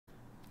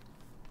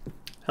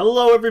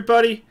Hello,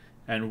 everybody,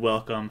 and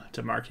welcome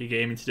to Marquee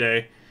Gaming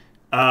today.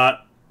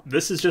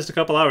 This is just a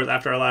couple hours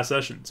after our last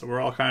session, so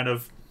we're all kind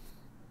of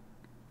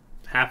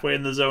halfway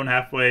in the zone,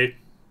 halfway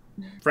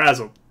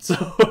frazzled. So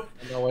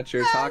I know what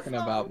you're talking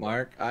about,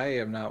 Mark. I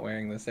am not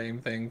wearing the same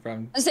thing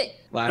from last week.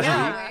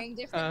 Wearing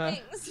different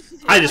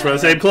things. I just wear the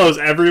same clothes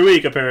every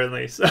week,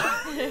 apparently. So.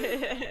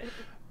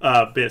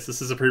 But yes,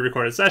 this is a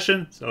pre-recorded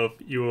session, so if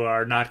you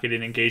are not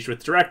getting engaged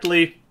with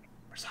directly,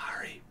 we're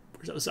sorry.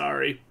 We're so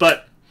sorry.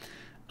 But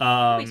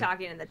we'll be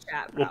talking in the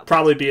chat. We'll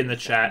probably be in the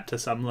chat to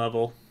some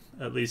level.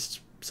 At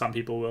least some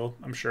people will,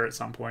 I'm sure, at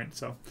some point.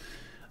 So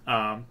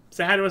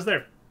say hi to us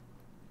there.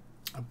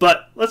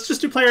 But let's just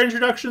do player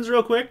introductions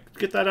real quick,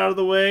 get that out of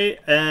the way,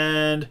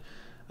 and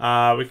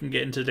we can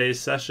get into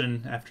today's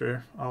session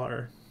after all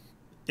our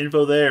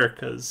info there,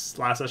 because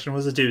last session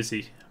was a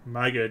doozy.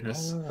 My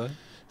goodness.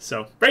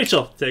 So,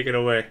 Rachel, take it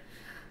away.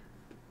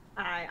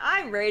 Hi,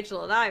 I'm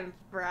Rachel, and I'm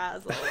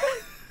frazzled.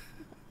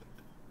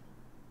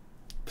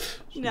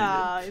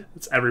 No.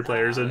 It's every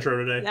player's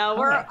intro today. No,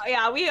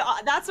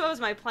 that's what was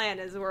my plan,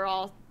 is we're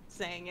all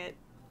saying it.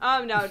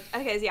 No,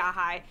 okay, so yeah,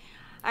 hi.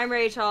 I'm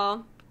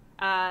Rachel.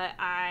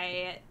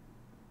 I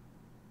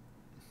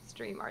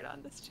stream art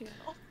on this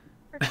channel.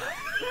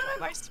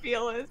 What my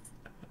spiel is.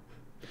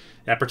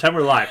 Yeah, pretend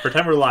we're live.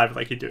 Pretend we're live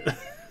like you do.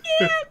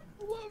 Yeah.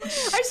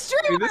 I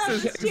stream this on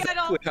is this exactly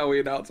channel. how we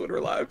announce when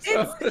we're live.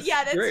 So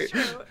Yeah, that's great.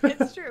 true.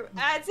 It's true.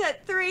 It's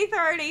at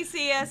 3:30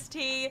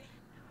 CST.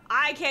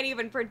 I can't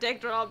even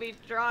predict what I'll be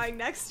drawing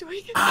next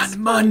week.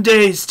 On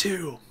Mondays,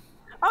 too.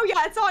 Oh,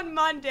 yeah, it's on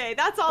Monday.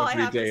 That's all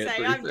Every I have to day at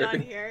say. I'm 3:30. done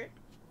here.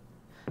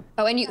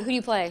 Oh, and who do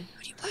you play?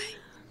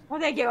 Well,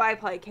 thank you. I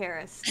play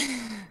Karis.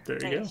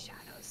 There you go. Shadow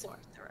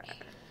Sorcerer.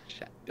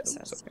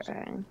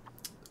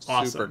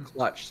 Awesome. Super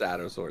clutch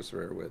Shadow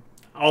Sorcerer with.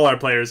 All our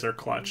players are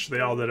clutch.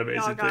 They all did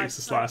amazing God, things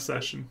this so last good.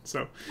 session.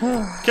 So,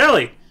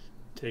 Kelly,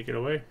 take it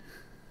away.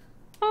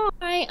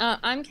 Hi,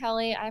 I'm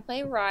Kelly. I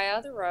play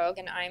Raya the Rogue,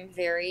 and I'm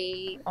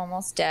very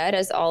almost dead,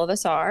 as all of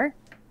us are.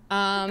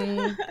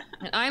 And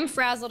I'm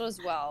frazzled as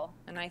well,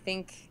 and I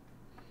think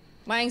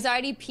my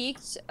anxiety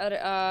peaked at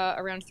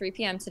around 3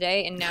 p.m.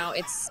 today, and now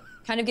it's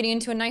kind of getting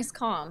into a nice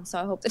calm, so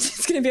I hope that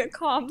it's going to be a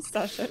calm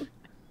session.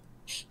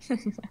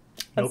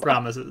 No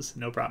promises.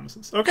 No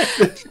promises. Okay.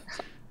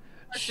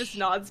 Just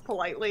nods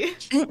politely.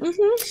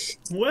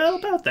 Well,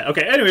 about that.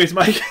 Okay, anyways,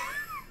 Mike.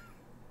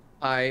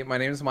 Hi, my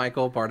name is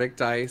Michael Bardic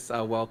Dice.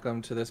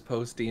 Welcome to this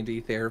post D&D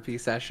therapy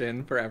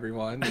session for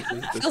everyone.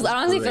 This is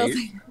Honestly, feels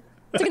great. like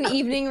it's like an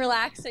evening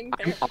relaxing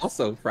I'm thing.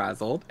 also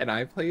frazzled, and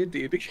I play a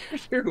D&D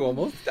character who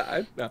almost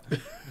died. No.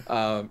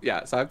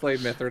 Yeah, so I played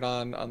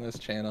Mithridon on this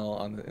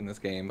channel in this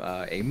game.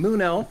 A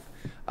moon elf,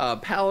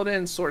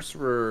 paladin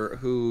sorcerer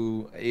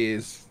who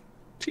is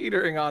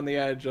teetering on the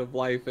edge of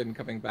life and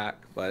coming back,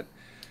 but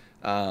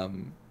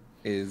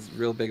is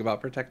real big about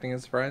protecting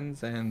his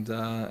friends and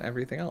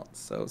everything else.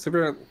 So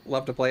super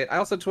love to play it. I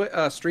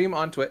also stream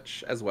on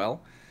Twitch as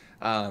well.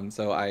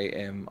 So I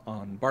am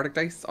on Bardic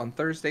Dice on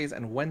Thursdays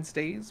and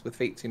Wednesdays with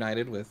Fates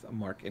United with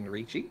Mark and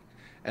Ricci.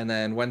 And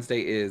then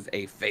Wednesday is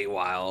a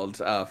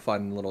Feywild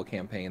fun little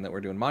campaign that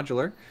we're doing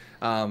modular.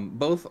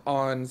 Both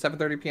on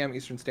 7:30 p.m.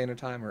 Eastern Standard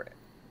Time or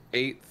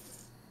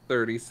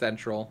 8:30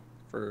 Central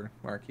for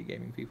Marquee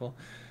Gaming people.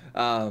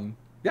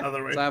 Yeah,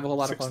 Other way, so I have a whole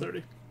lot of 6:30,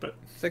 fun. but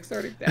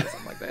 6:30? Yeah,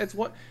 something like that. It's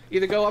what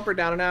either go up or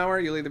down an hour.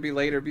 You'll either be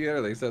late or be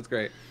early, so it's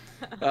great.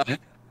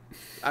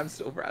 I'm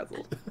still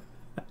frazzled.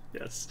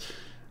 yes.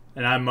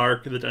 And I'm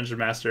Mark, the Dungeon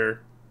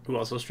Master, who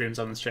also streams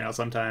on this channel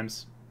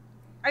sometimes.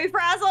 Are you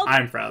frazzled?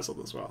 I'm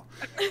frazzled as well.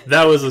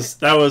 That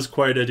was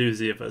quite a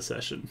doozy of a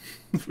session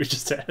we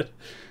just had.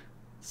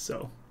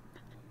 So.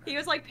 He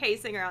was like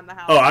pacing around the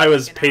house. Oh, I like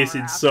was an hour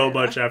pacing so after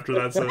much that. after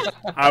that session.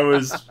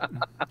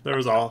 There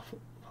was a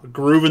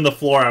groove in the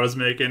floor I was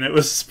making. It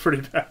was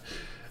pretty bad.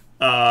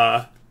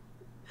 But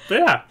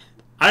yeah,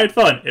 I had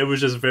fun. It was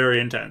just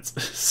very intense.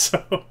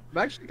 So I'm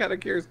actually kind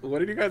of curious. What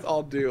did you guys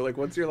all do? Like,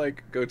 what's your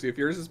like go-to? If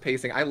yours is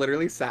pacing, I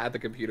literally sat at the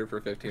computer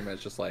for 15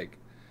 minutes, just like,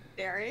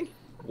 Staring.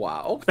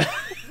 wow.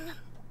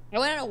 I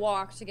went on a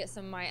walk to get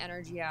some of my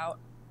energy out.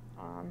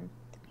 And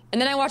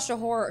then I watched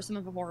some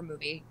of a horror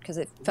movie, because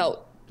it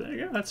felt... there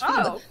you go. That's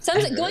fun. Oh.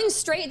 Sometimes going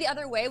straight the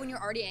other way when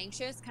you're already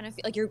anxious, kind of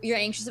feel like you're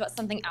anxious about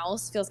something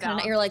else, feels kind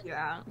of... You're like,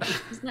 yeah.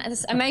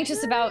 I'm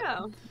anxious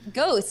about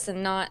ghosts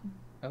and not...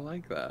 I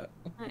like that.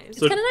 Nice. It's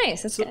kind of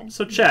nice. It's good.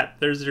 So chat,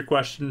 there's your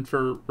question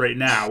for right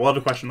now. We'll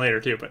have a question later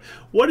too, but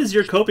what is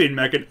your coping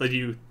mechanism? Like,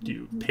 do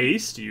you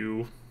pace? Do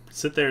you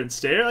sit there and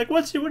stare? Like,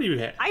 what do you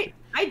have? I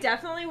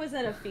definitely was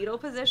in a fetal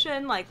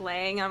position, like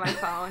laying on my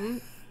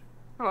phone,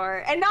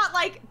 and not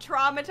like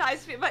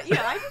traumatized, but you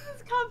know, I just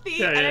was comfy,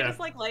 Yeah, and I yeah. just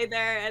like lay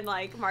there, and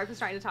like Mark was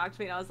trying to talk to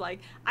me, and I was like,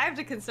 I have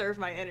to conserve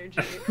my energy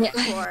Yeah.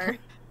 for.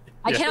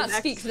 I Yeah. cannot The next-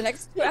 speak for the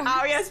next 2 hours.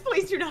 Oh yes,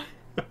 please do not.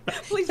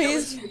 Please.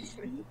 Please. Don't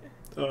listen to me.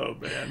 Oh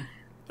man.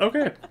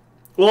 Okay.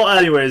 Well,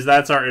 anyways,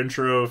 that's our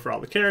intro for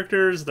all the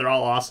characters. They're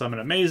all awesome and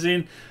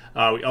amazing.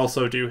 We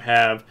also do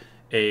have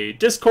a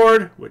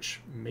Discord, which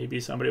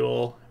maybe somebody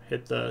will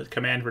hit the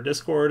command for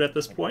Discord at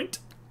this point.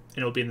 and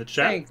it'll be in the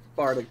chat. Thanks,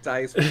 Bardic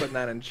Dice, for putting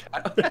that in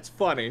chat. That's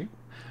funny.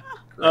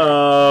 We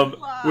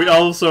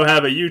also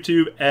have a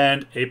YouTube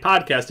and a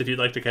podcast if you'd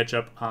like to catch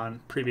up on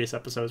previous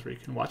episodes where you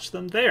can watch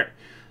them there.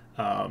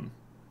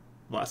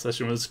 Last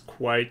session was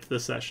quite the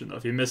session, though.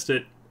 If you missed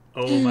it,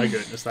 oh my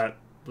goodness, that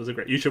was a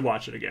great. You should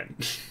watch it again.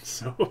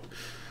 So,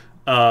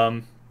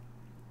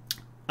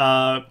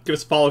 give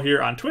us a follow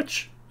here on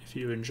Twitch if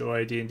you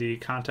enjoy D&D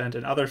content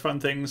and other fun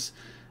things.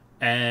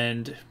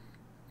 And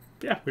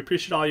yeah, we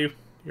appreciate all you.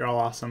 You're all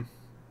awesome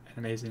and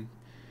amazing.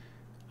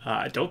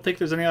 I don't think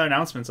there's any other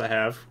announcements I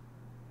have.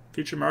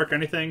 Future Mark,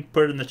 anything?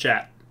 Put it in the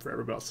chat for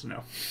everybody else to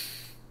know.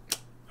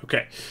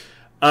 Okay.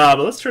 But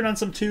let's turn on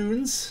some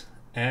tunes,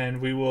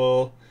 and we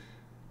will...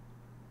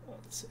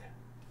 Let's see.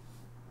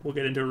 We'll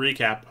get into a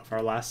recap of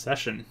our last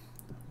session.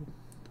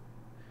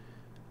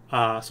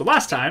 So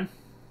last time...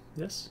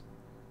 Yes?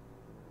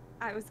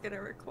 I was going to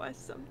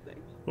request something.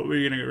 What were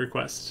you going to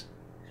request?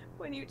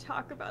 When you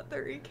talk about the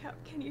recap,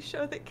 can you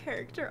show the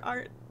character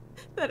art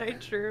that I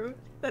drew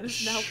that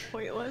is now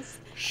pointless?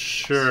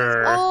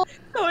 Sure. Oh,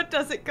 So it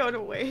doesn't go to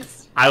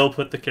waste. I will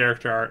put the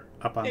character art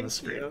up on Thank the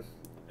screen. you.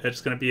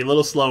 It's going to be a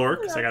little slower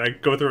because I got to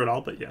go through it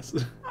all, but yes.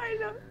 I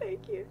know.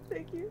 Thank you.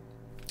 Thank you.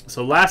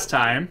 So last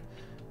time,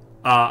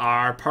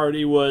 our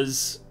party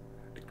was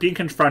being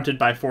confronted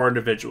by 4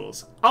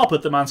 individuals. I'll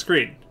put them on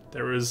screen.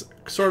 There was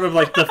sort of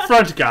like the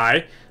front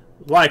guy,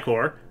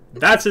 Lycor.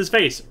 That's his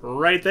face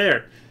right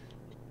there.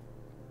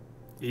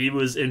 He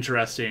was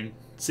interesting.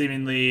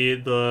 Seemingly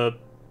the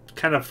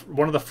kind of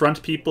one of the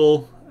front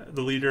people,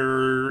 the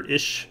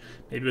leader-ish,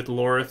 maybe with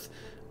Lorith.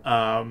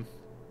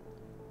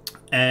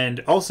 And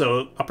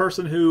also a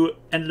person who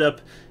ended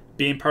up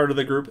being part of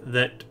the group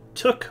that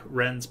took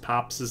Ren's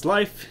Pops'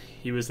 life.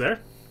 He was there.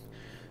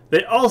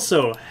 They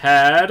also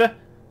had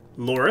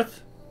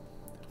Lorith,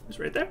 who's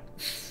right there.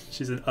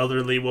 She's an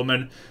elderly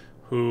woman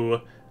who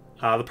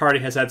the party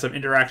has had some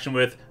interaction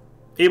with,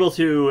 able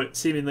to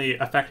seemingly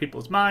affect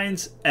people's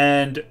minds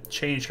and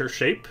change her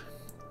shape.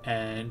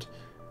 And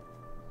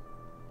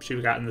she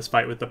got in this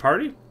fight with the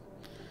party.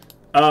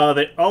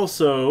 They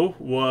also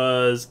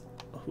was...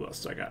 Who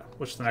else do I got?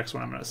 What's the next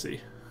one I'm going to see?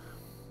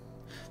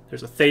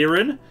 There's a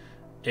Theron,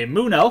 a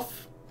Moon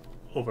Elf,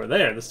 over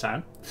there this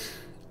time,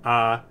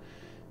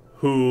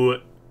 who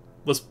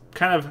was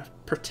kind of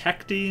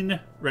protecting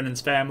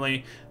Renan's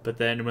family, but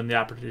then when the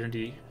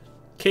opportunity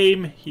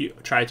came, he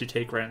tried to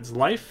take Renan's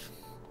life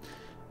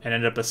and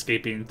ended up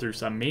escaping through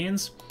some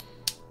means.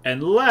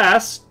 And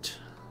last,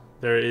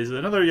 there is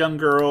another young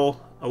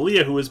girl,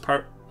 Aaliyah, who was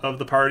part of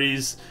the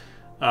party's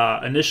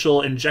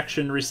initial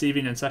injection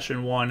receiving in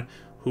session 1,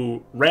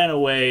 who ran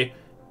away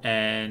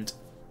and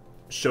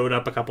showed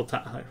up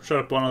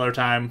one other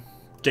time,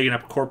 digging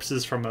up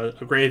corpses from a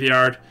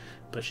graveyard,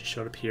 but she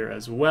showed up here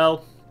as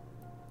well.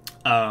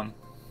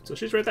 So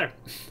she's right there.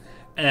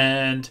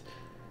 And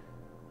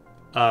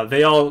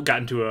they all got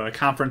into a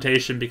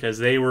confrontation because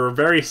they were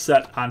very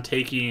set on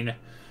taking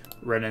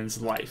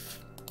Renan's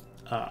life.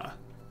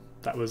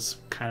 That was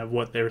kind of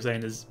what they were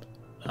saying is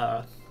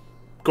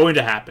going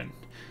to happen.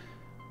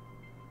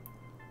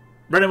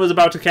 Renan was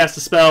about to cast a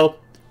spell,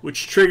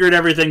 which triggered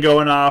everything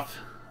going off.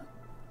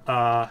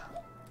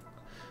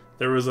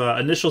 There was an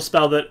initial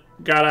spell that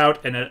got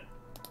out, and it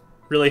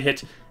really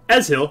hit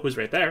Ezhil, who was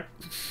right there,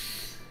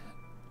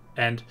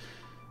 and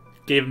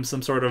gave him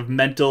some sort of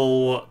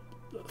mental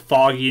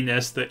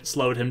fogginess that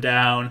slowed him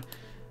down.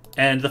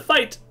 And the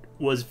fight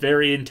was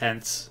very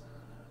intense,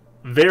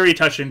 very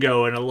touch and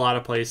go in a lot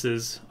of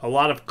places. A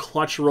lot of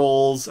clutch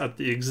rolls at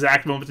the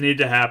exact moment they needed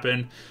to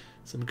happen.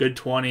 Some good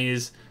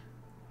 20s.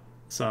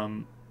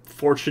 Some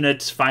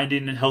fortunate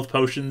finding health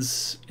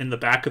potions in the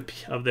back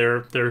of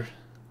their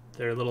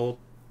little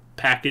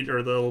package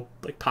or little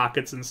like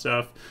pockets and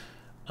stuff.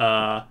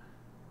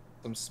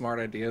 Some smart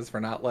ideas for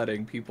not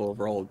letting people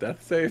roll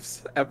death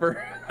saves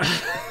ever.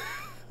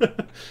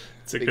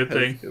 It's a good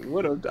thing. It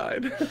would have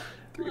died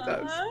 3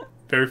 times.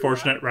 Very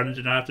fortunate. Renan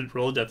did not have to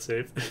roll a death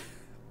save.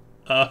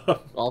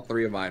 All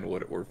 3 of mine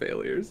were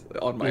failures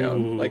on my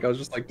own. Like I was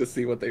just like to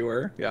see what they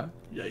were. Yeah.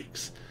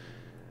 Yikes.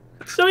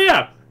 So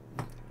yeah,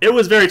 it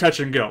was very touch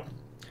and go.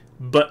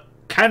 But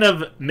kind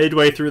of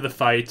midway through the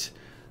fight,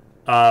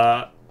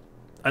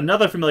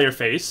 another familiar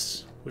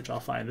face, which I'll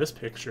find this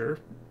picture,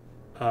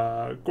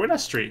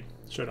 Gwynestri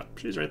showed up.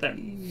 She's right there.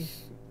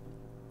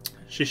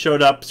 She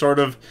showed up sort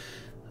of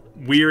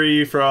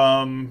weary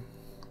from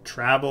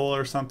travel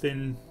or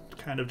something,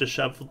 kind of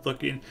disheveled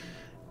looking.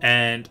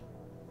 And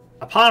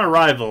upon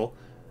arrival,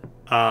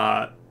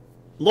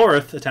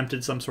 Lorith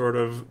attempted some sort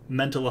of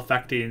mental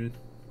affecting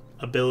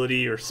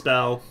ability or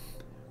spell,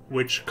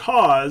 which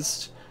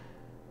caused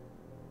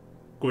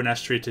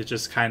Gwynestri to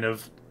just kind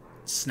of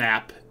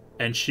snap,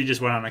 and she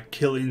just went on a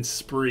killing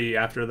spree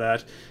after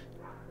that,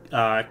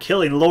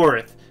 killing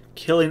Lorith,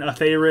 killing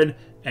Theron,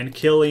 and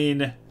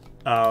killing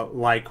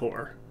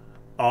Lycor,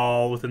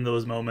 all within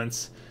those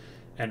moments,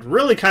 and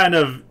really kind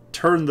of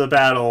turned the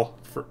battle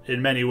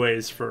in many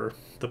ways for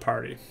the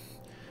party.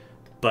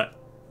 But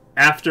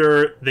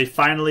after they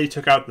finally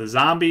took out the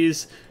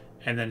zombies,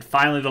 and then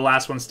finally the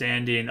last one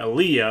standing,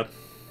 Aaliyah,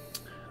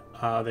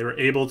 They were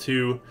able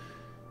to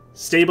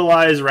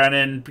stabilize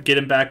Renan, get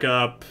him back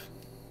up.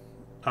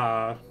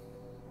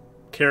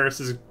 Karis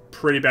is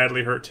pretty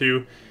badly hurt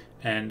too,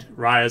 and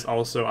Raya's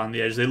also on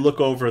the edge. They look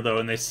over though,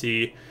 and they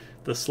see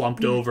the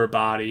slumped over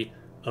body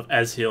of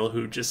Ezreal,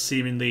 who just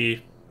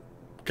seemingly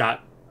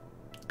got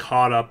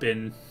caught up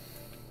in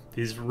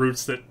these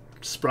roots that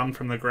sprung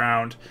from the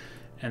ground,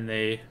 and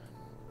they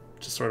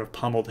just sort of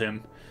pummeled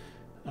him.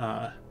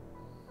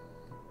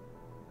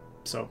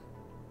 So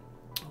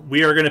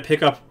we are going to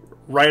pick up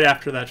right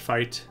after that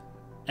fight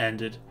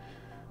ended.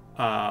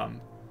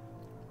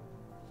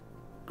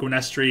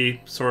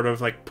 Gwynestri sort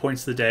of like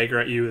points the dagger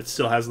at you. It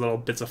still has little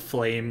bits of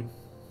flame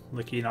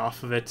licking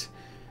off of it,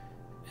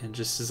 and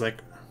just is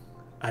like,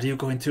 "Are you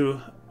going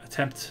to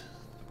attempt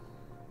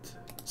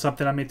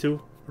something on me too,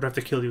 or do I have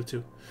to kill you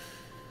too?"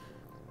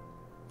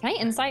 Can I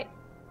insight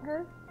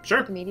her?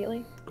 Sure.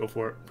 Immediately. Go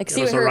for it. Like, Give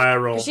see us what a her.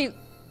 Raya roll.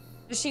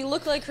 Does she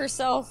look like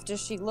herself?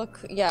 Does she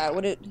look? Yeah.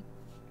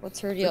 What's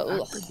her deal?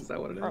 Ugh. Is that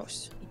what it is?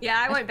 Gross.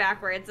 Yeah, I went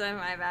backwards.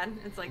 My bad.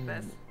 It's like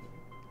this.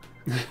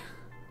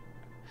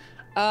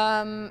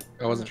 I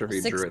wasn't sure if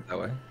you drew it that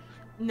way.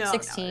 No.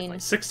 16. No,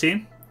 it's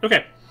 16?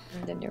 Okay.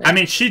 Then you're I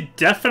mean, she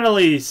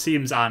definitely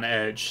seems on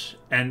edge,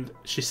 and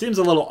she seems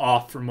a little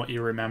off from what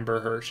you remember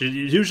her. She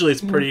usually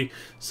is pretty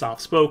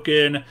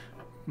soft-spoken,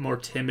 more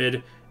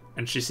timid,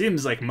 and she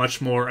seems like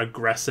much more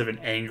aggressive and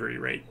angry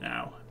right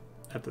now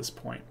at this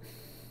point.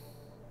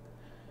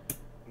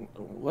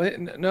 What?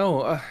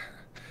 No,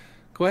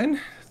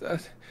 Gwen? And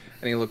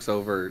he looks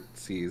over,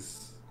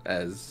 sees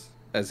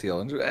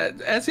Ezreal, and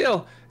Ezreal,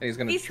 and he's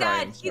gonna He's try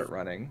dead. and start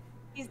running.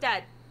 He's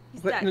dead.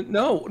 He's But dead.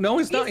 no,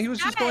 he's not. He's He was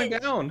just going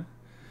dead. down.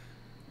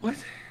 What?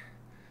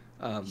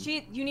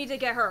 You need to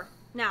get her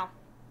now.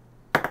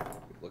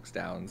 Looks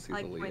down, sees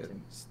Like, Aaliyah,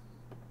 pointed.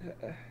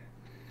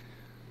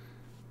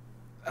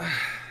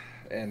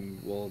 and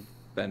we'll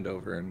bend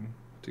over and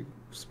to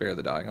spare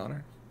the dying on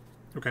her.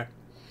 Okay.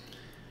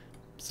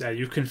 So yeah,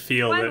 you can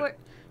feel Why that would-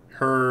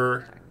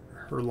 her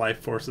life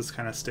force is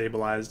kind of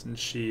stabilized, and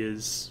she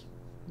is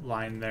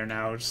lying there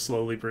now, just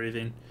slowly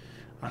breathing.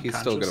 He's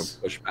still gonna unconscious.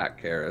 push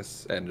back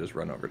Karis and just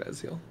run over to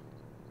Ezreal.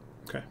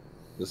 Okay.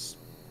 Just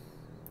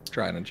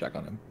trying to check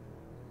on him.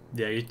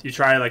 Yeah, you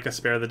try like a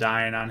spare the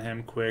dying on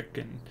him quick,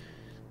 and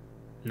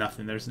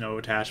nothing. There's no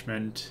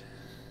attachment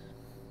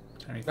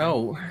to anything.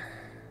 No.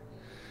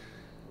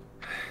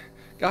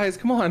 Guys,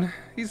 come on.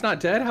 He's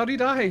not dead. How'd he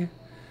die?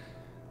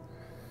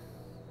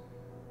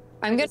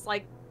 I'm good. Just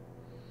like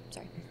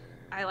Sorry.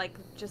 I like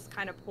just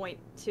kind of point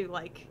to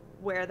like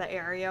where the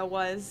area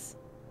was,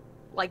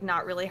 like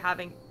not really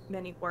having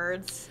many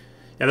words.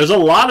 Yeah, there's a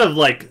lot of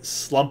like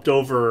slumped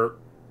over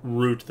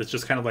root that's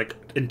just kind of like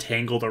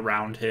entangled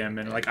around him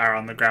and like are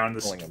on the ground.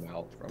 This Pulling him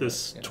out from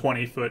this it,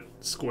 20-foot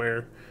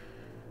square.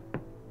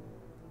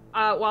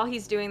 While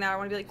he's doing that, I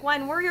want to be like,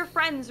 Gwen, we're your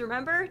friends.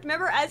 Remember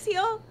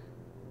Ezreal?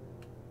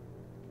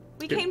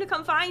 We Good. came to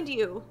come find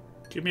you.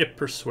 Give me a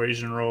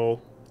persuasion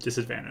roll,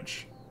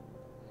 disadvantage.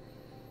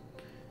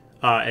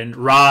 And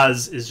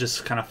Raz is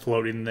just kind of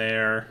floating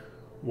there,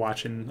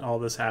 watching all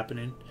this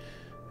happening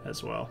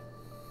as well.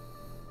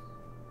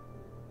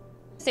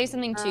 Say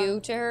something too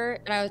to her,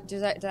 and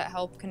does that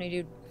help? Can I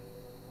do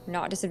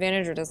not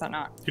disadvantage, or does that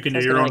not? You can I do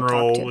was your gonna, own like, talk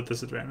roll to- with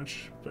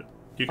disadvantage, but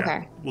you can.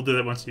 Okay. We'll do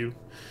that once you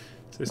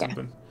say Okay.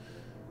 something.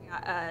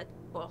 Yeah,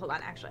 well, hold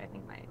on. Actually, I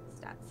think my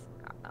stats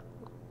got up.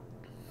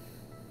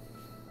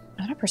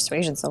 Not a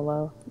persuasion so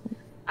low.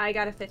 I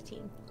got a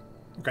 15.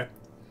 Okay.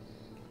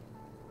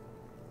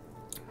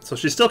 So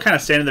she's still kind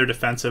of standing there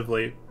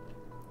defensively,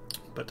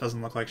 but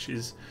doesn't look like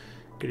she's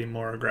getting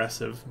more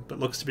aggressive, but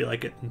looks to be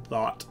like it in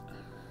thought.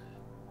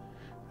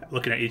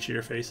 Looking at each of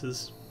your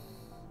faces.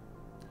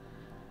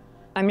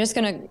 I'm just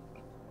gonna,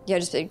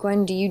 just say,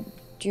 Gwen, do you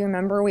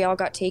remember we all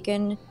got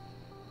taken?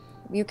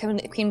 We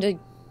came to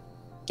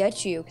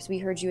get you because we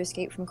heard you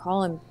escape from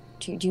Colin.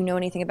 Do you know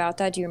anything about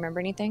that? Do you remember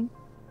anything?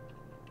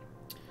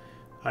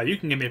 You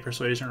can give me a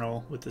persuasion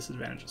roll with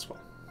disadvantage as well.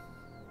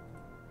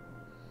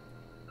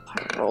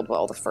 I rolled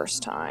well the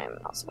first time,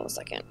 not so well the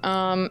second.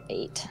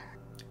 8.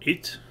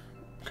 8?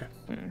 Okay.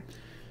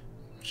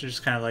 She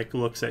just kind of like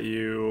looks at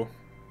you,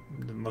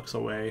 then looks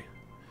away.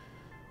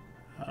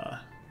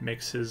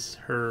 Makes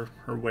her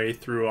way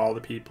through all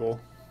the people.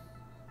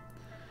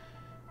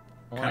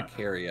 I want to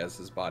carry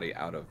Ez's body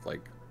out of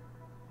like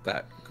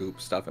that goop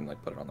stuff and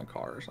like put it on the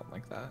car or something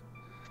like that.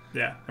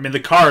 Yeah, I mean the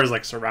car is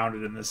like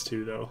surrounded in this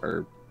too, though.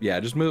 Or yeah,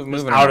 just moving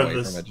out away of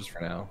this, from it just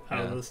for now. Out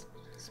Yeah. of this,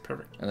 it's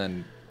perfect. And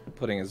then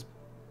putting his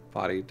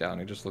body down,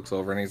 he just looks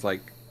over and he's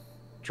like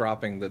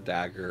dropping the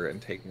dagger and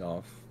taking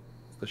off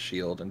the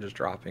shield and just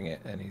dropping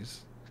it. And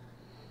he's,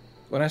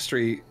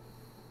 Gwynestri,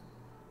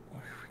 we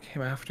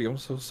came after you. I'm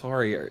so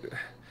sorry.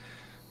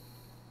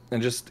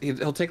 And just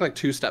he'll take like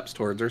 2 steps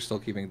towards her, still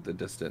keeping the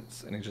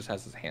distance, and he just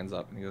has his hands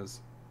up and he goes,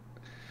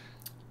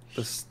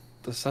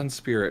 "The Sun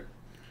Spirit,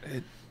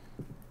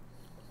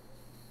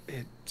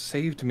 it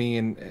saved me,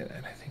 and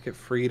I think it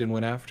freed and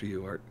went after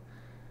you.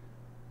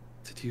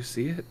 Did you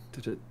see it?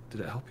 Did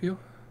it help you?"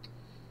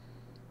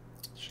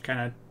 She kind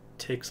of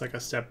takes like a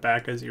step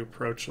back as you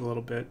approach a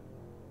little bit.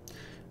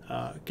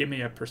 Give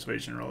me a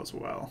persuasion roll as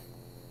well.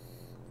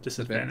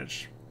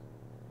 Disadvantage.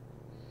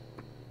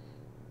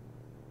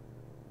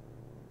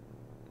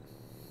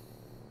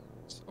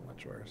 So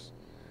much worse.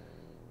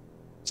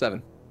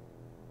 7.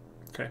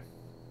 Okay.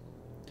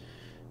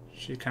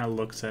 She kind of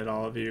looks at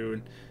all of you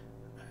and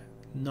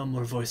no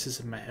more voices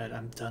in my head.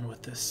 I'm done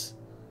with this.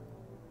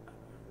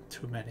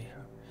 Too many.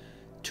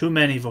 Too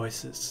many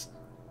voices.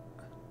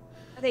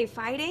 Are they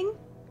fighting?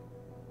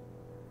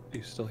 Do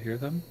you still hear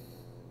them?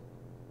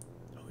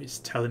 Oh, he's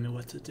telling me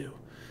what to do.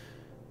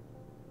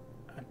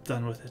 I'm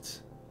done with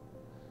it.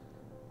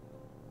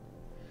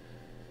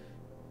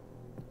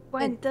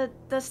 When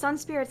the sun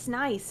spirit's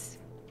nice.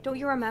 Don't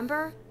you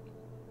remember?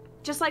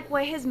 Just like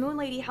when his moon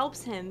lady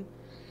helps him.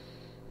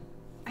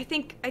 I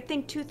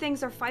think 2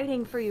 things are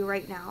fighting for you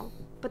right now.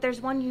 But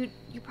there's one you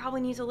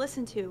probably need to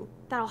listen to.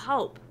 That'll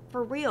help.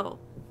 For real.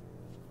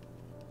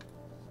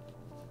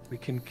 We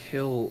can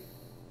kill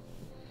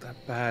that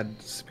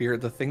bad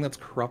spirit, the thing that's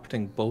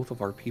corrupting both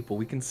of our people.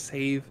 We can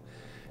save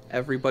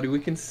everybody. We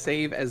can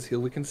save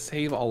Ezreal. We can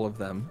save all of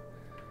them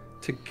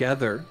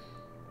together.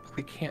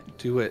 We can't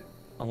do it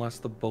unless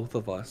the both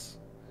of us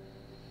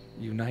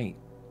unite.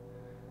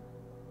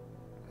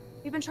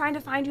 We've been trying to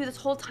find you this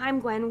whole time,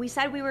 Gwen. We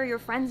said we were your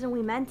friends and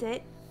we meant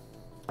it.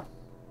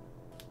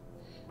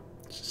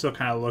 She still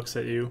kind of looks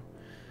at you.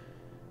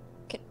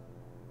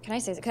 Can I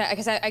say something?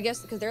 Because I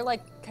guess because they're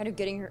like kind of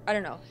getting her. I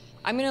don't know.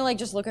 I'm gonna like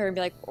just look at her and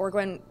be like, or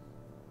Gwen,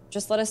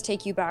 just let us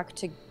take you back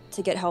to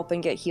get help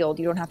and get healed.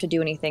 You don't have to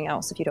do anything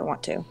else if you don't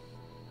want to.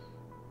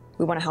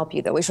 We want to help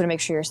you though. We just want to make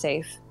sure you're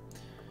safe.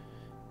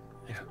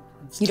 Yeah,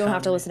 you don't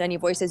have to listen to any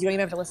voices. You don't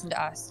even have to listen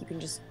to us. We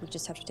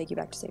just have to take you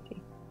back to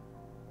safety.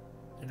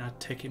 You're not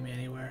taking me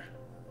anywhere.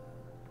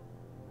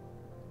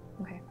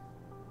 Okay.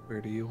 Where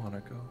do you want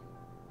to go?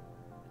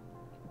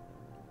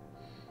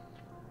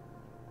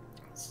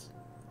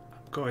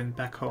 I'm going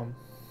back home.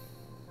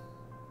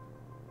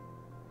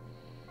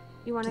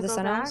 You want to the go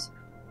Sun back? House?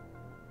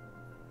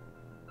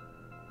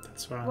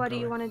 That's where I'm What going.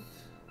 do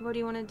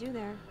you want to do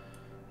there?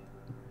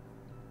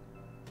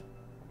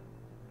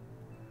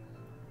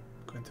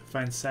 I'm going to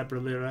find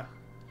Sabralira.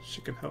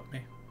 She can help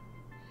me.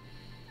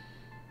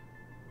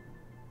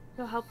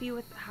 He'll help you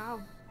with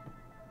how?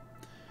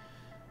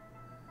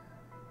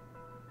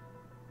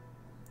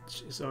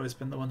 She's always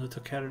been the one who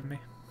took care of me.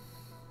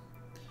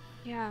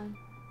 Yeah.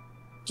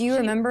 Do you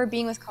remember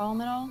being with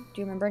Colm at all? Do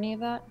you remember any of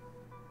that?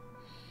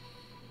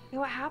 Yeah,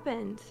 what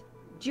happened?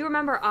 Do you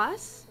remember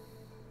us?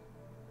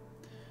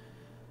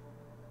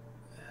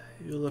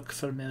 You look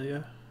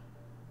familiar.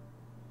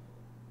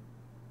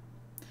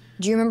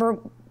 Do you remember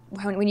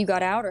when you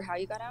got out or how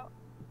you got out?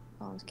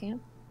 Colm's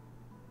camp?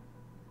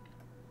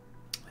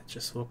 I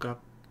just woke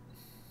up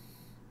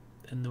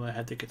and knew I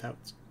had to get out.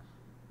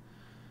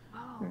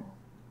 Oh.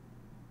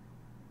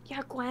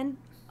 Yeah, Gwen.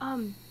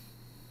 Gwen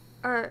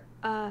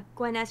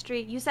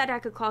Estrie, you said I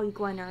could call you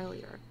Gwen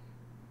earlier.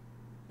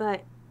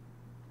 But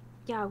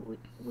yeah,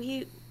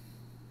 we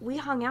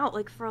hung out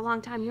like for a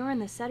long time. You were in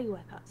the city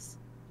with us.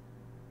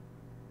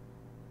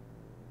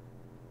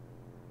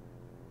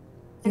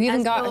 You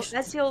even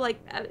Ezreal like,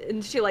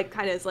 and she like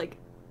kind of is like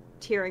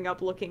tearing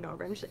up, looking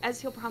over him.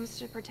 Ezreal promised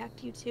to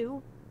protect you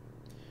too.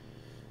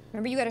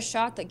 Remember you got a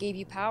shot that gave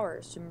you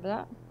powers. Do you remember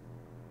that?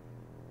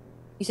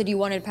 You said you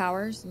wanted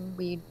powers, and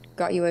we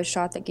got you a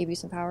shot that gave you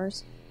some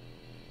powers.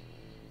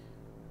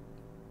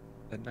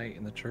 That night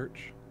in the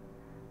church.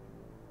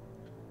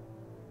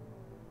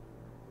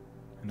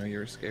 I know you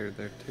were scared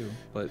there too,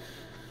 but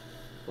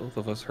both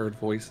of us heard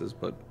voices,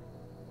 but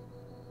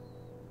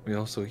we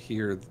also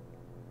hear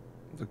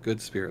the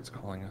good spirits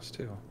calling us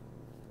too.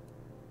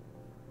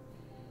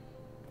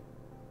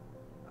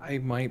 I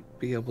might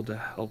be able to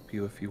help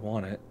you if you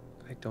want it.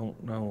 I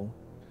don't know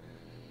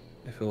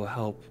if it will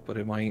help, but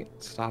it might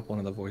stop one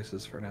of the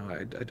voices for now.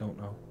 I don't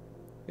know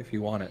if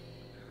you want it.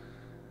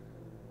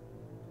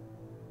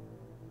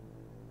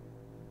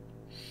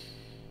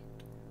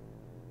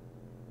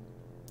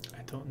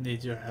 I don't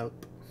need your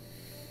help.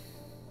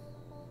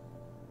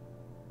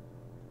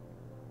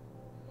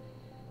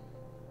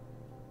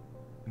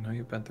 I know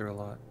you've been through a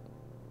lot.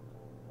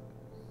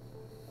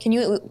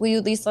 Will you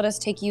at least let us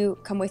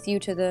come with you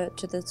to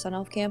the Sun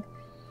Elf camp?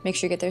 Make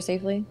sure you get there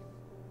safely.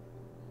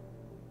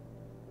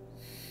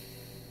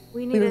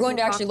 We were going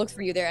to actually look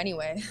for you there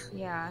anyway.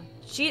 Yeah.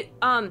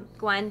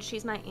 Gwen,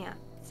 she's my aunt,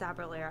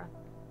 Sabralira.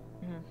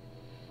 Mm-hmm.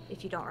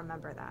 If you don't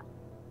remember that.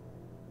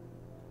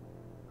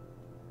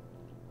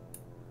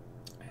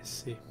 I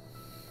see.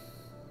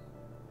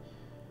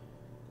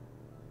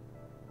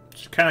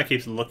 She kind of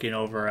keeps looking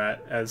over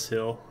at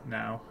Ezreal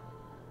now.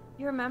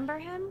 You remember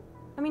him?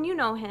 I mean, you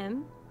know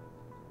him.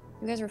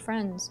 You guys were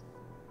friends.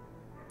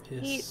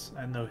 Yes,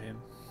 I know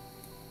him.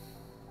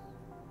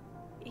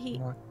 I'm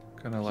not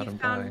gonna let him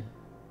die.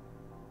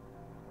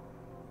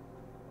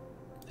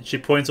 And she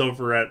points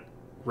over at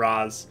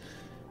Roz.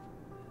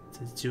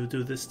 Did you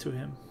do this to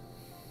him?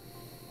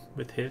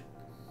 With Hit?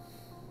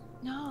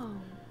 No.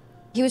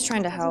 He was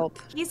trying to help.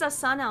 He's a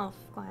sun elf,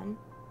 Gwen.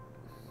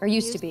 Or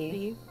used to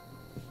be.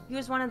 He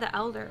was one of the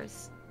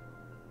elders.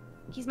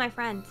 He's my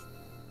friend.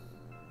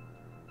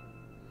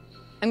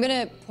 I'm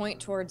gonna point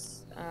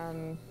towards,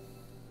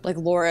 like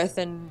Lorith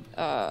and,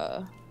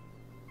 oh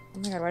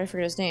my god, why did I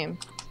forget his name?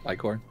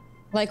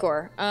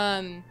 Lycor.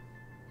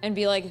 And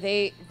be like,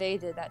 they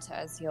did that to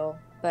Ezreal,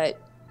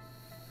 but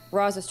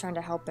Roz was trying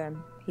to help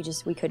him.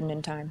 We couldn't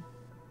in time.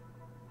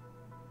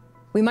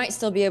 We might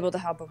still be able to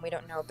help him, we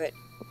don't know, but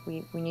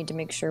we need to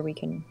make sure we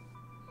can.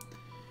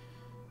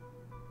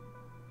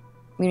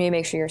 We need to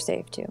make sure you're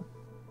safe, too.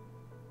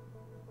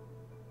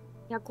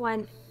 Yeah,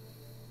 Gwen,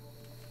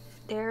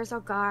 there's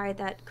a guy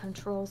that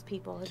controls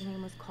people. His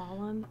name was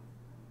Colum.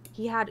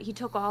 He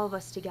took all of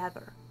us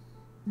together.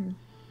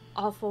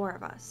 All 4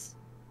 of us.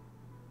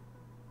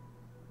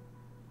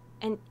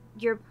 And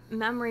your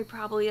memory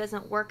probably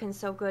isn't working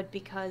so good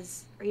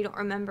because, or you don't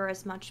remember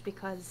as much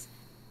because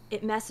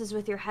it messes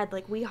with your head.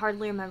 Like, we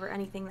hardly remember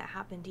anything that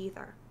happened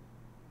either.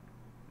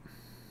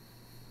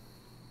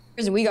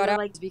 Because we got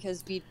out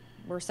because we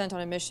were sent on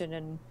a mission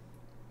and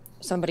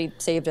somebody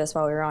saved us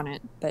while we were on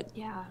it. But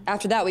yeah,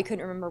 after that, we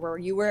couldn't remember where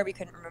you were. We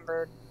couldn't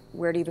remember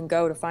where to even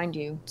go to find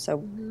you.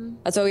 So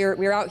that's why we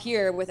were out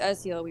here with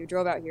Ezreal. We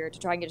drove out here to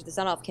try and get to the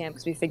Sun Elf camp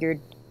because we figured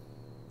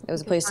it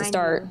was a place to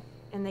start.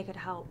 And they could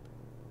help.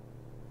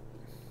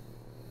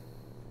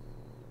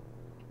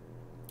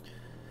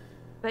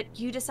 But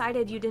you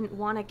decided you didn't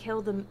want to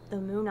kill the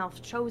Moon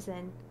Elf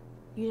Chosen.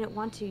 You didn't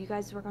want to. You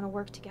guys were going to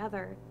work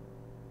together.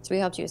 So we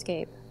helped you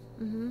escape.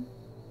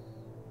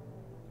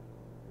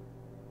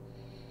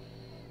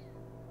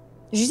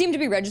 Does she seem to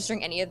be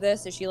registering any of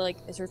this? Is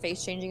her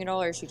face changing at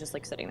all, or is she just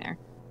like sitting there?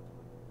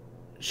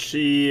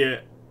 She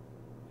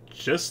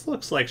just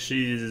looks like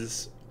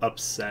she's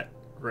upset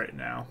right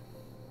now.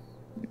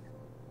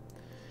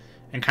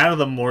 And kind of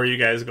the more you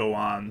guys go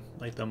on,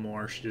 like the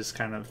more she just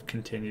kind of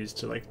continues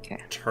to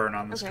like turn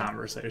on this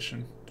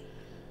conversation.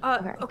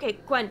 Okay,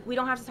 Gwen, we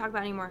don't have to talk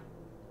about it anymore.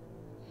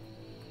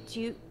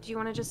 Do you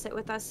want to just sit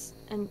with us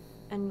and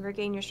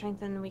regain your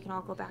strength, and then we can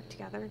all go back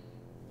together?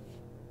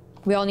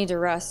 We all need to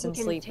rest and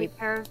sleep. Take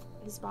care of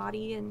his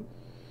body, and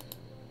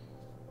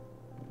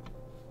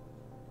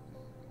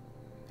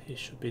he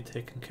should be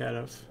taken care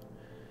of.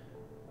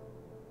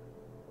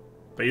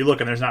 But you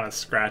look, and there's not a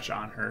scratch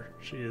on her.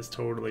 She is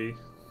totally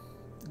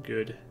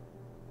good.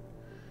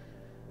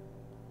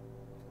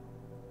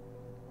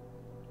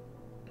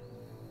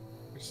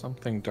 There's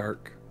something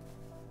dark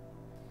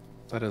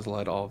that has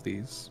led all of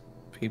these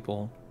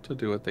people to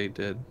do what they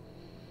did.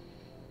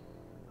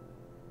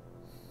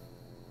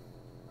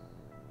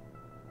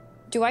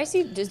 Does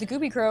the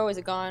Goopy Crow, is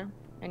it gone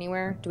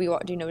anywhere? Do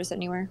you notice it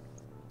anywhere?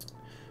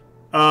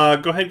 Go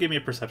ahead and give me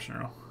a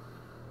perception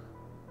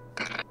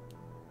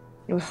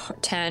roll.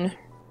 10.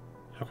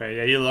 Okay,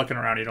 yeah, you're looking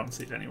around, you don't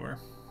see it anywhere.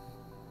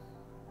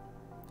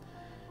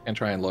 And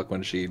try and look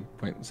when she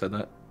said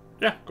that.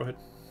 Yeah, go ahead.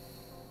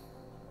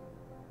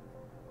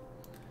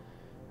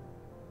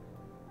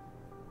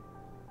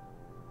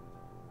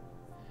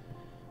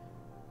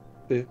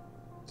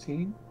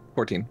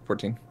 Fourteen.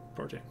 14.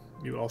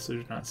 You also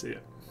do not see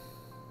it.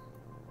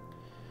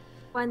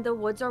 When the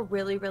woods are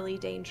really, really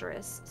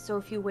dangerous, so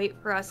if you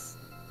wait for us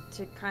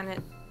to kind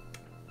of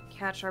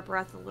catch our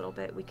breath a little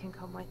bit, we can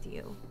come with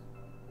you.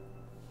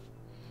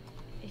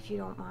 If you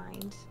don't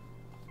mind.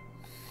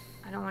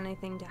 I don't want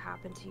anything to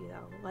happen to you,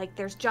 though. Like,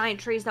 there's giant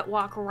trees that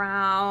walk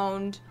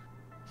around,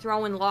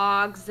 throwing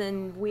logs,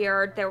 and we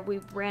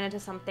ran into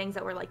some things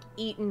that were, like,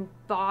 eating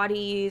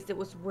bodies. It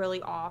was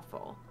really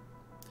awful.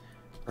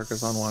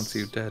 Archazon wants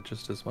you dead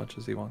just as much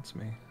as he wants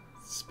me.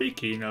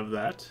 Speaking of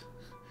that,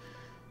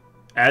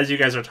 as you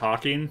guys are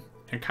talking,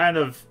 and kind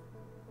of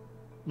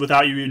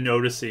without you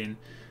noticing,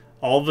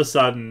 all of a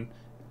sudden,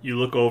 you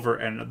look over,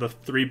 and the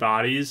 3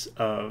 bodies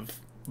of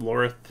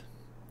Lorith,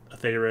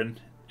 Atherin,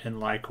 and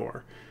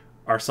Lycor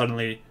are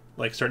suddenly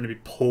like starting to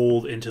be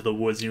pulled into the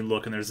woods. And you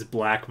look, and there's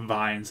black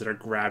vines that are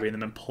grabbing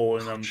them and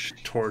pulling them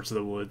towards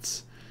the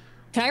woods.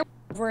 Can I run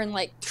over and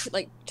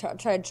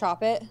try to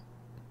chop it?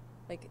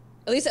 Like,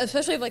 at least,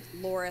 especially like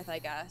Lorith, I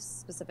guess,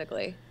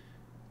 specifically.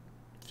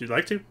 If you'd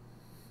like to.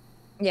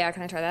 Yeah,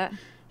 can I try that?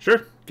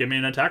 Sure. Give me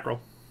an attack roll.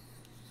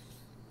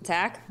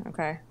 Attack?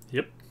 Okay.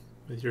 Yep.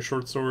 With your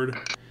short sword.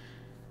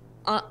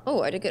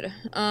 Oh, I did good.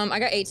 I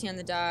got 18 on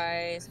the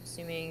dice. I'm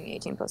assuming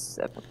 18 plus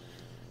 7.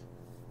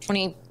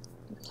 20.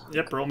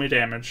 Yep, roll me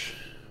damage.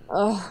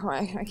 Oh,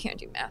 I can't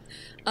do math.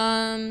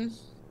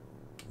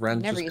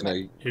 Ren's just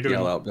gonna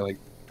yell out, be like,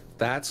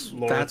 that's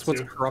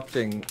what's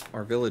corrupting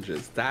our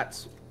villages.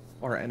 That's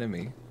our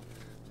enemy.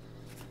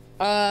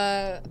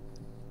 7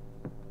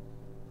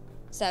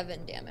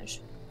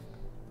 damage.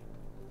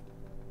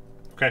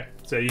 Okay,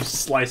 so you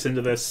slice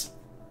into this,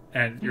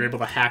 and you're able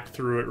to hack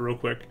through it real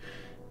quick,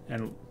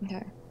 and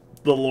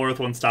the Lorith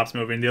one stops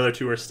moving. The other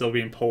 2 are still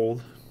being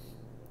pulled.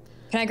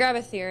 Can I grab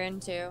a Theron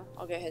too?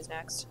 I'll get his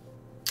next.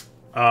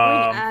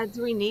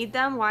 Do we need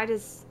them? Why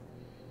does...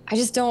 I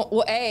just don't...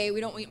 Well, A, we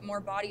don't need more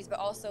bodies, but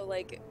also,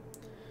 like...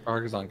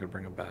 Argazon could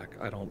bring him back.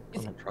 I don't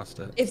trust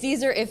it. If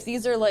these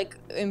are like,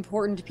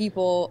 important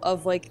people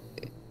of, like,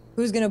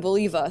 who's gonna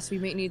believe us? We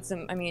may need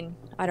some. I mean,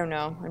 I don't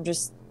know. I'm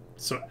just.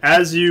 So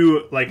as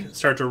you like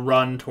start to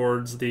run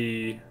towards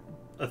the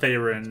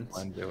Aetherans,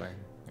 I'm doing.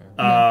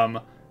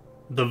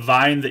 the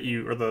vine that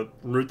you or the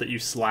root that you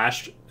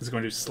slashed is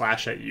going to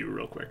slash at you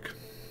real quick.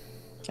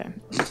 Okay.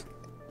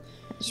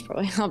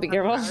 I'll be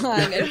careful.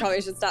 I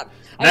probably should stop.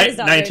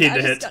 19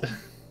 to hit.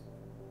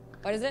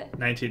 What is it?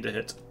 19 to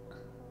hit.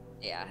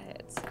 Yeah, it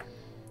hits.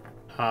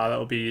 That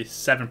will be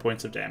 7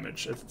 points of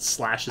damage. It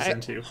slashes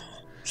into you.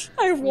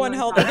 I have one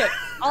health. Okay.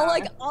 I'll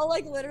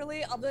like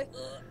literally, I'll be like,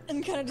 ugh,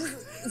 and kind of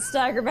just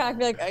stagger back,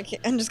 be like, okay,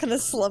 I'm just gonna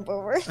slump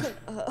over.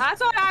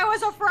 That's what I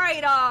was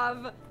afraid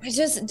of. I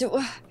just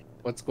do.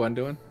 What's Gwen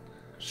doing?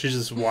 She's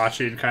just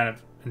watching, kind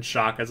of in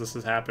shock as this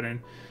is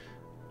happening.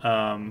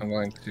 I'm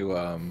going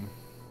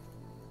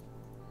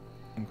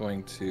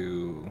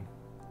to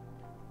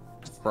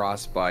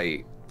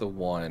frostbite the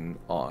one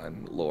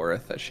on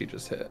Lorith that she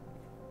just hit.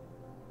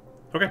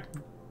 Okay.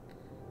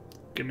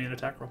 Give me an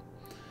attack roll.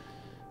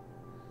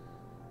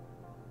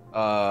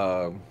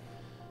 Or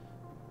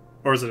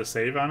is it a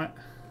save on it?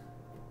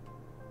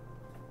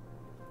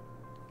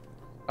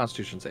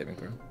 Constitution saving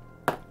throw.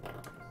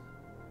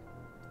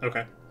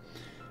 Okay.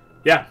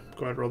 Yeah,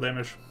 go ahead, roll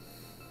damage.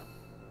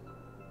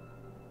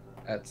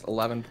 That's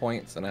 11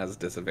 points and has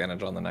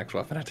disadvantage on the next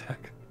weapon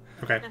attack.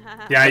 Okay.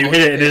 Yeah, you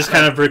hit it, and it just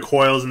kind of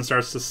recoils and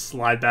starts to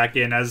slide back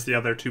in as the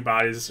other two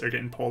bodies are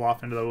getting pulled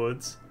off into the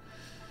woods.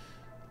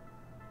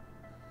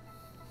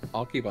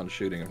 I'll keep on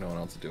shooting if no one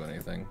else is doing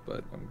anything,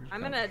 but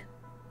I'm gonna.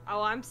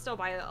 Oh, I'm still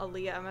by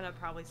Aaliyah. I'm gonna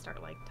probably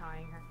start like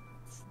tying her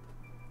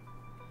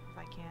if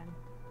I can.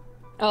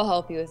 I'll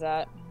help you with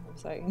that.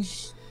 It's like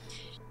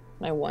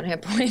my 1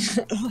 hit point.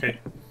 Okay.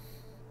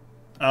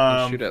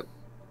 I'll shoot at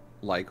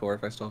Lycor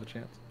if I still have a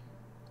chance.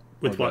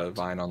 With or what? The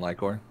vine on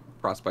Lycor.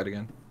 Frostbite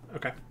again.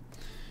 Okay.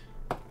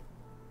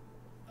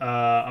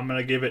 I'm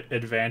gonna give it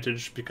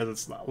advantage because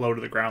it's low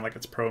to the ground, like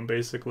it's prone,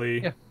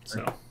 basically. Yeah.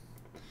 So.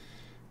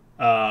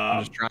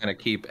 I'm just trying to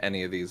keep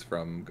any of these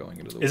from going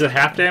into the. Is it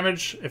half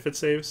damage if it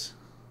saves?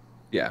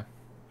 Yeah.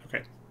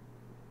 Okay.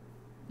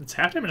 It's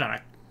half damage on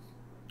a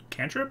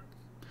cantrip.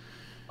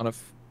 On a.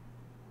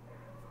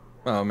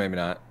 Oh, maybe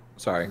not.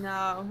 Sorry. No,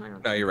 I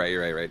don't. No, you're right.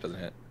 You're right. Right, it doesn't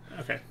hit.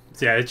 Okay.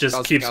 So yeah, it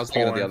just keeps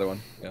pulling. The other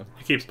one. Yeah.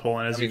 It keeps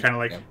pulling as you kind of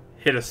like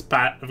hit a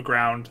spot of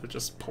ground that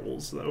just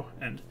pulls though,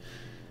 and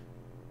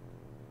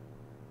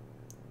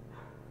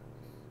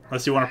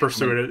unless you want to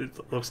pursue it,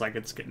 it looks like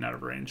it's getting out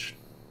of range.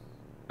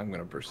 I'm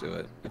gonna pursue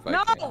it if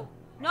No, I can.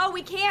 no,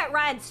 we can't,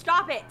 Ren.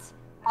 Stop it.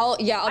 I'll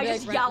I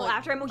just like, yell like,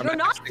 after him. You're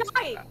not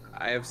dying.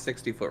 I have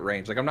 60-foot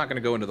range. Like I'm not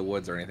gonna go into the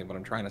woods or anything, but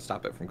I'm trying to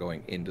stop it from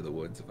going into the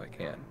woods if I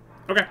can.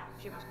 Okay.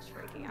 She was just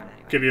freaking out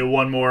anyway. Give you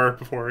one more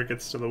before it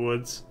gets to the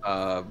woods.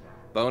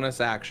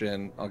 Bonus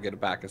action. I'll get it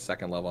back a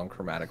second level. I'm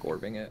chromatic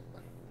orbing it.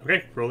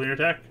 Okay, roll your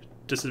attack.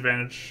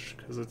 Disadvantage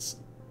because it's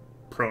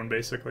prone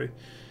basically.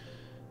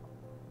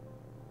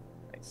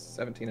 Nice.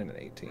 17 and an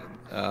 18.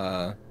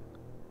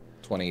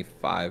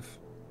 25.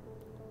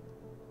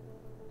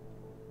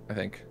 I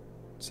think.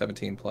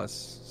 17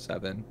 plus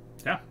 7.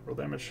 Yeah, roll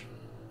damage.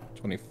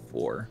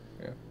 24.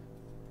 Yeah.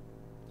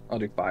 I'll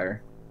do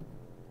fire.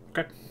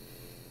 Okay.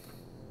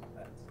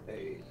 That's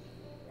a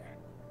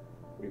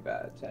pretty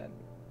bad 10.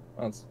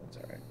 Well, that's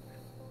alright.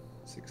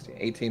 16.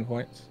 18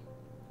 points.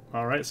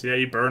 Alright, so yeah,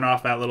 you burn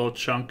off that little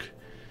chunk.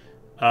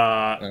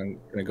 I'm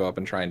gonna go up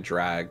and try and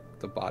drag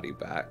the body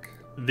back.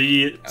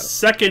 The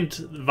second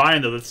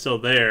vine, though, that's still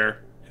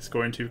there is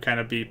going to kind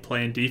of be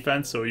playing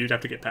defense, so you'd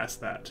have to get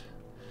past that.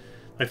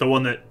 Like the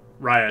one that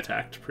Raya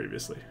attacked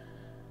previously.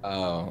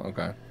 Oh,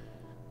 okay.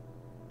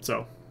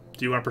 So,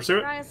 do you want to pursue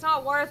it? Ren, it's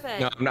not worth it.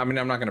 No,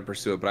 I'm not gonna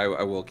pursue it, but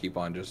I will keep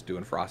on just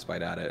doing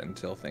frostbite at it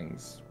until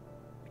things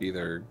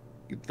either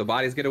the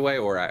bodies get away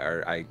or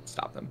I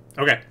stop them.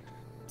 Okay.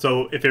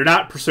 So, if you're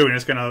not pursuing,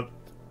 it's going to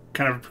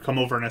kind of come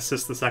over and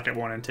assist the second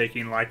one in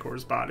taking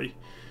Lycor's body.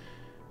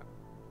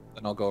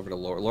 Then I'll go over to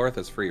Lorith. Lorith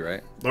is free,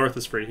 right? Lorith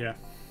is free, yeah.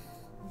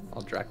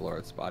 I'll drag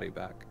Lorith's body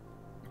back.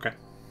 Okay.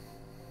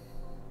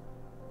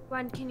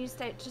 Ren, can you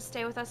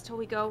stay with us till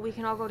we go? We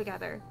can all go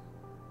together.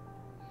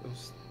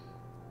 Those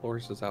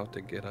horses out to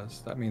get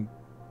us. I mean,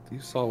 you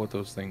saw what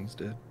those things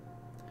did.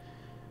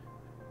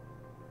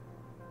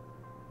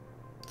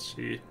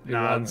 She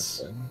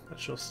nods that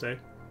she'll stay.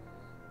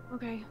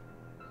 Okay.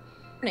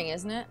 Morning,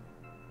 isn't it?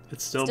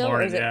 It's still Still, or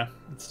morning, is it- yeah.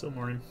 It's still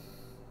morning.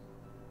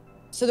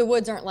 So the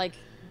woods aren't like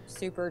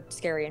super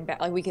scary and bad.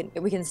 Like we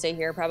can stay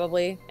here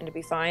probably and it'd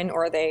be fine.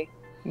 Or are they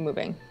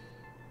moving?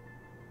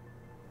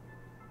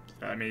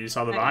 I mean, you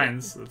saw the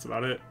vines. That's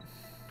about it.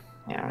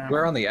 Yeah.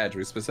 We're on the edge.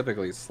 We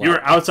specifically You slept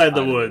were outside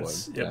the out of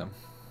woods. Yep. Yeah.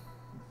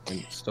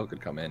 And still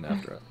could come in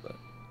after it, but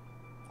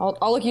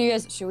I'll look at you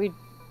guys. Should we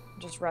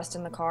just rest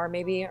in the car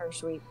maybe, or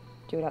should we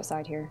do it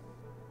outside here?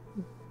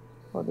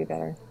 What would be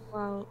better?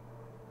 Well,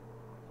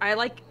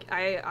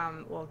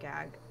 will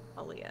gag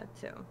Aaliyah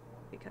too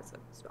because of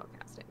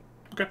spellcasting.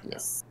 Okay.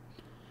 Yes.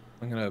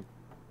 I'm gonna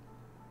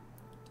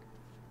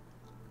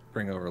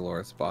bring over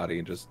Lorith's body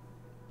and just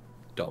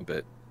dump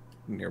it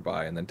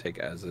nearby, and then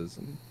take Ez's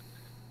and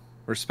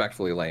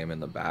respectfully lay him in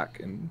the back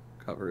and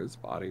cover his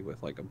body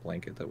with like a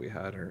blanket that we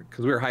had, or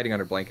because we were hiding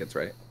under blankets,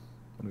 right,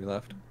 when we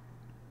left.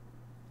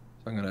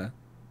 So I'm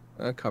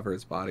gonna cover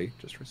his body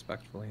just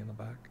respectfully in the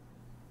back.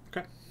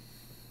 Okay.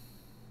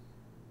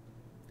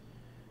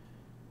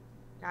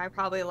 I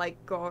probably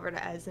like go over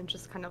to Ez and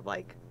just kind of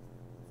like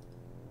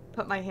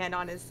put my hand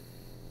on his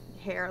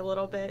hair a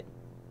little bit,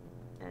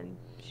 and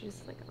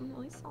she's like, "I'm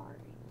really sorry."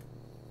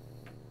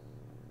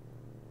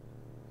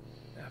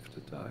 Have to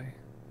die.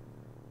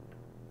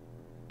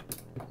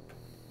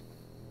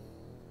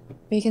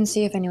 We can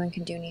see if anyone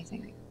can do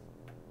anything.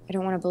 I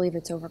don't want to believe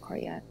it's over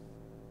quite yet.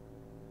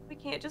 We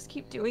can't just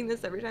keep doing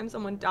this every time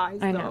someone dies,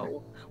 I though.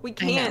 know. We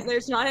can't.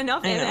 There's not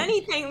enough of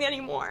anything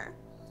anymore.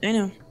 I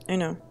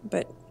know,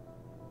 but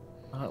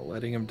Not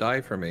letting him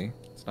die for me.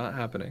 It's not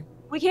happening.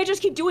 We can't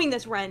just keep doing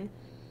this, Ren.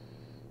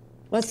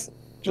 Just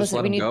listen,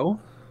 let him go?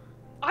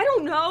 I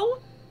don't know.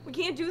 We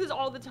can't do this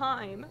all the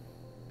time.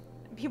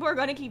 People are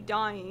gonna keep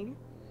dying.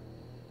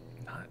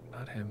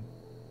 Not him.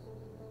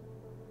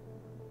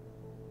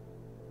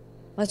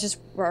 let's just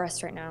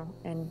rest right now,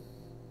 and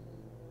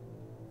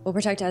we'll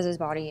protect Ez's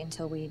body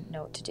until we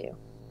know what to do.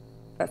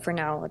 But for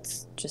now,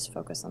 let's just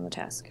focus on the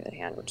task at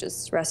hand, which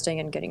is resting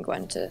and getting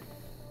Gwen to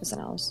the Sun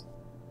Elves.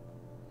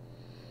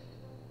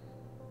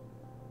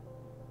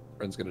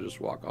 Ren's gonna just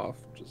walk off,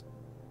 just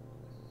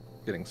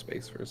getting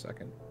space for a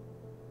second.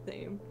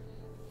 Same.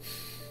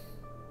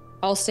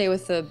 I'll stay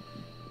with the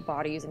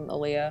bodies and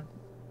Aaliyah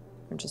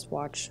and just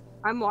watch.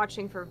 I'm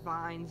watching for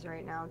vines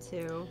right now,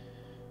 too.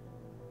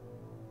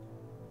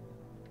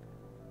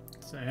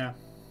 So yeah,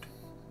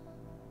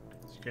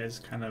 so you guys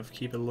kind of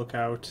keep a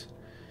lookout.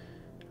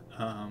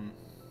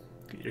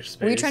 Get your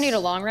space. Were you trying to get a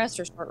long rest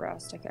or short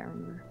rest? I can't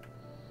remember.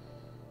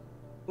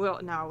 Well,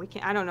 no, we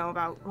can't. I don't know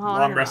about. Well,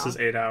 Long rest is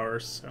 8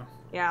 hours, so.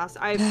 Yeah, so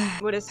I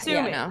would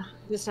assume no.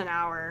 just an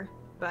hour,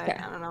 but Okay.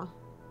 I don't know.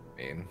 I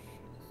mean,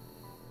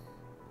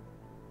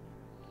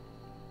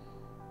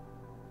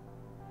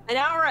 An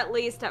hour at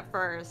least at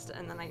first,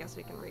 and then I guess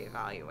we can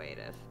reevaluate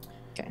if.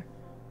 Okay.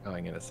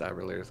 going into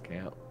Saberleer's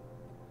camp.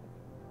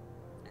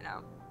 You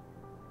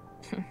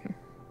know.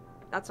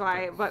 That's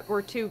why, but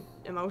we're too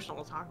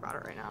emotional to talk about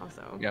it right now,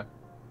 so. Yeah.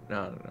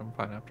 No, I'm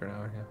fine after an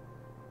hour,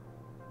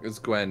 yeah. Is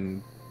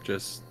Gwen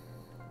just...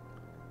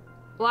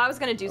 Well, I was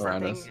gonna do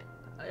Around something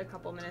us. a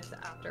couple minutes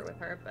after with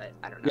her, but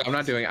I don't know. Yeah, I'm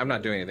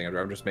not doing anything.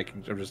 I'm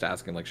just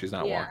asking, like, she's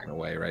not Yeah. walking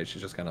away, right?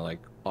 She's just kind of, like,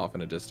 off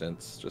in a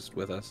distance, just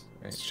with us,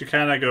 right? She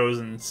kind of goes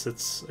and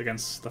sits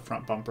against the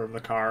front bumper of the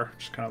car,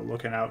 just kind of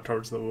looking out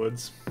towards the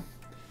woods.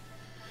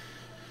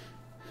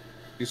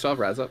 You still have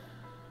Raz up?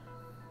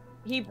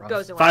 He Rough.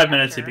 goes away. 5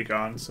 minutes, after he'd be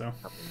gone, so. a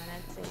couple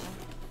minutes, yeah.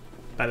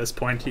 By this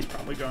point, he's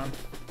probably gone.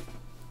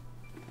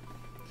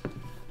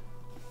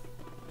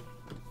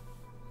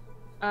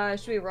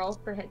 Should we roll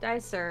for hit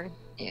dice, or?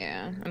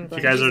 Yeah, I'm If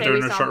going you guys you are say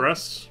doing we a saw short him?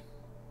 rest,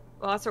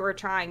 Well, that's what we're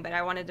trying, but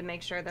I wanted to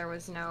make sure there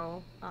was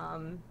no,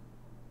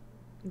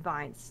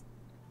 vines.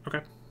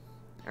 okay.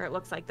 Or it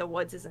looks like the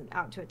woods isn't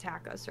out to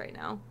attack us right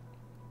now.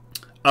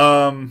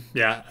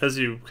 Yeah, as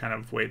you kind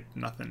of wait,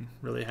 nothing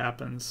really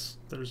happens.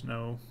 There's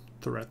no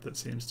threat that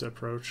seems to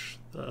approach.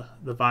 The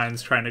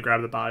vines trying to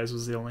grab the bodies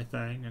was the only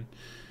thing, and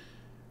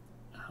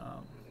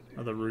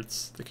or the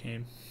roots that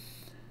came.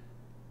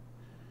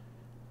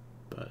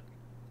 But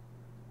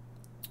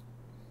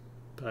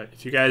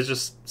if you guys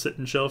just sit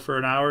and chill for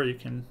an hour, you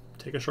can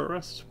take a short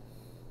rest.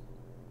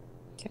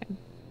 Okay.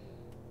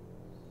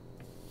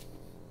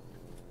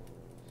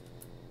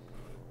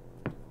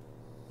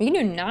 We can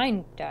do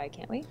 9 die,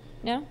 can't we?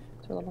 No?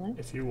 So we're level 9?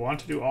 If you want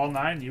to do all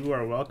 9, you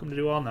are welcome to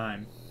do all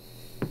 9.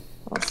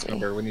 We'll see.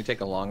 Remember, when you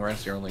take a long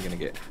rest, you're only going to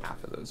get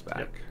half of those back.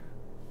 Yep.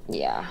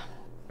 Yeah.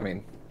 I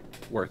mean,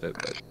 worth it,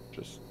 but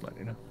just let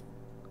you know.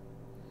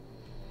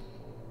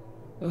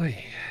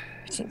 Oy.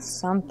 I need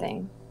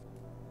something.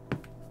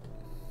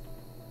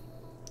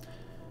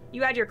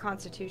 You had your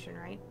constitution,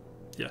 right?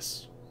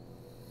 Yes.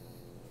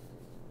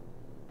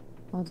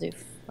 I'll do.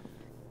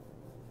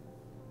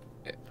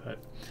 But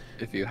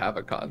If you have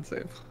a con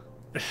save.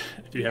 if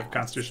you have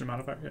Constitution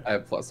modifier, yeah. I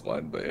have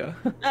 +1, but yeah,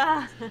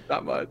 Ah.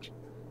 not much.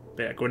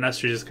 But yeah, Gwyneth,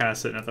 she's just kind of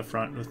sitting at the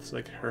front with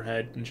like her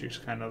head, and she's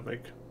kind of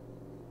like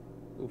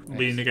Oof,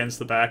 leaning nice. against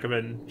the back of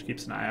it, and she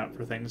keeps an eye out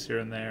for things here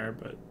and there.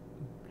 But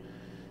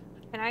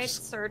Can I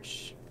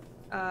search?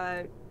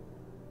 I'm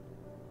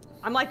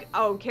like,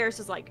 oh, Karis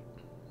is like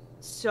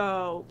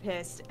so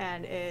pissed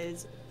and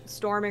is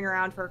storming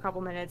around for a couple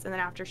minutes, and then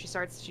after she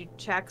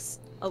checks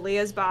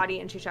Aaliyah's body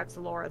and she checks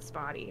Laura's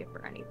body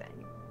for anything.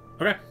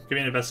 okay, give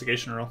me an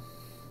investigation roll.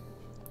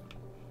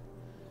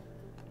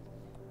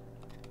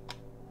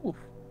 Oof,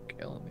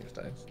 killing these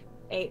dice.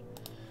 8.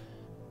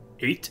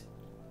 8.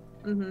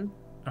 Mm-hmm.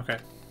 Okay.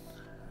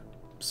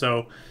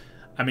 So,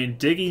 I mean,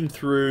 digging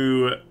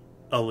through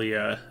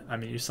Aaliyah, I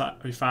mean, you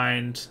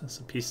find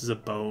some pieces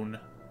of bone,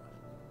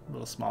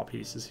 little small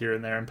pieces here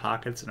and there in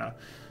pockets, and a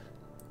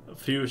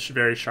few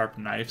very sharp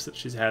knives that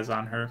she has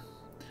on her.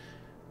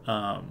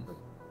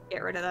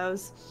 Get rid of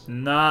those.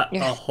 Not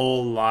Yeah. a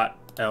whole lot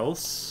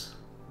else.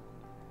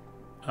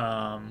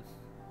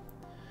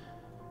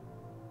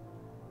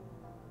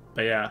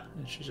 But yeah,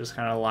 and she's just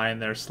kind of lying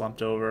there,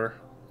 slumped over.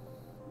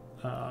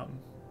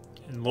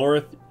 And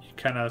Laura, you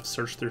kind of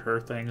search through her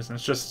things, and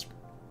it's just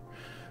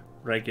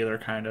regular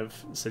kind of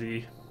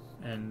city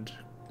and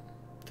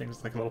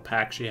things like a little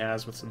pack she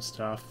has with some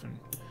stuff, and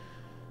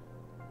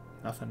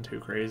nothing too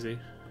crazy.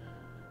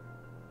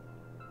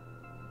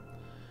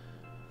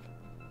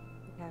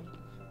 Okay.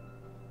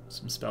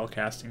 Some spell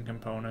casting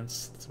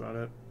components. That's about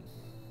it.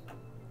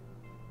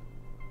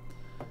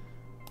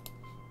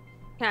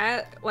 Can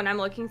I, when I'm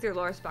looking through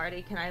Laura's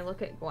party, can I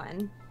look at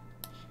Gwen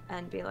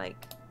and be like,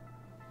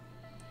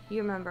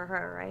 you remember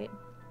her, right?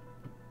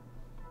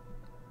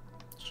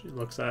 She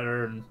looks at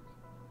her and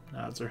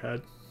nods her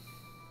head.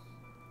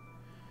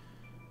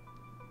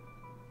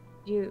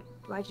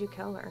 Why'd you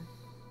kill her?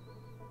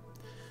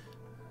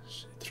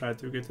 She tried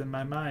to get in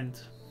my mind.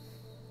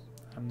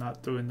 I'm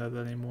not doing that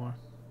anymore.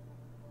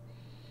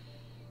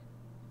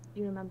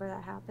 You remember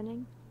that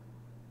happening?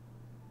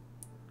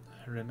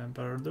 I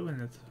remember her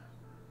doing it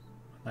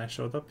when I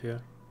showed up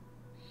here.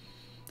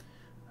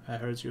 I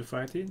heard you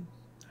fighting.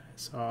 I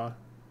saw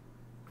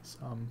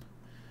some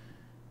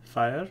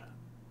fire.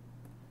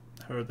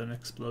 Heard an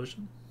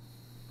explosion.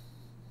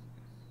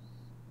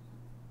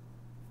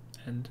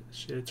 And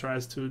she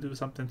tries to do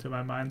something to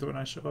my mind when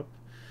I show up.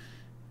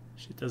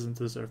 She doesn't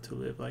deserve to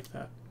live like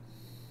that.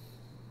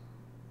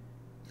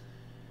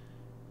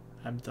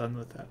 I'm done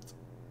with that.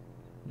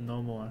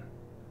 No more.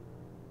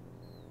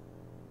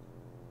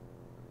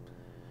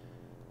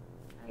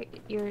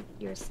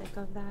 You're sick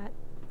of that?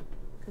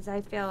 Because I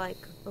feel like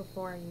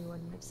before you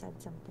wouldn't have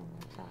said something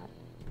like that.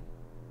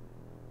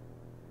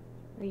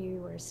 Or you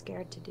were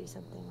scared to do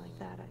something like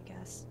that, I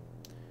guess.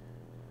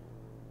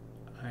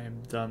 I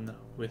am done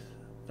with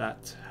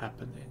that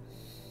happening.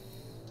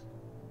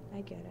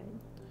 I get it.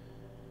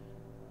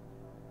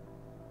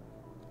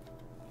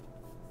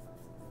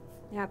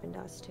 It happened to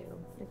us too.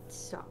 It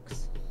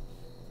sucks.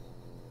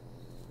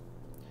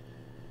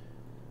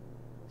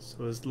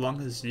 So as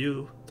long as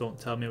you don't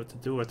tell me what to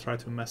do or try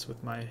to mess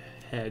with my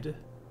head,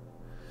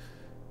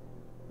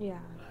 Yeah.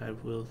 I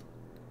will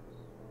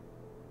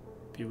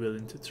be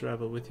willing to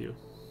travel with you.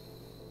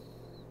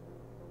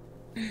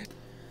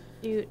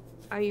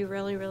 Are you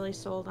really, really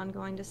sold on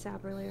going to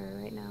Saberlair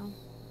right now?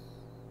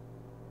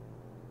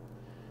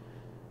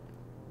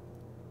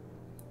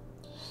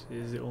 She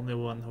is the only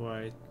one who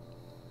I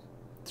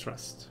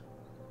trust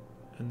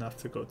enough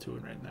to go to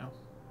right now.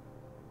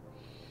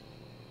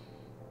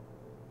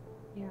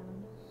 Yeah.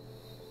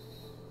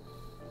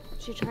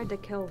 She tried to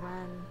kill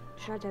Ren.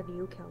 She tried to have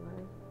you kill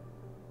her.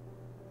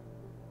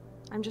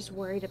 I'm just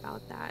worried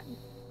about that.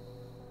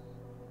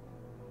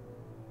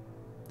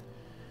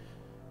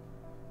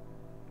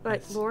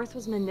 But Yes. Lorth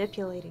was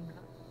manipulating her.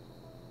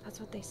 That's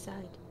what they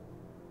said.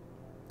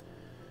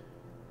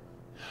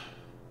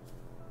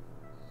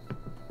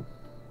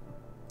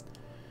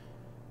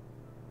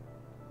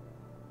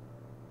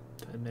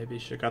 Then maybe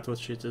she got what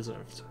she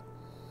deserved.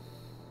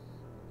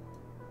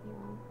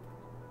 Yeah.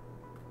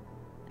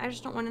 I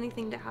just don't want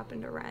anything to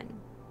happen to Ren.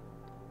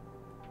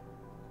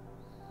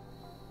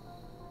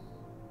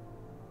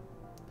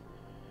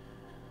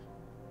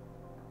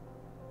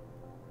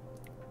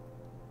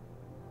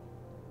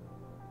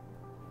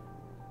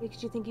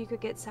 Because you think you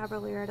could get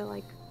Saberlair to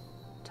like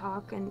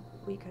talk and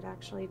we could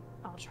actually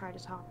all try to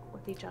talk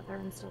with each other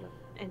instead of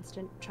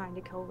instant trying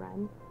to kill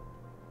Ren?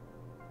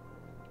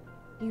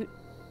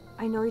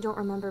 I know you don't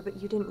remember,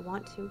 but you didn't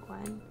want to,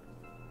 Gwen.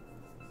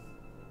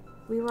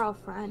 We were all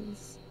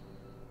friends.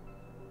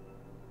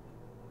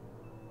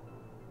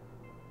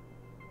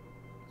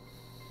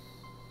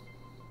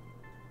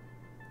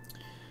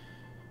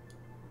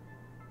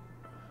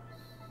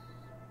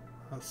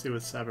 Let's see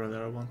what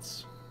Saberlair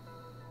wants.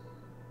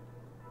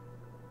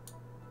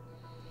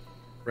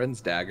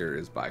 Ren's dagger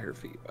is by her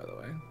feet, by the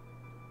way.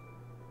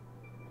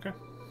 Okay.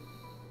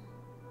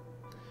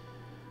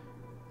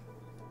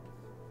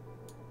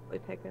 We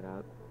pick it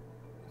up.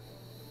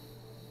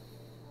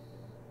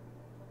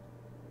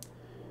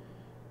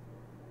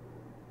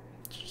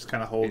 She just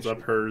kind of holds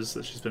up hers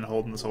that she's been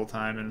holding this whole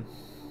time, and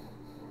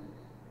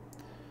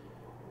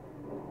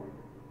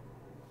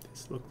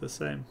these look the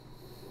same.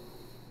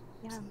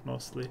 Yeah,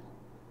 Mostly.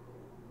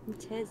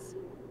 it's his.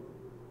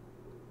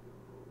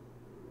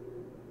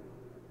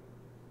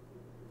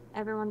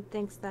 Everyone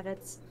thinks that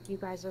it's you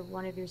guys are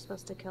one of you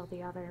supposed to kill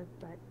the other,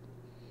 but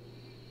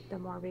the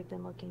more we've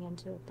been looking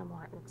into it, the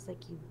more it looks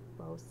like you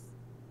both.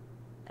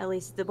 At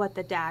least what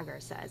the dagger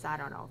says. I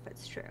don't know if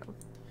it's true,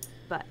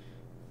 but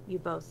you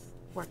both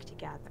work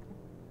together.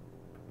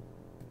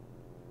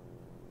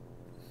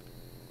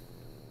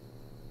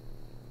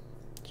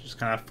 She just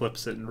kind of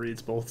flips it and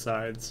reads both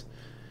sides.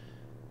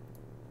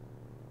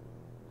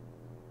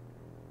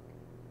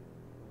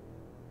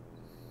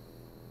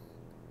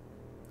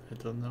 I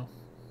don't know.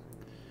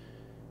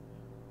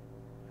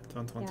 I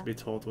don't want to be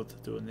told what to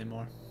do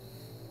anymore.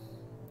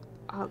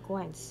 Oh,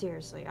 Gwen,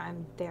 seriously,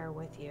 I'm there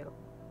with you.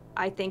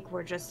 I think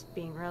we're just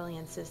being really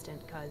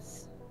insistent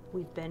because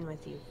we've been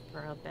with you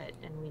for a bit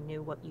and we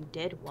knew what you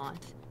did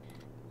want.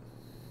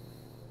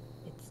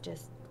 It's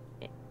just...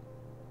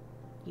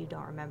 you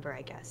don't remember,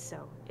 I guess,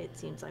 so it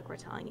seems like we're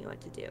telling you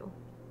what to do.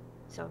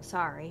 So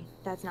sorry,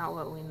 that's not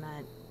what we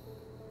meant.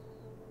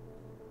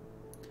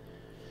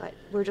 But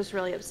we're just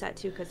really upset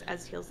too because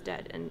Ezheel's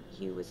dead and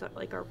he was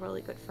like our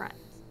really good friend.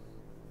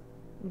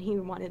 And he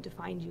wanted to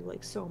find you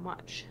like so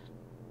much.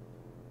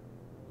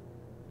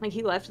 Like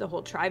he left the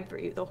whole tribe for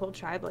you. The whole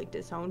tribe like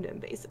disowned him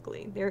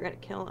basically. They were gonna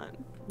kill him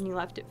and he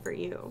left it for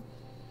you.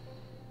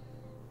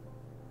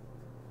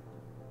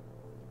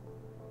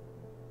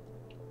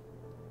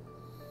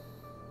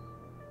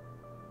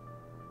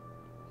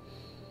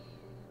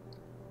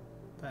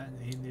 Then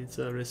he needs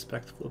a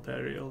respectful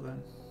burial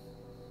then.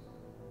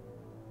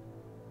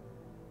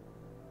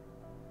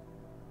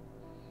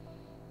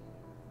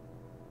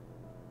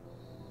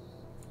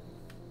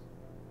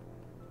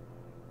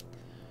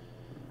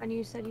 And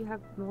you said you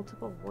have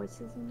multiple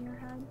voices in your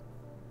head?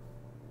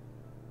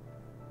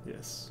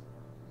 Yes.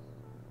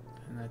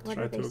 And I What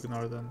try are to they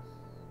ignore them.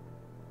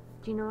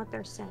 Do you know what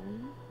they're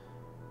saying?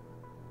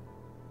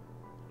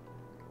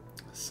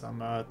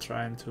 Some are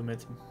trying to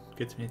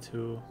get me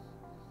to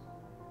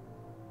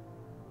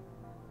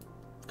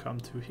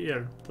come to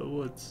here, the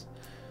woods.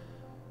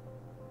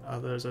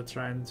 Others are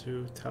trying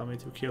to tell me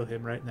to kill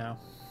him right now.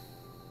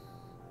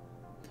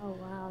 Oh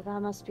wow,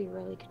 that must be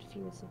really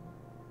confusing.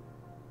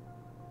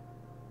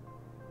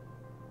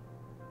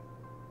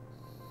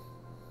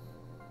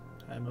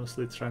 I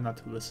mostly try not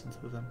to listen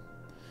to them.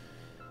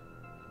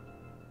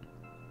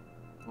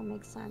 That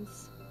makes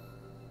sense.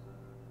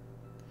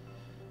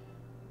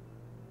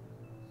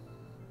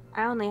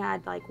 I only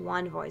had like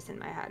one voice in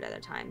my head at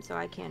a time, so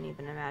I can't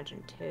even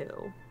imagine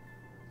two.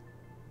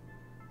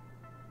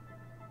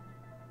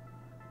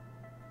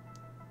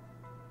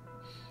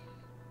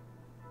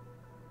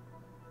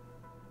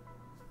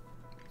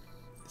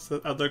 Is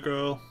that other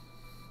girl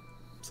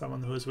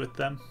someone who is with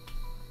them?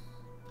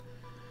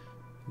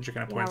 And she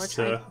kind of Yeah, points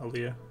we're to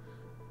Aaliyah.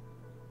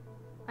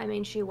 I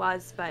mean, she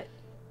was, but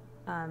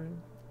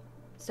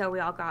so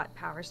we all got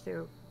powers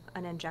through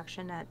an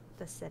injection at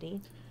the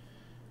city.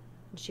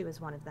 And she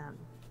was one of them.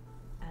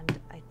 And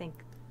I think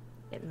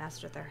it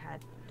messed with her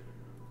head.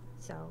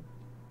 So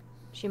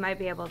she might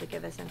be able to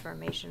give us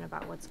information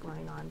about what's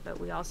going on, but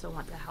we also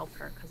want to help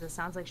her because it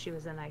sounds like she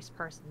was a nice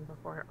person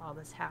before all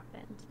this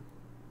happened.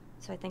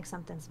 So I think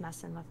something's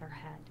messing with her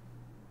head.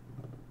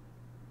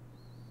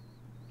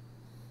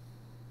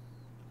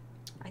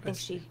 I think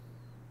she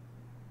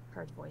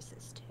heard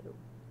voices too.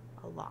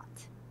 A lot.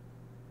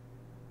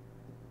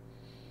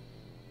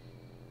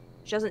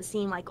 She doesn't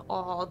seem like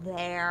all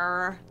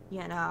there,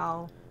 you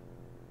know.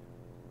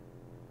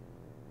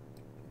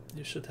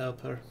 You should help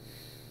her.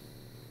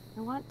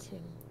 I want to.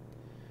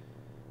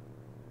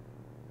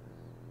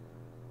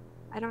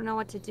 I don't know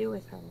what to do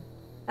with her.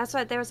 That's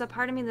why there was a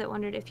part of me that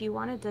wondered if you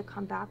wanted to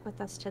come back with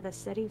us to the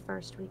city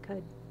first, we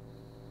could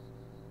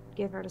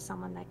give her to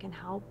someone that can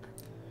help.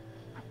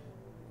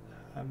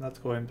 I'm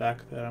not going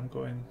back there, I'm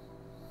going...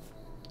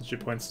 She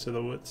points to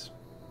the woods.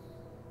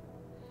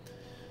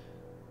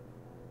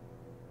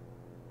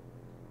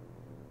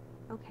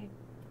 Okay.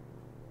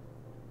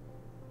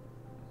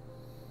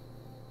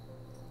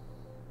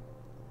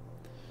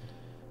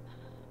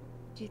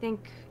 Do you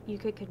think you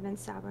could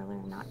convince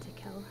Saberler not to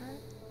kill her?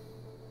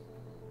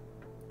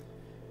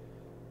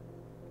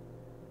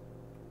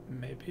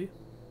 Maybe.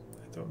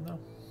 I don't know.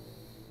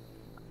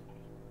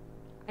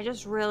 I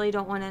just really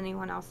don't want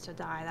anyone else to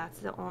die. That's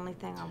the only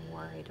thing I'm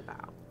worried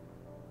about.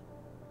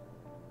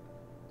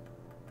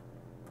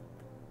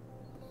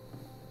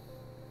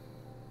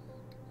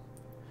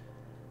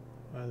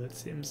 Well, it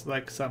seems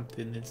like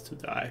something needs to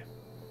die.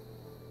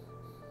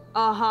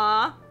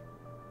 Uh-huh.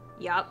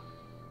 Yep.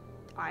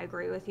 I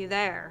agree with you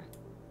there.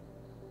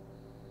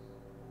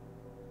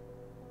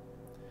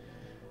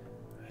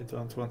 I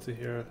don't want to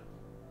hear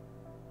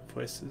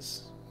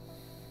voices.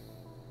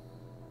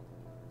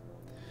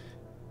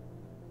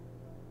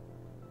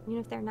 Even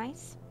if they're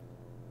nice?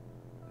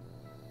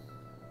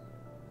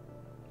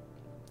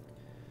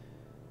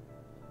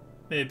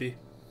 Maybe.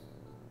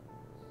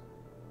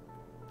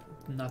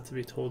 Not to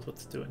be told what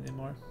to do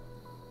anymore.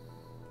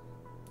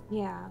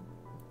 Yeah.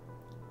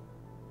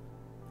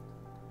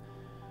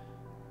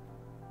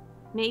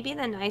 Maybe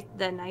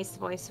the nice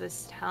voice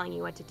was telling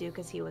you what to do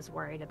because he was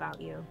worried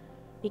about you.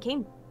 He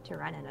came to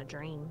Ren in a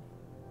dream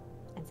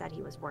and said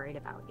he was worried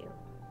about you.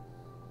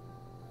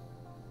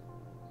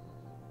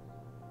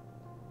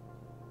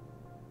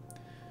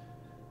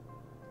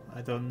 I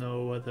don't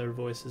know whether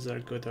voices are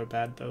good or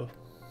bad, though.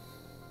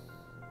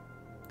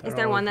 Is They're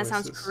there all one that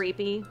sounds voices.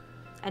 creepy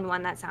and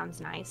one that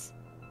sounds nice?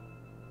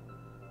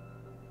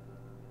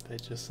 They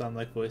just sound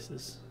like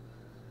voices.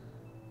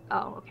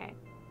 Oh, okay.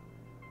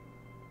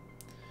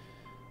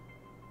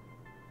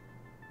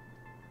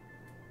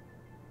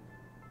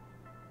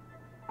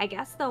 I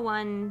guess the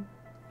one...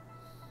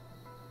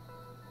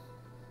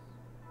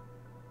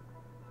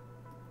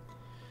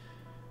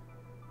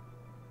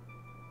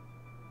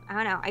 I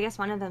don't know. I guess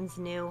one of them's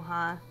new,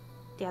 huh?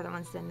 The other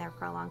one's been there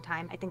for a long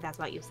time. I think that's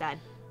what you said.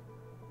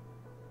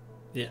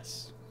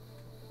 Yes.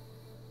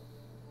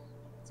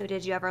 So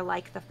did you ever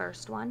like the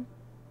first one?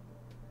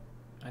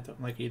 I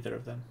don't like either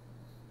of them.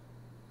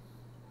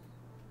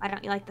 Why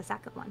don't you like the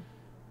second one?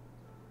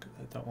 'Cause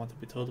I don't want to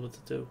be told what to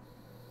do.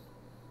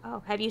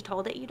 Oh, have you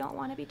told it you don't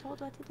want to be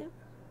told what to do?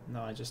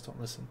 No, I just don't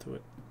listen to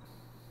it.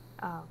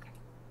 Oh, okay.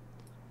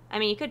 I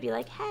mean, you could be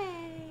like,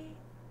 hey,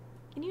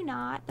 can you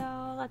not,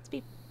 though? Let's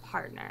be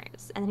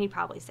partners. And then he'd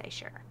probably say,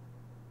 sure.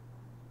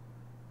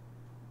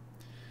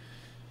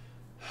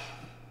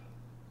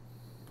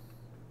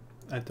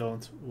 I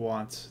don't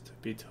want to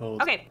be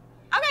told. Okay.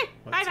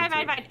 Fine.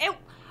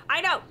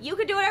 I know. You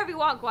could do whatever you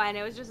want, Gwen.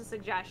 It was just a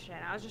suggestion.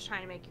 I was just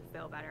trying to make you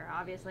feel better.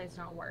 Obviously, it's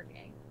not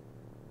working.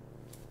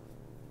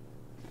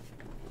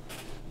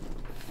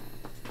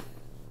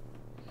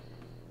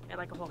 We had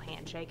like a whole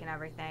handshake and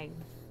everything.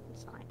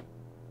 It's fine.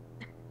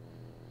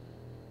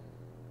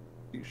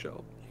 You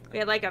show. We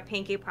had like a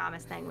pinky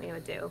promise thing we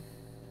would do.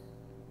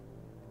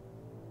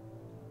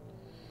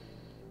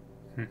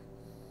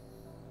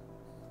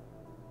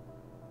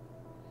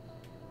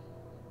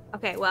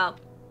 Okay, well,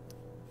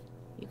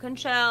 you can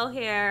chill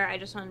here. I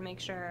just want to make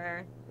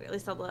sure we're at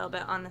least a little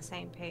bit on the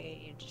same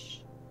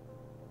page.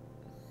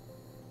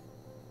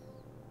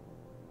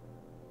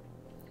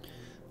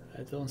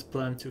 I don't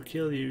plan to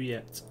kill you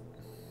yet.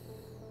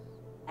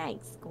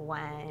 Thanks,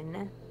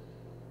 Gwen.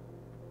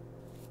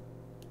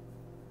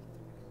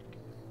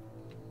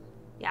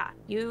 Yeah,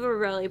 you were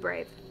really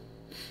brave.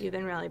 You've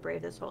been really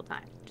brave this whole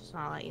time. Just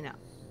want to let you know.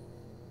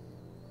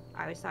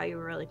 I always thought you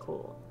were really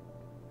cool.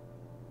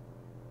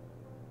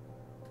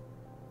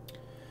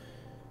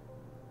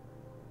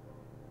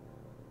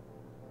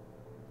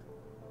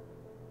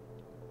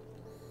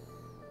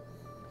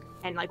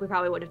 And, like, we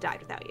probably would have died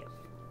without you.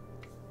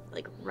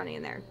 Like, running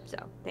in there, so,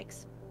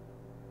 thanks.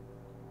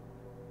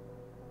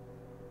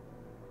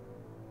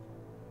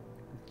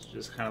 She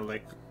just kind of,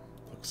 like,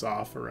 looks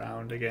off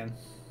around again.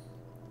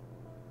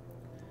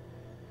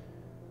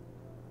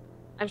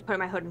 I just put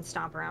my hood and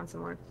stomp around some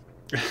more.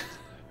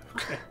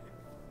 Okay.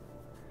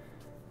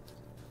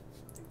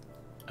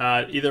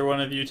 Either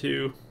one of you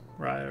two,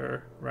 Raya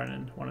or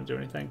Renan, want to do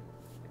anything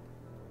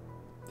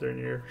during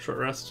your short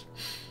rest?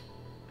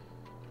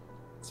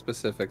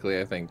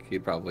 Specifically, I think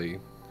he'd probably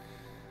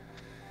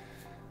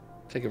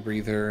take a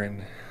breather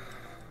and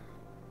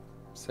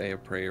say a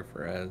prayer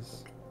for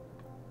Ez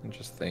and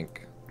just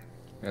think.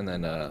 And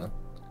then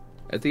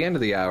at the end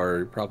of the hour,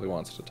 he probably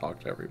wants to talk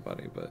to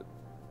everybody, but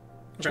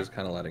just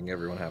kind of letting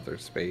everyone have their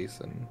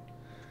space and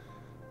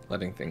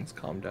letting things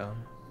calm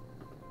down.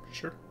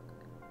 Sure.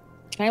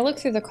 Can I look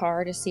through the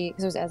car to see,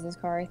 because it was Ez's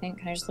car, I think.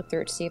 Can I just look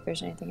through it to see if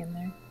there's anything in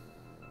there?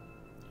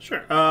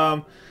 Sure.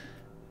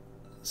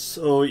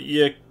 So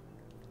you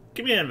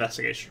give me an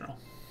investigation roll.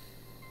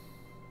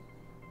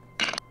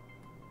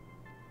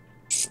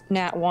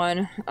 Nat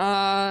 1.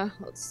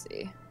 Let's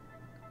see.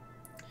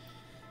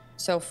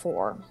 So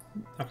 4.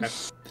 Okay.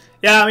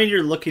 Yeah, I mean,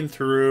 you're looking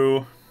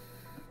through.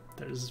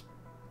 There's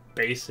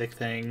basic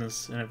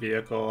things in a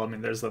vehicle. I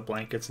mean, there's the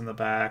blankets in the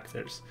back.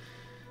 There's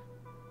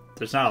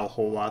not a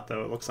whole lot,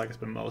 though. It looks like it's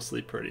been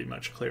mostly pretty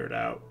much cleared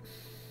out.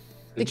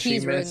 The Did she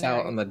keys were in miss out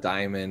there. on the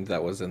diamond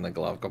that was in the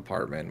glove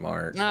compartment,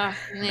 Mark?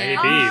 Maybe.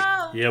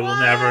 Oh, Yeah, we'll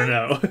never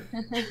know.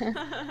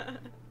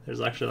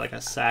 There's actually like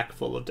a sack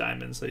full of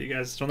diamonds, so you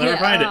guys will never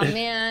find oh, it.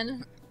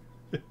 Man.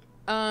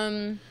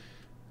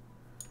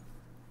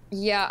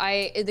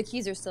 Yeah, the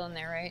keys are still in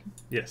there, right?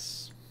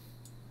 Yes.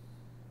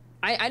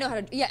 I know how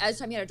to. Yeah, Ez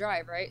taught me how to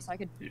drive, right? So I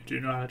could. You do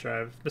know how to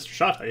drive. Mr.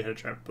 Shaw taught you how to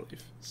drive, I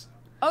believe. So.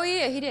 Oh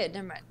yeah, he did.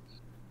 Never mind.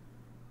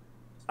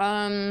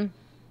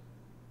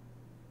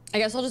 I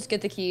guess I'll just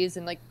get the keys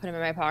and like put them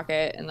in my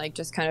pocket and like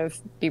just kind of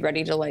be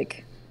ready to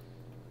like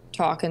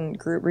talk and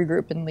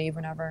regroup and leave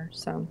whenever.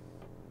 So.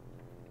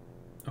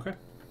 Okay.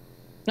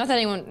 Not that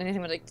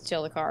anything would like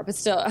steal the car, but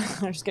still,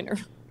 I'm just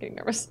getting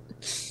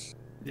nervous.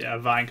 Yeah,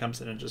 Vine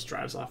comes in and just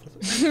drives off with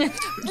it.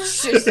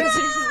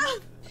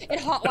 It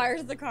hot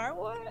wires the car.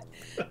 What?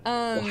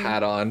 Well,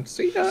 hat on.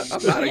 See ya.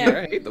 I'm out of here.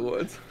 I hate the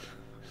woods.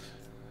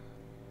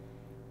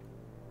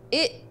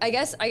 I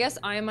guess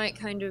I might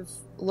kind of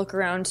look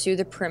around to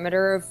the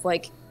perimeter of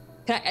like,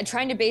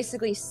 trying to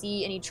basically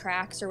see any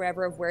tracks or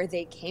whatever of where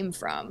they came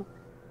from.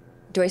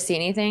 Do I see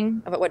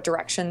anything about what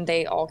direction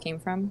they all came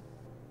from?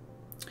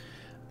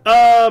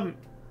 Give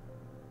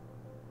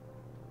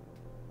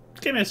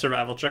me a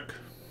survival check.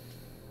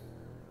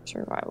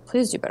 Survival.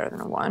 Please do better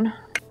than a 1.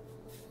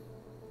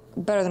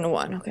 Better than a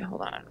 1. Okay,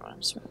 hold on.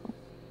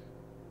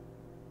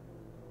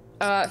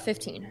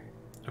 15.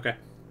 Okay.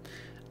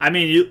 I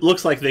mean, it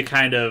looks like they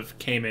kind of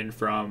came in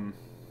from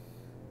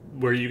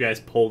where you guys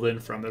pulled in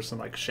from. There's some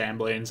like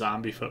shambling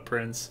zombie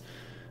footprints.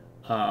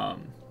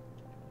 But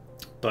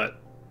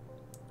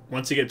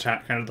once you get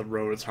to kind of the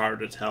road, it's hard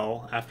to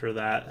tell after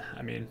that.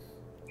 I mean,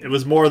 it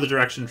was more the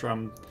direction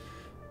from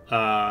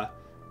kind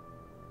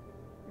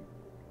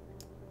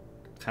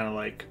of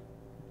like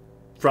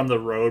from the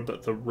road,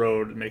 but the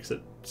road makes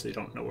it so you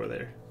don't know where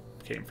they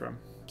came from.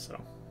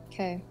 So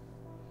Okay.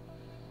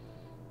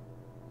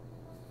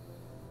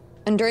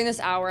 And during this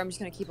hour, I'm just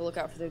gonna keep a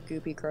lookout for the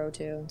goopy crow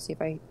too, and see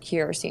if I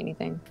hear or see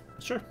anything.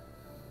 sure.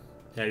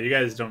 Yeah, you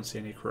guys don't see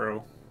any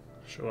crow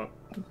show up.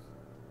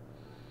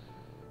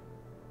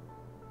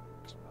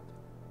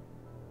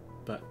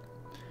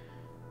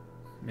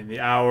 I mean, the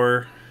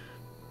hour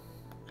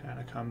kind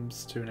of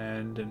comes to an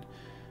end, and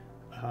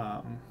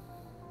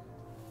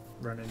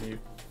Ronan, you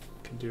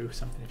can do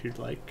something if you'd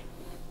like.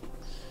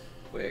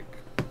 Quick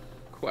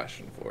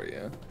question for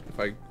you. If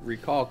I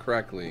recall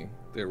correctly,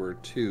 there were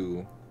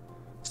 2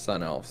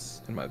 sun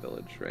elves in my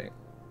village, right?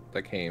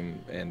 That came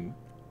and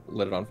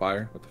lit it on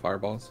fire with the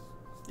fireballs?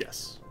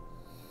 Yes.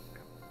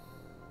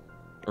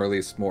 Or at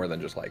least more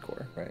than just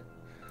Lycor, right?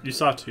 You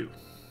saw 2.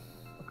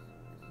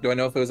 Do I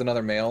know if it was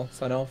another male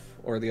sun elf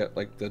or the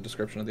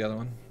description of the other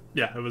one?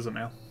 Yeah, it was a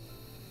male.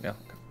 Yeah.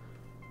 Okay.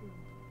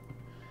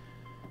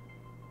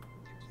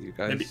 So you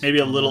guys Maybe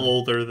a little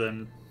older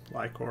than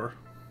Lycor.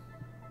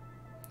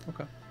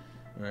 Okay.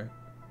 All right.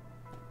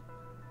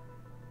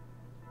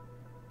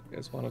 You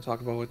guys want to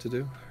talk about what to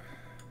do?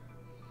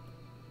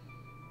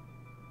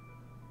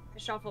 I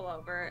shuffle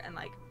over and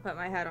like put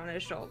my head on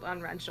his shoulder,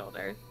 on Ren's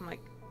shoulder. I'm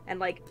like, and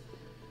like,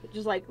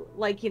 just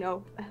like you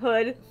know, a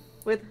hood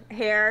with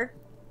hair,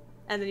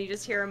 and then you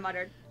just hear him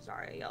mutter,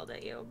 "Sorry, I yelled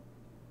at you."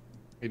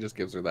 He just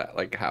gives her that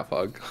like half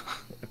hug.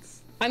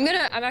 It's... I'm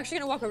actually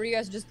gonna walk over to you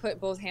guys and just put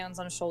both hands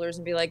on his shoulders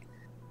and be like,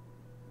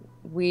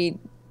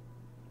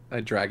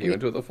 I drag you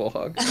into the full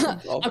hug.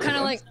 I'll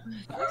kind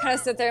of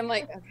sit there. I'm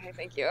like, okay,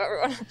 thank you,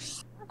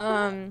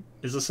 everyone.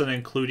 Is this an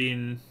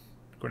including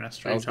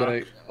Gwenestry I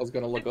was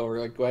gonna look over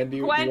like, Gwen, do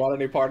you want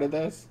any part of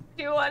this?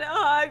 Do you want a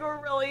hug?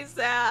 We're really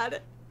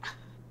sad.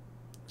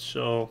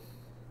 She'll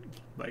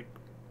like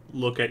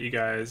look at you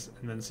guys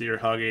and then see her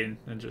hugging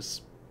and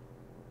just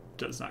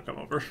does not come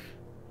over.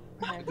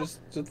 I just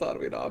thought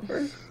we'd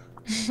offer.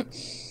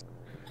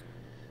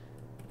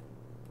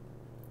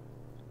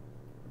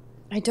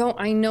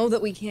 I know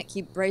that we can't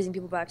keep raising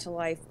people back to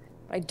life,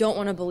 but I don't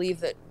want to believe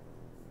that.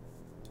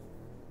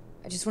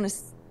 I just want to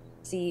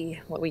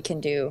see what we can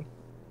do.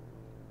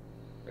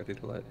 Ready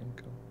to let him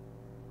go?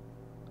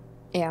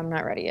 Yeah, I'm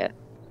not ready yet.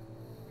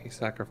 He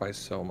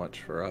sacrificed so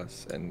much for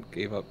us and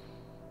gave up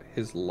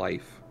his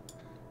life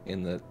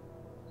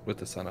with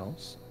the Sun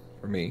Elves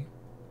for me.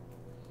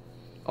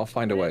 I'll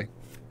find a way.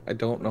 I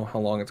don't know how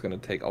long it's going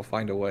to take. I'll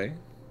find a way.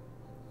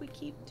 We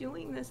keep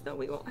doing this, though.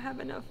 We won't have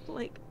enough,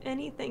 like,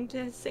 anything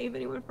to save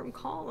anyone from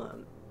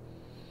Column.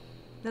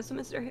 That's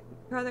what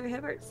Brother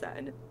Hibbert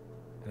said.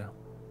 You know,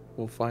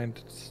 we'll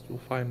find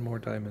more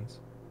diamonds.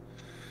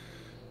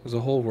 There's a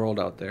whole world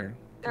out there.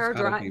 There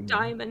are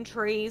diamond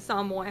trees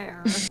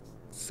somewhere.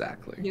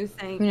 Exactly. You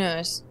think? Who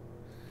knows?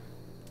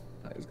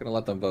 I was gonna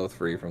let them both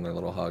free from their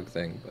little hug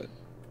thing, but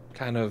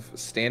kind of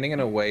standing in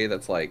a way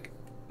that's like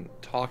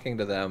talking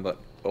to them, but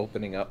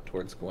opening up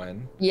towards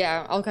Gwen.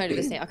 Yeah, I'll kind of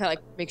do the same. I'll kind of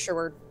like make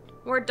sure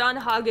we're done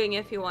hugging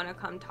if you want to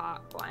come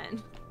talk,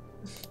 Gwen.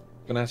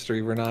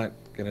 Gwenestry, we're not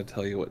gonna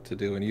tell you what to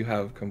do, and you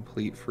have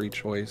complete free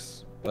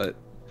choice, but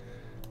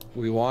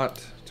we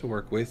want to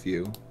work with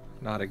you,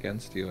 not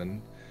against you,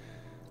 and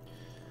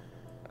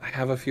I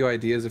have a few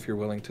ideas if you're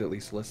willing to at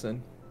least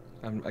listen.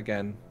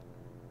 Again,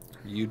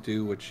 you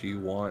do what you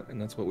want, and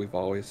that's what we've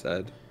always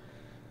said.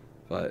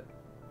 But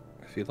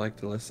if you'd like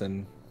to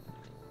listen,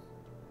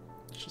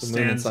 the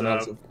Moon and Sun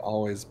Elves have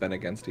always been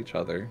against each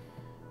other,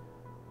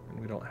 and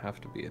we don't have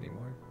to be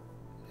anymore.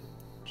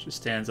 She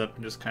stands up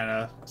and just kind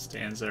of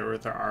stands there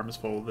with her arms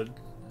folded,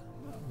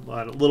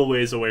 a little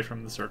ways away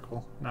from the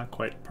circle. Not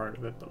quite part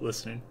of it, but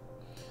listening.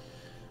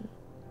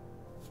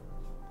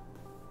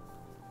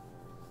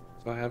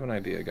 So I have an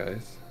idea,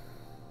 guys.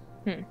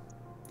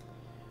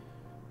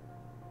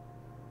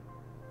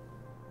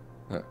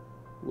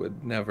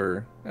 Would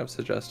never have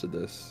suggested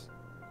this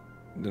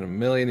in a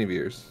million of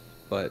years,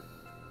 but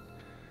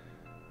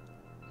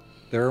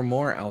there are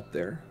more out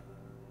there.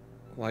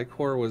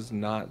 Lycor was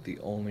not the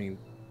only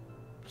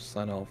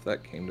Sun Elf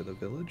that came to the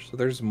village, so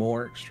there's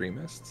more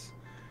extremists.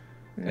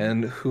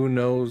 And who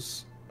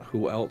knows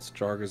who else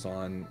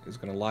Jargazon is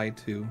going to lie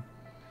to,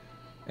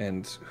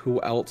 and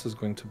who else is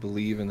going to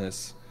believe in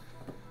this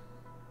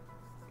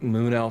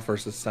Moon Elf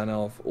versus Sun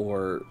Elf,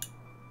 or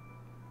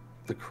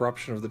the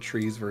corruption of the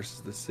trees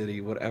versus the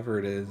city, whatever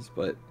it is.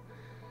 But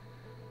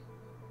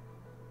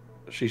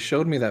she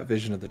showed me that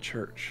vision of the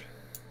church.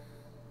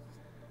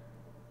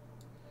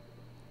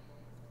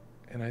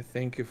 And I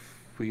think if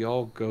we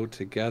all go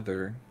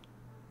together,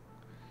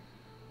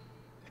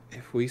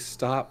 if we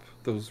stop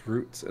those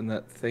roots and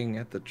that thing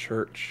at the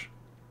church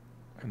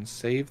and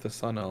save the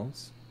Sun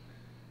Elves,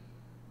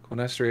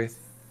 Gwenestry, I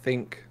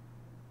think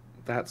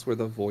that's where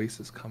the voice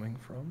is coming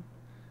from.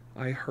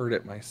 I heard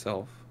it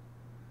myself.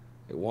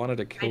 It wanted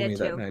to kill me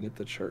that night at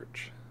the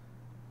church.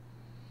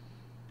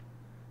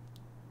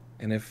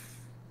 And if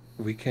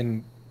we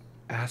can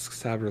ask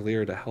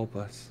Sabrileer to help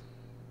us.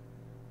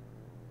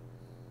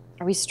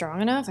 Are we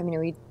strong enough? I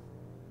mean,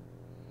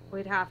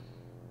 We'd have...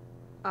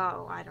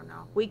 Oh, I don't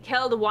know. We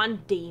killed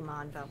one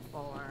demon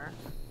before.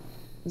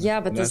 Yeah,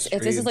 but if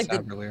this is like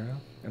Sabrileer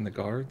and the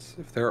guards,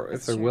 if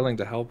they're willing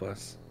to help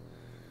us,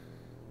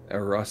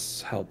 or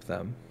us help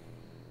them.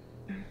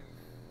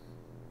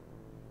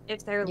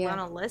 If they're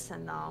gonna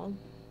listen, though.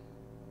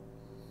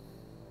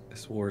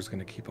 This war is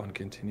gonna keep on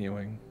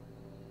continuing.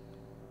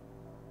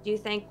 Do you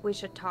think we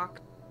should talk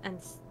and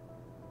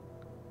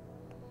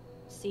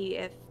see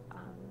if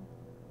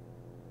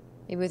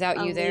Maybe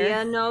without you there.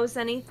 Aaliyah knows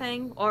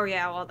anything. Or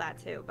yeah, well that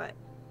too, but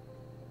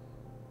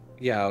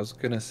Yeah, I was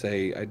gonna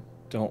say I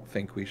don't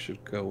think we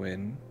should go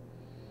in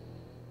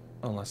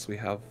unless we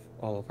have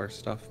all of our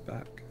stuff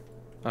back.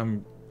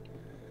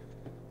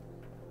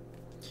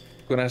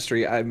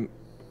 Gwenestry,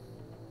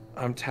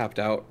 I'm tapped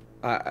out.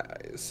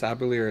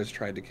 Sabalier has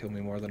tried to kill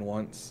me more than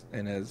once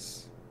and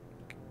has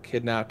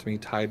kidnapped me,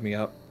 tied me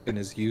up, and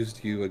has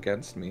used you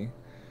against me.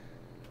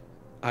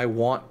 I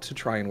want to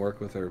try and work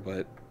with her,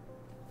 but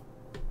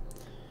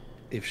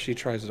if she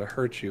tries to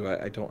hurt you,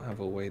 I don't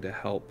have a way to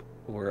help.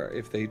 Or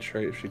if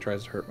she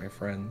tries to hurt my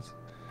friends.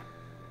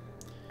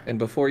 And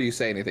before you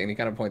say anything, he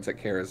kind of points at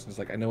Karis and is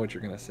like, I know what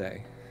you're gonna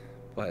say,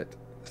 but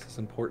this is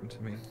important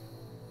to me.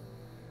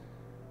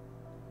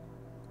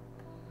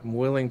 I'm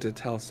willing to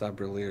tell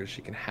Sabralier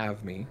she can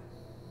have me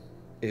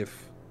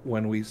if,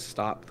 when we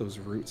stop those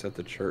roots at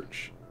the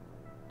church,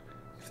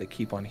 if they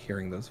keep on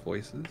hearing those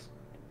voices.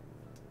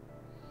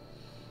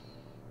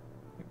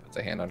 He puts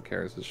a hand on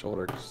Karis'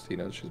 shoulder because he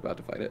knows she's about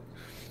to fight it.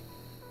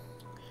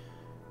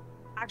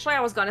 actually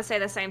I was gonna say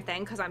the same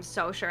thing because I'm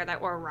so sure that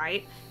we're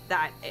right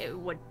that it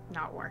would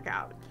not work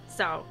out.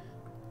 So.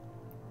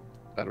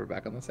 Glad we're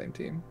back on the same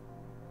team.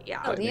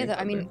 Yeah. Oh, yeah.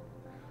 I mean,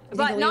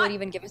 but not would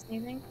even give us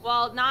anything.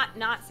 Well,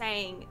 not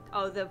saying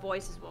the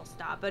voices will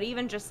stop, but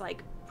even just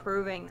like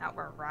proving that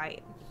we're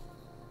right.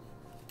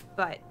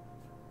 But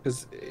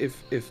because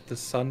if the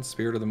sun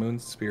spirit or the moon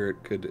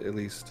spirit could at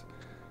least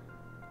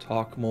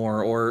talk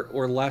more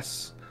or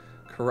less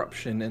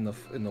corruption in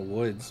the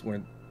woods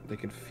where they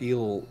can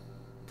feel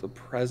the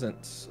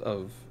presence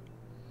of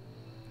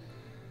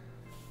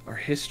our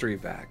history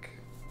back.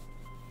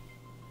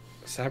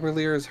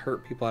 Sabralier has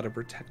hurt people out of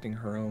protecting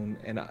her own,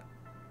 and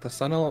the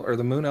sun elf or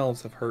the moon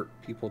elves have hurt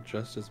people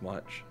just as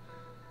much.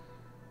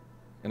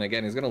 And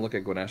again, he's gonna look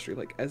at Gwenestry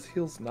like,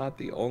 Ezheel's not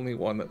the only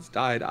one that's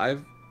died.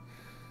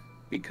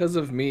 Because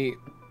of me,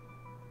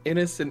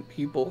 innocent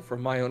people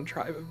from my own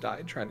tribe have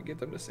died trying to get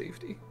them to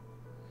safety.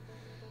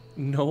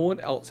 No one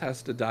else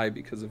has to die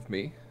because of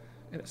me,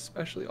 and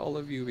especially all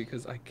of you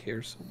because I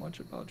care so much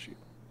about you.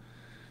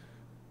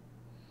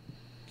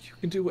 You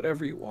can do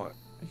whatever you want.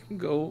 You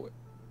can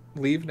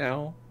leave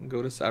now and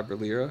go to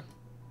Sabraliera.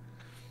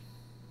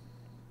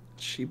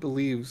 She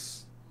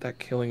believes that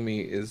killing me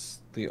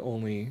is the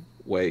only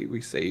way we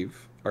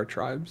save our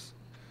tribes.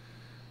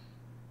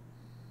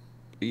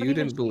 But you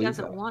didn't believe that.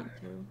 She doesn't want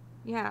to.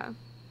 Yeah.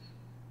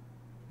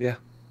 Yeah.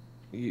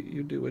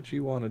 You do what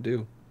you want to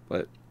do,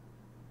 but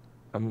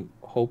I'm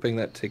hoping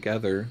that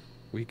together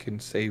we can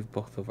save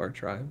both of our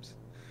tribes.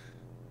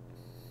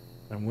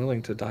 I'm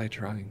willing to die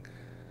trying.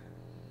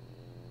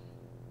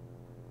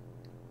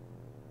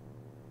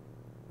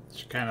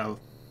 She kind of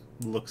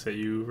looks at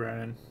you,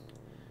 Ryan.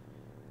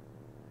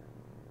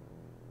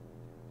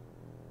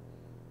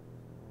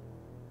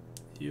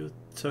 You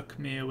took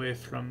me away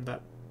from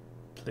that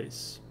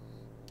place,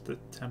 the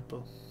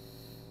temple.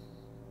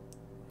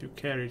 You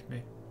carried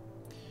me.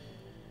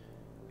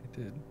 I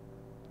did.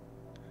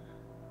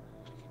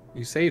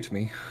 You saved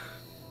me.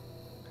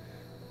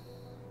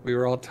 We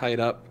were all tied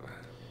up.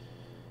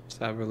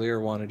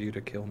 Sabralier wanted you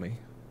to kill me.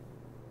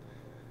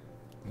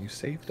 You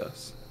saved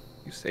us.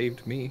 You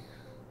saved me.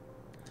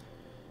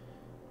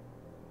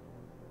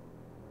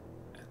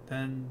 And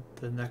then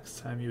the next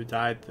time you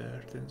died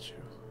there, didn't you?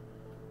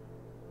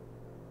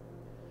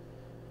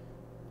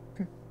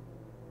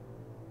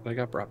 I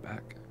got brought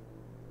back.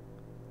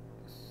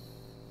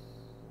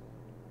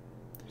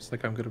 Just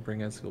like I'm gonna bring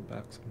Ezheel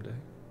back someday.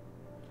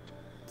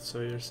 So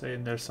you're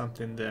saying there's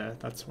something there.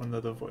 That's one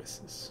of the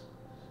voices.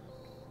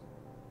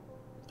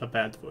 A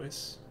bad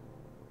voice.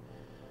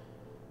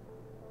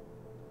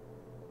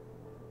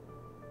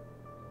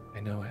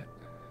 I know it.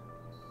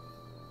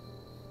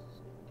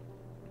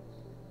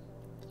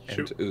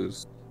 Shoot. And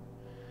ooze.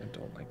 I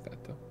don't like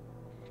that though.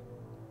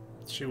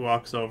 She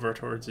walks over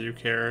towards you,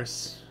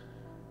 Karis.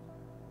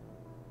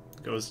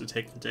 Goes to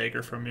take the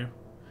dagger from you.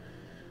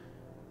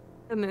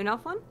 The moon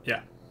elf one?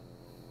 Yeah.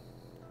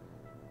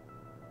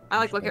 I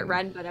like look at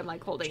Ren, but I'm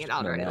like holding it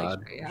out already. Like,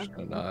 yeah. Just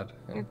a nod.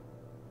 Yeah.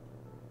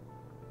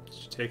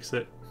 She takes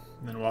it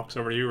and then walks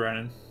over to you,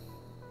 Renan.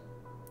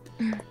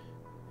 Kind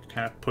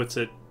of puts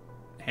it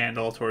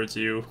handle towards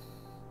you.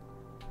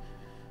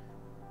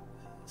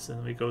 So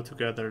then we go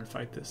together and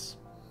fight this.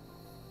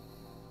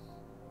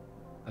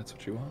 That's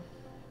what you want?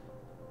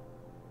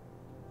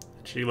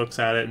 She looks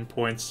at it and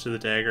points to the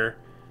dagger.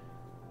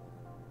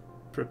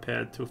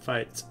 Prepared to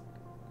fight.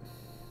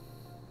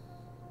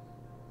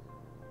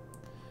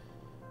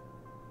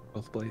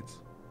 Both blades.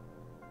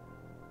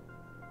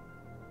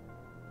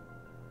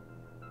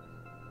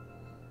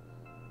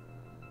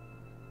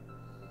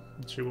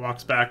 She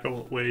walks back a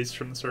ways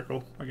from the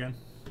circle again.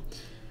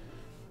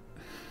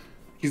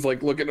 He's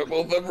like looking at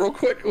both of them real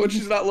quick when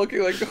she's not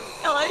looking like.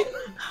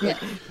 Yeah.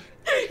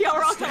 Yeah,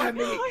 we're all kind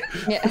of.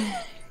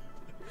 Yeah.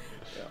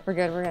 We're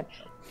good. We're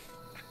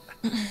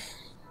good.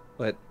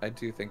 But I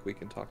do think we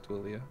can talk to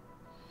Aaliyah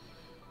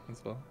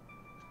as well.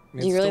 I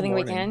mean, Do you it's really still think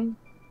morning. we can?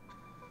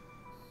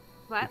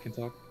 What? We can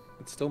talk.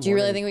 It's still Do you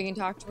really morning. think we can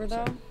talk to her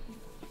though?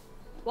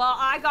 Well,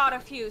 I got a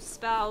few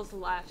spells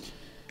left.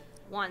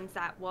 Ones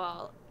that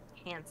will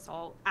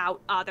cancel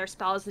out other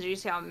spells. Did you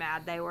see how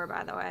mad they were,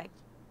 by the way?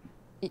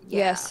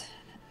 Yes.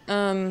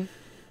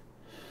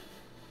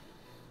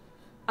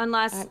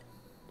 Unless,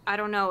 I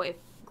don't know, if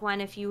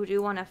Gwen, if you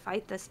do want to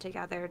fight this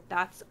together,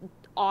 that's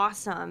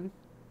awesome.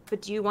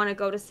 But do you want to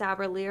go to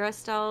Saberlira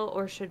still,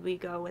 or should we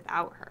go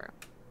without her?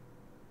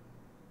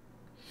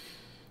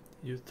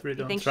 You three You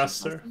don't think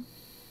trust she'll her? listen?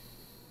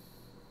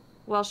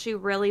 Well, she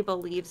really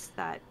believes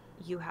that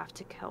you have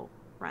to kill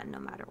Ren no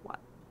matter what.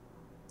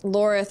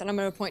 Lorith, and I'm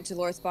going to point to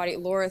Lorith's body.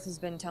 Lorith has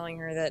been telling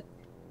her that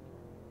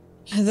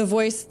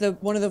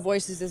one of the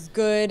voices is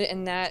good,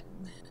 and that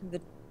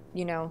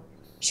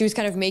she was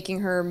kind of making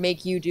her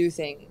make you do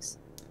things.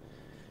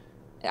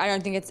 I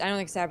don't think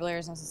Saberlair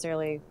is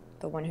necessarily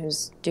the one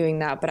who's doing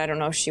that, but I don't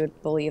know if she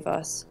would believe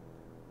us.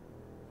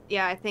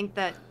 Yeah, I think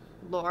that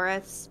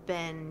Lorith's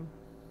been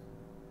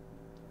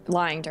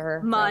Lying to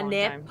her for a long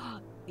time.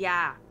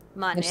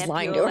 manipulating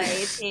lying to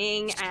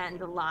her.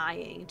 and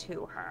lying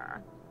to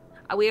her.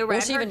 We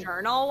read her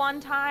journal one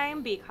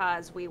time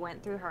because we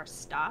went through her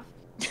stuff,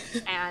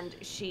 and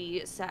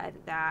she said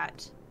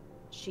that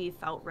she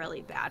felt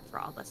really bad for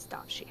all the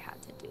stuff she had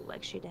to do.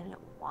 Like, she didn't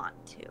want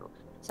to.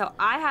 So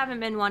I haven't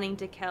been wanting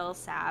to kill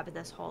Sab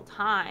this whole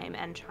time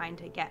and trying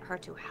to get her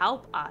to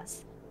help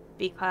us,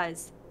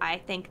 because I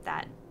think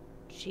that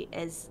she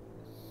is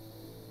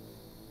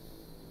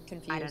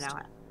confused. I don't know.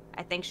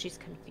 I think she's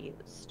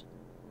confused.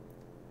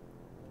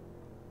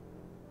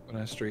 When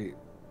I street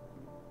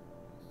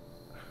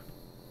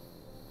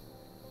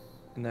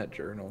in that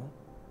journal,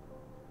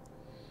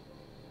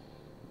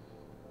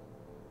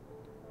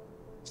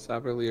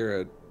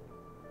 Saberlira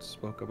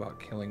spoke about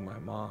killing my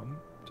mom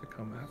to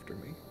come after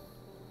me.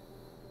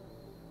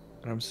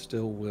 And I'm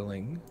still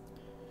willing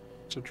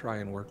to try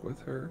and work with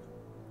her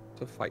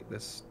to fight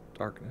this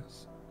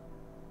darkness.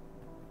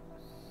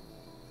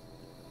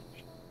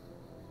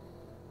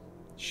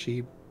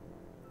 She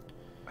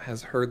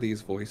has heard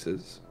these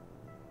voices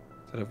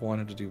that have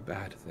wanted to do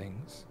bad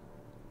things.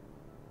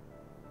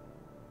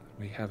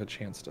 We have a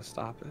chance to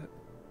stop it.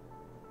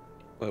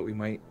 But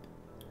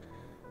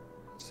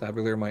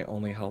Saberlira might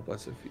only help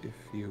us if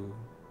you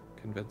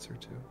convince her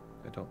to.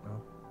 I don't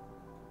know.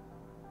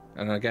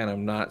 And again,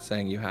 I'm not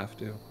saying you have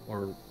to,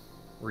 or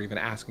even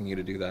asking you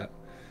to do that.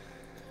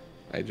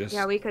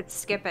 Yeah, we could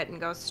skip it and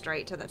go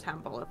straight to the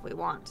temple if we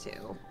want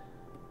to.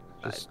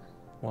 Just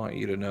want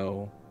you to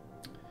know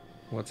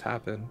what's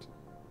happened.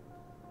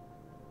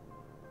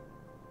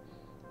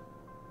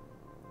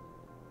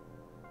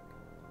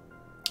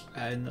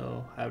 I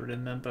know. I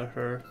remember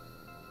her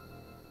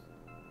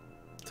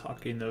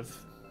talking of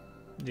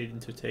needing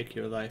to take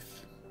your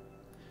life.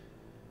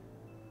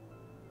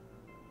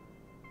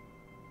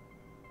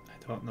 I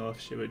don't know if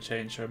she would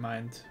change her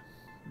mind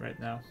right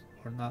now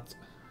or not.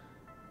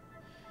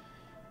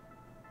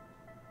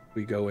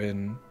 We go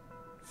in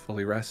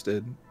fully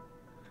rested.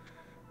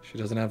 She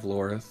doesn't have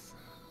Lorith.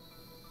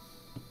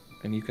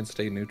 And you can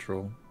stay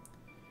neutral.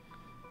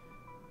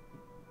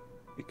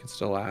 You can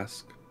still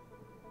ask,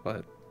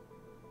 but...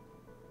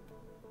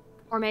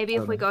 Or maybe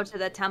if we go to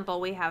the temple,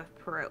 we have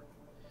proof.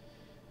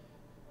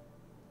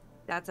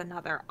 That's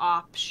another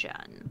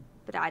option,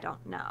 but I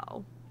don't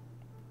know.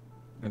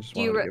 I just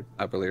want to give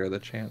Saberlira the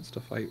chance to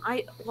fight.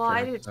 I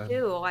do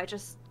too.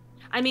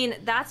 I mean,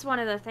 that's one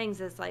of the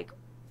things is like,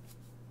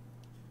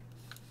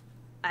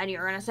 and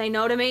you're gonna say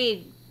no to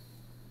me,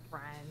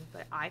 friend,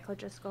 but I could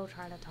just go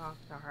try to talk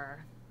to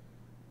her.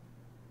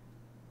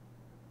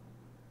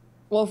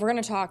 Well, if we're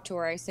gonna talk to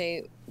her, I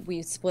say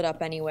we split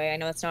up anyway. I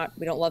know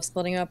we don't love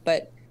splitting up,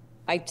 but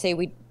I'd say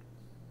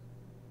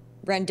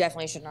Ren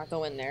definitely should not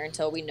go in there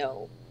until we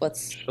know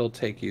what's... She'll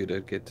take you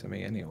to get to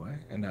me anyway,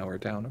 and now we're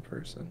down a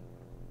person.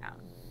 Yeah.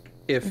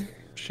 If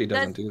she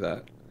doesn't do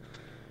that.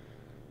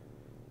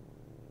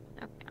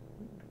 Okay.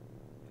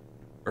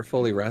 We're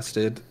fully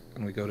rested,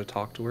 and we go to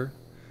talk to her.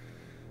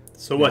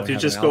 So what, you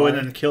just go in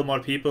and kill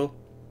more people?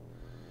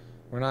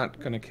 We're not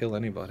going to kill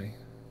anybody.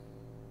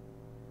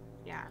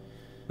 Yeah.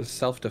 This is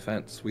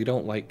self-defense. We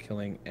don't like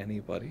killing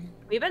anybody.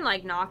 We've been,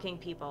 like, knocking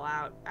people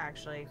out,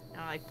 actually.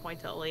 I like, point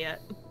to Elliot.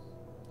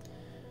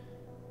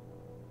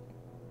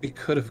 We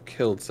could have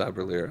killed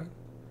Saberlira.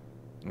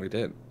 And we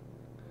did.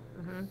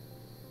 Mm-hmm.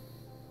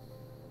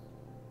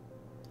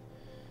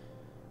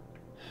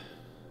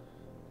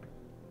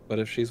 But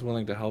if she's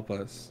willing to help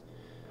us,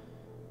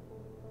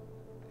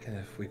 and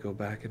if we go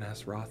back and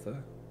ask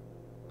Ratha,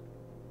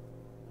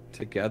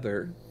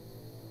 together,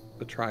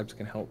 the tribes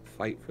can help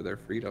fight for their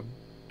freedom.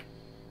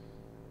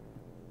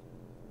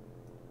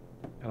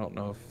 I don't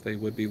know if they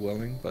would be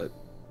willing, but...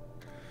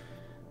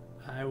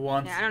 I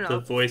want the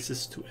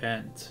voices to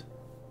end.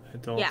 I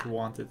don't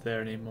want it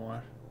there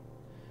anymore.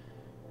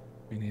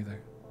 Me neither.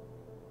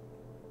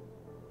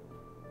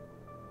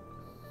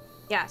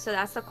 Yeah, so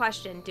that's the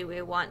question. Do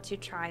we want to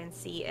try and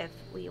see if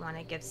we want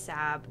to give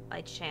Sab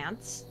a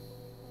chance?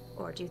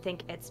 Or do you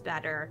think it's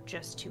better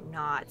just to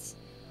not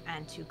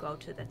and to go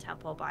to the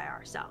temple by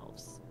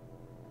ourselves?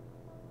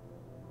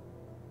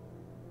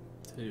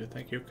 Do you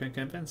think you can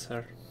convince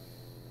her?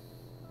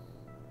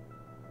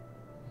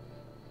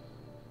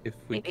 If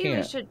we Maybe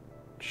can't, we should.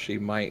 she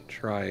might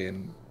try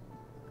and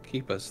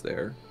keep us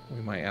there.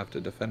 We might have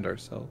to defend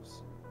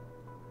ourselves.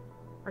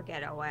 Or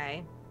get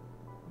away.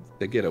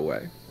 The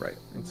getaway, right?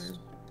 That's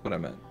what I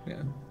meant.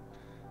 Yeah.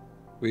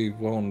 We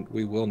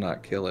will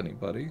not kill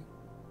anybody,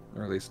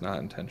 or at least not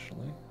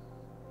intentionally.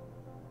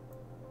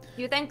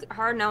 Do you think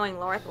her knowing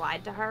Lorth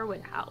lied to her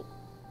would help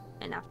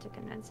enough to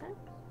convince her?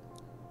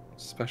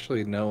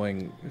 Especially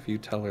knowing if you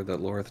tell her that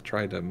Lorth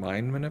tried to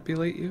mind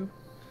manipulate you.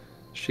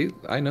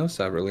 I know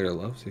Sabralira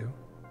loves you.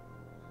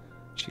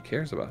 She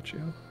cares about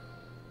you.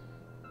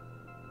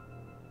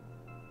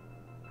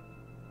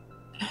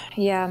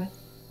 Yeah.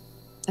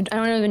 I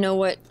don't even know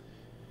what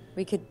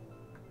we could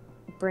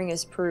bring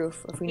as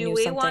proof if we Do knew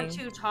we something. want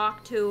to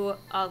talk to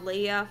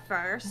Aaliyah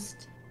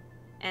first?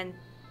 And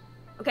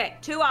okay,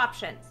 two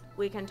options.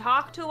 We can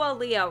talk to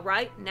Aaliyah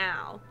right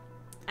now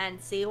and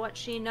see what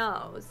she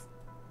knows.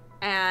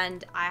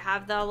 And I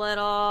have the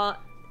little,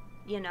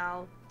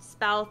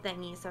 spell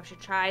thingy, so if she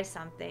tries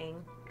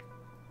something,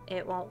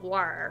 it won't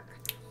work.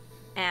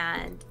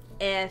 And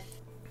if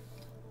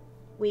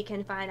we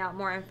can find out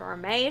more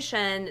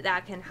information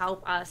that can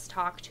help us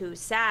talk to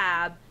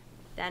Sab,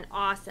 then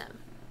awesome.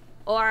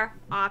 Or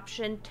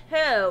option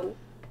 2,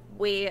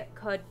 we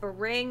could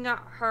bring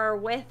her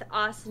with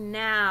us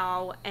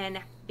now and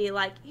be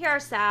like, here,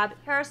 Sab,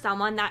 here's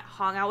someone that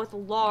hung out with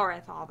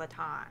Lorith all the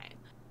time.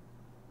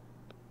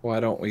 Why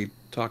don't we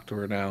talk to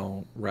her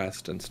now,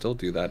 rest, and still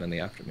do that in the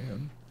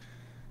afternoon?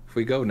 If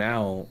we go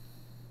now,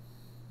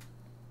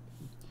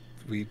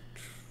 we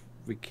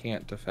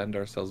can't defend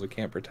ourselves. We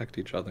can't protect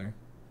each other.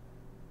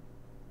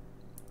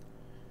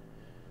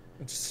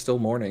 It's still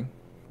morning,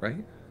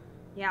 right?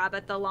 Yeah,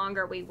 but the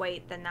longer we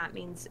wait, then that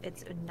means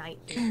it's night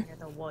near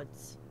the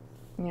woods.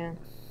 Yeah.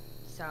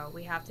 So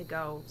we have to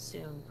go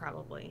soon,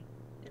 probably,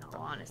 in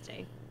all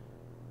honesty.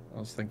 I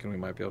was thinking we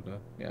might be able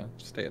to,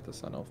 stay at the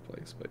Sun Elf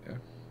place, but yeah.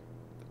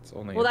 It's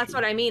only Well, that's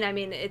what I mean. I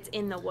mean, it's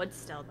in the woods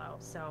still, though,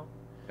 so...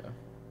 Yeah.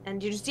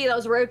 And you just see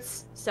those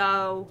roots,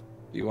 so...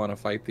 Do you want to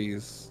fight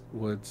these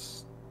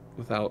woods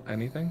without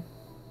anything?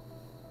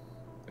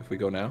 If we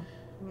go now?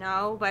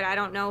 No, but I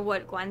don't know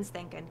what Gwen's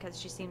thinking, because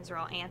she seems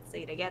real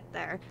antsy to get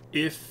there.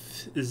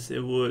 If the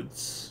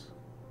woods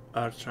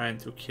are trying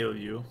to kill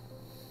you,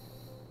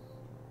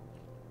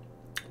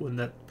 wouldn't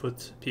that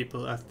put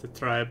people at the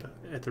tribe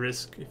at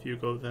risk if you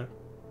go there?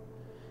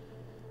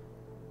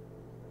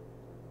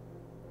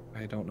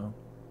 I don't know.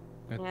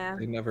 Yeah.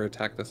 They never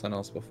attacked the Sun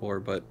Elves before,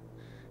 but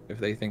if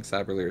they think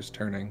Saberlir is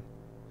turning...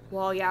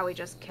 Well, yeah, we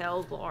just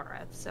killed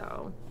Lorith,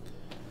 so...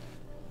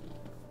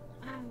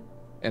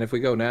 And if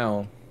we go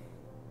now,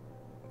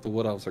 the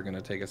Wood Elves are going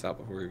to take us out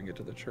before we even get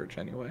to the church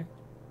anyway.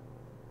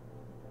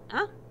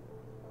 Huh?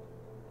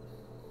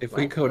 If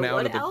we What? go The now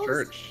to Wood the Elves?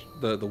 church,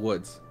 the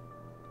woods.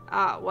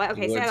 Oh, what?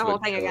 Okay, say woods the whole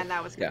would thing kill again. us.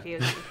 That was Yeah.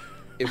 confusing.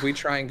 If we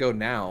try and go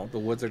now, the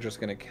woods are just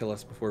going to kill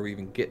us before we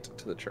even get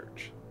to the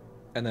church.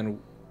 And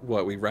then,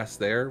 we rest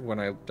there? When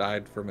I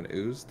died from an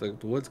ooze, the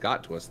woods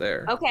got to us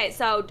there. Okay,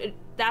 so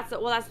that's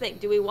the thing.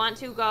 Do we want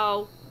to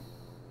go...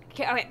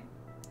 Okay,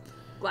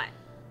 Gwen,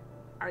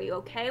 are you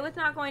okay with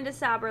not going to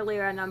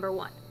Saberlira, number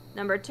 1?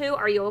 Number 2,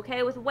 are you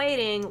okay with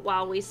waiting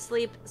while we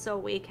sleep so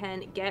we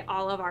can get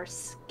all of our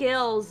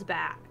skills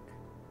back?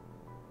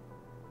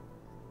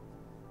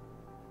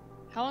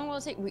 How long will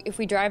it take? If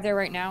we drive there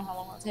right now, how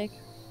long will it take?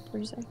 What did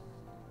you say?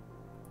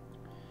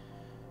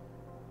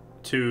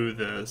 To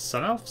the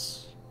Sun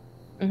Elves?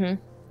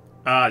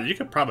 Mm-hmm. You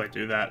could probably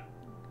do that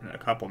in a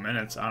couple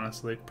minutes,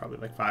 honestly. Probably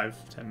like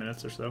 5-10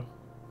 minutes or so.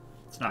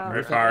 It's not very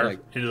okay. far Like-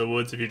 into the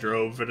woods if you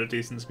drove at a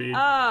decent speed. Oh.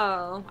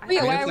 I Wait,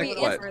 thought why it are was we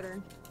like in-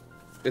 further.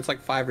 It's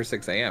like 5 or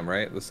 6 a.m.,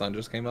 right? The sun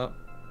just came up.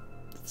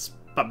 It's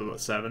probably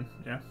about 7,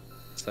 yeah.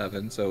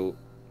 7, so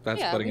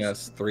that's Yeah, putting we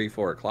us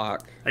 3-4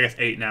 o'clock. I guess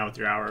 8 now with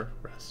your hour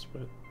rest,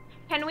 but...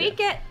 Can we Yeah.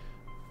 get...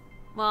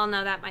 Well,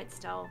 no, that might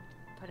still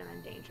put him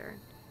in danger.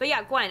 But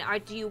yeah, Gwen,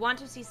 do you want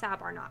to see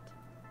Sab or not?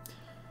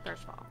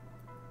 First of all.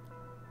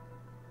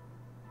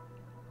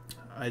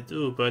 I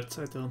do, but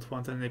I don't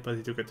want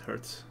anybody to get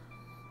hurt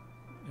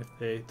if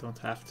they don't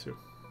have to.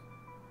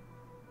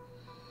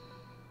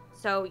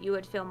 So you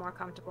would feel more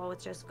comfortable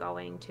with just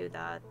going to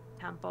the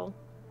temple?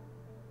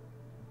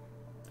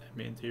 I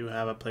mean, do you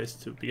have a place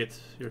to get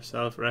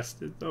yourself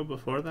rested, though,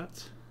 before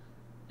that?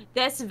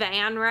 This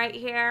van right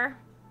here?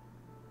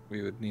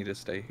 We would need to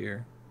stay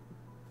here.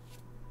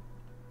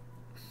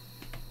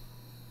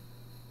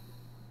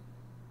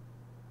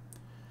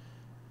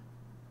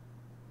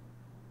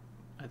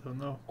 I don't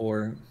know.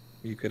 Or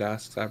you could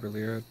ask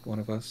Saberlira, one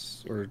of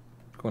us, or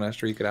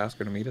Gwenastra, you could ask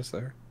her to meet us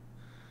there.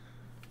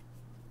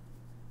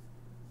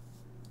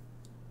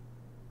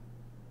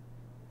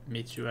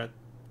 Meet you at,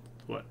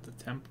 what, the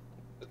temple?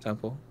 The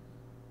temple.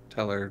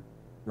 Tell her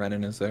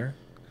Renan is there.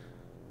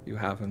 You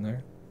have him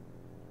there.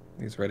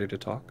 He's ready to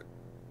talk.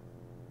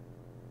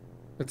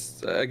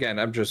 It's again,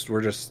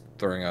 we're just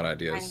throwing out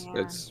ideas.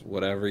 Yeah. It's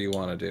whatever you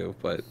want to do,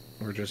 but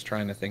we're just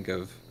trying to think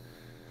of.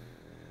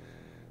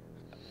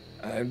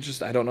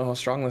 I don't know how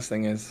strong this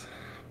thing is.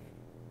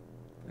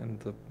 And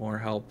the more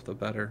help, the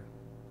better.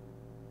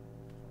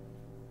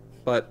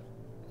 But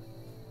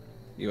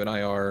you and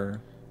I are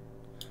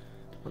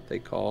what they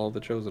call the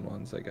chosen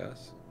ones, I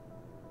guess.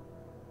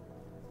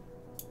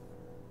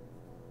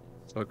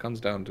 So it comes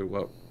down to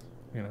what,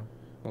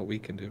 what we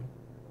can do.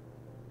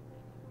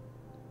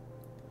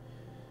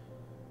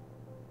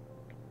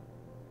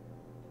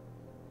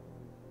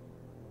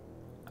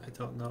 I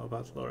don't know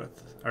about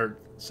Lorith, or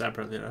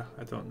Sabrina.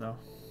 I don't know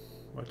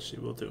what she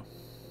will do.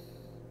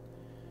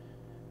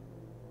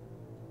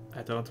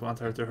 I don't want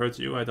her to hurt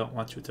you. I don't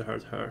want you to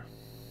hurt her.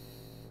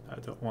 I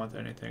don't want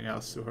anything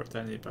else to hurt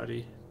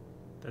anybody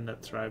in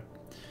that tribe.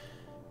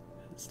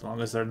 As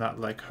long as they're not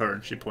like her,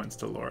 and she points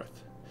to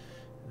Lorith.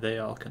 They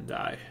all can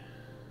die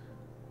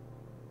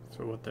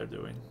for what they're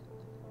doing.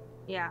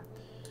 Yeah.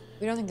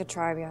 We don't think the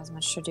tribe has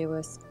much to do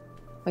with,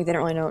 like, they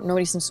don't really know.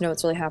 Nobody seems to know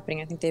what's really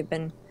happening. I think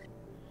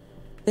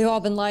they've all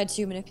been lied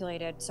to,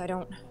 manipulated.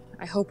 So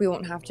I hope we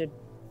won't have to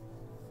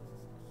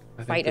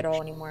fight at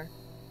all anymore.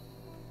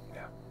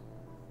 Yeah.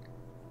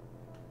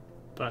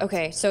 But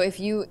okay, so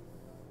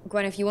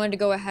Gwen, if you wanted to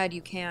go ahead,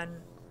 you can,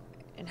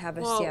 and have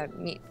us,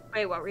 meet.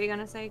 Wait, what were you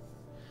gonna say,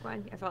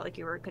 Gwen? I felt like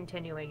you were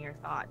continuing your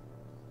thought.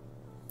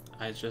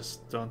 I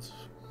just don't.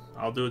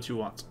 I'll do what you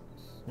want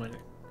with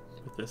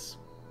this.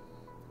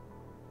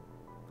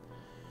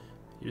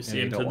 You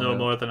seem to know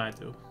more than I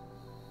do.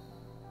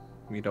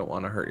 You don't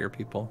want to hurt your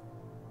people.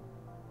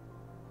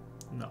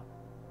 No.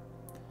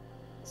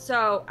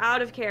 So,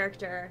 out of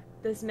character,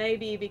 this may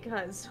be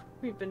because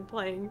we've been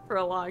playing for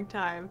a long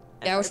time.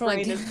 And Yeah, my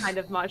brain is kind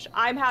of mush.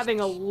 I'm having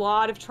a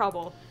lot of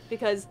trouble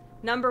because,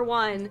 number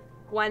one,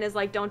 Gwen is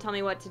like, don't tell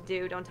me what to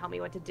do, don't tell me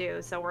what to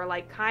do. So we're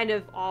like kind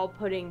of all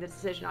putting the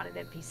decision on an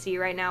NPC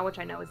right now, which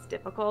I know is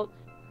difficult,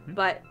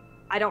 but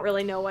I don't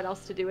really know what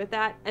else to do with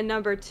that. And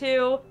number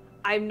two,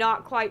 I'm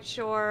not quite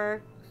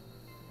sure.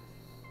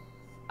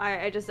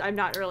 I'm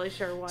not really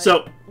sure what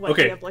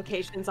the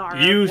implications are.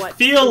 You what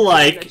feel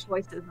like the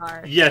choices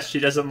are. Yes, she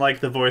doesn't like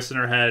the voice in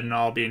her head and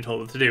all being told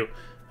what to do,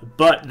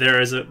 but there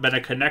has been a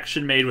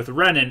connection made with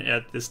Renan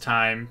at this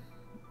time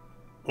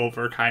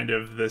over kind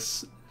of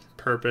this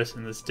purpose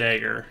and this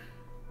dagger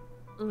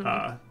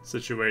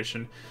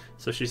situation.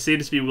 So she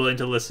seems to be willing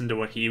to listen to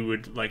what he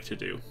would like to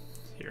do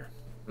here.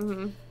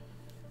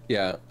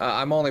 Yeah,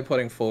 I'm only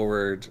putting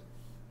forward.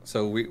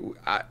 So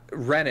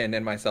Renan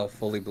and myself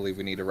fully believe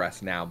we need to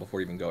rest now before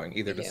even going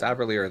either to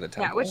Saberly or the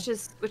temple.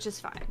 Yeah, which is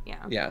fine.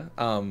 Yeah. Yeah.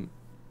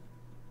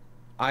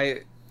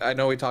 I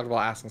know we talked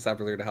about asking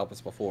Saberly to help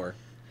us before,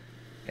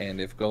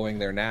 and if going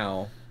there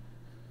now,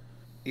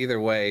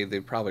 either way,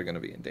 they're probably going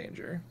to be in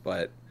danger.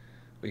 But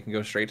we can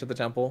go straight to the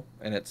temple,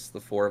 and it's the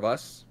four of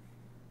us,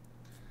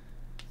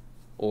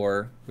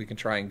 or we can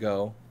try and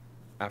go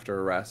after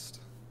a rest.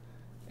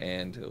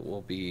 And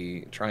we'll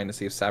be trying to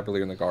see if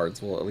Saberly and the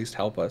guards will at least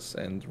help us.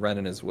 And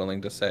Renan is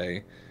willing to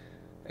say,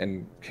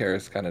 and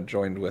Karis kind of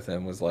joined with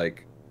him, was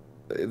like,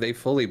 they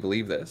fully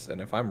believe this. And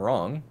if I'm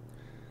wrong,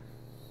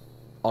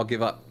 I'll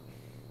give up.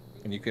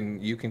 And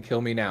you can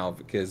kill me now,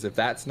 because if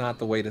that's not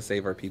the way to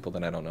save our people,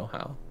 then I don't know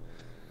how.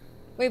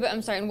 Wait, but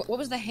I'm sorry. What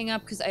was the hang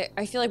up? Because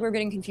I feel like we're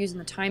getting confused in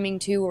the timing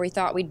too, where we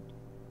thought because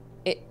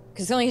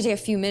it's only going to take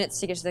a few minutes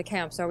to get to the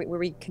camp. So were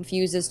we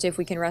confused as to if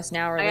we can rest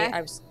now or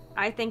later?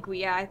 I think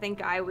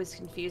I was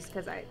confused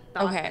because I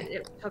thought that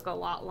it took a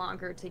lot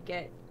longer to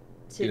get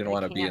to you didn't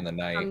want to be in the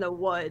night from the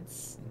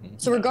woods.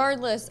 So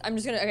regardless, I'm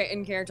just gonna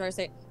in character I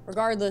say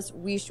regardless,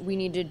 we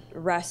need to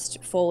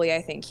rest fully.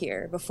 I think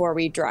here before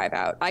we drive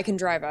out. I can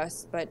drive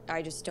us, but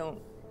I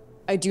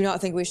do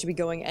not think we should be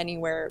going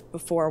anywhere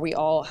before we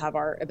all have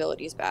our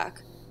abilities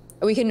back.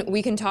 We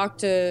can talk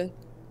to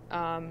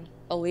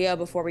Aaliyah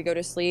before we go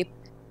to sleep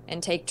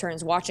and take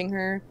turns watching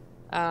her.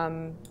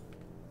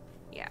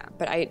 Yeah,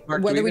 but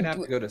Mark, do we even have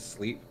to go to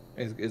sleep?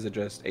 Is it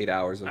just 8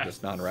 hours of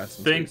just non-rest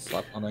and we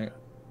slept all night?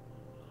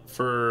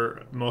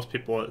 For most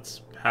people,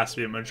 it has to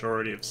be a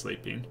majority of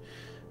sleeping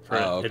for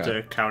it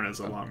to count as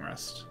a long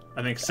rest.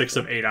 I think 6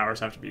 of 8 hours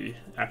have to be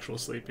actual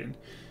sleeping.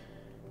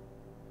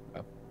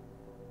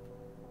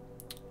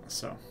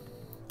 So,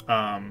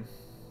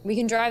 we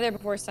can drive there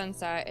before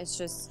sunset. It's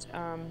just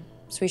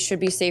so we should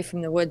be safe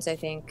from the woods. I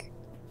think,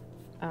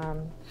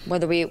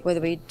 whether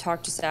we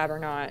talk to Sab or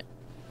not.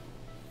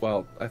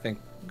 Well, I think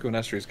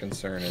Gunestri's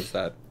concern is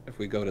that if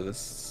we go to the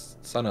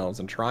Sun Elves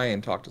and try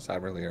and talk to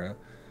Saberly,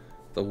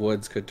 the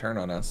woods could turn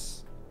on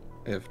us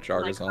if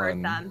Jarga's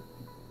on. Them.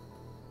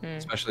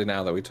 Especially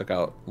now that we took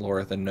out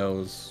Lorith and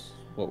knows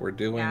what we're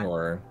doing,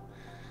 or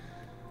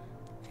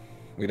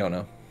we don't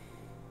know.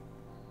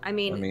 I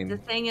mean, the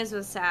thing is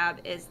with Sab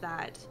is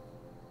that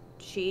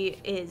she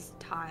is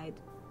tied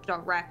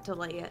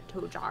directly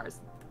to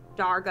Jarga's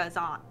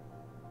aunt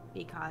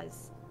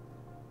because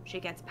she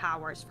gets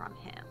powers from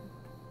him.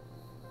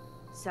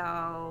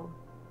 So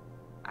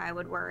I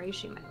would worry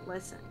she might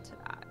listen to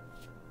that.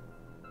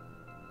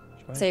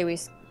 Say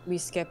we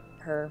skip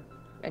her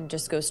and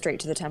just go straight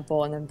to the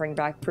temple and then bring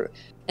back proof.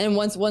 And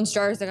once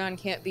Jarzagon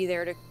can't be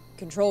there to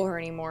control her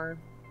anymore,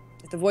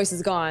 if the voice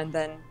is gone,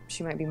 then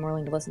she might be more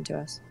willing to listen to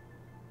us.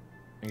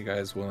 Are you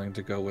guys willing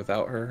to go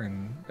without her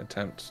and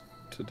attempt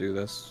to do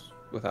this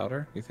without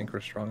her? You think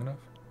we're strong enough?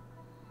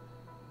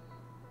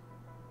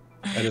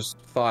 I just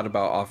thought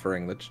about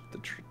offering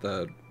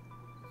the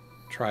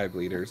tribe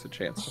leaders a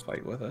chance to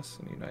fight with us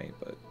and unite,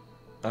 but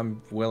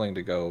I'm willing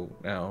to go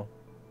now.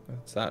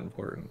 It's that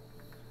important.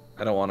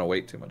 I don't want to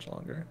wait too much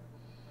longer.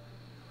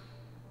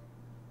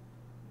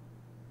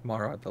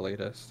 Tomorrow at the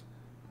latest.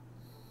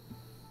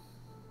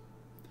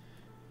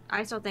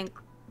 I still think.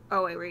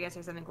 Oh wait, were you gonna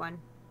say something, Gwen?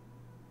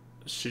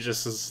 She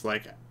just is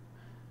like,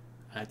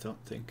 I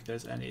don't think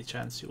there's any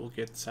chance you will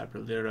get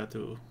Sabrina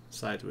to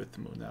side with the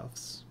Moon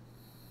Elves.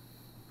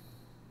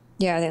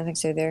 Yeah, I don't think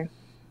so there.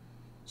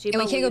 She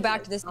And we can't go believes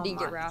back it to this so city and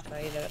get much.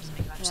 Rafa either. That doesn't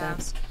make much Yeah.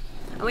 sense.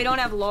 And we don't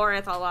have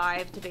Lorith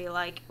alive to be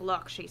like,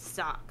 look, she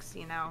sucks,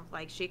 you know?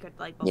 Like, she could,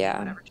 like, believe Yeah.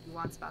 whatever she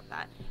wants about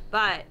that.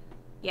 But,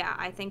 yeah,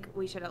 I think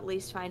we should at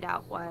least find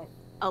out what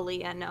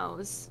Aaliyah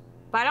knows.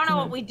 But I don't know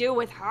what we do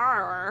with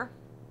her.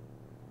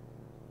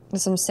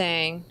 That's what I'm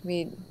saying.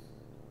 We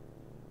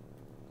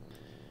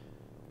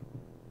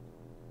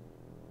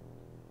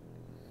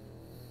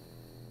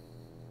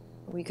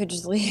could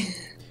just leave.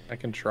 I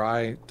can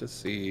try to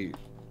see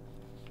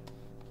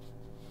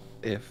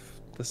if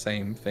the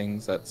same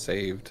things that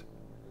saved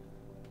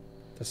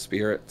the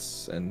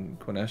spirits and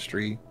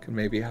Quinestry can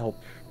maybe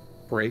help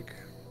break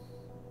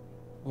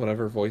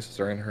whatever voices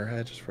are in her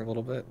head just for a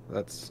little bit.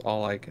 That's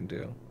all I can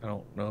do. I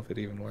don't know if it'd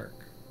even work.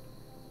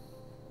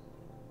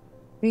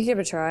 We could give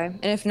it a try.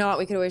 And if not,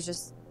 we could always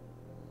just,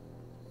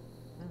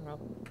 I don't know,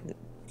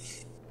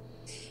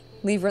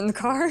 leave her in the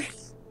car.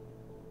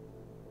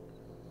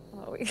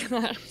 Oh, because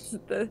I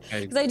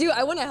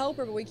want to help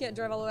her, but we can't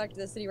drive all the way back to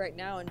the city right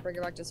now and bring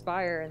her back to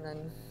Spire and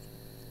then.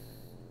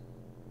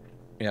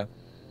 Yeah.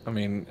 I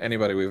mean,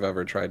 anybody we've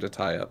ever tried to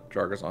tie up,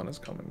 Jargazon has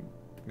come and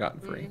gotten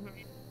free. Mm-hmm.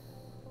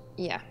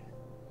 Yeah.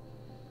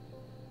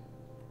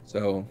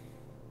 So,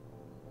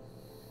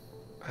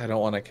 I don't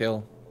want to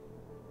kill.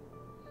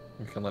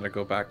 We can let it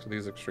go back to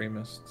these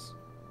extremists,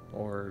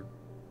 or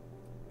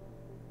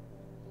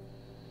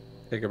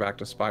take her back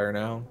to Spire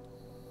now.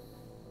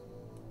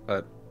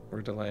 But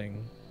we're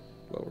delaying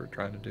what we're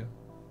trying to do.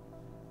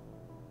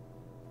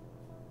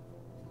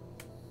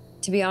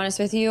 To be honest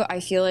with you, I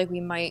feel like we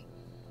might.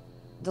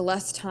 The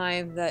less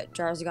time that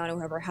Jarzagon or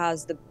whoever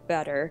has, the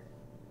better.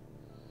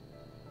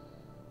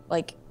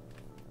 Like,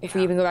 if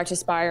we even go back to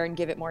Spire and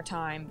give it more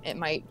time, it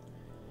might.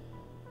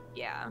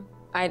 Yeah.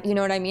 You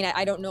know what I mean?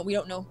 I don't know. We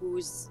don't know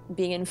who's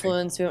being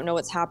influenced. We don't know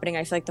what's happening.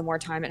 I feel like the more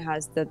time it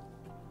has, the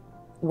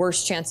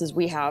worse chances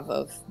we have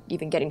of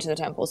even getting to the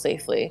temple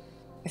safely.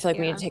 I feel like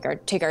we need to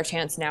take our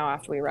chance now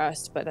after we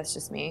rest, but that's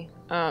just me.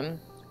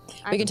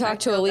 We can talk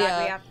to feel bad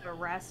Aaliyah. we have to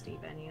rest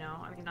even, you know?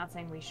 I mean, not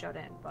saying we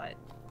shouldn't, but...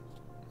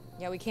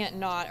 Yeah, we can't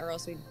not, or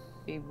else we'd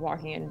be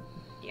walking in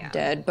Yeah.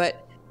 dead.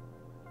 But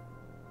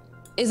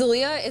is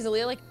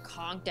Aaliyah like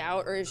conked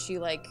out, or is she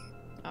like,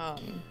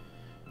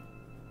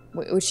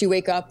 would she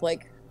wake up?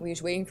 Like, were you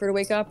just waiting for her to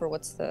wake up, or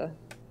what's the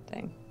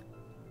thing?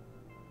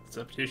 It's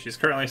up to you. She's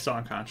currently still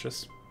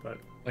unconscious, but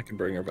I can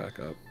bring her back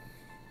up.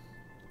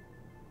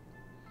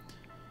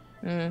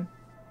 How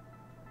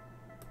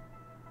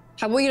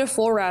about we get a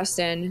full rest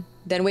in,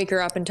 then wake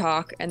her up and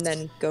talk, and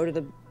then go to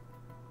the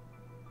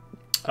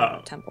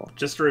temple.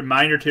 Just a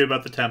reminder too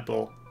about the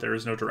temple. There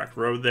is no direct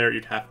road there.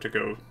 You'd have to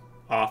go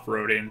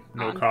off-roading,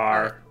 no On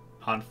car,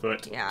 on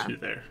foot Yeah. to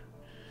there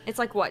It's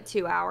like, what,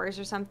 2 hours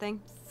or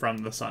something? from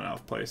the Sun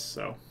Elf place.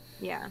 So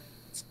Yeah.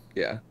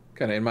 Yeah,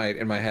 kind of in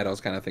my head, I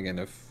was kind of thinking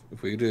if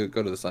we do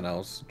go to the Sun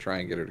Elves, try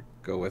and get her to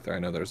go with her. I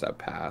know there's that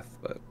path,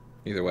 but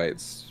either way,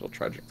 it's still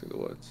trudging through the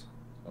woods.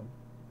 So.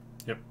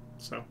 Yep.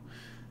 So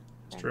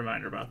just a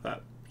reminder about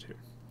that too.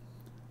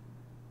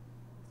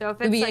 So if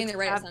We'd it's be like getting there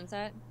right at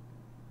sunset.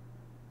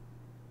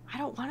 I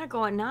don't want to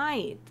go at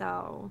night,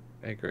 though.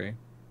 I agree.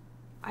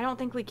 I don't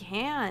think we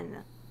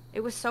can.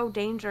 It was so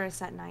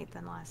dangerous at night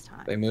than last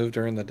time. They move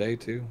during the day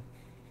too.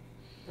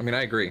 I mean,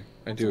 I agree.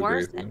 I do agree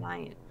Worse with at you.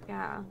 night.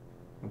 Yeah.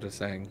 I'm just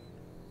saying.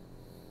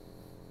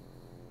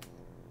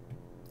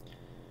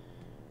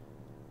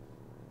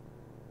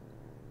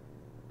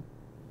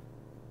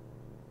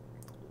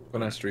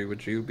 Quinestry,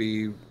 would you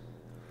be...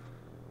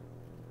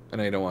 I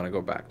know you don't want to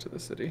go back to the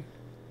city.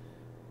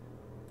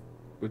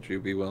 Would you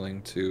be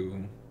willing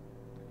to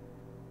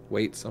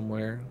wait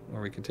somewhere,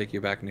 or we can take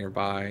you back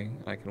nearby?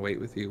 I can wait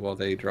with you while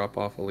they drop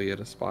off Aaliyah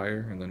to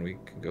Spire, and then we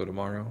can go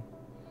tomorrow.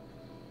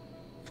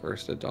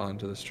 First at dawn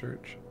to this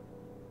church.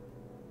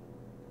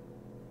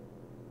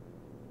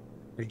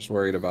 We're just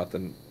worried about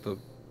the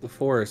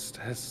forest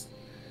has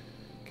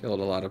killed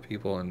a lot of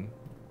people, and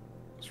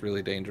it's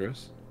really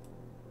dangerous.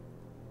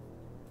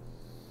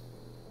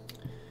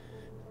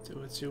 Do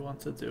what you want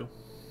to do.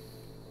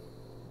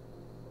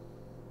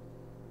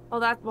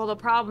 Well, the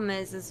problem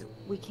is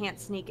we can't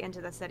sneak into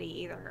the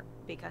city either,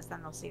 because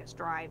then they'll see us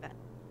driving,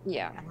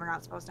 Yeah. and we're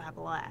not supposed to have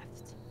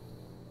left.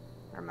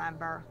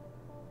 Remember?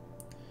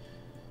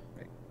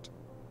 Right.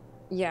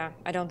 Yeah,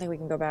 I don't think we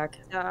can go back.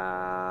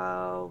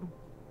 So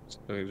So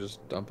we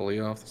just dump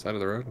Aaliyah off the side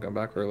of the road and come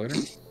back for her later?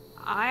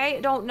 I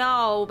don't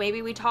know.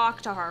 Maybe we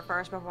talk to her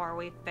first before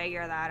we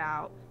figure that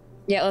out.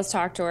 Yeah, let's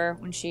talk to her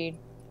when she...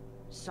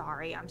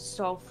 Sorry, I'm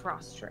so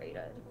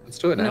frustrated. Let's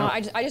do it now. No,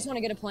 I just want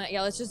to get a plan.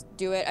 Yeah, let's just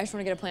do it. I just want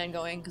to get a plan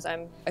going because I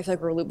feel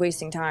like we're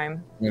wasting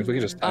time. I mean, if we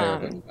could just tie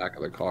her in the back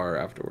of the car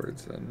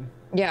afterwards, then...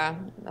 Yeah,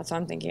 that's what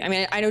I'm thinking. I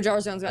mean, I know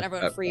Jar Zone's got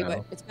everyone free,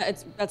 now. but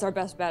that's our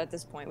best bet at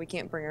this point. We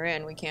can't bring her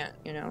in. We can't,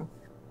 you know.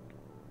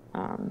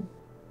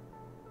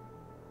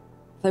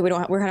 Like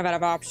we're kind of out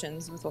of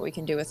options with what we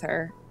can do with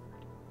her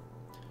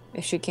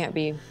if she can't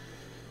be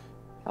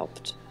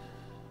helped.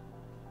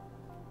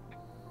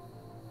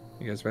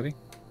 You guys ready?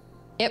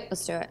 Yep,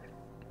 let's do it.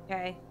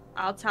 Okay,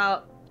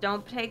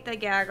 don't take the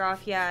gag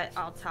off yet.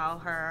 I'll tell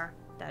her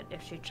that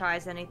if she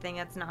tries anything,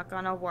 it's not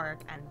gonna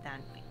work, and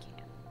then we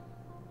can.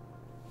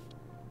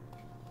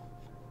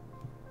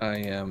 I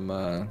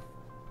am,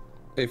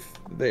 if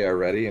they are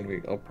ready,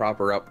 and I'll prop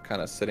her up,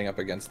 kind of sitting up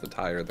against the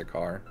tire of the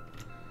car.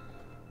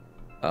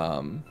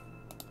 I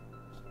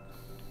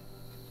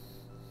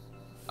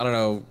don't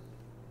know,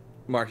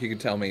 Mark, you can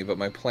tell me, but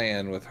my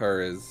plan with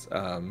her is,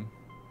 I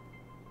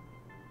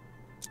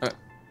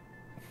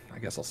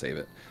guess I'll save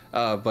it.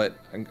 But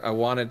I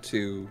wanted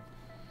to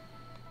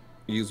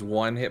use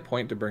 1 hit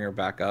point to bring her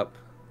back up.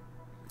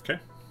 Okay.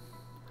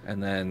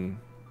 And then,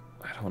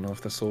 I don't know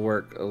if this will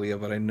work, Aaliyah,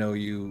 but I know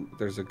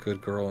there's a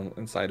good girl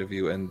inside of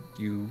you, and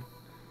you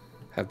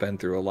have been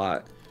through a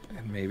lot,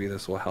 and maybe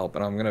this will help.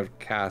 And I'm going to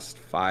cast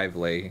 5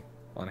 lay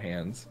on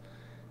hands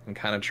and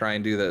kind of try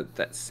and do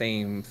that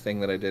same thing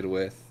that I did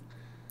with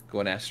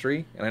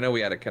Gwenestri. And I know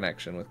we had a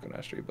connection with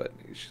Gwenestri, but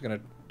she's going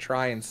to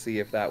try and see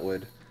if that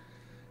would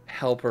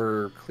help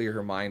her clear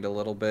her mind a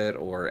little bit,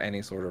 or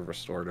any sort of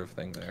restorative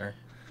thing there.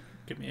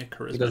 Give me a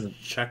charisma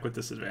check with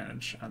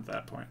disadvantage at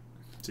that point.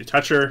 So you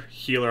touch her,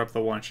 heal her up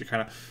the 1. She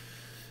kind of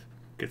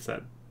gets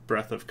that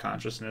breath of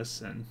consciousness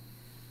and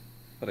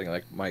putting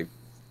like my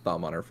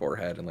thumb on her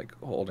forehead and like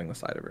holding the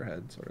side of her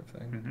head, sort of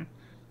thing. Mm-hmm.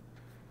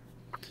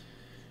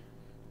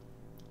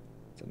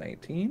 It's a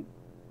 19.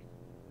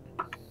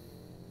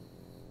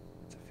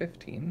 It's a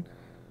 15.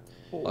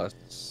 Plus,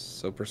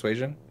 so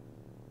persuasion.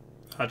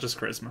 Just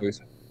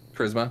charisma.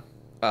 Charisma.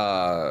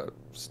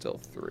 Still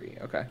 3.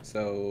 Okay,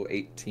 so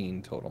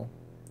 18 total.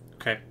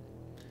 Okay.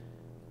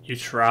 You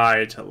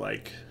try to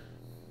like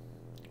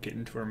get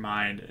into her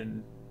mind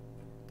and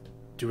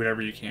do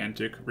whatever you can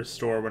to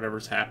restore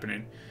whatever's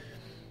happening,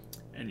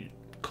 and you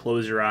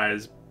close your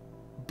eyes,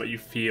 but you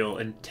feel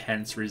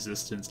intense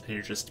resistance, and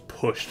you're just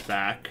pushed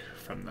back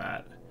from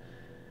that,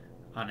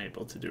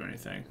 unable to do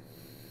anything.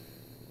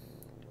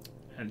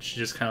 And she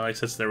just kind of like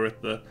sits there with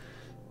the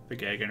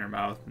gag in her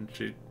mouth, and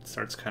she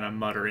starts kind of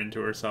muttering to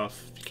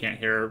herself. You can't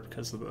hear her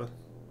because of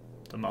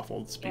the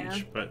muffled speech,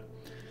 Yeah. but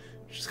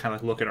she's kind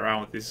of like looking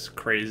around with these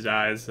crazed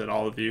eyes at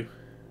all of you.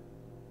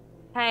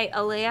 Hey,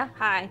 Aaliyah.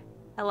 Hi.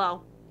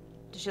 Hello.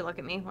 Does she look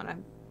at me when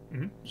I'm...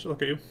 Mm-hmm. She'll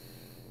look at you.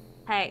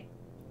 Hey,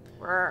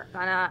 we're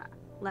gonna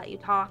let you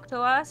talk to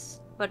us,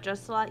 but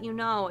just to let you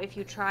know, if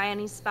you try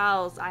any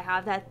spells, I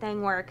have that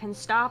thing where it can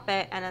stop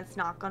it, and it's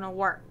not gonna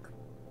work.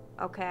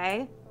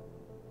 Okay?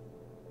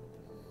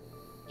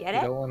 Get We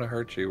it? don't want to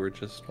hurt you. We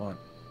just want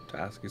to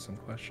ask you some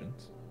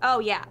questions. Oh,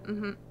 yeah.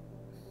 Mm-hmm.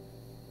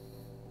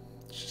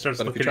 She starts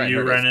But if looking try at and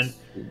you, hurt us,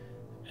 Renan,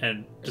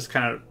 and just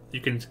kind of, you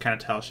can kind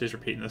of tell she's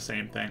repeating the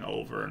same thing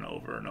over and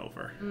over and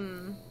over.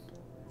 Mm.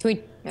 Can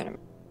we...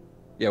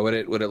 Yeah, would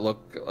it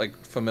look like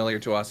familiar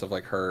to us of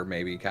like her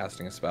maybe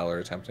casting a spell or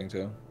attempting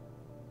to?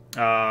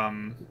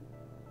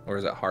 Or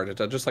is it hard to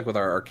tell? Just like with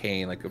our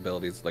arcane like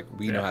abilities, like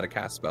we know how to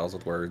cast spells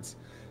with words.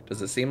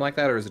 Does it seem like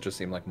that, or does it just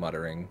seem like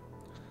muttering?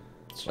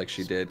 Like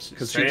she did,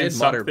 because she did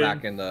mutter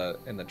back in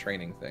the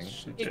training thing.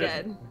 She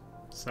did.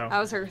 So That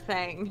was her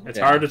thing. it's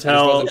hard to I just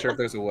tell. wasn't sure if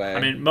there's a way. I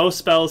mean, most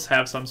spells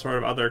have some sort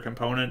of other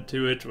component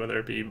to it, whether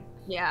it be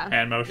Yeah.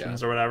 hand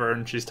motions or whatever,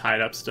 and she's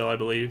tied up still, I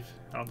believe.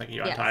 I don't think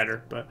you Yes. untied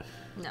her, but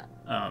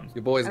No.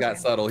 Your boy's got Okay.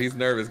 subtle. He's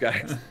nervous,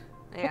 guys.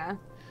 Yeah.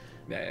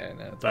 Yeah,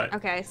 no. but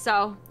Okay,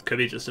 so... could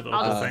be just a vocal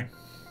I'll- thing.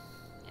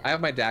 I have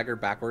my dagger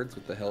backwards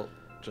with the hilt,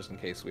 just in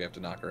case we have to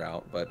knock her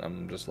out. But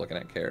I'm just looking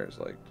at Kara's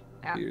like,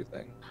 Yeah. do your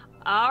thing.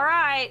 All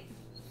right.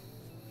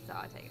 So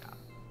I take it off.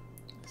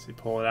 So you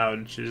pull it out,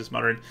 and she's just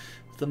muttering,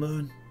 "The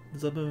moon,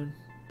 the moon,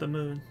 the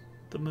moon,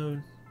 the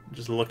moon,"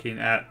 just looking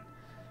at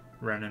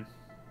Renan.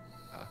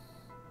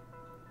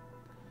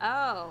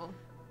 Oh.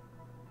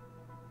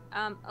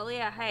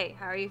 Aaliyah, hey,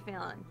 how are you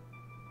feeling?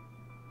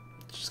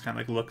 She just kind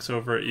of like looks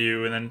over at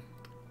you, and then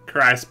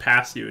cries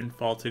past you and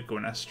fall to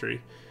Gwenestri.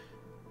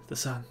 The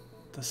sun,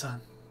 the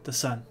sun, the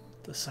sun,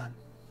 the sun.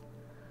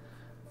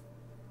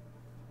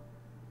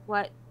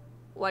 What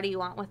do you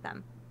want with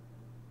them?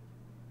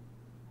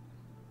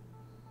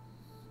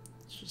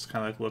 She just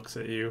kind of like looks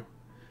at you.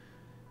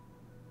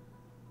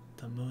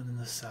 The moon and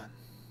the sun.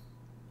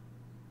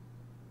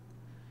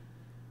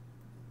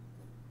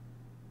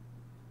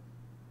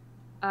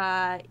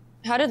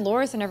 How did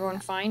Lorith and everyone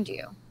find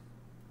you?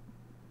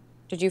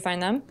 Did you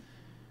find them?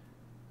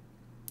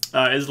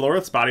 Is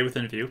Lorith's body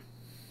within view?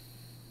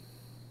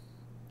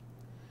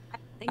 I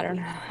think I don't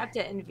we know. kept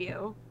it in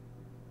view.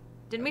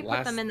 Didn't we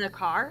put them in the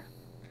car?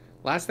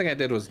 Last thing I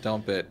did was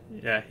dump it.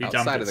 Yeah, he dumped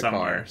outside it of the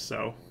somewhere. car.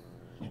 So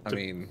I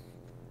mean,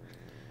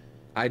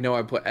 I know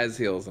I put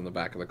Ezheal's in the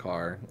back of the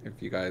car.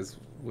 If you guys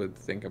would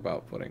think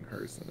about putting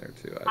hers in there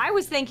too. I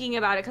was thinking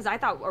about it because I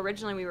thought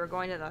originally we were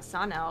going to the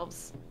Sun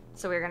Elves,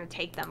 so we were gonna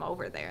take them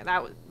over there.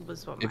 That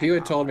was what. If you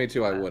had told me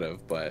to, I would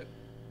have, but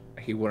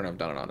he wouldn't have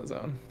done it on his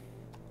own.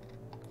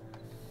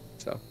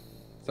 So.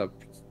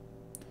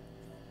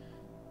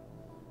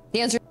 The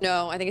answer is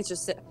no. I think it's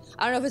just.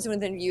 I don't know if it's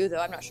within view though.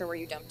 I'm not sure where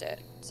you dumped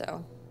it.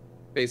 So.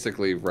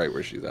 Basically, right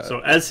where she's at. So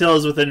Ezheal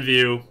is within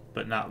view,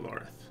 but not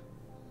Lorith.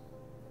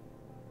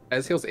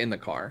 Ezheal's in the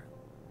car.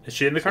 Is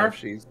she in the So car? if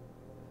she's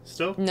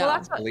Still? No. Well,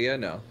 that's what. Leah,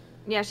 no.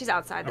 Yeah, she's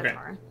outside the Okay.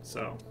 car.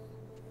 So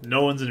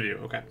no one's in view.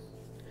 Okay.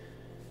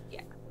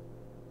 Yeah.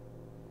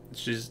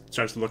 She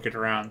starts looking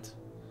around.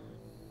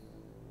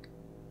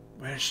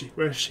 Where is she?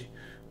 Where is she?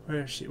 Where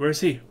is she? Where is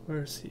he?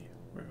 Where is he?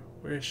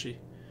 Where is she?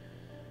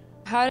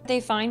 How did they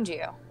find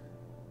you?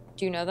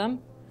 Do you know them?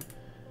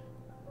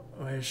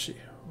 Where is she?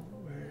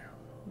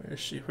 Where is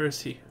she? Where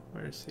is he?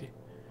 Where is he?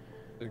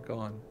 They're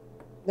gone.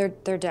 They're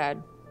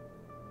dead.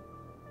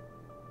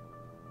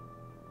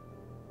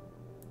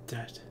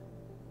 Dead.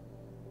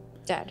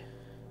 Dead.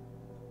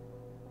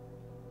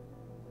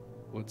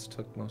 Woods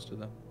took most of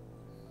them.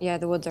 Yeah,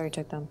 the woods already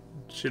took them.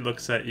 She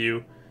looks at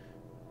you.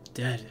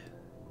 Dead.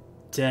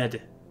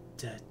 Dead.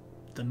 Dead.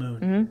 The moon.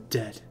 Mhm.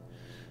 Dead.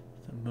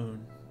 The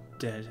moon.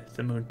 Dead.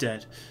 The moon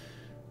dead.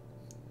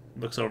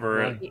 Looks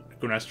over at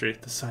Gunestri.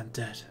 The sun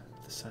dead.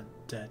 The sun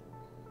dead.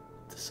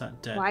 The sun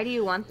dead. Why do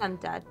you want them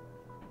dead?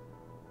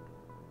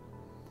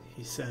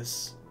 He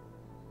says,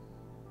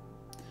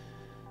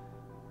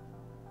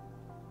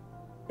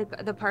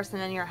 The person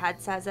in your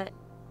head says it.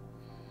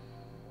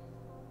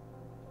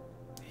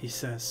 he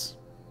says,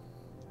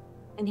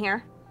 In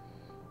here.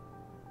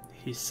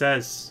 he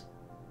says,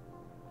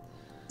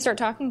 Start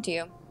talking to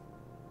you.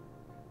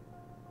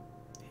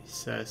 he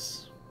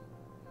says.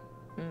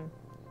 Mm.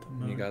 The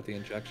moon. You got the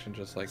injection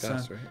just like Sun.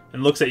 us, right?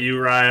 And looks at you,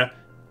 Raya.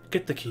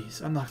 Get the keys.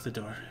 Unlock the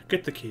door.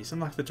 Get the keys.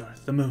 Unlock the door.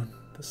 The moon.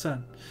 The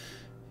sun.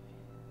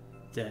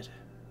 Dead.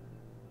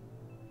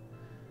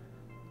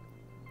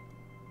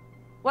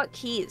 What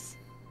keys?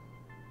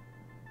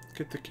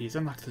 Get the keys.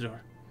 Unlock the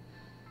door.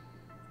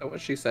 Is that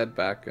what she said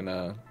back in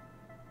Yep.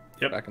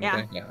 back in Yeah.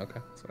 the day? Yeah, okay.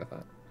 That's what I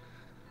thought.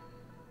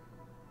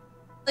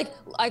 Like,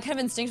 I kind of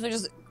instinctively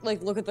just,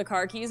 like, look at the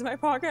car keys in my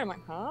pocket. I'm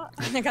like, huh?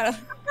 I gotta...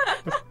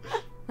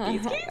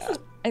 These keys?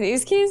 Are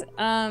these keys?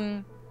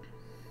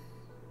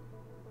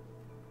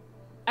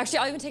 Actually,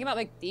 I'll even take them out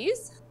like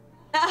these.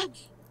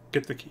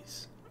 Get the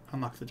keys.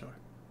 Unlock the door.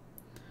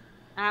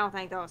 I don't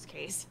think those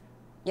keys.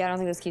 Yeah, I don't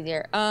think those keys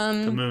here.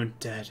 The moon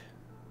dead.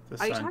 The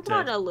Are you sun talking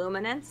dead. about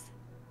illuminance?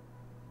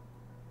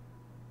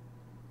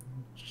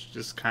 She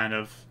just kind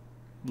of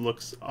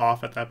looks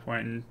off at that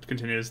point and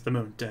continues. The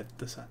moon dead.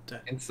 The sun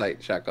dead. Insight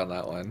check on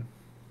that one.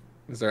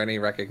 Is there any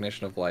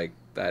recognition of like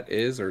that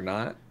is or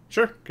not?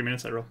 Sure. Give me an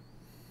insight roll.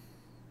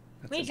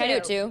 Me Can I do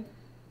it too?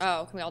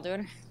 Oh, can we all do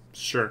it?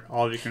 Sure.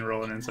 All of you can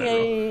roll an insight roll.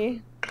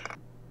 Yay.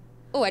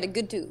 Oh, I did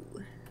good too.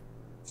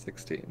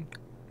 16.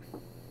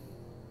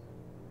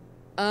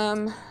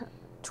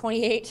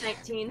 28.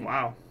 19.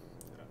 Wow.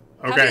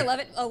 Having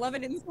Okay.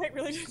 11 insight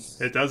really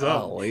just It does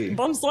help. Golly.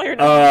 bum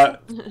Slayer.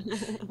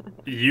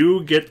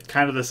 You get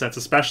kind of the sense,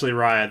 especially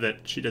Raya, that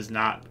she does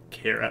not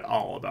care at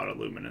all about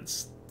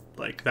illuminance.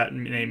 Like, that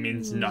name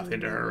means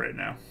nothing to her right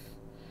now.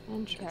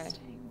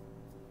 Interesting.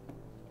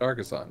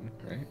 Dargason,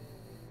 right?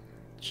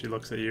 She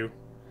looks at you.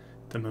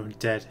 The moon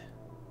dead.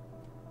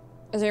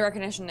 Is there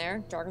recognition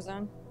there?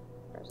 Jargazon?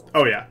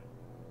 Oh, yeah.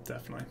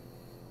 Definitely.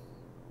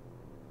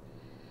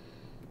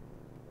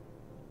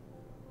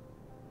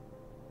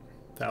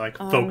 That, like,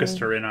 focused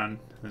her in on,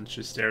 and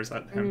she stares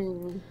at him.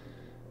 Mm.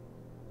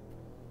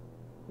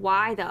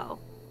 Why though?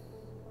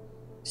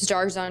 Does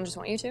Jargazon just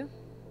want you to?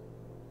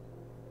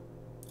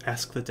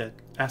 Ask the dead.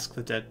 Ask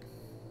the dead.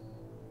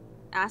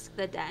 Ask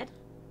the dead?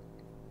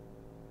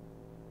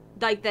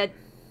 Like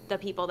the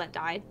people that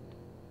died?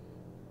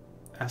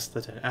 Ask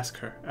the dead. Ask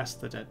her. Ask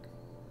the dead.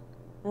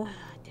 Ugh,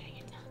 dang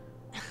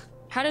it.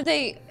 How did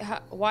they...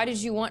 why did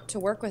you want to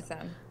work with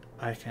them?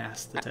 I can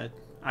ask the dead.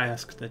 I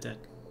ask the dead.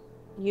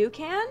 You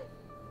can?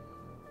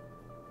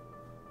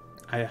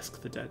 I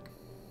ask the dead.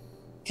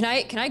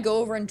 Can I go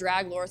over and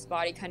drag Laura's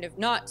body kind of,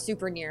 not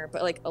super near,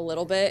 but like a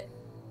little bit,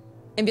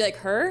 and be like,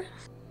 her?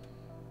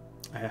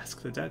 I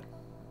ask the dead.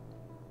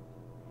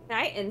 Can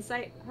I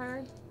insight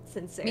her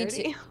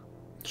sincerity? Me too.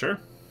 Sure.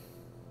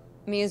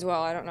 Me as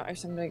well. I don't know. Or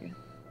something.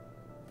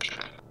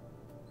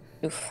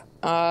 Oof.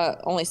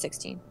 Only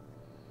 16.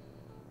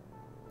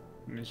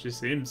 I mean, she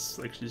seems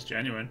like she's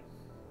genuine.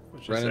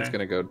 What'd she Brennan's say?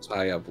 gonna go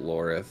tie up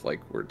Lorith like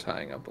we're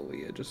tying up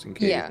Aaliyah, just in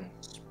case Yeah.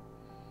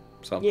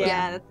 something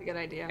Yeah, that's a good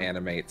idea.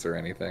 animates or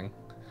anything.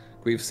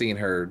 We've seen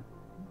her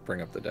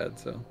bring up the dead,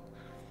 so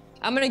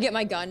I'm gonna get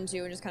my gun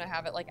too and just kind of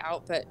have it like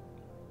out, but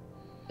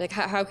like,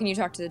 how can you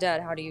talk to the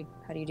dead? How do you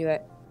do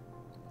it?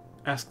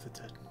 Ask the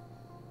dead.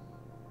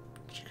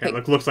 She kind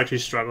of looks like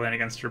she's struggling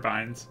against her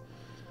binds.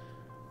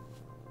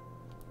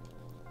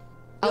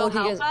 You'll look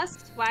at you help guys.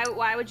 us?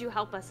 Why would you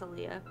help us,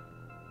 Aaliyah?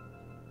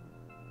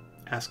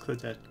 Ask the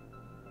dead.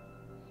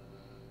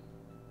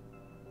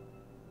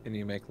 Can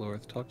you make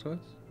Lorith talk to us?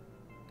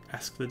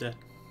 Ask the dead.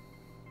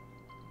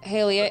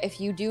 Hey, Leah,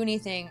 if you do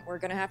anything, we're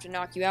gonna have to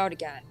knock you out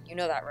again. You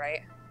know that,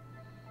 right?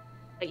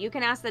 But you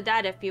can ask the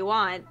dead if you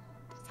want.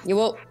 You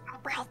will. A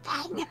real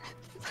thing.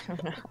 I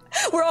don't know.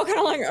 We're all kind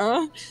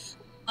of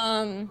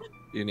like,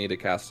 You need to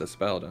cast a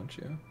spell, don't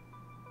you?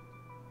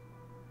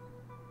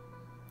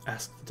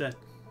 Ask the dead.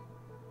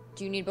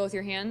 Do you need both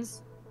your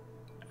hands?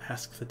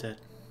 Ask the dead.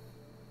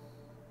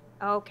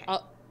 Okay. I'll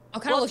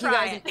kind of We'll look you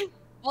try guys. it.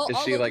 Is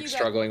she like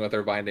struggling with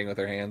her binding with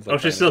her hands? Oh,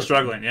 Like, she's still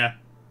struggling. Yeah.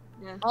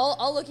 Yeah.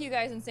 I'll look you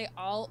guys and say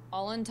I'll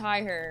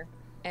untie her,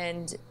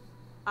 and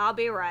I'll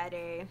be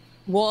ready.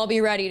 we'll all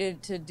be ready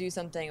to do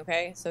something.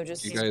 Okay, so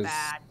just. You She's guys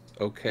bad.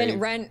 okay?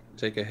 And Ren.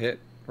 Take a hit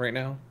right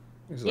now.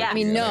 He's Yeah. I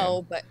mean, yeah,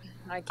 no, but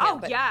I can't. Oh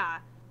but... yeah.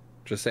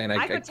 Just saying, I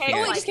I could take, can't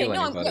Oh, wait, like, just heal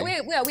kidding. No, anybody.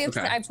 we have. Okay.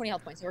 I have 20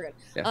 health points, so we're good.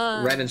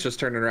 Yeah. Renan's just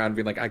turning around and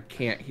being like, I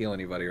can't heal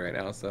anybody right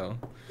now, so.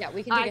 Yeah,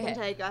 we can I take a can hit.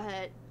 take a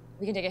hit.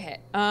 We can take a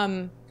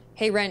hit.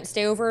 Hey Ren,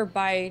 stay over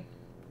by.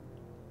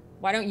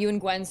 Why don't you and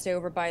Gwen stay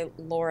over by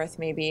Lorith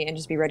maybe, and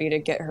just be ready to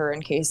get her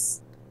in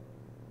case.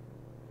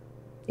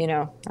 You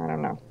know, I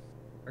don't know.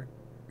 Sure.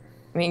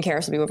 Me and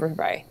Karis will be over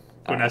by.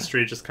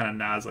 Gwenestri just kind of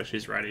nods like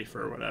she's ready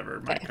for whatever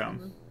might Okay.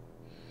 come.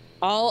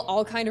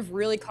 I'll kind of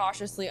really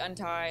cautiously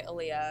untie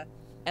Aaliyah,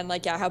 and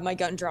like have my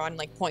gun drawn,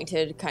 like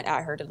pointed kind of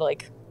at her to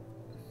like.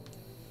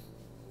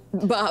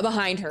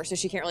 Behind her, so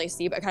she can't really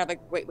see, but kind of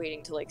like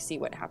waiting to like see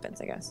what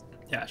happens, I guess.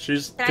 Yeah,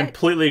 she's Okay.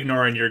 completely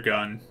ignoring your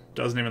gun.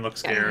 Doesn't even look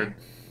scared.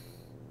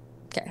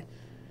 Okay.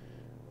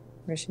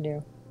 What should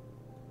do?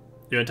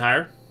 You untie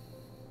her?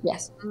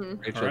 Yes. Mm-hmm.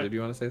 Rachel, Alright. did you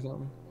want to say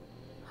something?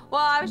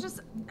 Well, I was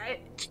just,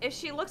 if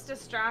she looks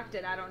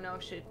distracted, I don't know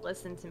if she'd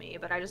listen to me,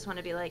 but I just want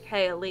to be like,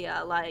 hey,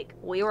 Aaliyah, like,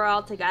 we were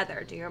all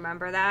together. Do you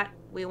remember that?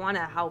 We want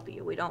to help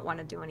you. We don't want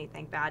to do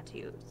anything bad to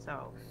you.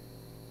 So,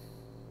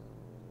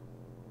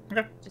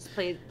 Okay. just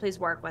please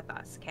work with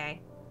us, okay?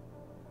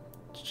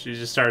 She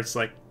just starts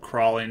like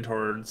crawling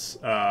towards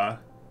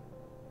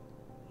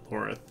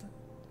Lorith,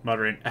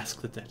 muttering,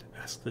 "Ask the dead,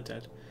 ask the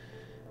dead."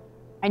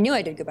 I knew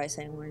I did goodbye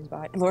saying Laura's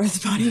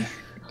body.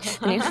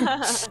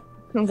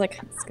 I was like,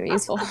 it's gonna be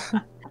useful.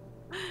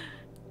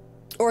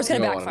 Or it's gonna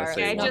You don't wanna backfire.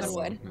 say Okay, Knock just- on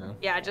wood. no.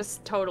 Yeah,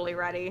 just totally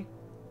ready.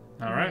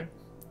 All right.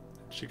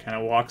 She kind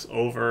of walks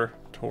over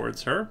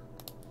towards her,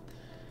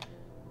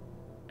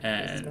 This is a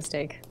and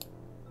mistake.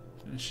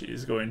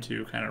 she's going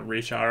to kind of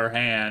reach out her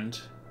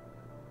hand,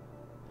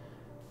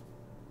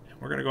 and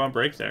we're gonna go on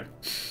break there.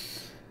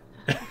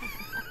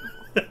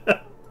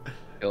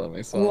 Killing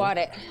myself. What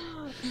it?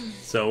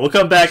 So we'll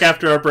come back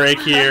after our break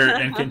here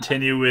and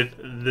continue with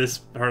this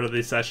part of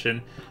the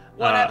session.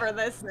 Whatever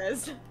this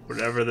is.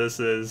 Whatever this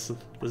is.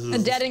 This A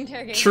is dead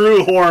interrogation.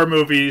 true horror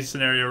movie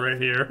scenario right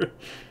here.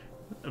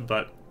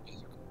 But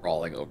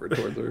Crawling over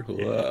towards her.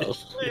 Yeah. Wow.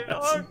 yes.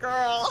 Oh,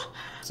 girl.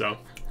 So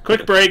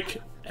quick break,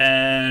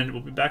 and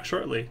we'll be back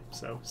shortly.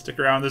 So stick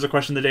around. There's a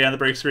question of the day on the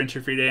break screen.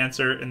 You're free to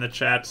answer in the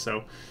chat.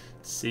 So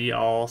see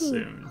y'all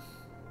soon.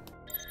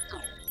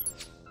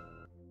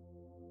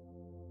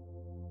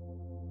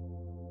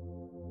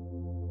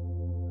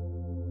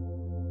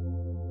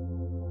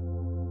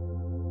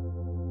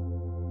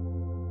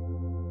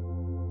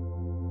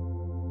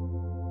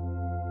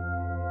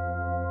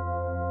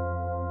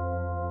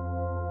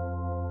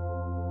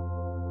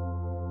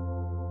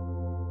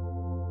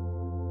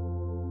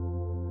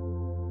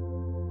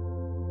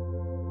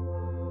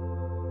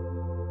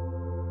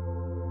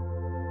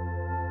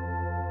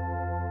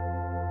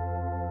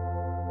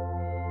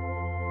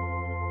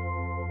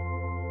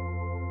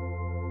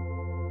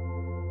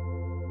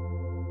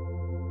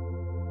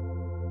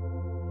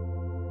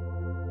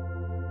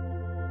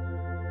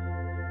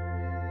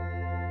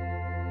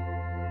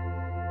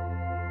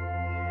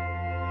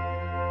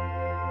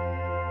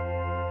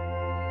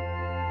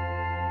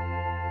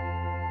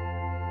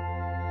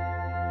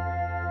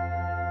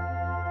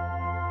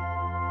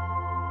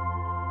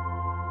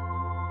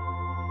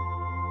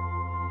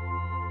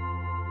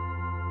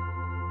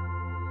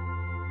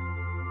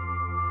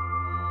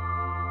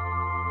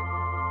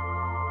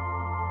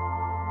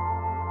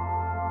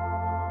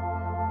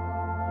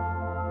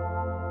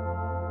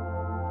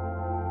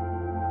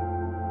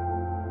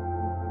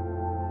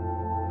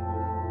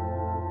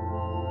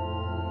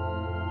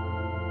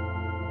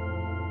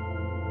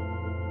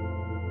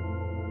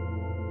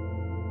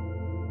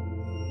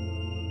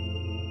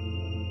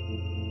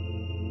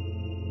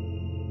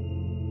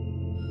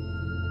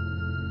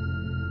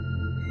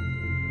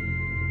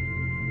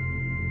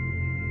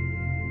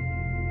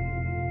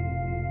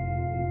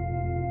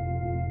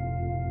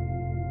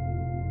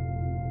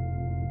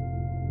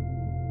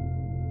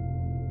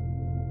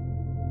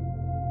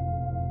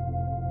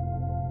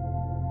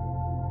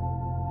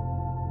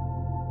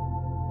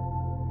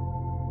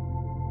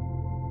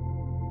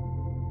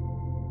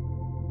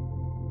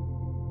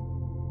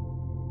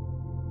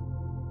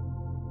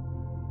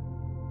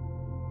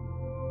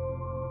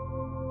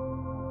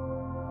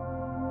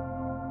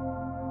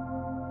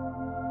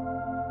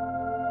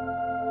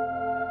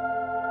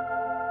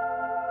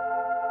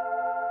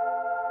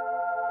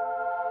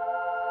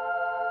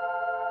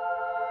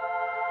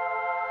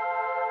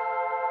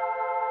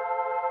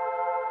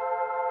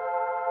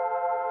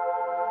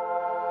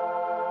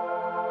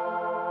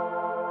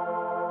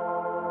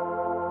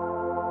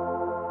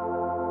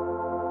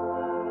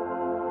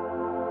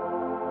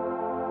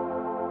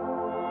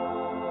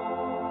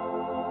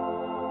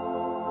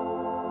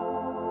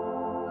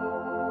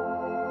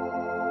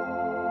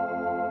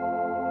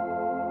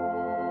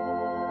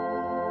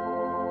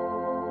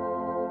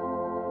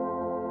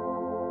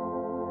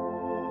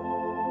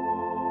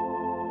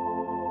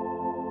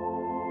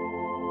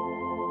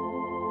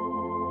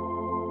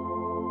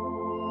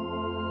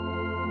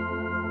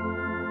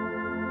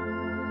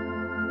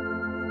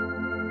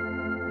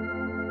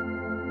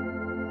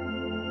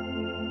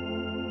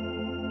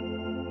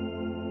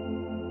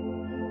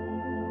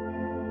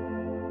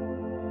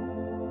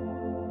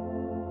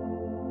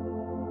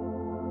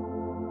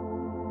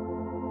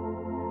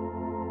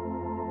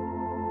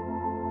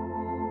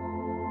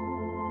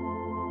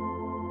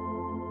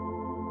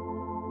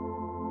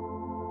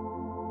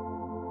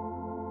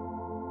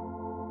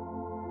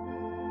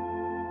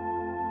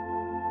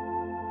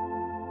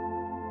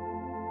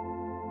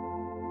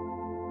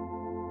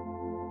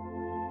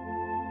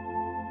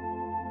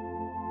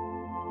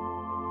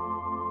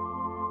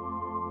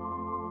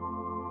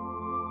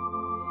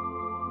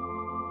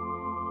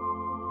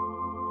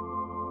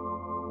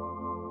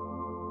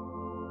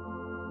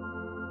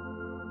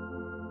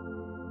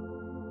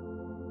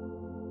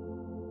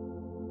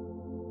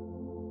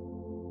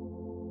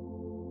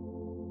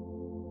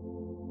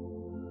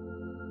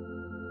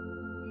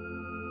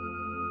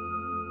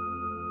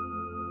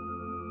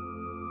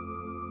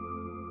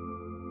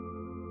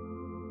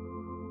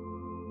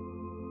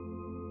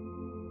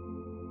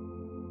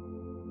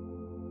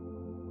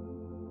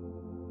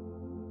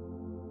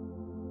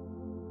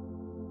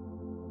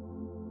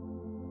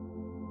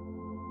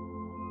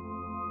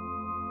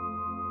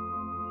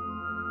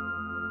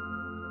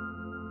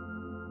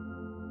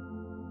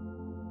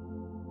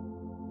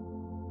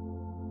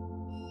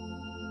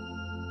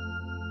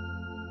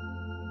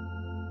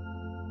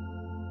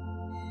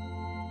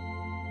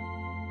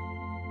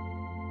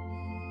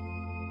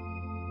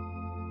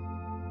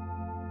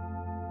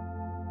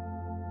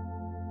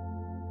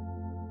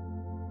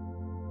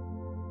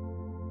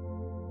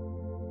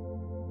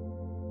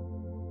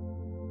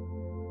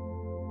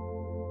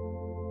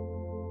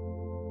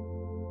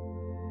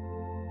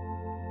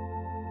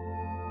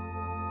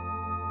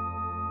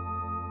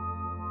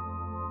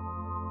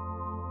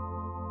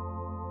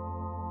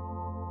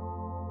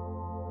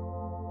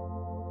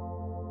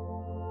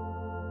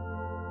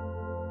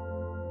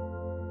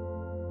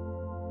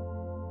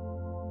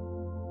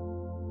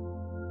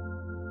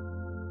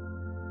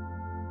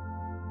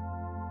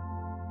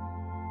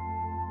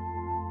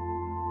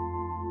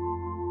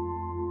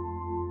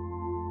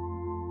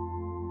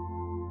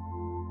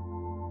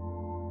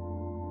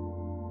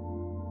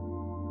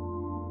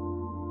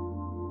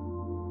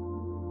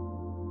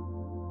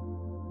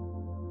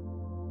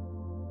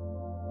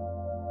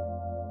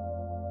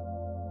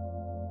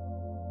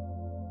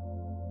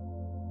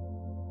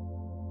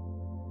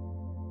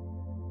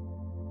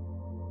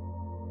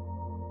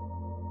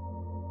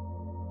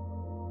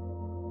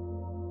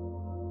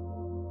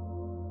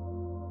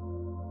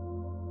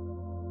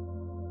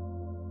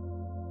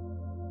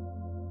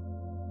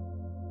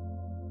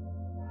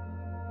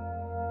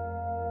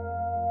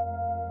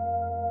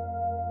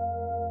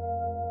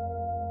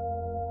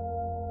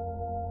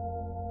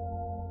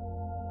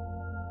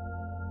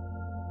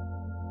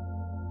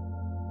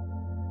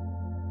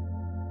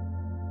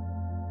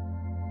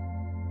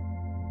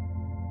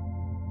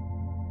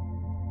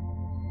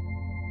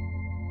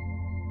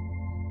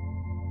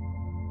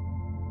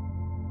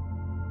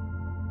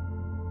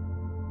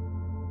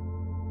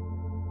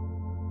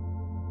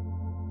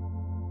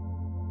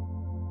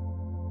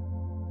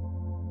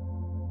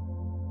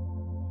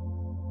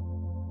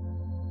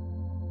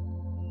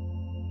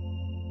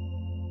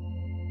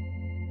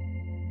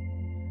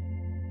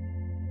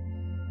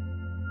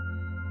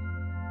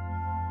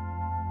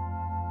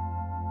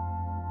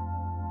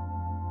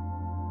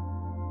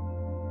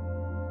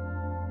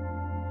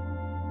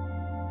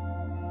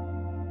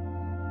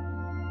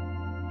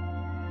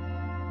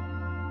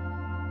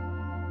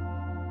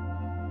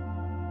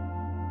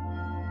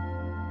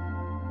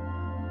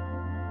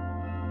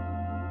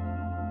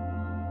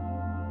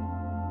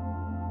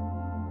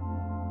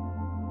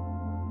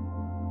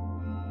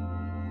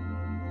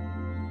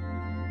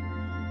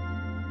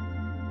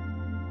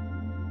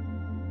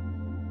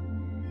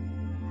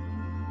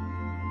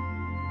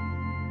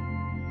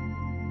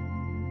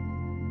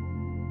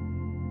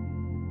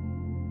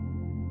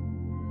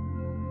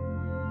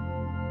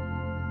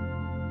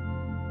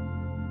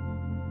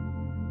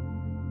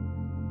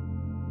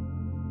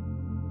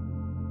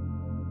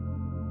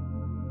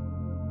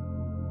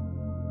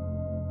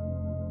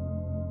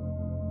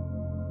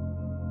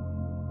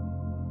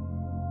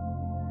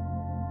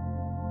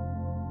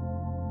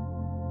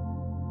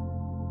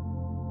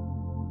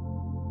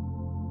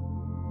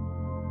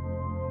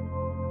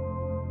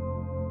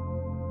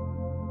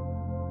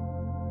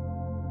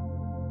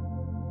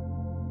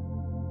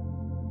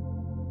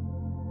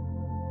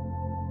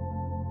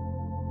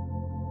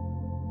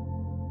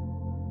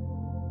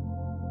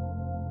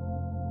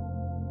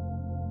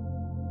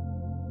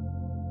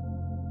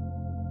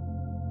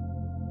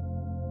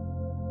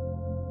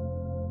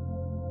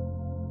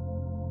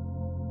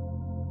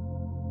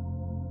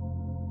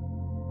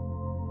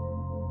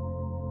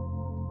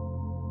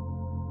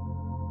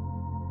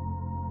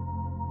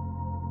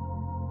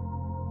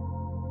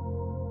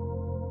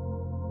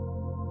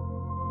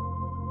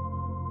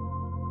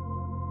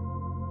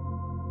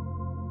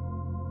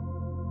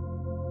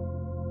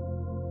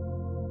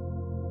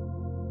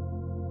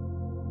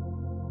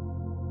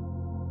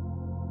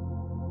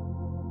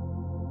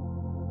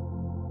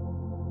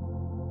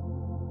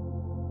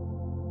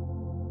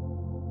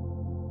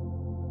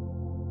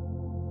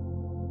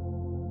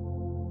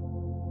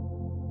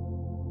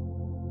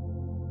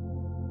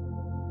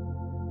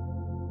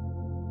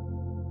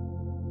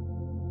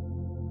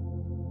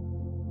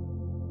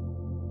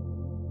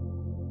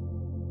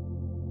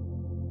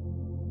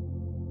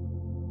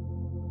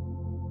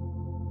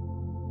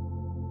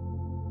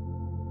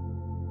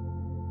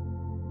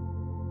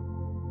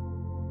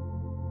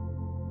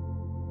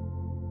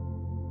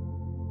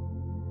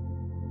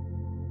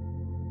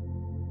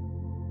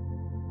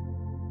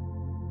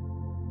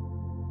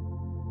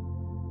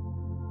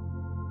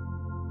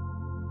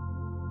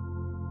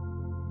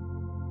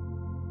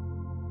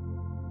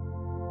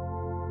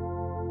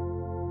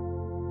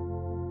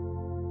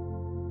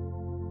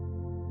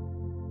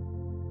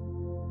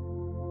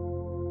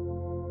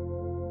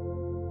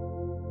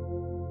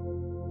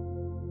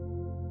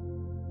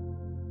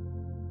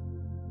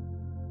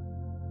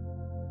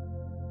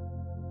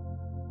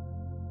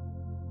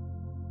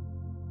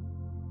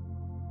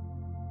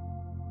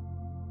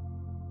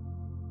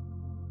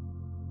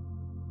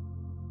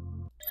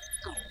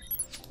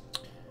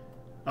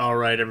 All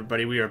right,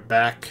 everybody, we are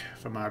back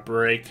from our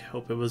break.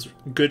 Hope it was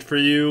good for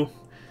you.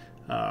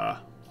 We're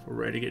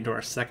ready to get into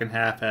our second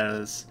half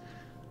as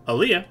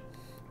Aaliyah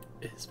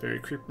is very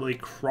creepily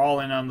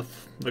crawling on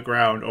the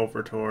ground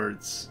over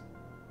towards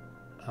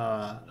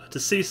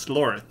deceased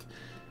Lorith,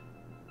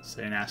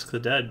 saying, "Ask the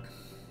dead."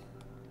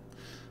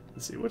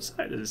 Let's see, what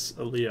side is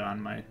Aaliyah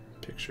on my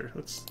picture?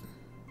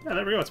 Yeah,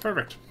 there we go. It's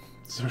perfect.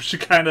 So she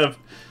kind of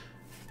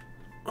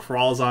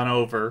crawls on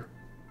over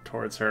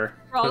towards her.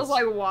 We're all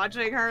like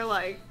watching her,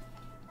 like.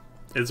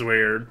 It's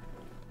weird.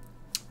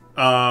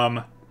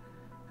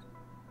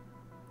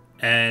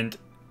 And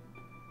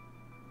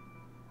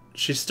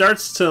she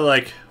starts to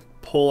like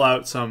pull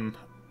out some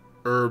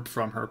herb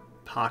from her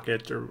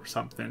pocket or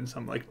something,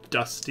 some like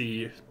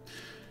dusty,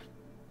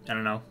 I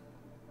don't know,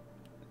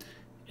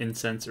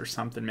 incense or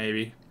something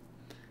maybe.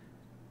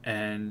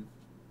 And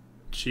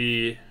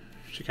she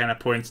kind of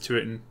points to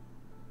it and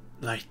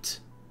light.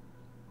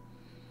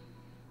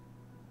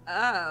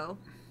 Oh.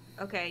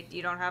 Okay,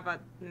 you don't have a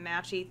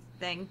matchy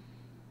thing?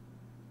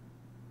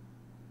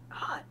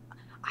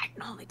 I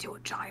can only do a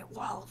giant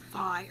wall of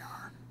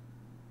fire.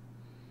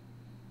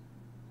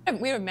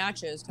 We have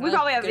matches. We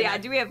probably have, yeah,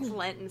 do we have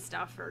flint and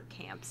stuff for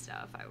camp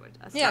stuff? I would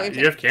assume. Yeah,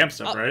 You have camp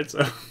stuff, right?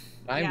 So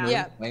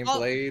Flame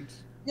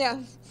blades Yeah.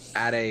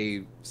 at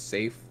a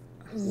safe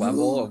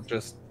level of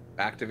just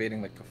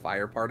activating like the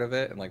fire part of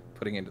it and like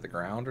putting it into the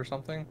ground or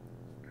something.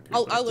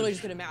 I'll literally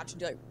just get a match and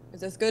be like,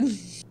 is this good?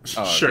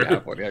 Oh, Sure.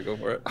 Yeah, go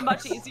for it.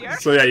 Much easier.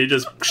 So yeah, you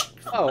just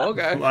Oh,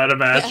 okay. light a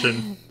match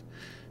and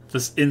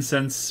this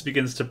incense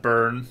begins to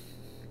burn.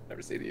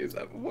 Never seen you use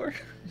that before.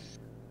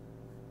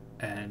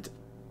 And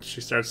she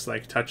starts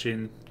like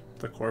touching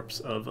the corpse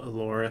of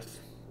Lorith.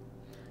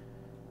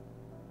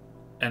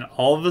 And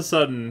all of a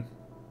sudden,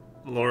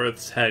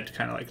 Lorith's head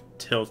kind of like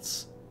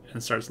tilts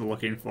and starts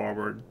looking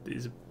forward.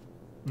 These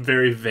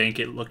very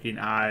vacant looking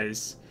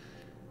eyes.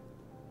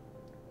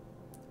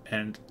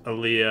 And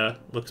Aaliyah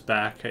looks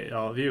back at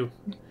all of you.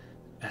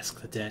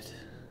 Ask the dead.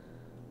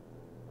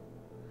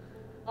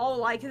 Oh,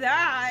 like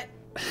that.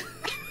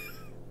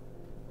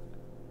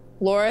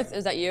 Lorith,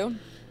 is that you?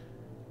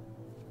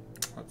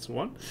 That's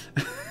one.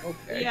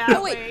 Okay. Yeah,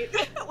 Oh, wait.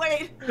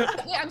 Wait. Wait,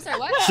 I'm sorry,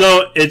 what?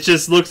 So it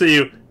just looks at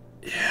you.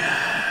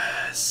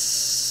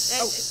 Yes.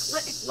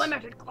 It's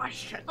limited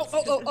questions.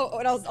 Oh,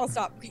 and I'll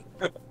stop.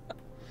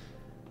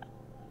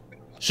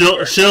 You'll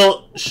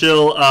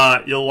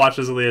watch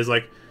as Aaliyah's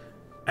like,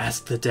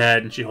 ask the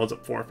dead, and she holds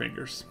up 4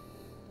 fingers.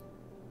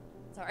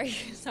 Sorry.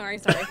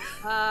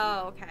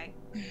 Oh, okay.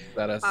 Is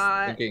that us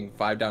thinking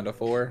 5 down to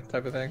 4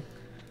 type of thing?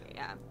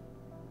 Yeah.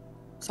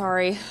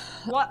 Sorry.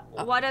 What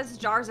does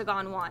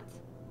Jarzagon want?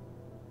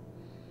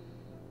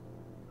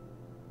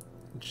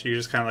 She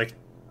just kind of like,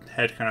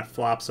 head kind of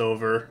flops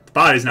over. The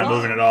body's not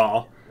moving at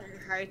all.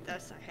 I hate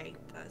this.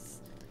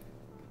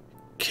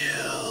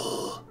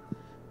 Kill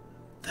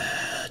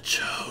the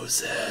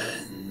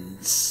Chosens.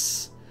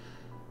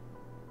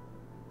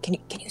 Can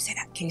you say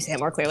that? Can you say that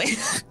more clearly?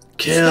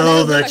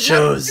 Kill the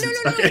Chosens.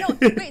 No.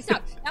 Okay. Wait,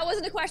 stop. That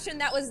wasn't a question.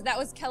 That was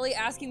Kelly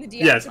asking the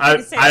DM. Yes, I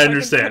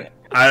understand.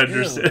 I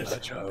understand. Kill the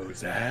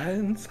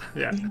Chosens.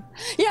 Yeah.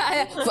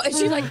 Yeah. But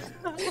she's like,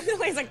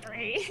 he's like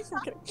 3.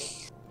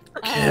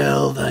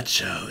 Kill the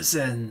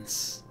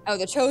Chosens. Oh,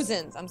 the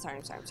Chosens. I'm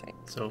sorry.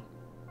 So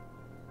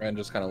Ren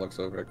just kind of looks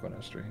over at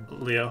Gwynestri.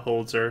 Leah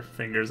holds her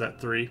fingers at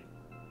 3.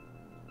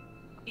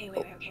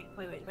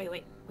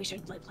 Wait. We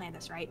should like plan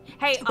this, right?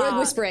 Hey, We're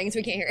whispering, so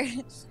we can't hear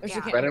it. Yeah.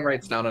 Brennan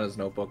writes down on his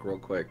notebook real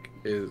quick,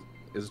 is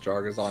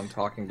Jargazon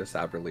talking to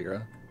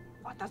Sabralira?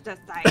 What does this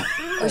say?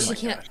 Oh, she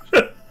can't.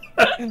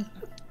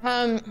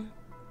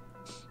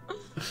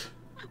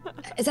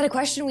 Is that a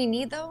question we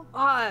need though?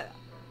 Wait,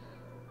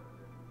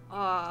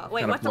 Kind of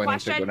what's the pointing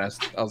question? to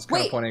I was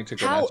kind of pointing to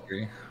how-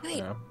 Gwynestri. Wait.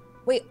 Yeah.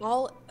 Wait, we're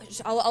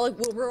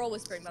all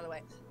whispering, by the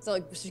way. So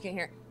like, she can't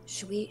hear.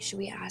 Should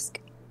we ask,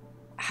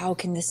 how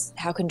can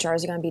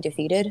Jarzagon be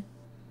defeated?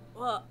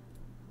 Well,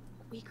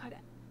 we could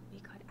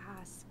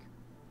ask.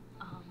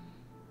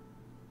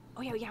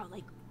 Oh yeah,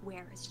 like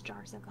where is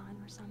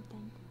Jarzagon or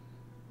something?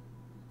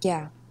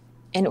 Yeah,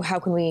 and how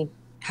can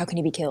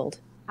he be killed?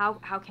 How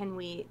can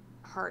we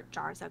hurt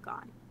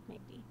Jarzagon?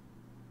 Maybe.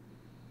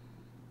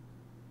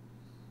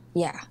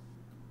 Yeah.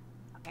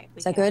 Okay.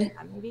 Is that good?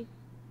 Maybe.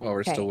 While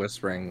we're Okay. still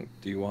whispering,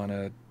 do you want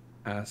to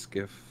ask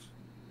if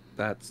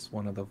that's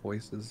one of the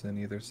voices in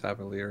either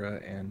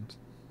Sabralira and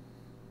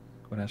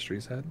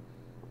Gwynestri's head?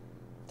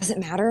 Does it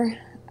matter?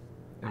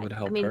 It would I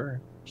help mean- her.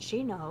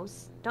 She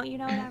knows. Don't you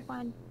know that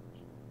one?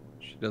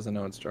 She doesn't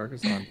know it's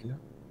Jargazon, do you?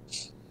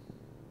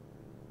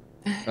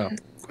 Oh,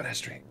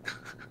 Gwynestri.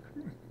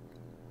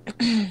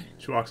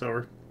 She walks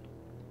over.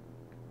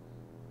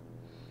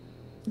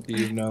 Do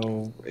you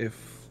know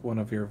if one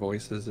of your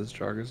voices is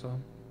Jargazon?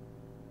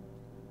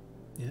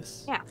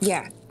 Yes. Yeah.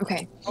 Yeah.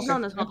 Okay. She's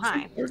known this whole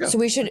time. There we go. So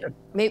we should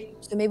maybe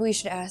we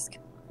should ask.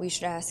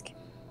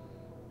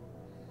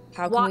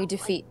 How can Why- we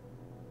defeat?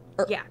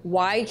 Or Yeah.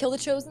 Why kill the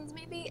Chosens?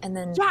 Maybe, and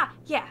then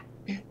Yeah.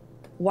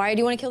 why do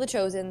you want to kill the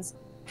Chosens?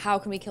 How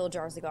can we kill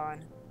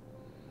Jarzagon?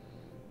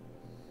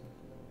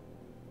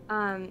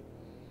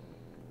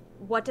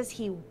 What does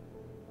he?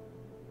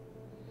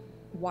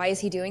 Why is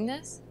he doing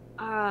this?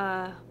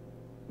 No,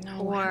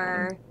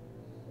 or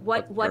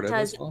part what of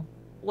does this will?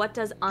 what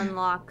does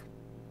unlock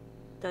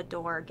the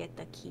door, get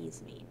the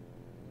keys mean?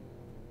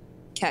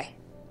 Okay.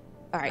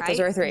 All right, Right? those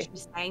are 3. Is she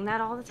saying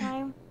that all the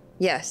time?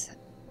 Yes.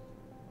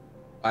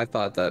 I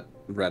thought that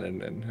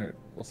Renan and her,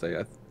 we'll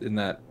say, in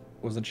that,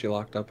 wasn't she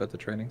locked up at the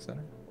training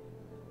center?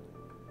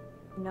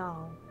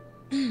 No.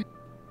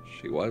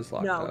 She was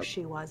locked No, up.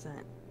 she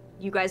wasn't.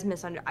 You guys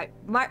misunderstood. Right,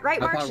 Mark? I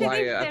thought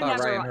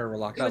Raya and her were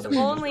locked It up. was Wasn't it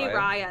just only Raya?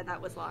 Raya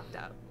that was locked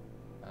up.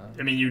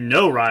 I mean, you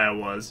know Raya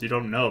was. You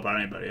don't know about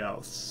anybody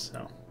else,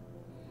 so.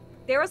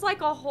 There was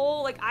like a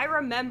whole, like, I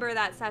remember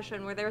that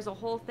session where there was a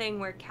whole thing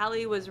where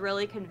Kelly was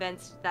really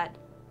convinced that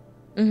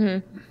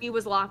he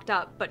was locked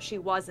up, but she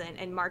wasn't,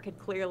 and Mark had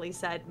clearly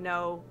said,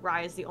 no,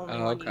 Raya's the only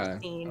one okay.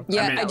 you've seen.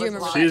 Yeah, I mean, I do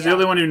remember She's that, the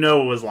only one who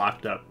know was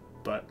locked up,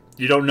 but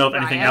you don't know if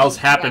anything Raya? else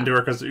happened Yeah. to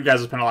her because you guys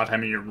have spent a lot of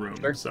time in your room,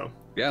 Sure. so.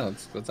 Yeah,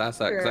 let's ask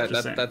that. 'Cause Sure.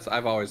 Just saying. that's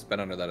I've always been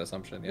under that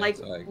assumption. Yeah, Like,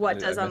 so what I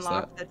does missed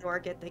unlock that. the door,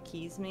 get the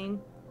keys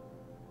mean?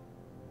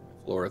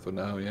 Florith would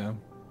know, yeah.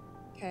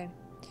 Okay.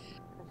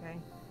 Okay.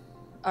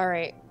 All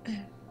right.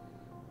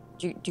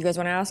 Do you guys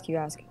want to ask? You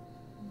ask.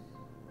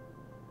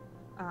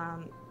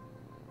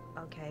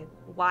 Okay.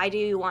 Why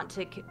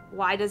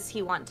does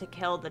he want to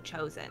kill the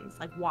Chosens?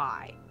 Like,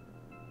 why?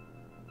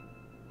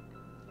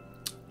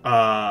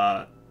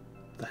 The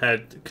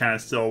head, kind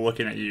of still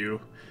looking at you,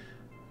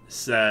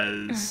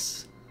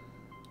 says,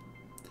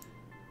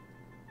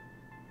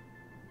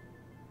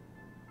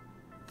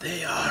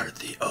 "They are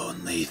the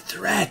only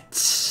threat."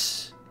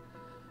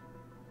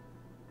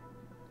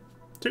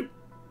 2. I'm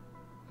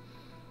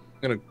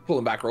gonna pull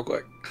him back real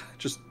quick.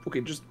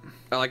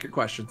 I like your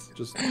questions.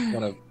 Just want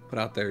to put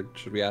out there,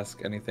 should we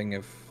ask anything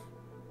if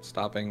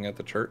stopping at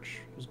the church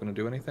was gonna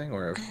do anything,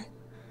 or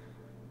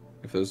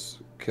if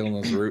those killing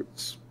those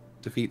roots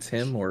defeats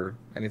him, or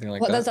anything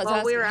like Well, that? that's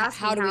Well, we were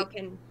asking,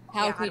 asking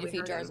how how can we do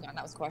defeat hurt him? Jarzagon?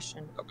 That was the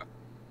question.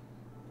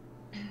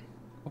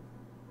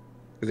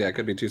 Because yeah, it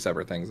could be 2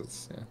 separate things.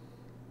 It's yeah.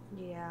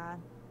 Yeah.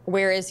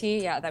 Where is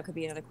he? Yeah, that could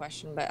be another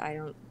question, but I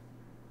don't.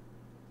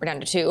 We're down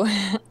to 2.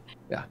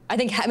 Yeah. I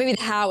think maybe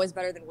the how is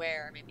better than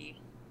where. Maybe.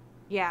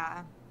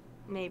 Yeah.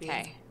 Maybe.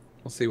 Okay.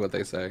 We'll see what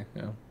they say.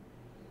 Yeah.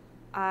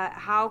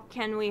 How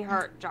can we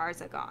hurt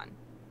Jarzagon?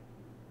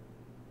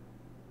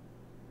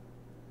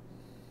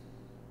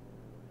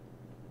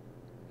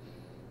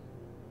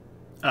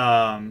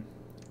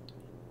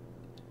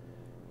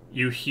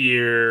 You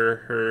hear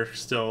her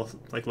still,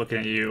 like, looking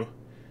at you.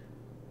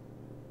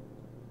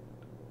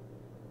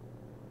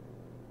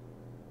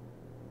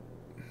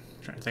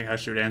 Trying to think how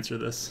she would answer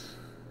this.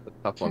 A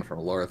tough one from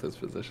Lorith's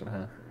position,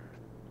 huh?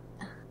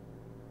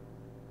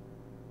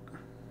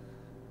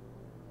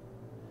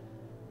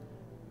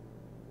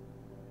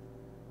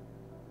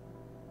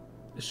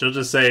 She'll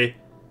just say,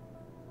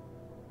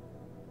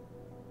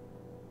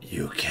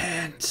 "You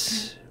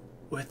can't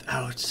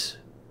without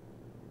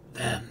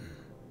them."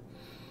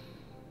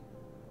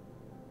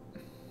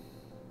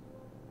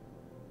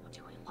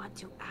 Do we want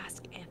to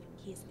ask if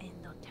he's in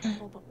the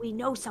temple? But we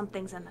know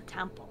something's in the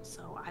temple,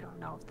 so I don't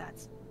know if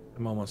that's...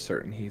 I'm almost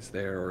certain he's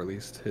there, or at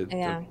least hid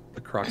Yeah.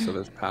 the crux of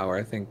his power.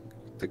 I think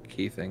the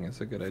key thing is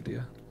a good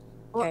idea.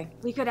 Well, Okay.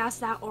 we could ask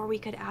that, or we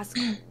could ask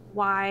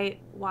why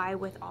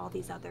with all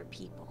these other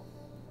people?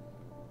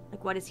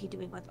 Like, what was he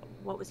doing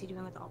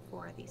with all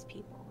 4 of these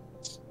people?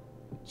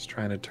 Just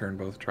trying to turn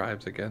both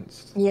tribes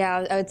against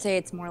Yeah, I would say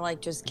it's more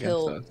like just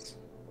kill. us.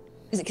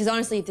 Because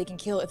honestly, if they can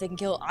kill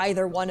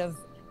either one of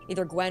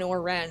either Gwen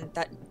or Ren,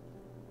 that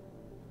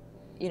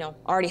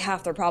already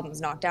half their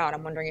problems knocked out.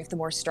 I'm wondering if the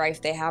more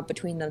strife they have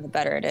between them, the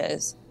better it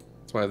is.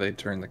 That's why they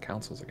turn the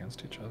councils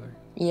against each other.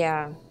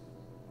 Yeah.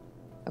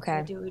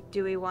 Okay.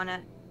 Do we want to...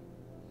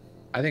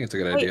 I think it's a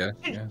good Wait, idea.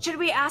 Yeah. should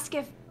we ask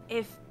if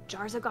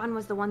Jarzagon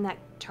was the one that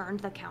turned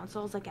the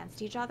councils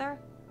against each other?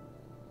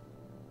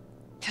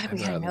 God, we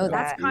I'd gotta rather know not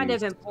That's that. kind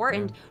of Yeah.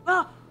 important.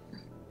 Well,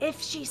 if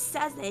she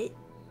says it,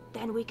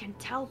 then we can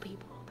tell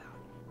people about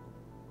it.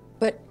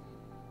 But,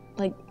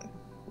 like,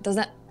 does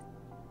that?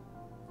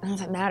 I don't know if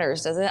that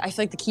matters, does it? I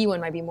feel like the key one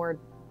might be more.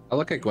 I'll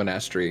look at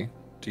Gwenestry.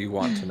 Do you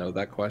want to know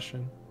that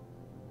question?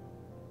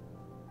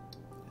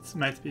 This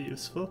might be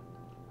useful.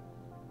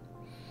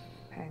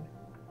 Okay.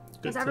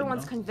 Good Because to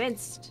everyone's know.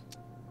 convinced.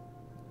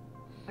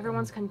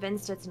 Everyone's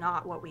convinced it's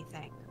not what we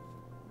think.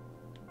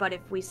 But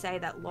if we say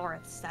that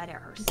Lorith said it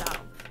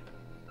herself...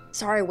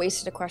 Sorry, I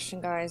wasted a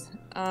question, guys.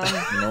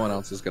 No one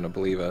else is going to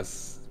believe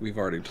us. We've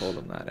already told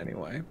them that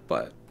anyway.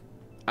 But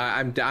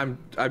I'm down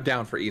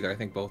for either. I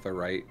think both are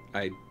right.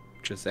 I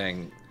just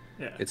saying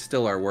Yeah. it's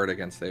still our word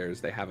against theirs.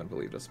 They haven't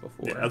believed us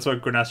before. Yeah, that's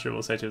what Grenester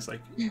will say too. It's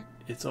like,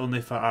 it's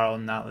only for our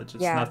own knowledge.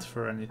 It's Yeah. not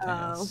for anything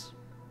Oh. else.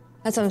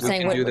 That's what I'm If we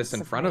saying. can do what's this in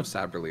the front of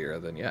point? Sabrelier,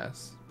 then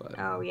yes. But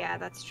Oh, yeah,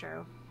 that's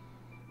true.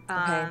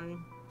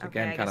 Again,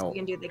 Okay, I guess kinda- we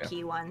can do the yeah.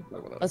 key one.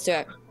 Let's do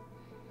it.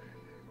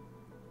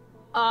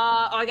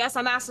 I guess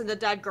I'm asking the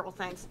dead girl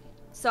things.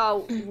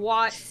 So,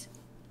 what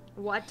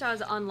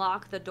does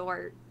unlock the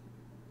door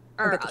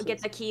Or get the get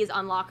keys. the keys,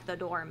 unlock the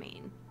door,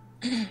 mean.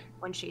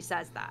 When she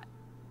says that.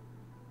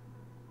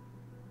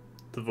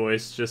 The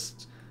voice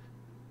just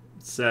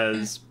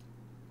says,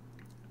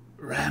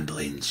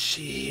 "Ramblings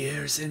she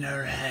hears in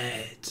her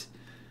head."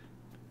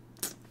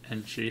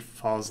 And she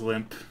falls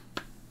limp.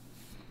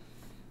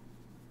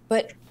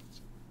 But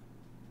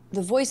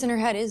the voice in her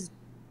head is...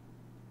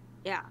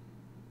 Yeah.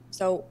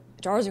 So,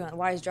 Jarzagon,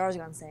 why is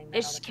Jarzagon saying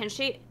that? Can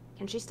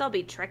she still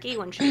be tricky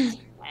when she's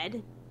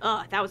dead?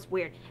 Ugh, that was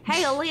weird.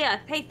 Hey, Aaliyah.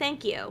 Hey,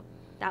 thank you.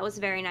 That was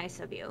very nice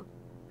of you.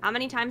 How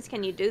many times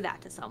can you do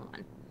that to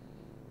someone?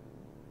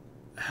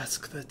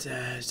 Ask the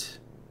dead.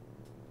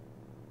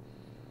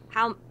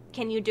 How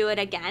can you do it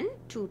again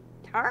to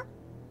her?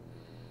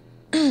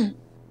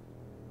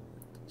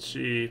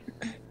 She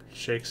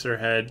shakes her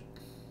head.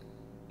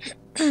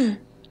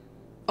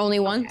 Only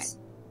once?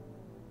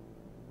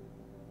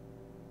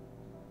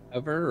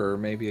 Ever, or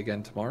maybe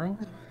again tomorrow?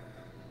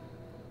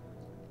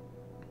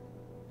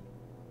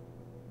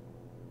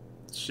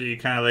 She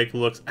kind of like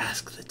looks.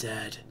 Ask the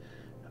dead.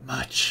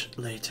 Much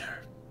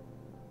later.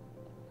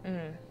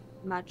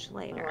 Much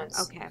later.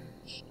 Once. Okay.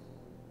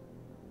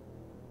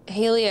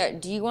 Halia,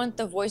 do you want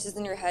the voices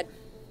in your head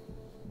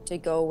to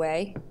go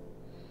away?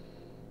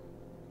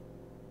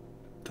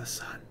 The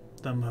sun,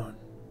 the moon.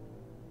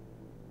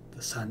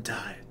 The sun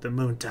die, the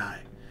moon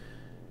die.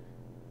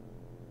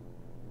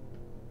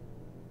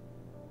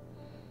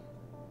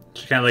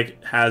 She kind of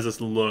like has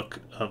this look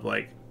of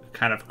like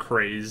kind of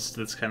crazed.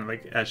 That's kind of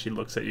like as she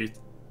looks at you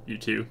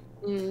two.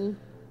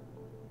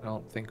 I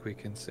don't think we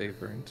can save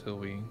her until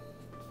we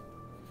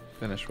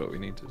finish what we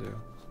need to do.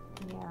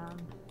 Yeah.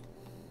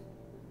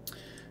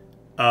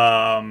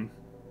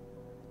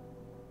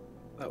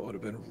 That would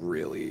have been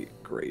really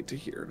great to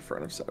hear in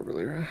front of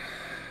Cyberlyra.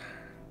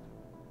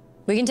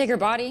 We can take her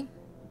body. Do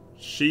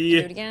She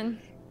it again.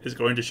 is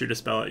going to shoot a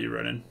spell at you,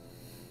 Ronan.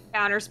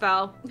 Counter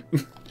spell.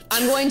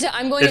 I'm going to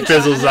It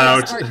fizzles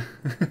out.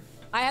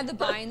 I have the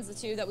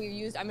binds too that we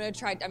used. I'm gonna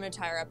tie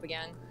her up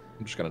again.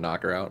 I'm just gonna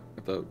knock her out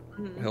with the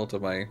hilt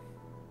of my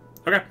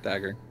Okay.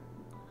 dagger.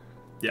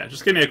 Yeah,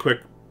 just give me a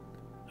quick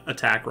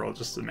attack roll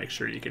just to make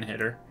sure you can hit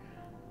her.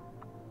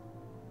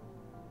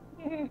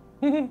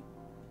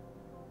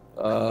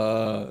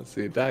 Let's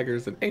see,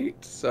 dagger's an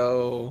 8,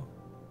 so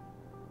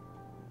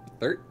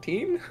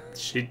 13?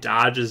 She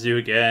dodges you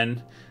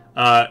again.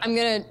 I'm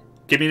gonna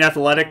Give me an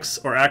athletics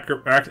or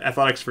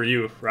athletics for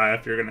you, Raya,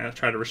 if you're gonna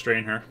try to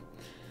restrain her.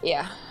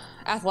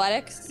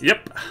 athletics.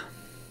 Yep.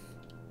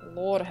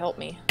 Lord help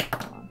me.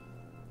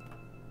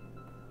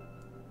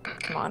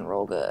 Come on,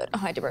 roll good. Oh,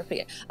 I did work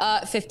pretty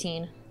good.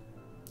 15.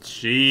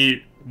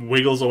 She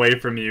wiggles away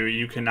from you.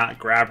 You cannot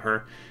grab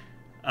her.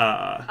 Can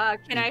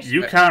I?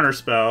 You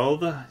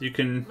counterspelled. You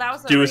can That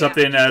was a do reaction.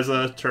 something as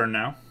a turn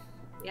now.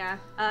 Yeah.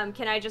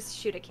 Can I just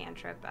shoot a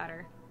cantrip at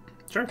her?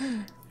 Sure.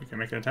 You can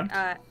make an attempt.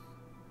 Yeah.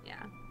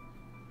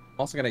 I'm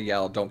also gonna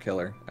yell, "Don't kill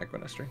her,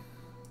 Equinestry."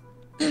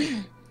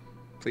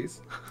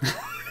 Please.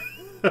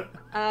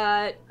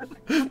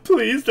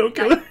 Please don't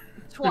kill her.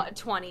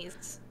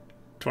 20s.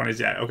 20s,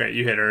 yeah. Okay,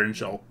 you hit her and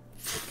she'll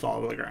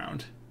fall to the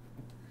ground.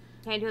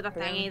 Can I do the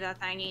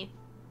thingy?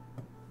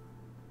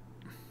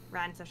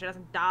 Run so she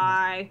doesn't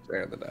die.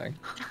 Spare the dying.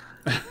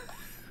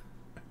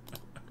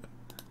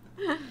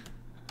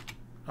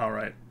 All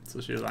right. So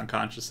she is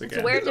unconscious again.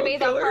 It's weird to be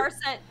the Don't kill her.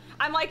 person.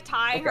 I'm like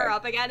tying her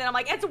up again, and I'm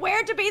like, it's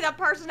weird to be the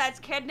person that's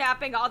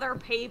kidnapping other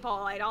people.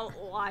 I don't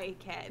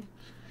like it.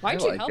 Why'd I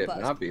she like help it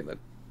us? not being the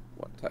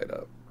one tied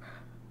up.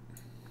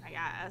 I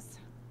guess.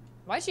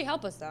 Why'd she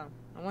help us though?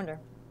 I wonder.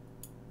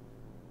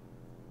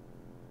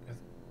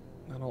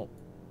 I don't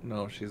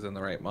know if she's in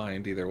the right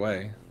mind either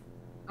way.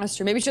 That's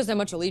true. Maybe she doesn't have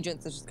much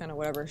allegiance. It's just kind of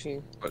whatever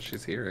she. What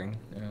she's hearing,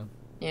 yeah.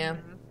 Yeah.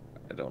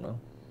 I don't know.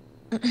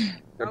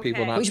 There are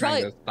people Okay. not We should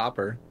trying probably- to stop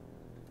her.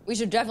 We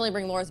should definitely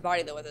bring Laura's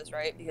body though with us,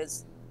 right?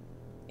 Because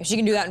if she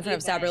can do that in front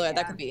of Sabrina, Yeah.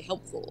 that could be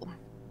helpful.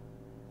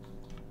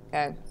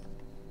 Okay.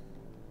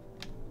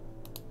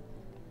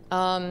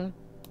 I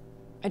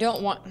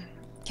don't want.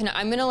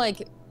 I'm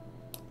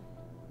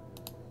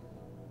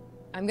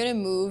gonna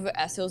move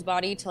Esso's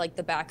body to like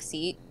the back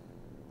seat,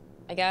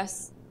 I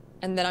guess,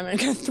 and then I'm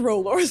gonna throw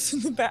Laura's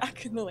in the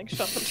back and then like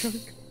shut the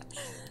trunk.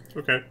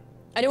 Okay.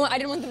 I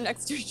didn't want them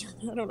next to each other.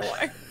 I don't know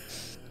why.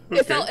 Okay.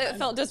 It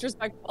felt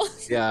disrespectful.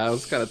 Yeah, I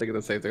was kind of thinking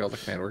the same thing. I was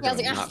like, man, we're Yeah, I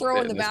was gonna like, not throw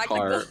fit in the this back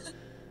car like the,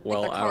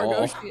 well like the at cargo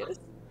all. she is.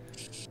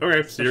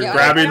 Okay, so you're Yeah,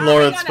 grabbing yeah,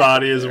 Laura's we gotta-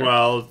 body as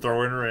well,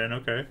 throwing her in.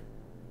 Okay.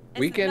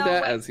 Weekend no,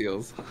 at wait.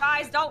 Ezheels.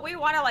 Guys, don't we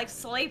want to like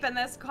sleep in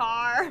this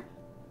car?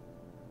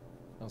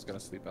 I was gonna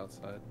sleep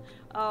outside.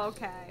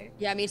 Okay.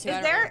 Yeah, me too. Is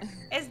I don't there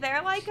know. is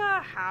there like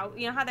a house?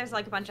 You know how there's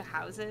like a bunch of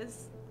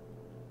houses?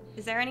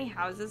 Is there any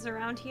houses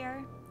around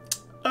here?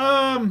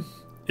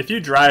 If you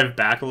drive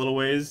back a little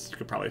ways, you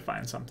could probably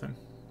find something.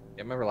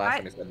 Yeah, remember last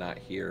time he said not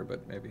here,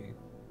 but maybe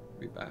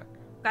be back.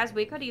 Guys,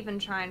 we could even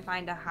try and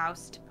find a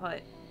house to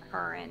put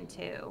her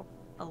into,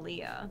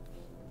 Aaliyah.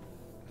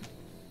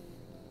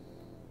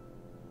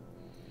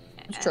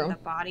 That's And true. the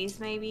bodies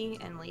maybe,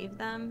 and leave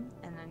them,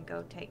 and then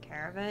go take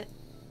care of it,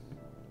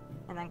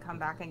 and then come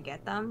back and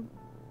get them.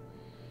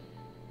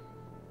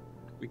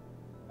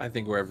 I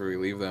think wherever we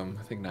leave them,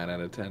 I think 9 out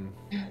of 10,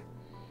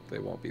 they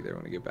won't be there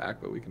when we get back,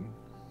 but we can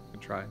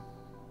try.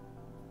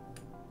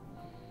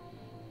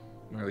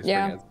 Or at least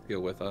bring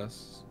Ezreal with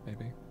us,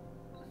 maybe.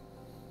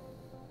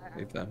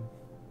 Leave them.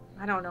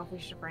 I don't know if we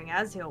should bring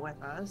Ezreal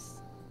with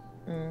us.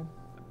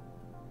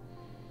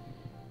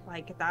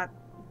 Like that,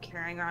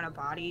 carrying around a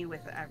body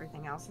with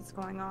everything else that's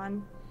going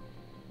on.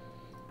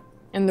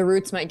 And the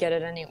roots might get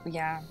it anyway.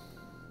 Yeah.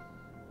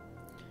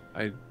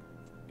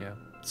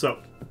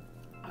 So,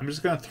 I'm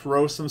just gonna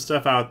throw some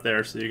stuff out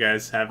there so you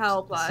guys have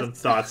some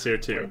thoughts here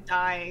too. We're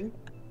dying.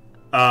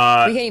 We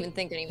can't even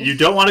think anymore. You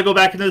don't want to go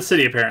back into the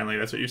city, apparently.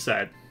 That's what you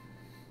said.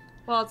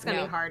 Well, it's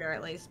gonna be harder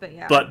at least, but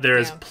yeah. But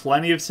there's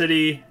plenty of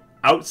city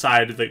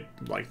outside of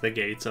the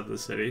gates of the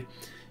city.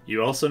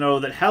 You also know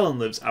that Helen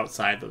lives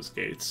outside those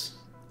gates.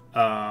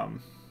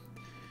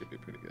 Could be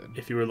pretty good.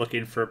 If you were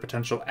looking for a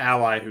potential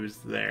ally who's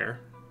there,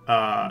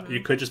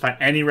 you could just find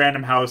any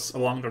random house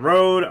along the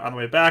road on the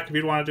way back if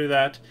you'd want to do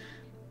that.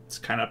 It's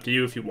kind of up to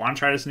you. If you want to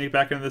try to sneak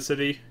back into the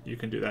city, you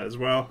can do that as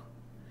well.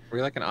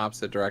 We're like an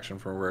opposite direction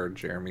from where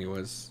Jeremy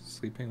was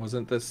sleeping.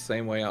 Wasn't this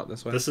same way out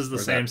this way? This is the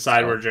same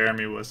side where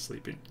Jeremy was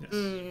sleeping.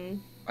 Yes.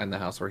 And the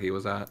house where he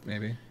was at,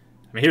 maybe?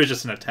 I mean, he was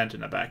just in a tent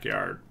in a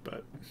backyard,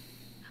 but...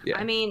 Yeah.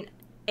 I mean,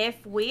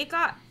 if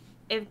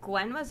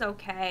Gwen was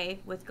okay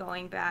with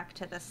going back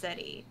to the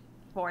city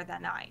for the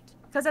night,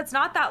 because it's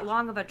not that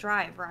long of a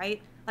drive,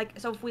 right? Like,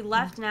 so if we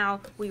left now,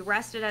 we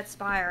rested at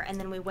Spire, and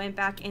then we went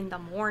back in the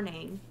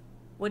morning,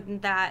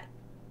 wouldn't that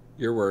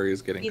Your worry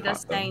is getting be the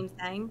caught, same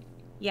thing?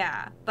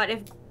 Yeah, but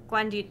if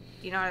Gwen, do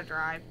you know how to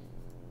drive?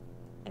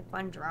 If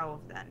Gwen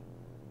drove, then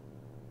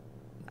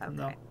okay.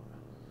 No.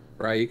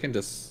 Right, you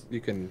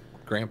can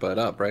grandpa it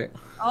up, right?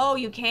 Oh,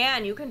 you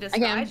can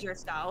disguise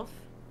yourself.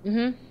 I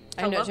To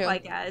know look too.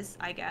 like Ez,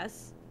 I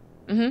guess.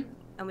 And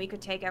we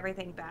could take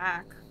everything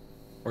back.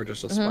 Or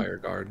just a spire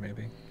guard,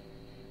 maybe.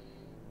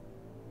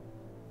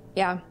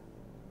 Yeah.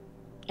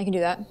 I can do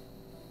that.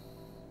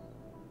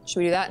 Should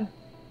we do that?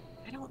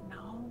 I don't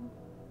know.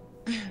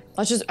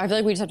 I feel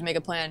like we just have to make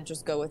a plan,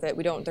 just go with it.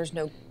 There's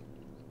no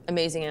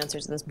amazing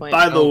answers at this point.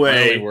 By the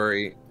way,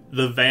 worry.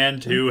 The van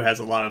too has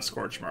a lot of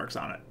scorch marks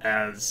on it,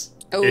 as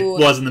it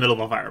was in the middle of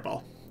a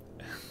fireball.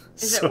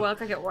 Does it look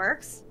like it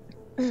works?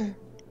 You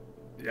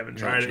haven't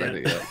tried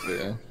it yet.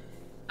 Yeah.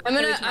 I'm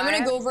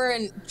gonna go over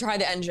and try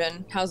the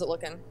engine. How's it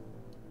looking?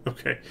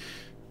 Okay.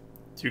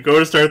 So you go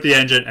to start the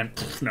engine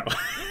and no.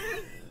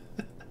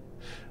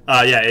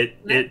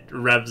 It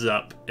revs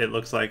up. It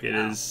looks like it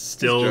is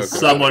still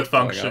somewhat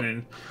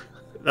functioning.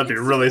 That'd be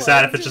really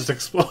sad if it just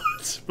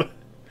explodes. But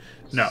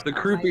no. The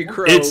creepy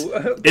crow.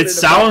 It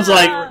sounds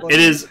like it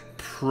is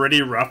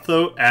pretty rough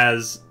though,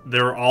 as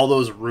there are all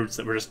those roots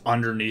that were just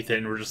underneath it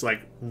and we're just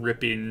like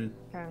ripping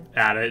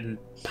at it and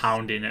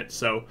pounding it.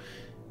 So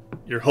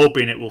you're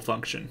hoping it will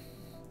function.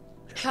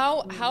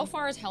 How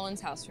far is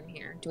Helen's house from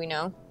here? Do we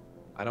know?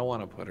 I don't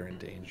want to put her in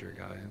danger,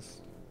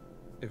 guys.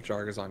 If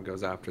Jargazon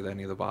goes after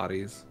any of the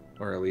bodies,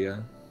 or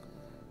Aaliyah,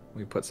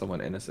 we put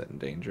someone innocent in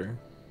danger.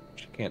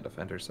 She can't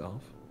defend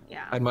herself.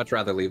 Yeah. I'd much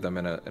rather leave them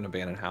in an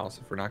abandoned house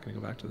if we're not going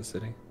to go back to the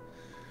city.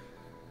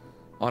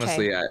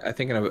 Honestly, I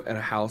think in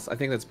a house, I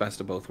think that's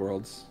best of both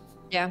worlds.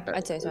 Yeah,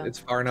 I'd say so. It's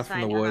far enough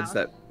from the woods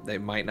that they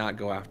might not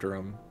go after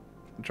him.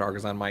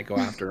 Jargazon might go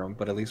after him,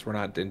 but at least we're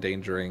not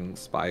endangering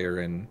Spire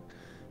and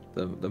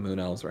the Moon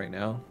Elves right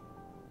now.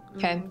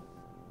 Okay.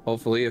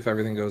 Hopefully, if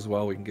everything goes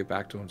well, we can get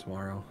back to him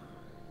tomorrow.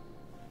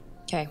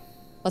 Okay.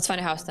 Let's find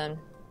a house then.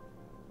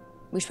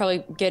 We should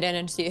probably get in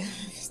and see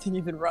if this thing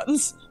even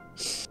runs.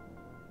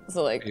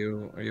 So like, Are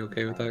you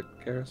okay with that,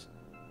 Karis?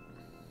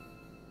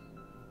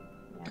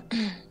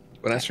 Yeah.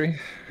 Bonestri,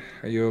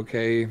 are you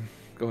okay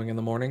going in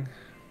the morning?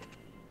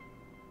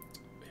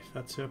 If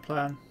that's your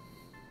plan.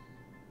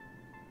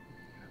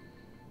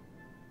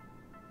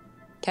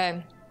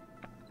 okay.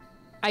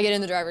 I get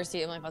in the driver's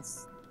seat. I'm like,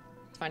 let's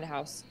find a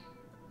house.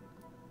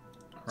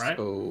 Right.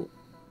 So,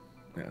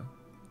 yeah,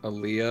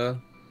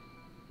 Aaliyah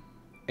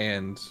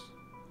and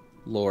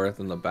Lorith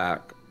in the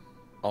back.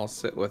 I'll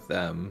sit with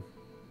them,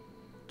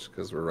 just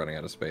because we're running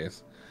out of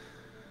space.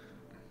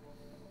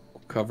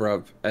 We'll cover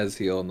up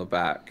Ezheal in the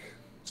back,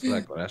 so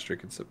that Bonestri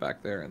can sit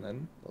back there, and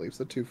then leaves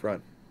the two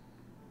front.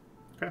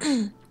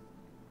 Okay.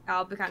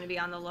 I'll kind of be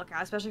on the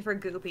lookout, especially for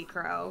Goopy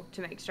Crow,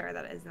 to make sure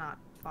that it is not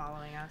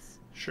following us.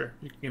 Sure.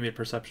 You can give me a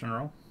perception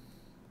roll.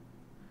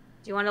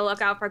 Do you want to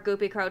look out for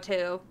Goopy Crow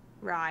too,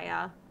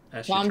 Raya?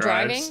 While I'm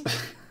driving?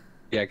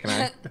 Yeah, can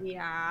I?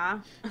 Yeah.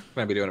 Can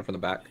I be doing it from the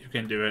back? You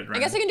can do it. I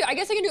guess I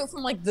can do it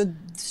from like the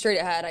straight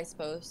ahead, I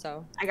suppose.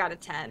 So I got a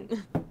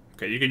 10.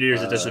 Okay, you can do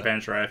yours at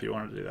disadvantage, right? If you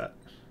want to do that,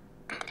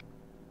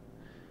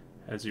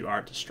 as you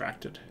are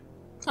distracted.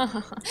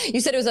 You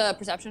said it was a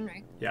perception,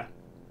 right? Yeah.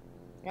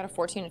 I got a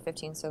 14 and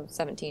 15, so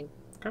 17.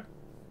 Okay. Am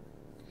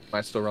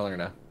I still rolling or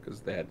no?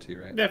 Because they had two,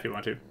 right? Yeah, if you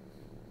want to.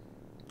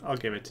 I'll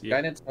give it to you.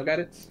 Guidance? No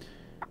guidance?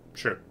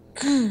 Sure.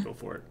 Go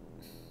for it.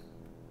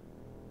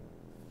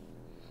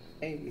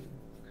 Hey.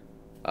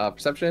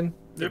 Perception?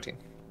 13.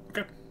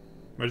 Okay.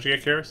 What did you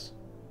get, Karis?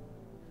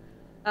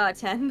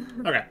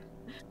 10. Okay.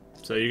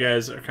 So you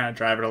guys are kind of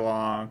driving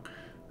along.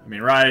 I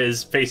mean, Raya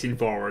is facing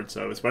forward,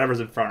 so it's whatever's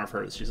in front of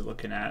her that she's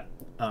looking at.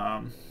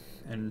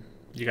 And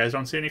you guys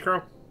don't see any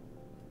crow.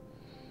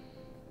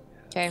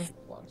 Okay.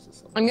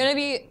 I'm gonna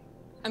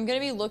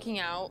be looking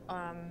out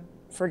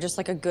for just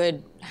like a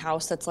good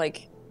house that's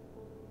like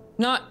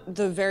not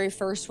the very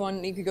first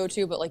one you could go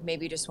to, but like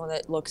maybe just one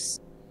that looks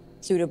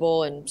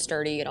suitable and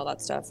sturdy and all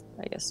that stuff.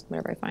 I guess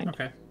whatever I find.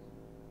 Okay.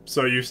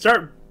 So you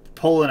start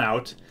pulling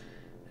out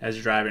as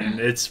you're driving, and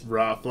it's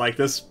rough. Like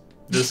this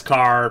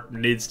car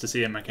needs to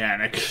see a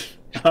mechanic.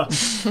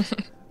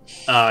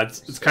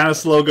 It's kind of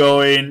slow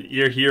going.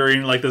 You're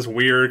hearing like this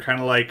weird kind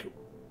of like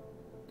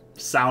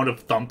sound of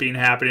thumping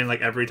happening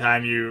like every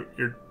time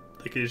you're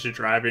like as you're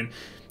driving.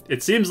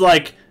 It seems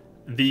like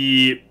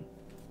the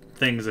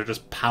things are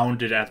just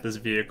pounded at this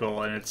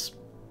vehicle, and it's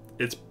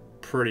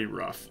pretty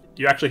rough.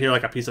 You actually hear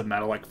like a piece of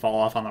metal like fall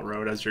off on the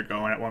road as you're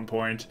going at one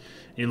point.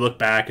 You look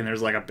back and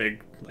there's like a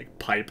big like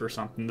pipe or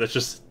something that's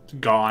just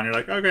gone. You're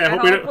like, okay, I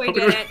hope we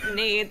didn't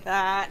need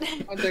that.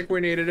 I think we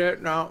needed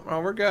it. No,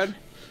 we're good.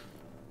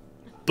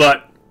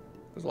 But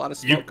there's a lot of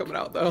smoke coming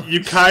out though.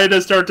 You kind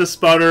of start to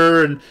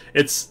sputter, and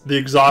the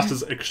exhaust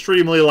is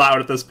extremely loud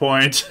at this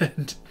point.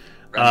 And,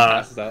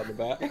 passes out in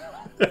the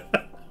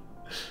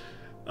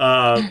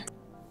back.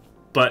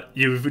 But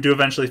you do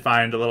eventually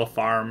find a little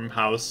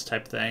farmhouse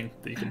type thing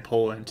that you can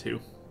pull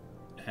into,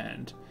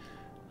 and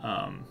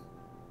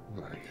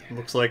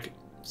looks like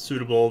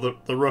suitable.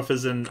 The roof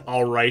is in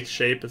all right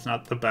shape. It's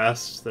not the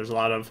best. There's a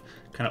lot of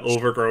kind of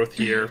overgrowth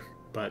here,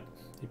 but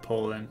you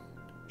pull in.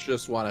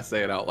 Just want to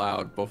say it out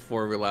loud.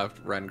 Before we left,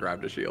 Ren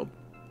grabbed a shield.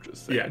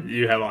 Just saying. Yeah,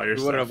 you have all your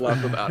stuff. We wouldn't have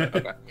left without it.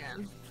 Okay.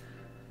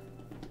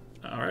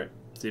 Yeah. All right.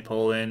 So you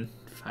pull in,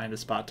 find a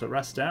spot to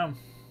rest down.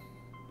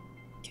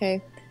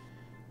 Okay.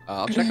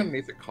 I'll check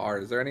underneath the car.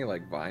 Is there any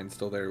like vines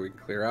still there we can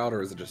clear out,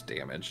 or is it just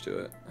damage to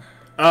it?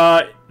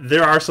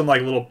 There are some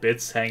like little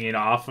bits hanging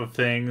off of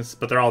things,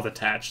 but they're all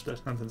detached.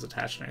 Nothing's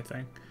attached to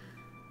anything.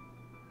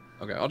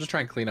 Okay, I'll just try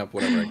and clean up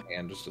whatever I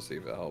can just to see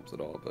if it helps at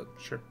all. But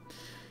sure.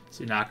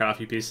 So you knock off a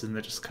few pieces and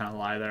they just kind of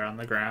lie there on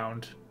the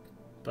ground.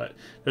 But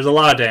there's a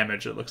lot of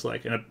damage, it looks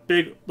like. And a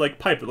big like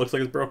pipe, it looks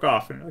like it's broke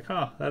off. And you're like,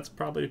 oh, that's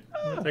probably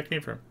where that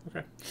came from.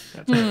 Okay.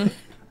 That's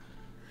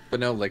but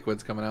no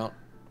liquids coming out?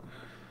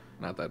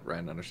 Not that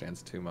Ren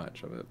understands too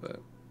much of it, but...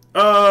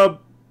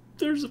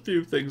 There's a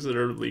few things that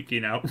are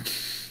leaking out.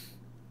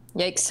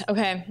 Yikes.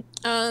 Okay.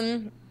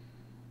 I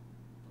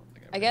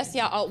guess,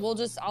 yeah, I'll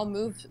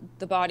move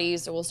the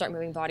bodies, or we'll start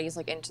moving bodies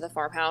like into the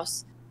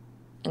farmhouse.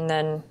 And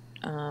then...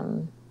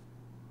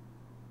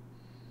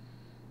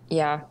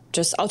 yeah,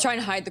 I'll try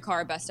and hide the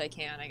car best I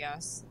can, I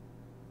guess.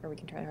 Or we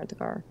can try to hide the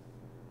car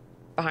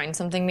behind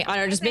something. I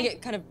don't know, just make it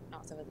kind of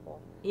not so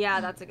visible. Yeah,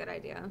 that's a good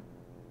idea.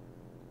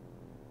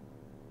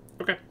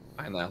 Okay.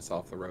 Behind the house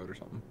off the road or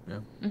something. Yeah.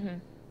 Mm-hmm.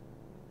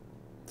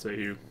 So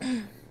you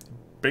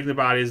bring the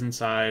bodies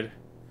inside.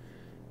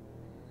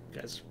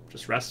 You guys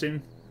just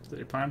resting? Is that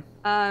your plan?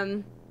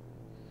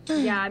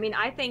 Yeah, I mean,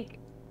 I think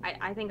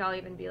I'll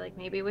even be like,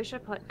 maybe we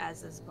should put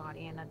Ez's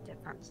body in a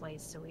different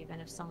place, so even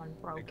if someone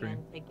broke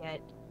in to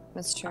get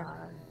That's true.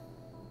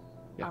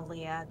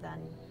 Aaliyah,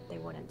 then they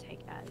wouldn't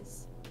take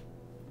Ez.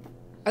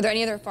 Are there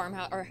any other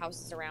farmhouse or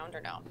houses around,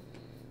 or no?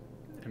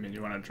 I mean,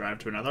 you want to drive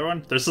to another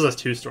one? This is a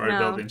 2-story No.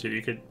 building too.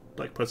 You could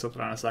like put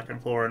something on a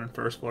second floor and a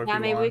first floor. Yeah, if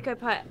you maybe want.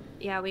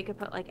 we could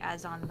put like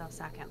Ez on the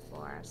second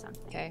floor or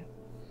something. Okay.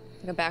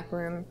 Like a back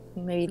room,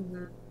 maybe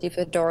Mhm. see if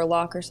a door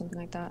lock or something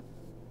like that.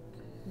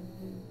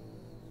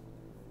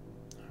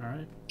 All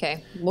right.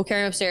 Okay, we'll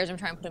carry him upstairs and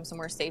try and put him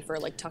somewhere safer,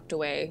 like tucked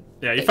away.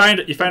 Yeah, you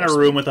Like, find a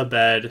room with a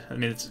bed. I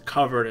mean, it's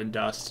covered in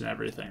dust and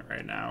everything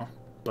right now,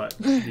 but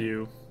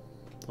you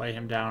lay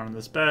him down on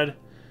this bed,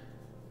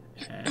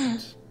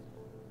 and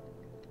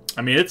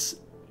I mean, it's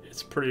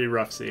pretty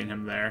rough seeing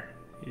him there.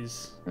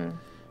 He's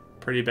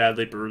pretty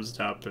badly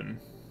bruised up and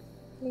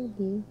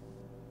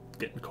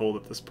getting cold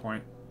at this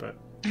point. But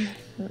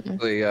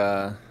Actually,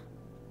 I'm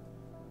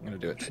gonna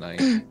do it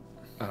tonight.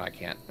 Oh, I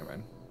can't. Never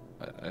mind.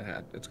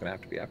 It's gonna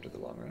have to be after the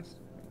long rest.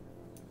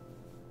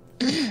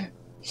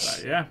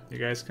 yeah, you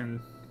guys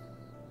can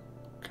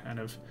kind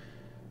of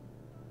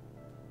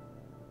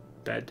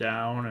bed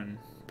down and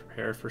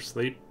prepare for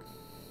sleep.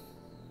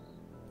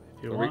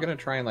 If you Are we want. gonna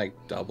try and like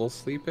double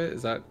sleep it?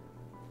 Is that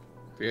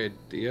the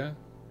idea?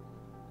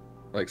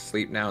 Like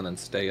sleep now and then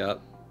stay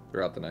up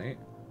throughout the night?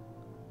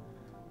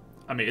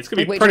 I mean, it's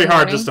gonna Like, be wait pretty till the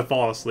hard morning? just to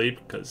fall asleep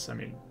because I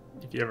mean,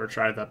 if you ever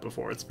tried that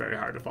before, it's very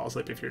hard to fall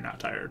asleep if you're not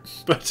tired.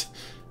 But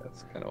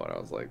That's kind of what I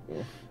was like.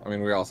 Well, I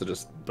mean, we also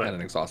just had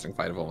an exhausting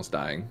fight of almost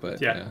dying,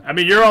 but yeah, I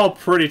mean, you're all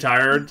pretty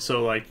tired,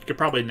 so like you could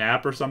probably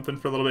nap or something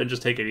for a little bit and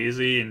just take it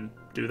easy and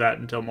do that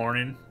until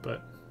morning.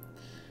 But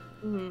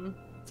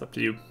it's up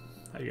to you.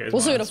 How you guys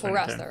We'll still wanna get a full spend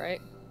rest, time. though,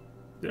 right?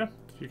 Yeah,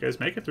 if you guys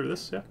make it through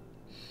this, yeah.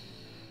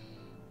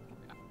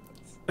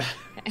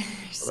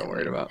 What I'm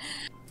worried about.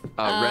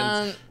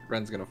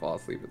 Ren's gonna fall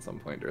asleep at some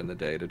point during the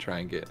day to try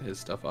and get his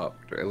stuff up,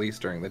 or at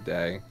least during the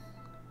day.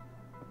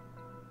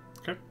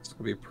 Okay. So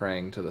we'll be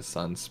praying to the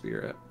sun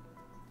spirit.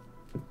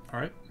 All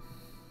right.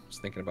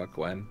 Just thinking about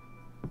Gwen.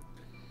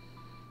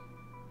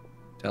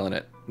 telling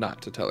it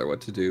not to tell her what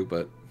to do,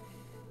 but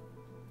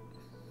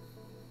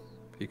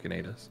if you can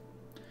aid us.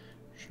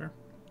 Sure.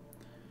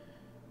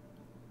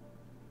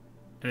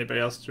 Anybody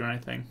else do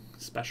anything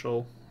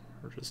special,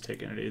 or just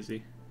taking it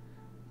easy?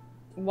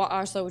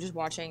 Also, we're just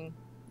watching,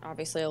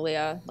 obviously,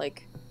 Aaliyah,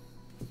 like,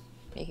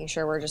 making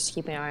sure we're just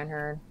keeping an eye on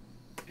her.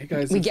 Hey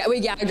guys, We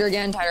gagged her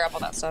again, tied her up, all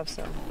that stuff,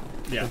 so.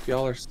 Yeah. if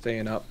y'all are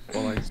staying up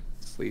while I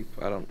sleep,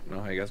 I don't know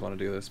how you guys want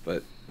to do this,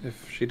 but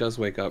if she does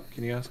wake up,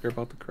 can you ask her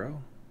about the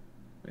crow?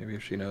 Maybe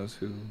if she knows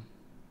if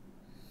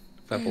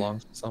that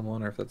belongs to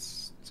someone or if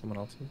that's someone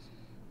else's.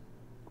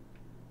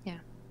 Yeah.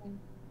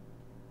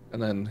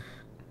 And then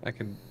I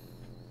can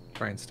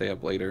try and stay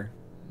up later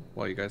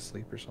while you guys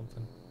sleep or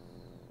something.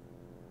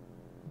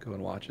 Go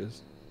in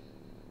watches.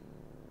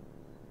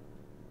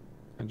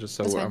 And just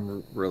so That's fine.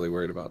 I'm really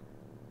worried about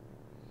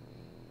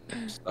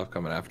stuff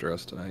coming after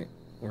us tonight.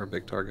 We're a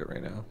big target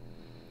right now.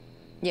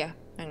 Yeah,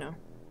 I know.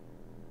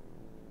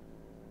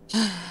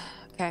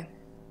 Okay.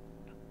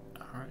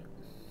 All right.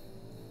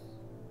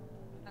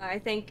 I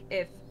think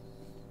if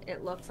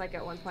it looks like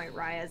at one point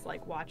Raya's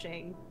like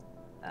watching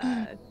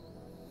Leah?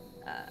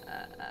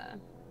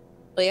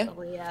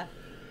 Aaliyah,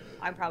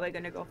 I'm probably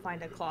gonna go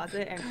find a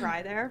closet and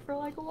cry there for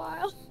like a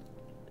while.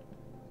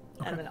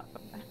 And then I'll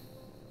come back.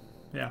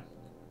 Yeah.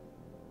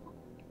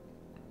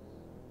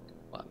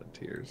 A lot of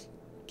tears.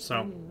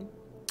 So,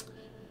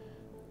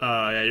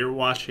 yeah, you're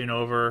watching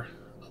over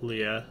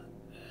Aaliyah,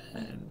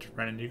 and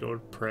Renan, you go to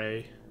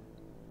pray.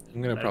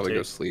 I'm gonna probably go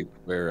Meditate. sleep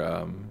where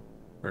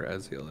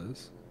Eziel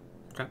is.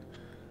 Okay.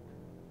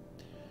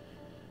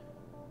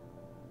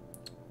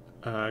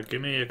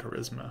 Give me a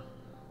charisma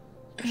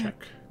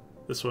check.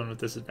 This one with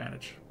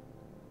disadvantage.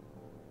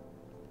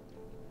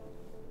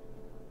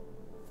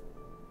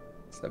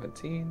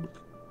 17,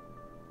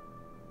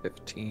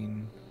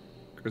 15,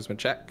 charisma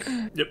check.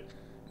 Yep.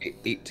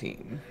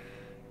 18.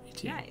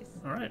 18. Nice.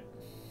 All right.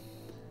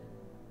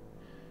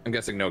 I'm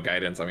guessing no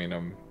guidance. I mean,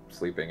 I'm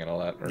sleeping and all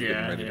that. Or getting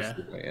Yeah, ready yeah.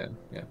 to sleep.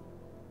 Yeah.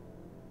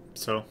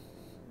 So,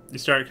 you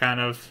start kind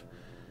of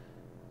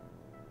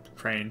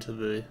praying to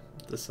the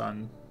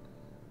sun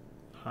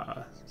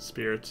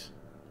spirit,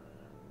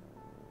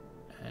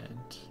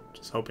 and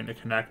just hoping to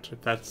connect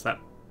if that's that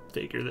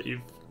figure that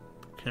you've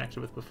connected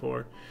with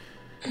before.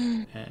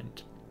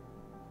 And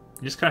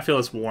you just kind of feel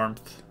this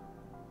warmth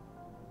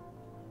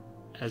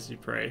as you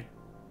pray.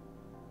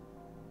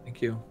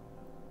 Thank you.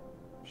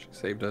 She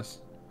saved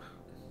us.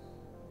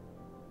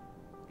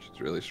 She's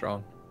really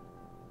strong.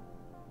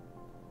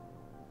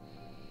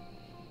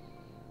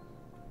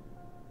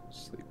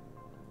 Sleep.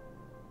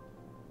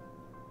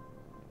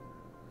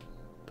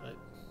 But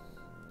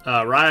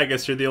Raya, I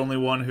guess you're the only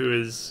one who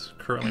is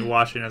currently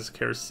watching as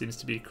Karis seems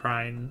to be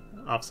crying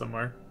off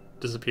somewhere.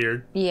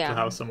 Disappeared to Yeah. the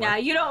house somewhere. Yeah,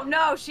 you don't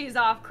know she's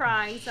off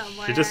crying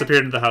somewhere. She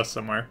disappeared into the house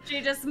somewhere. She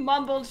just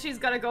mumbled she's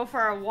gonna go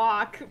for a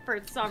walk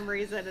for some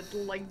reason and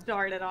like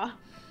darted off.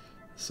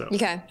 So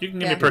Okay, you can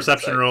give yeah. me a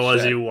perception Like, roll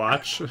as check. you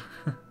watch.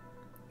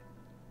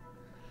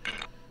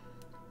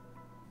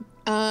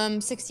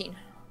 16.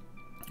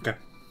 Okay.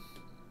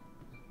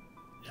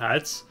 Yeah,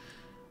 it's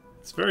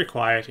very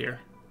quiet here.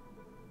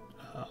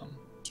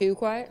 Too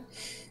quiet?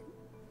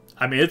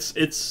 I mean,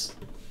 it's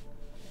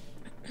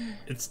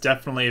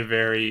definitely a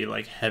very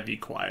like heavy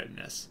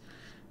quietness,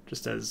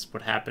 just as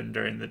what happened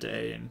during the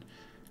day, and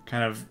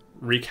kind of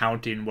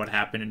recounting what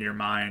happened in your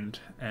mind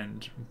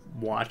and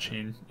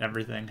watching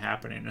everything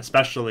happening,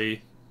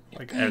 especially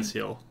like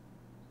Eziel,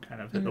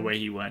 kind of the way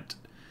he went,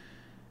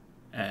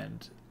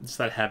 and it's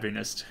that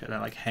heaviness kind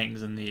of like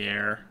hangs in the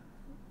air.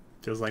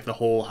 Feels like the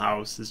whole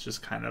house is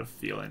just kind of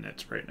feeling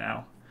it right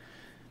now.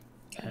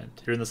 And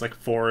you're in this like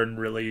foreign,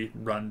 really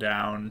run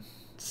down,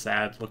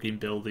 sad looking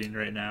building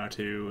right now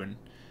too, and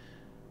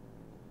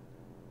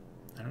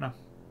I don't know.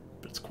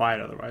 But it's quiet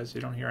otherwise.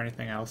 You don't hear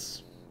anything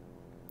else.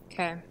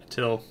 Okay.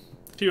 Until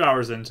a few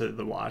hours into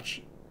the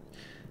watch,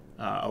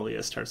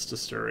 Aaliyah starts to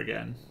stir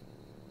again.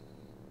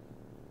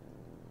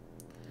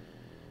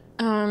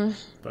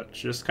 But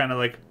she just kind of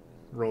like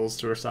rolls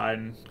to her side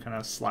and kind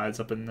of slides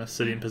up in the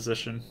sitting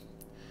position.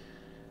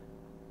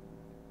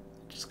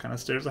 Just kind of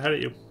stares ahead at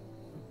you.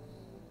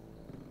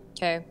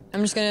 Okay.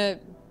 I'm just gonna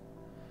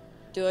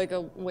do like a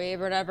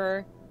wave or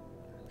whatever.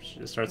 She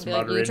just starts Be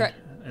like, "You muttering try-"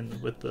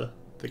 and with the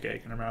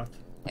gag in her mouth.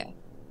 Okay.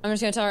 I'm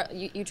just gonna tell her,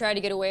 you tried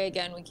to get away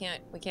again. We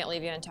can't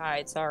leave you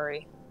untied.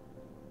 Sorry.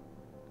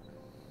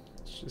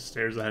 She just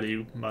stares ahead of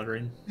you,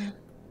 muttering.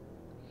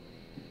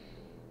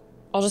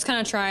 I'll just kind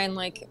of try and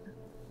like,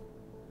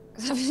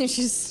 cause I mean,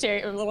 she's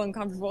staring a little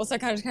uncomfortable. So I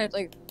kind of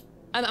like,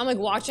 I'm like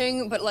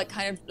watching, but like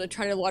kind of like,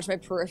 trying to watch my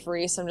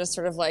periphery. So I'm just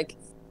sort of like,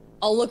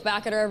 I'll look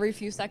back at her every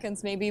few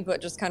seconds maybe,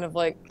 but just kind of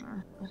like,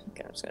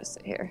 okay, I'm just gonna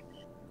sit here.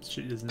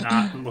 She has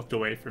not looked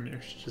away from you.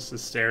 She just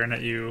is staring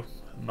at you,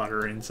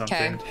 muttering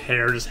something. Okay.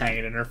 Hair just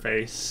hanging in her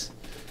face.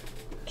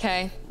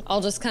 Okay, I'll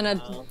just kind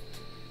of,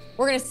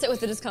 we're gonna sit with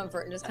the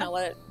discomfort and just kind of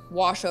let it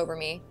wash over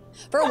me.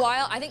 For a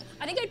while, I think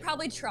I'd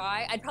probably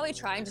try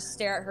and just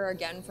stare at her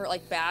again for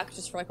like back,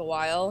 just for like a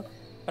while.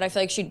 But I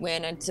feel like she'd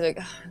win and to like,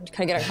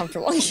 kind of get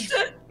uncomfortable.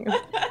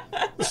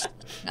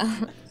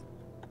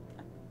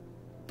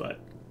 But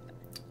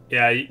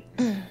yeah,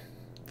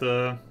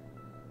 the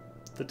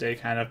day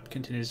kind of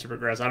continues to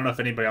progress. I don't know if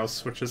anybody else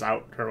switches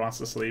out or wants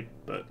to sleep,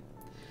 but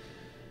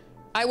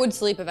I would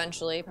sleep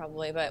eventually,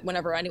 probably, but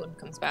whenever anyone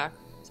comes back.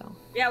 So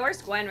Yeah,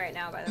 where's Gwen right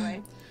now, by the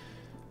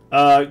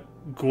way?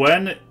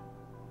 Gwen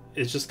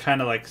is just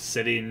kind of like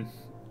sitting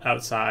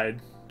outside,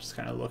 just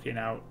kind of looking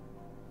out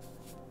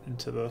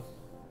into the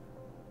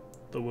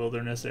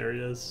wilderness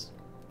areas,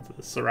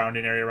 the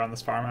surrounding area around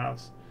this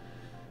farmhouse.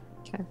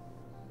 okay.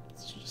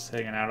 It's just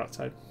hanging out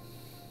outside.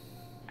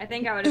 I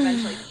think I would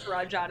eventually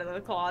trudge out of the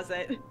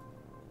closet.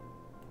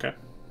 Okay.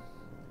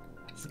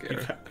 You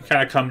Scared.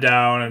 kind of come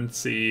down and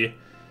see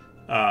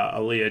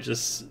Aaliyah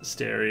just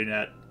staring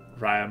at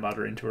Raya,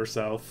 muttering to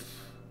herself.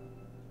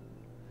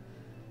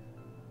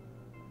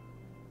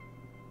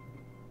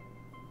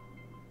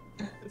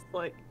 Just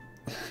like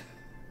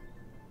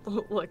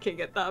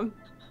looking at them.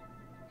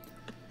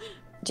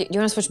 Do you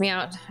want to switch me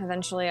out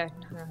eventually? I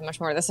don't know how much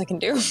more of this I can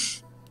do.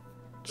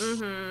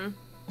 Mm-hmm.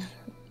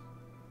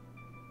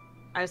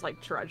 I just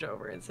like trudge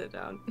over and sit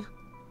down.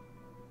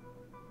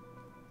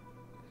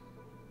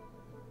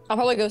 I'll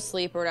probably go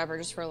sleep or whatever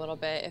just for a little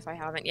bit if I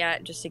haven't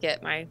yet, just to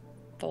get my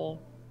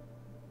full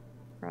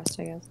rest,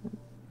 I guess.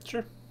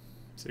 Sure.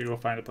 So you go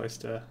find a place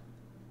to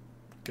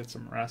get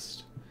some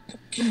rest.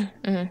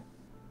 Mm-hmm.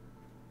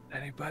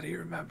 Anybody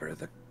remember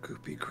the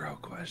Goopy Crow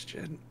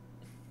question?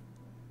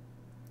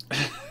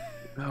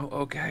 No.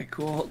 Okay.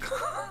 Cool.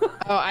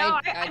 Oh,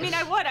 I mean,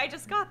 I would. I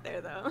just got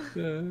there, though.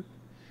 Yeah.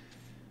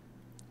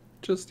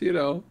 Just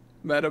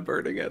meta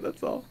birding it.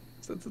 That's all.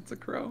 Since it's a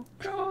crow.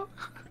 Oh.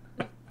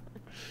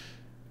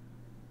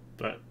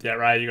 But yeah,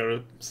 Raya, you go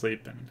to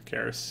sleep, and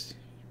Karis,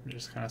 you're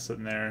just kind of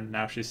sitting there, and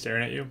now she's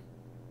staring at you,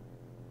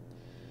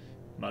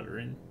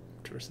 muttering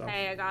to herself.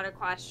 Hey, I got a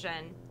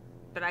question,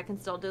 but I can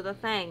still do the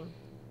thing.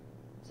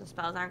 So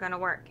spells aren't gonna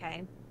work,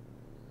 okay?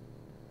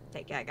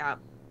 Take Egg up.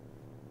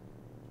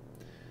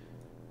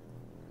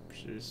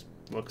 She just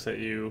looks at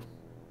you.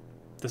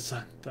 The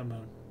sun, the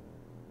moon,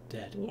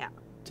 dead, Yeah.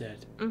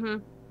 dead, Mm-hmm.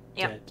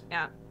 Yep. dead,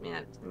 Yeah.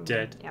 Yeah. Mhm.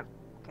 Dead. Yep.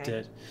 Okay.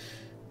 dead.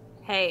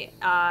 Hey,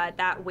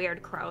 that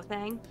weird crow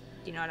thing.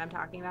 Do you know what I'm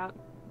talking about?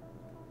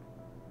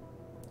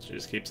 She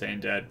just keeps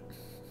saying dead.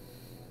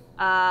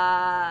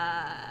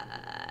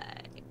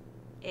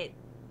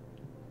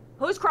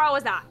 Whose crow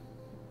was that?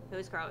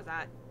 Whose crow was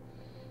that?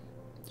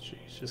 She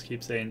just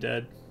keeps saying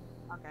dead.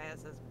 Okay,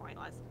 this is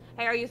pointless.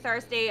 Hey, are you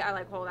thirsty?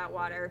 I hold out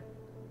water.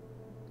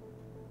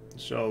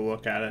 She'll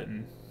look at it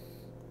and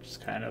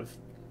just kind of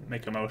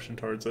make a motion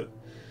towards it.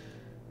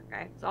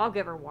 Okay, so I'll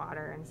give her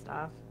water and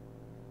stuff.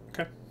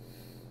 Okay.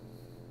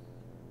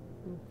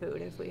 And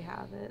food if we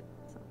have it.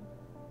 So.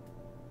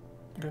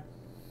 Okay.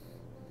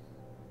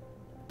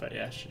 But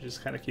yeah, she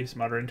just kind of keeps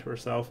muttering to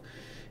herself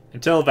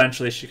until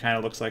eventually she kind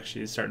of looks like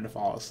she's starting to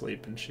fall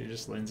asleep, and she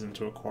just leans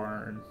into a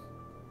corner and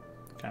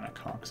kind of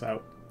conks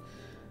out.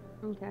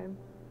 Okay.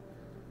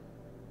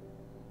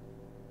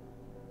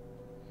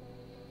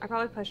 I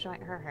probably pushed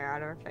her hair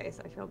out of her face.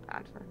 I feel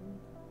bad for her.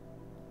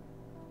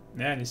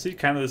 Yeah, and you see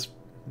kind of this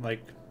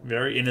like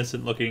very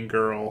innocent looking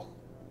girl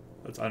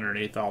that's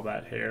underneath all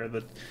that hair,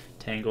 the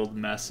tangled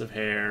mess of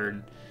hair,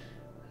 and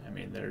I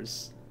mean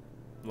there's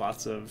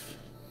lots of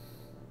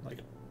like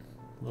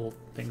little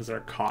things that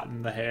are caught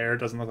in the hair. It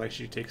doesn't look like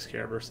she takes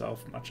care of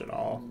herself much at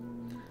all.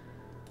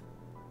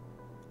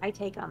 I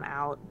take them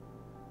out.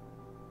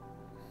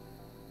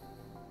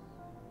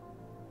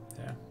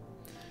 Yeah.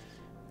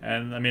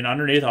 And I mean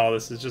underneath all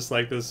this is just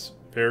like this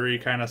very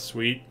kind of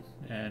sweet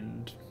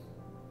and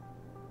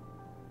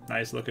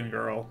nice looking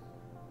girl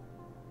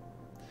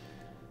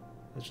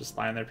that's just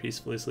lying there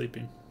peacefully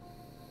sleeping.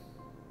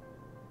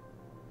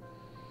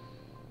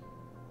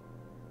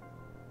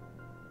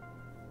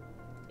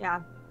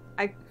 Yeah.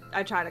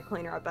 I try to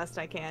clean her up best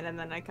I can, and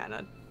then I kind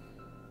of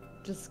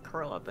just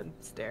curl up and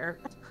stare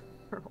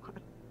for a while.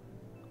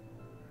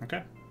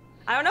 Okay.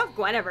 I don't know if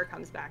Gwen ever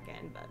comes back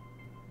in, but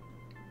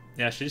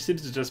Yeah, she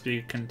seems to just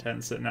be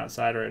content sitting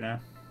outside right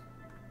now.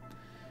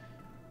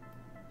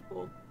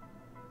 cool.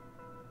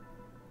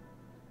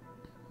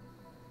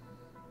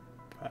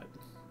 But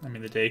I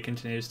mean the day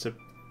continues to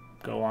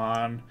go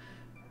on,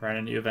 right,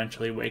 and you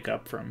eventually wake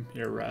up from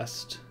your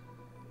rest.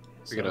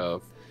 We get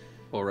a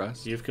full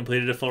rest. You've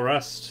completed a full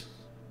rest.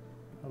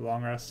 A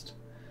long rest.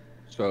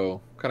 So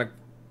kind of,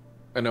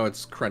 I know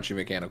it's crunchy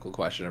mechanical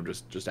question. I'm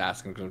just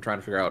asking because I'm trying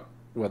to figure out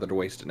whether to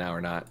waste it now or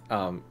not.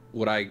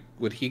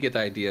 Would he get the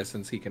idea,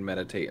 since he can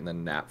meditate and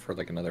then nap for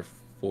like another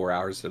 4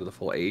 hours instead of the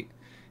full 8?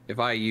 If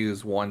I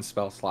use one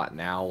spell slot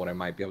now, would I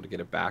might be able to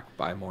get it back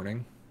by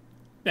morning?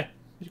 Yeah,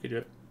 you could do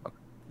it. Okay.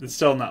 It's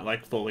still not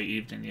like fully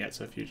evening yet,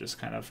 so if you just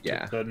kind of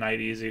Yeah. took the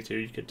night easy too,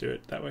 you could do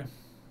it that way.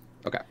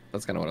 Okay,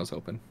 that's kind of what I was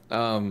hoping.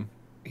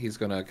 He's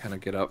gonna kind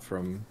of get up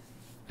from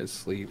his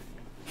sleep,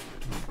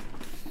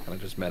 kind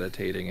of just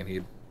meditating, and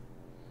he's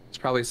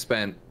probably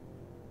spent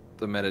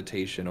the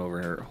meditation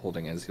over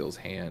holding Ezreal's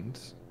hand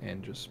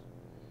and just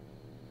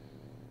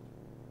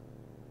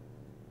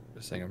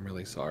saying, "I'm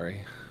really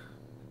sorry."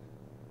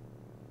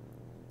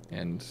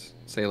 and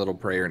say a little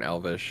prayer in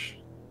Elvish,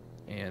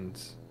 and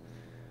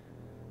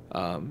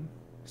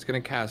he's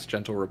gonna cast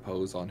Gentle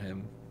Repose on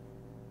him.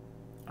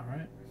 All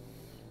right.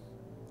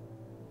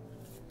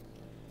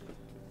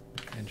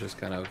 And just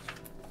kind of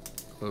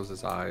close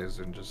his eyes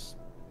and just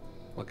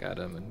look at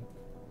him, and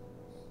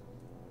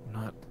I'm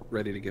not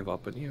ready to give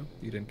up on you.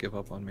 You didn't give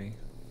up on me.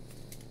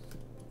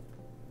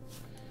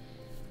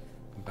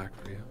 I'm back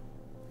for you.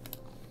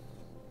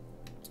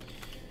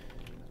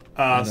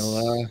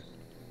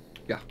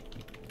 Yeah.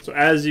 So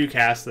as you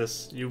cast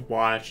this, you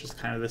watch just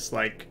kind of this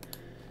like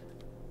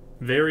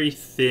very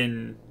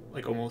thin,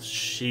 like almost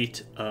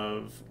sheet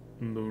of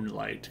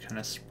moonlight kind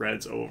of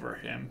spreads over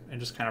him and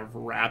just kind of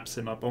wraps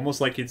him up,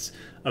 almost like it's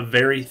a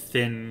very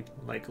thin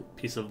like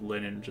piece of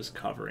linen just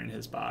covering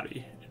his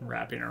body and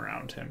wrapping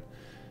around him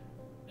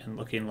and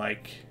looking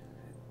like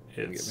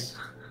it's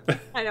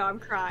I know, I'm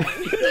crying.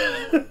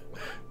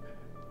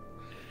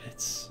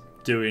 it's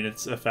doing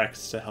its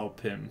effects to help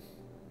him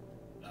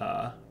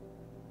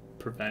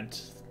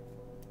prevent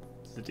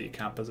the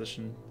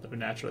decomposition that would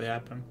naturally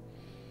happen.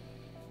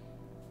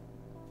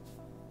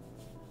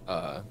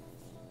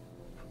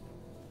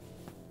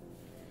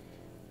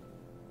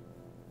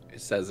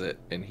 It says it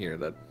in here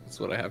that that's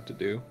what I have to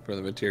do for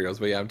the materials.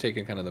 But yeah, I'm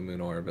taking kind of the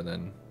moon orb and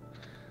then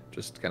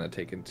just kind of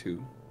taking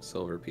 2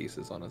 silver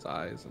pieces on his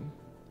eyes and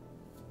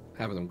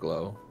having them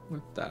glow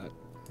with that.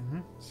 Mm-hmm.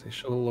 So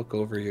she'll look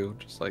over you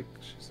just like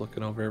she's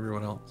looking over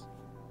everyone else.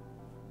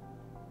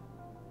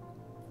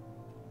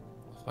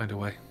 I'll find a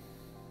way.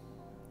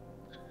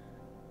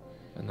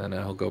 And then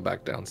I'll go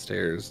back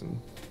downstairs and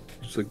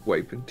just like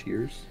wiping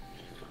tears.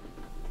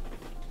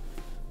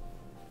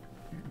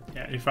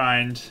 Yeah, you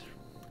find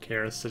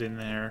Kara sitting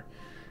there,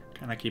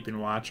 kind of keeping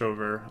watch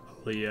over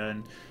Leah,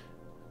 and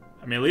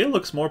I mean, Leah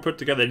looks more put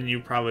together than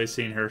you've probably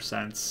seen her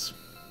since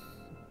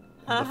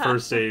the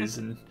first days,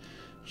 and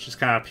she's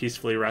kind of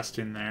peacefully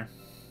resting there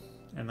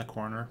in the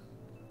corner.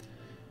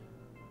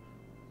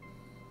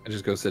 I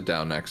just go sit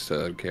down next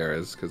to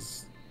Kara's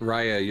because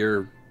Raya,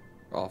 you're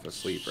off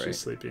asleep, right? She's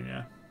sleeping,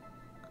 yeah.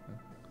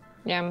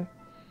 Yeah. I'm And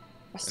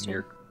resting.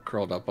 you're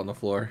curled up on the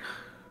floor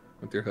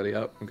with your hoodie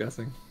up, I'm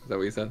guessing. Is that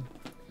what you said?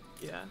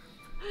 Yeah.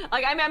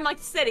 Like I'm like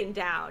sitting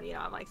down, you know.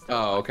 I'm like. Still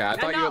Oh, okay. I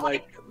thought you were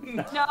like no.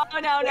 lay It's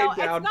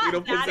down, not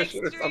fetal that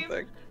position extreme. or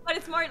something. But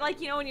it's more like,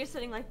 you know, when you're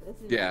sitting like this.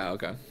 And Yeah,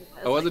 okay.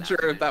 it's I wasn't like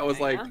sure if that was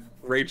kind like of.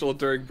 Rachel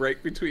during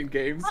break between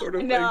games sort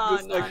of No, thing,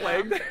 just no, like no.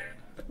 laying there.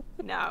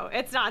 No,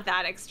 it's not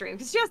that extreme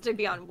because she has to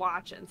be on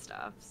watch and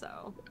stuff.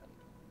 So.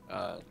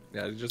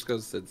 Yeah, he just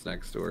goes sits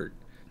next to her.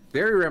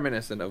 Very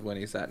reminiscent of when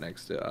he sat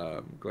next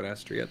to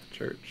Gwenestri at the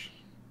church.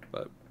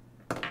 But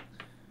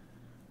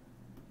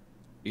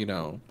you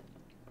know,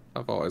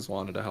 I've always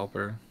wanted to help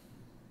her.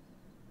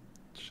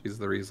 She's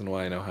the reason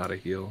why I know how to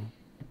heal.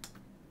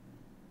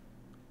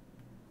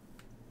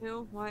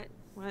 Who? What?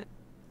 What?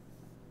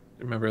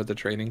 Remember at the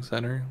training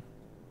center?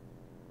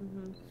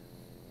 Mm-hmm.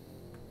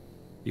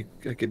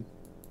 I could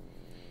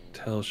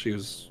tell she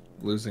was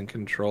losing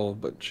control,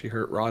 but she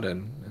hurt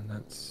Rodden, and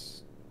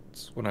that's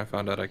when I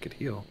found out I could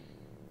heal.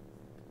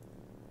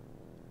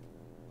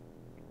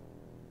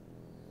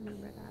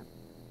 Remember that.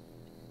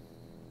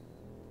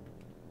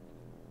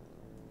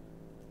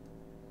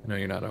 I know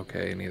you're not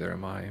okay, neither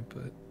am I,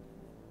 but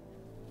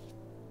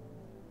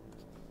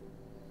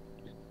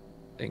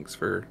thanks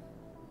for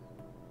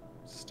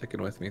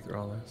sticking with me through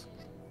all this.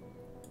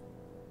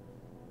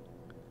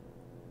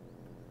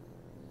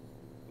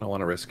 I don't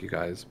want to risk you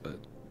guys, but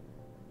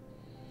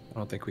I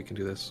don't think we can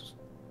do this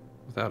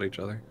without each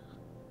other.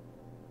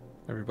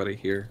 Everybody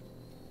here,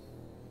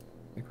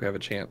 I think we have a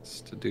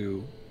chance to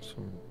do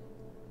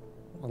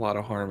a lot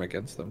of harm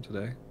against them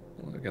today,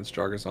 against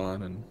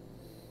Jargazon, and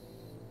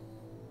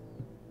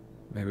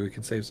maybe we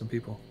can save some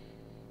people.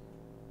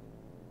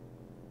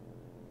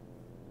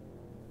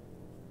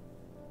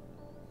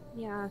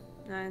 Yeah.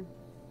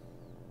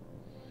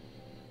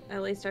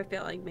 At least I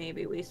feel like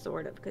maybe we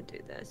sort of could do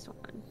this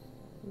one.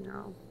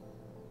 No.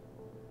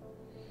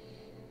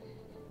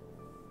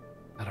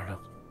 I don't know.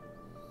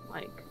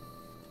 Like,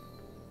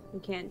 we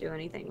can't do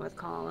anything with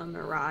Column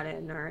or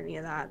Rodden or any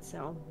of that,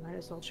 so might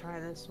as well try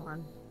this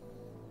one.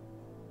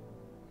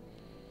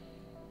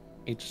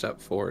 Each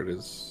step forward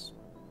is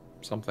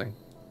something.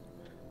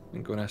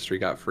 And Gwenestri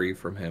got free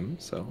from him,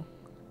 so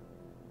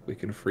we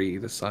can free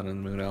the Sun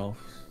and Moon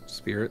Elf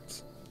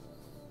spirits.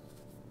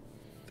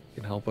 They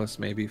can help us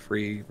maybe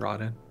free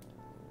Rodden.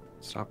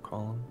 Stop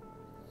calling.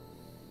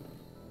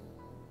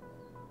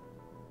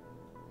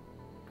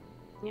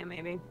 Yeah,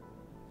 maybe.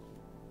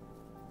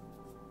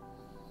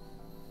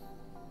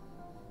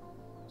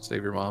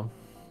 Save your mom.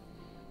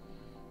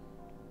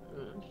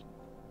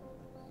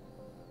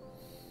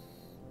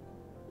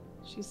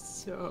 She's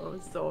so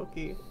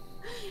sulky.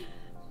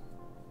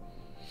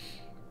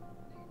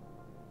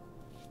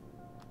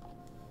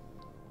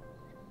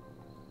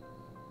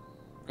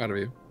 Proud of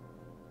you.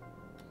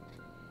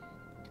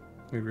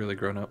 We've really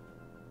grown up.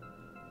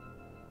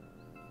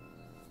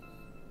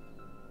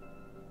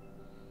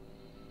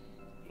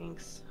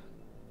 Thanks.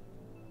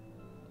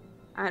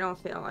 I don't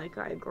feel like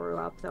I grew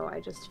up, though. I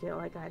just feel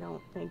like I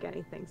don't think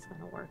anything's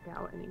gonna work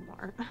out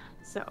anymore.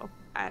 So,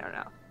 I don't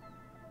know.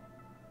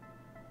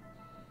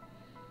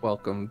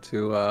 Welcome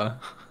to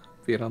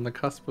being on the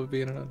cusp of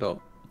being an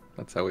adult.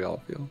 That's how we all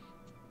feel.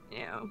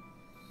 Yeah.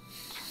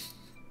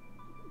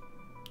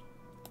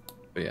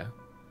 But yeah.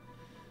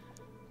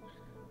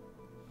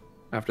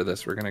 After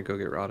this, we're gonna go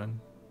get Rodden.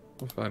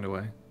 We'll find a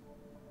way.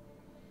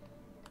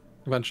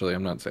 Eventually,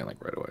 I'm not saying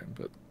like right away,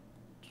 but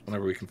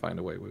whenever we can find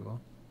a way, we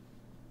will.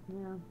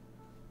 Yeah.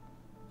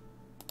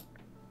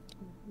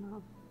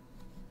 No.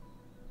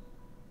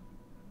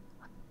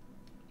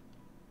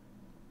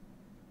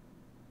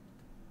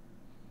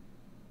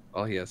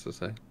 All he has to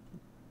say.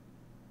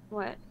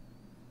 What?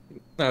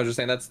 No, I was just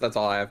saying that's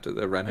all I have to.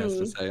 That Ren has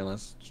to say,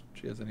 unless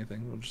she has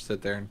anything. We'll just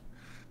sit there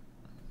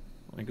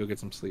and go get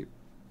some sleep.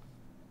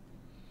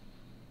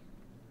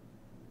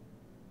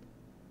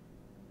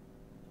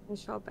 I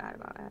just felt bad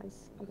about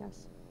Az, I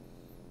guess.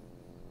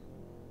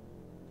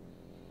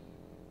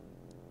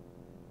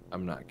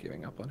 I'm not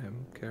giving up on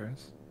him,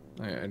 Karis.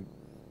 I'm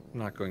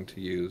not going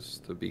to use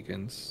the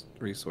beacon's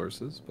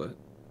resources, but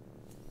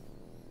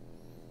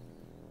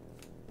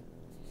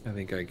I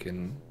think I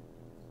can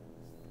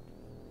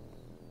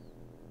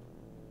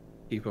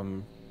keep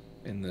him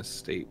in this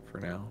state for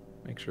now.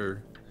 Make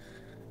sure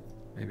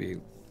maybe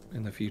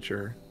in the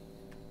future,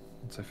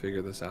 once I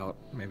figure this out,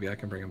 maybe I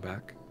can bring him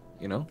back,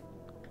 you know?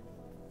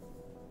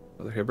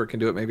 Whether Hibbert can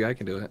do it, maybe I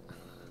can do it.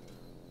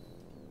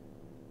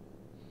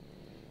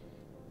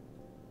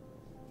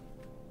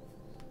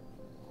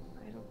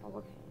 I don't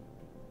know.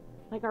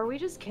 Like, are we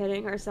just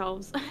kidding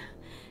ourselves?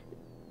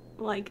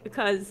 Like,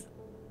 because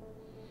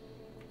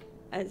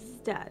Az is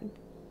dead,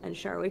 and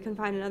sure, we can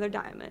find another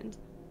diamond,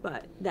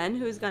 but then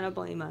who's gonna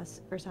blame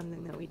us for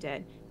something that we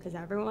did? Because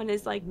everyone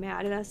is, like,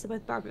 mad at us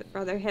with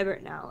Brother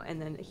Hibbert now,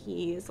 and then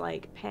he's,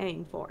 like,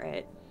 paying for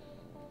it.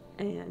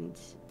 And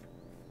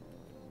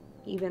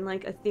even,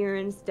 like,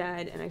 Atheron's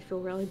dead, and I feel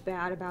really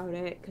bad about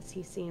it, because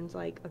he seems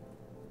like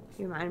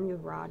he reminded me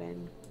of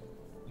Rodden.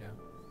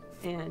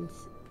 Yeah. And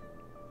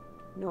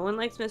no one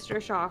likes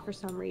Mr. Shaw for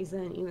some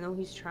reason, even though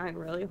he's trying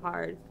really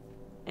hard.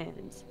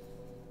 And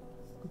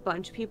a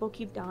bunch of people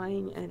keep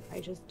dying, and I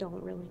just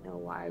don't really know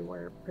why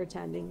we're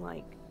pretending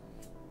like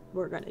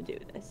we're gonna do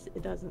this.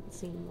 It doesn't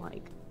seem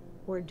like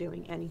we're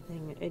doing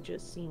anything. It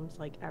just seems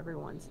like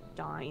everyone's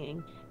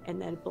dying and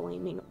then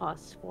blaming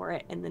us for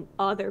it, and then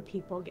other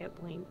people get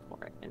blamed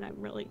for it, and I'm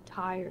really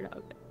tired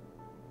of it.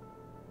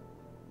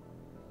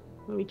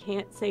 We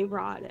can't save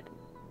Rodden.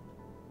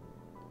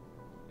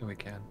 Yeah, we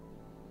can.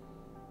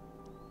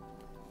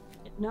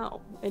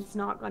 No, it's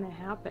not gonna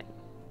happen.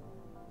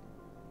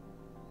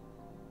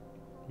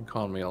 You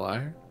calling me a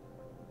liar?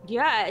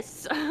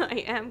 Yes,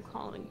 I am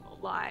calling you a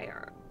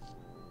liar.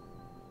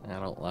 I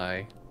don't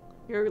lie.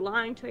 You're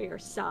lying to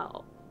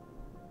yourself.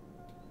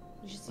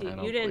 I don't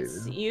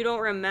believe you. You don't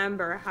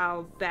remember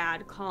how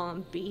bad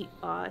Colin beat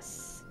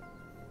us.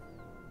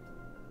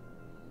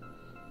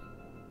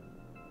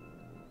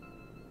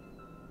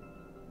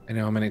 I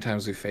know how many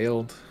times we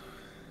failed,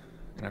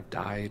 and I've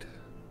died,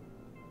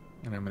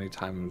 and how many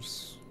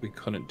times we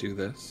couldn't do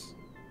this.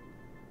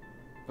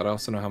 But I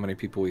also know how many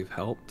people we've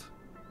helped,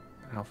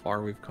 and how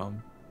far we've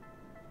come,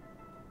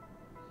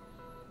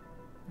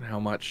 and how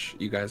much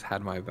you guys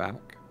had my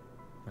back.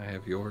 I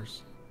have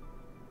yours.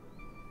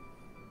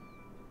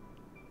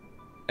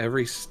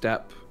 Every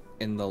step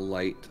in the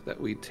light that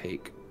we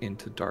take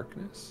into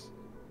darkness,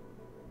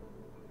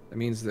 that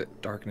means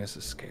that darkness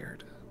is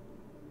scared.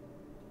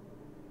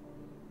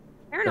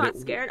 You're not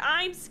scared.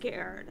 I'm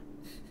scared.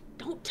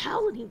 Don't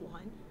tell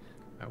anyone.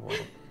 I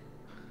won't.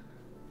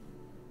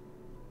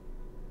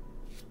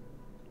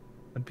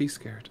 But be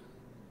scared.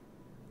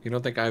 You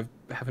don't think I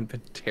haven't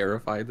been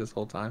terrified this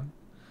whole time?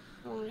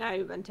 Well, yeah,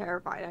 you've been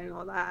terrified. I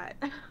know that.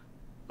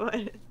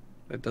 But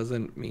that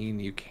doesn't mean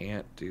you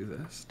can't do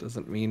this.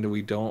 Doesn't mean that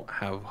we don't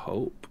have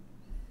hope.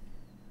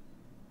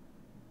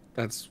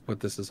 That's what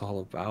this is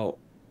all about.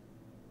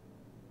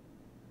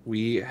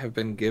 We have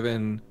been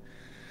given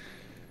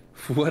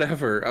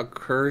whatever, a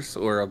curse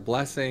or a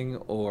blessing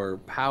or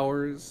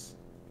powers.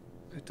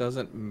 It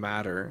doesn't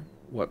matter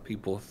what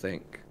people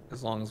think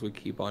as long as we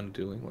keep on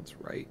doing what's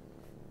right.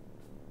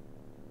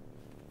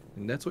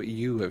 And that's what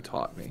you have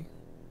taught me.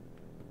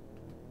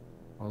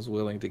 I was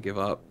willing to give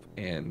up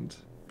and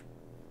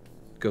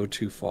go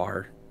too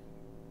far.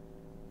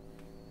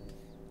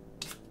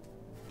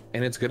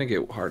 And it's gonna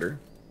get harder.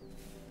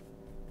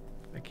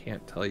 I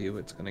can't tell you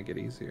it's gonna get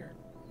easier.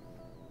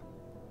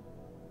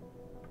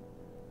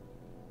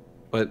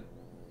 But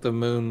the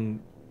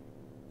moon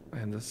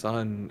and the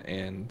sun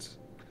and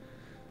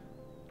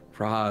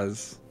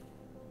Raz,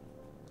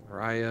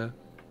 Raya,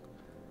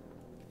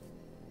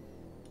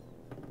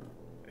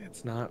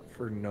 it's not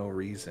for no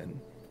reason.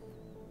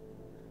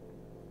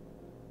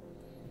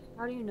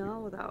 how do you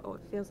know, though?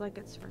 It feels like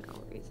it's for no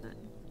reason.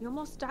 You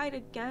almost died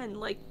again,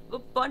 like, a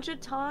bunch of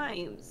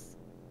times.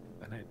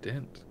 And I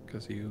didn't,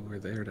 because you were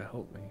there to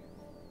help me.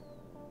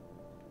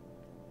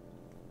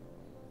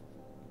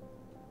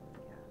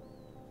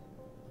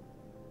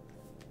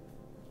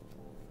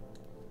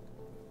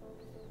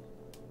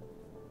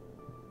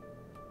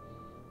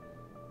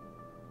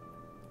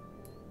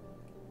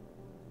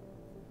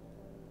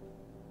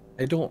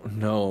 I don't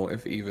know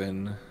if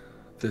even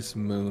this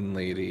moon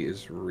lady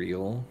is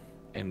real,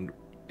 and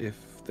if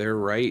they're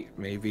right,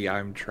 maybe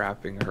I'm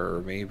trapping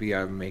her, maybe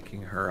I'm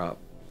making her up,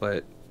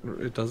 but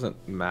it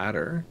doesn't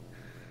matter.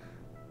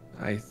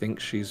 I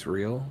think she's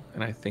real,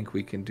 and I think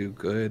we can do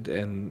good,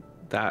 and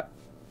that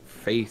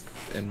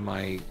faith and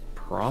my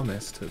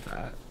promise to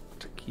that,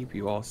 to keep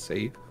you all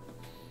safe.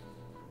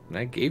 And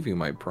I gave you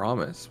my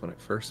promise when I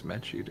first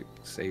met you to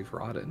save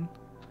Rodden.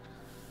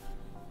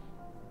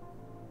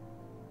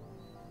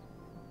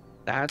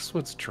 That's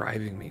what's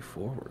driving me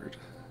forward.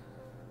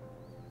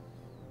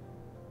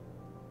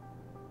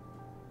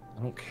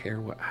 I don't care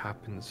what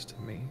happens to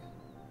me.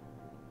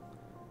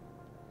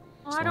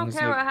 Well, I don't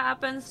care what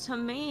happens to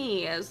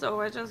me, so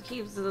it just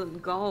keeps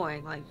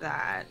going like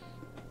that.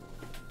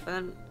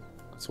 Then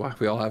That's why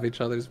we all have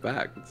each other's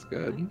back. It's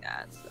good.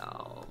 I guess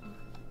so.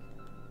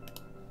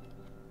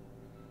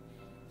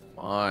 Come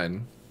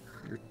on.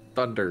 Your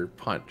thunder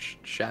punch,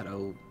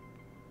 shadow.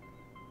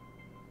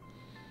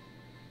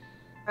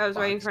 I was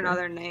waiting for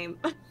Boxer. another name.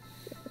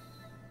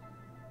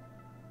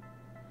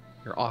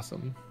 You're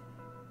awesome.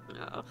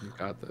 No. You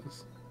got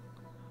this.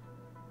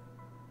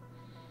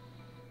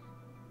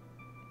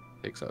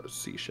 Takes out a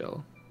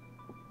seashell.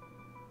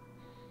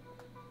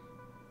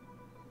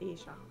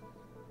 Isha.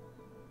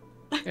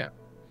 Yeah.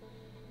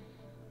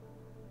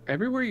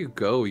 Everywhere you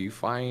go, you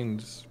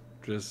find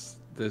just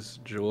this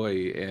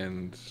joy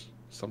and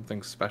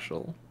something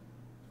special,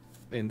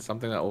 and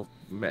something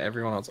that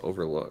everyone else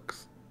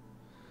overlooks.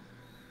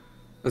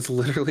 That's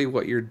literally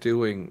what you're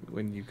doing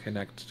when you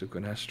connect to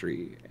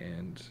Gwenestri,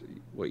 and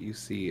what you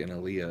see in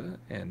Aaliyah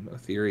and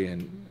Otherian,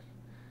 and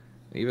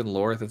even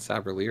Lorith and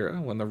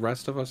Saberlira. When the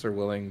rest of us are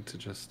willing to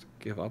just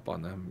give up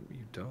on them,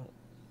 you don't.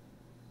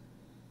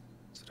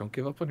 So don't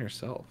give up on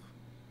yourself.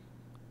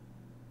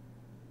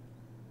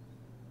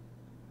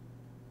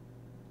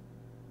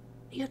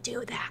 You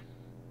do that.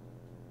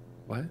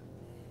 What?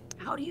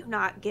 How do you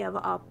not give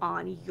up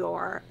on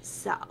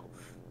yourself?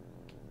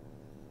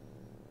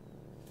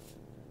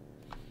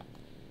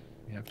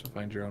 You have to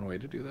find your own way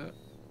to do that.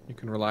 You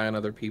can rely on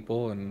other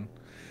people and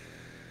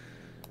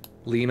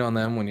lean on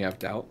them when you have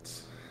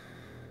doubts,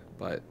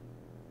 but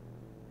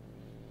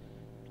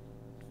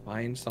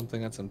find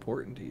something that's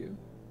important to you.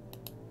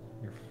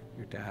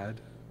 Your dad,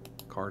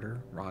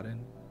 Carter, Rodden,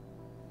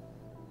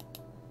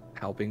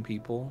 helping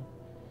people,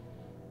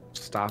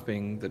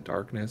 stopping the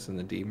darkness and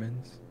the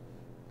demons,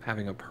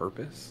 having a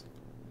purpose.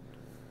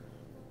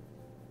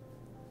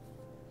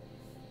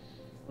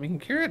 I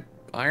mean, you're an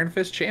Iron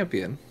Fist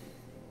champion.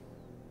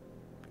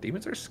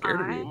 Demons are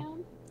scared of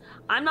you.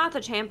 I'm not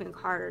the champion.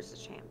 Carter's the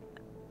champion.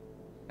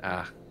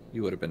 Ah,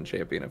 you would have been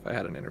champion if I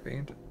hadn't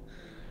intervened.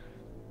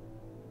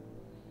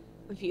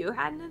 If you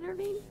hadn't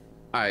intervened?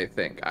 I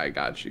think I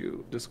got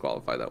you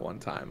disqualified that one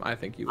time. I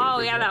think you would Oh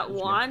have yeah, been that champion.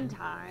 one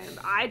time.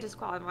 I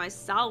disqualified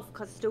myself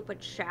because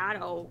stupid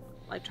Shadow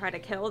like tried to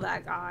kill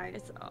that guy,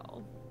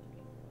 so.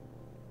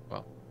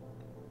 Well.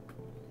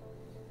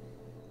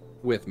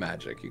 With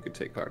magic, you could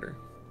take Carter.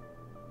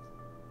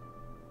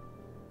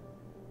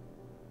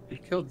 You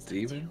killed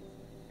Demon?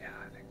 Yeah,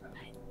 I think so.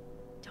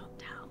 Don't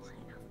tell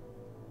him.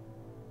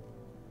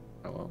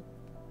 Oh well.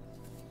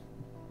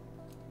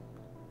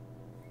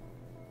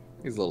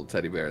 He's a little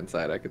teddy bear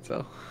inside, I could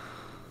tell.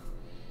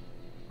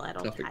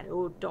 Little Tough-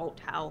 Shadow, don't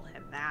tell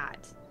him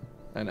that.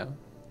 I know.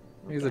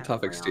 We'll He's a get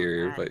tough right on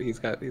exterior, that. but he's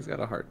got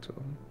a heart to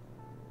him.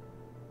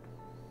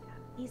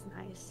 He's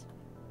nice.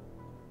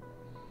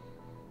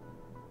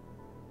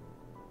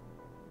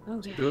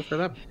 Okay. Do it for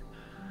them.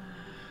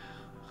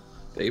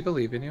 They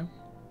believe in you.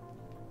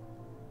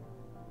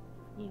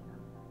 Yeah.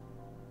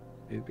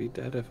 They'd be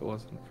dead if it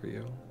wasn't for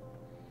you.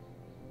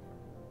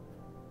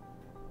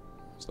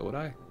 So would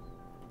I.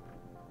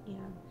 Yeah.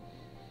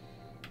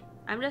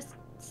 I'm just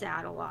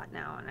sad a lot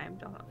now, and I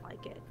don't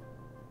like it.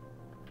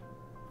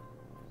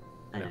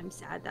 And Yeah. I'm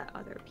sad that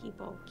other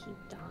people keep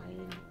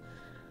dying.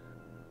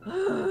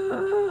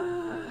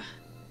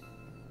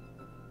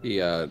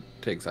 He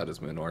takes out his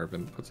moon orb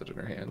and puts it in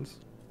her hands.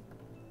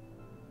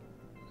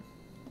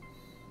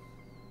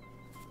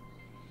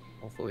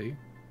 Hopefully,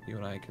 you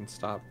and I can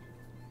stop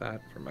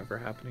that from ever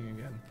happening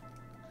again.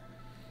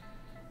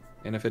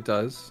 And if it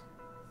does,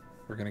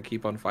 we're gonna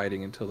keep on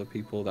fighting until the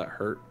people that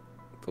hurt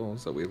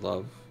those that we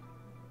love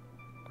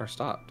are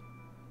stopped.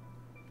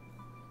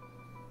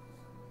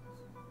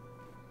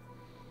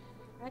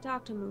 I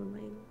talked to Moon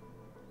Lady.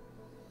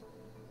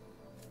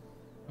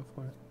 Go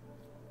for it.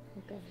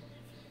 Okay.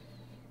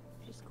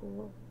 She's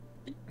cool.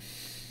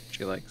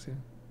 She likes you.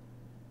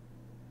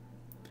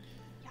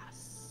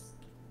 Yes.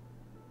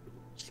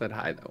 She said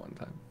hi that one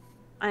time.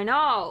 I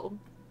know.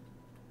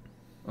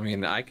 I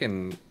mean, I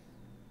can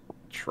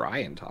try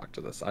and talk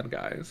to the sun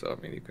guy, so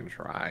I mean, you can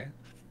try.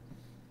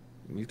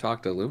 You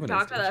talked to Luminous,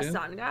 Talk to didn't the you?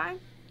 sun guy?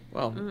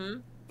 Well, Mm-hmm.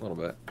 a little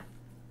bit.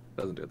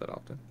 Doesn't do it that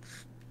often.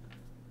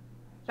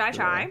 Should I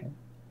try?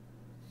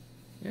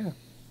 Yeah,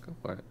 go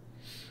for it.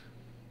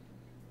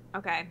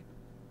 Okay.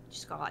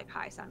 Just go like,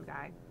 hi, sun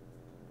guy.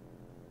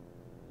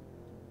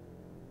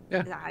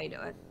 Yeah. Is that how you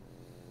do it?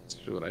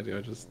 That's what I do.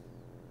 I just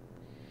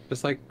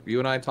Just like you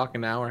and I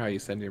talking now, or how you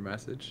send your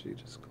message. You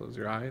just close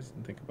your eyes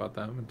and think about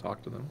them and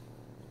talk to them.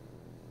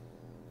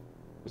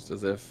 Just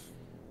as if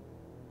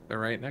they're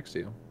right next to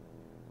you.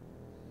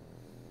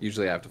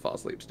 Usually I have to fall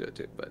asleep to do it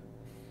too, but...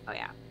 Oh,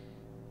 yeah.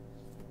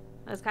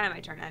 That's kind of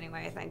my turn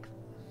anyway, I think.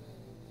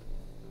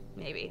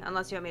 Maybe.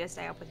 Unless you want me to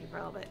stay up with you for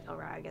a little bit till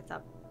Raya gets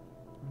up.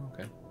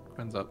 Okay.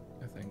 Quinn's up,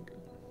 I think.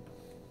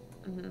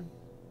 Mm-hmm.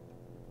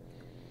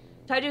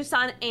 Should I do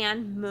sun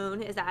and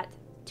moon? Is that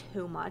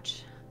too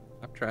much?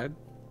 I've tried.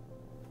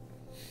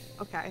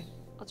 Okay.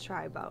 I'll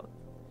try both.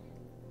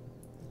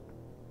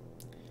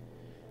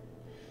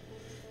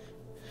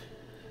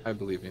 I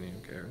believe in you,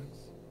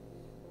 Garrus.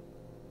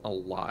 A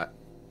lot.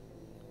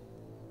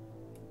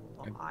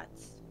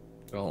 Lots.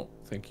 Don't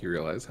think you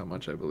realize how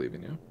much I believe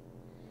in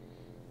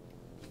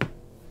you.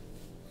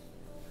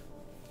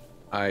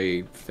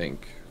 I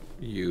think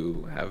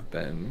you have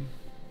been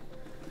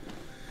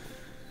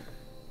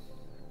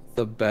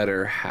the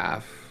better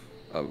half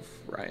of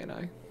Ryan and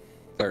I.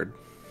 Third.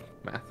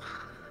 Math.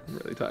 I'm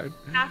really tired.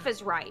 Half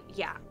is right,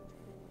 yeah.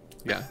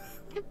 Yeah.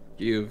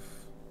 You've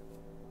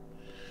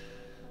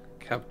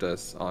kept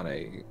us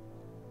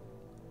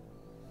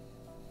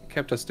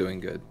doing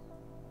good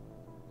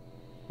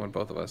when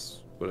both of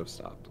us would have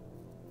stopped.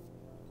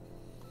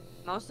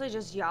 Mostly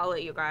just yell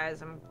at you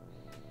guys. I'm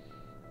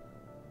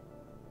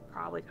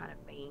probably kind of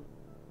faint.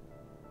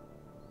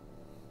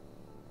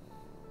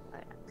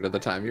 But at the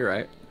time, you're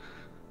right.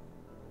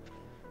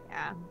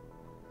 Yeah.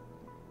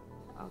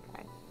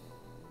 Okay.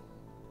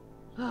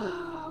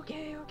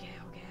 Okay.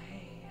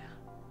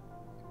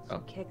 Oh.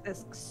 Kick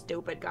this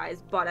stupid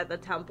guy's butt at the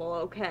temple,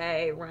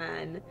 okay,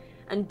 Ren?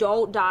 And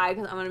don't die,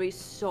 because I'm gonna be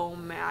so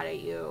mad at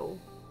you.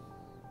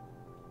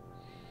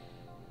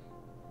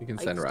 You can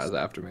Like, send Raz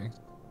after me.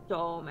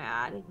 So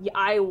mad. Yeah,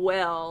 I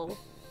will.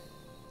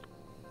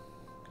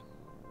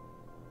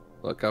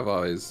 Look, I've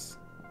always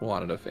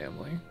wanted a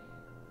family.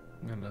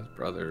 And a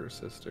brother or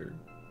sister.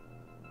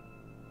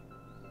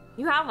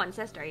 You have one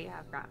sister, you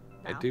have now.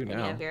 I do And you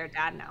now. have your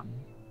dad now.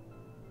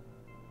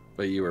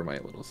 But you were my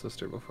little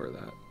sister before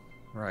that.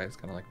 Mariah's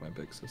kind of like my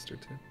big sister,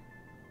 too.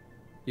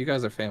 You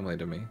guys are family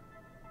to me.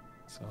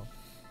 So.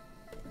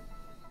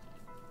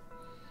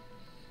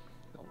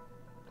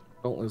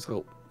 Don't lose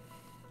hope.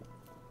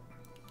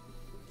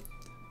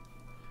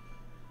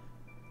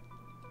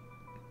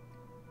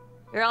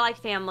 You're like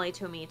family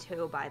to me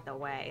too, by the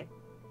way.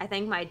 I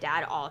think my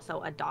dad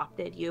also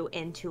adopted you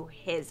into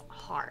his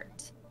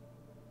heart.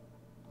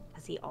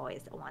 Because he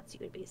always wants you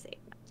to be safe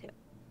now, too.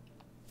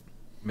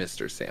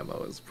 Mr.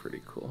 Samo is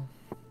pretty cool.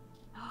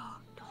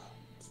 Don't.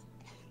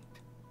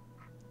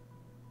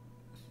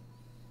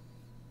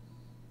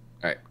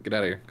 Alright, get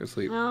out of here. Go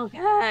sleep.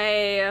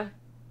 Okay.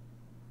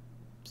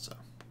 So,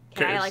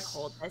 Can I, okay, like,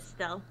 hold this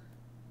still?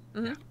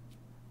 Mm-hmm.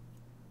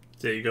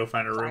 So you go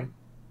find a Sorry. room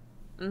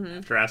Mm-hmm.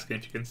 after asking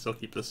if you can still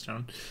keep the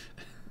stone.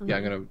 Yeah,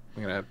 I'm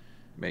gonna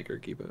make her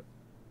keep it.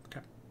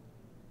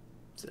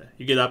 So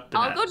you get up. And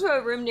I'll go to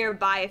a room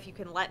nearby if you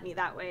can let me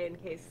that way in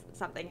case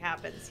something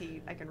happens.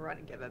 I can run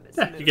and give him his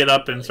Yeah, moon. you get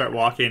up and start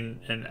walking,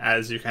 and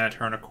as you kind of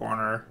turn a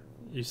corner,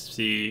 you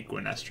see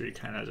Gwynestri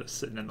kind of just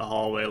sitting in the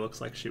hallway.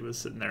 Looks like she was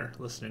sitting there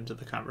listening to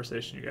the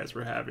conversation you guys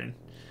were having.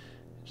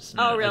 Just in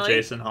Oh, an really?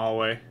 adjacent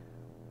hallway.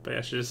 But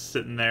yeah, she's just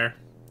sitting there.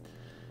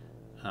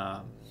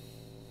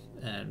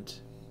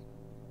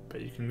 But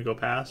you can go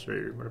past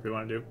or whatever you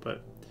want to do.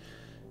 But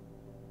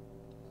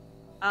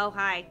Oh,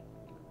 hi.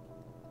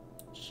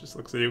 she just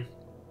looks at you.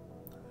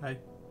 Hi.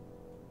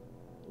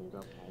 You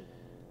okay?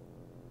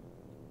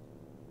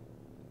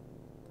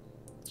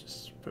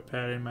 Just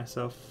preparing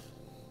myself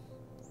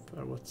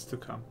for what's to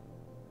come.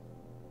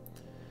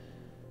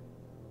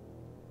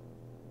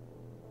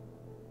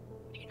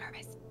 Are you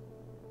nervous?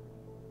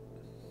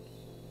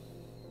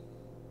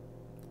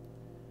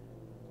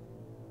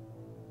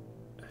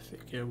 I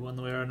figure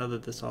one way or another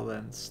this all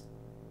ends.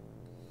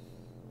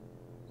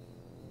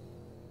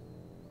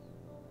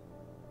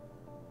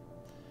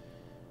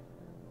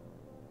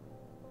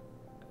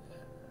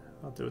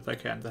 I'll do what I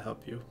can to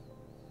help you.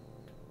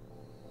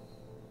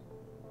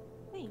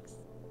 Thanks.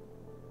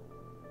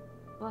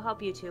 We'll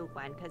help you too,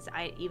 Gwen, because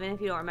even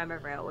if you don't remember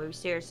real, we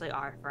seriously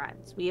are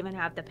friends. We even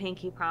have the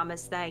pinky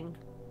promise thing.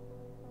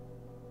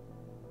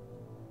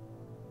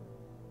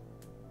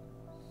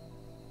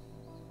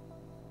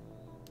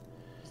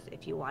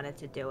 If you wanted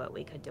to do it,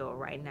 we could do it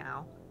right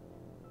now.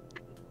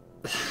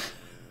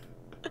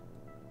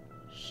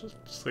 She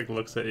just like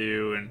looks at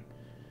you and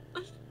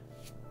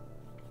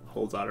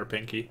holds out her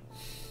pinky.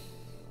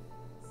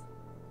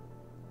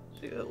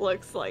 It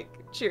looks like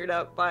cheered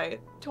up by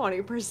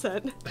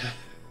 20%.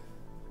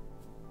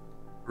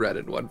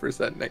 Reddit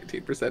 1%,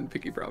 19%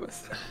 Pinky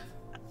Promise.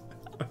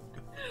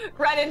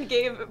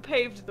 Reddit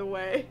paved the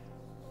way.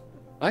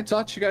 I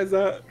taught you guys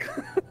that.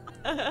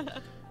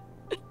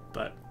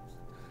 But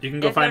you can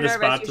go If find a you're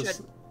spot nervous, to. you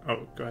should-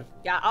 Oh, go ahead.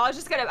 Yeah, I was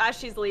just gonna, as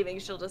she's leaving,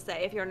 she'll just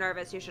say, if you're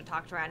nervous, you should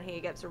talk to Ren. He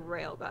gives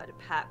real good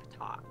pep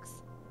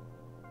talks.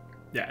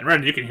 Yeah, and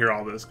Ren, you can hear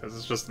all this because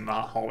it's just in the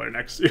hallway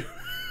next to you.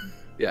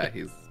 Yeah,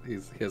 he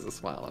has a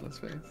smile on his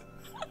face.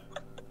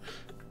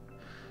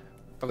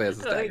 Probably has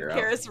his I don't think dagger out.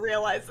 Karis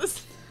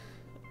realizes.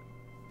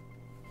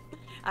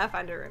 I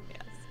find a room,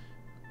 yes.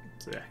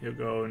 So yeah, you'll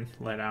go and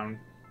lay down.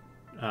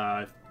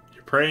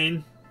 You're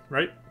praying,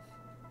 right?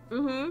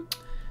 Mm-hmm.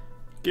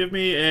 Give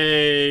me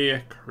a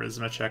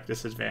charisma check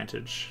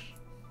disadvantage.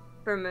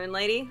 For Moon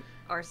Lady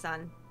or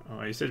Sun?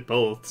 Oh, you said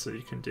both, so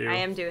you can do. I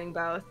am doing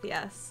both,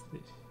 yes.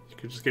 You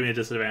could just give me a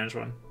disadvantage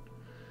one.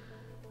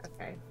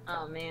 Okay.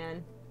 Oh,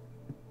 man.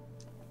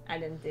 I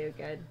didn't do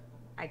good.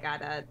 I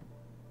got a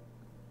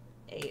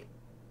 8.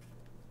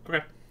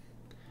 Okay.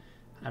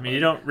 I mean, you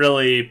don't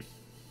really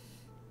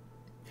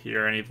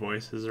hear any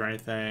voices or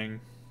anything,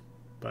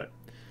 but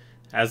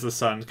as the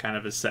sun kind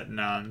of is setting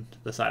on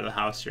the side of the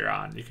house you're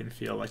on, you can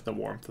feel like the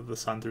warmth of the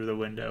sun through the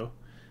window.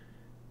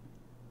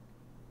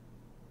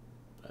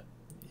 But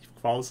you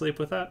fall asleep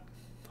with that,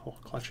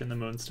 clutching the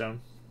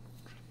moonstone.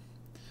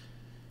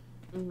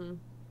 Mm-hmm.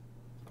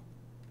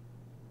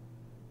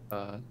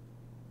 I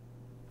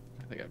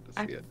think I have to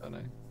see it, don't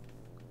I?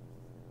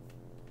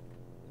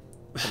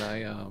 Can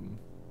I,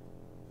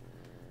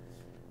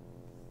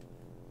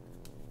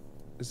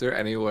 Is there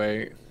any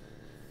way...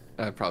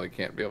 I probably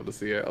can't be able to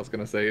see it. I was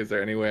gonna say, is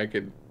there any way I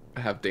could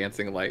have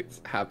dancing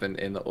lights happen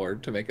in the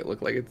orb to make it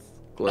look like it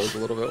glows a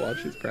little bit while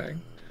she's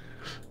praying?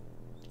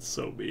 It's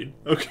so mean.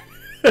 Okay.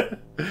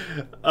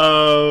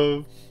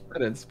 That'd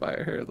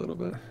inspire her a little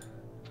bit.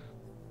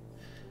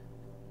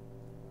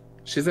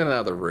 She's in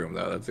another room,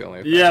 though. That's the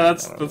only thing. Yeah,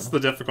 that's the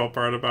difficult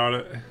part about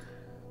it.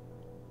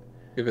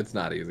 If it's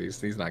not easy,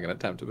 he's not gonna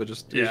attempt it, but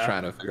just he's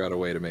trying to figure out a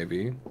way to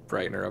maybe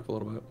brighten her up a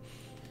little bit.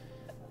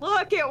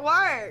 Look, it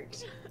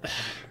worked!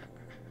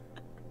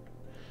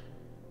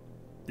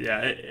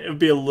 Yeah, it would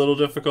be a little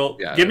difficult.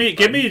 Yeah, give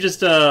me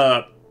just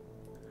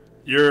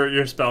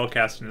your spell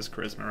casting is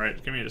charisma,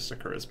 right? Give me just a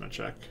charisma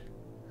check.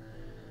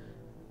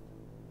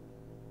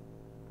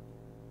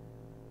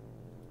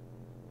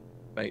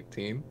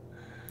 $19.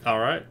 All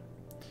right.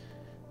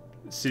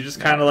 So you just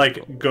kind of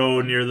like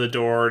go near the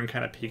door and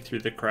kind of peek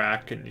through the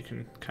crack, and you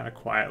can kind of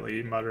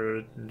quietly mutter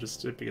it, and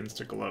just it begins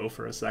to glow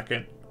for a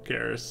second.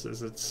 Karis,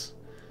 as it's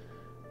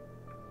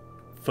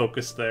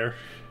focused there.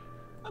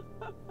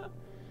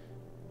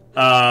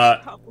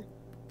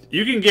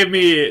 You can give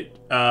me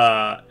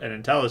an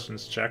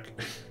intelligence check.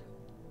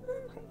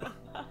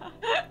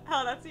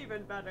 Oh, that's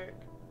even better.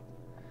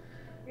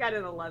 I got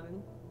an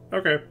 11.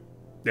 Okay.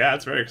 Yeah,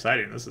 it's very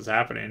exciting. This is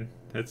happening.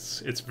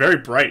 It's very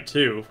bright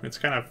too. It's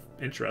kind of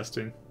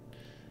interesting.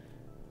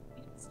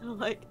 So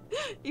like,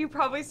 you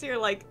probably see her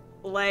like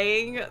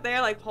laying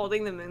there, like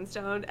holding the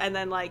moonstone, and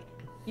then like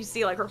you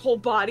see like her whole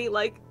body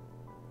like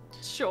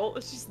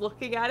she's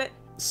looking at it.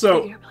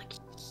 So And you're like,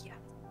 yeah.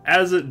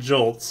 as it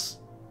jolts,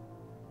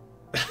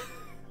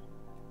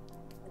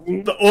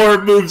 the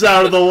orb moves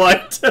out of the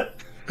light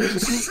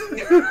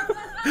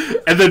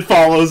and then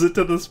follows it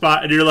to the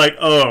spot, and you're like,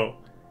 oh.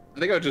 I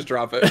think I would just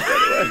drop it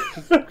right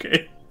away.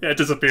 Okay. Yeah, it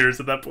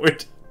disappears at that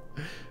point.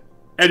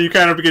 And you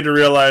kind of begin to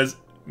realize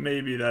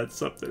maybe that's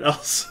something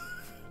else.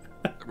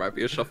 There might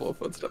be a shuffle of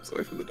footsteps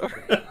away from the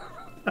door.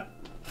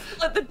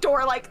 Let the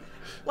door like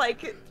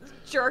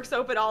jerks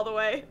open all the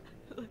way.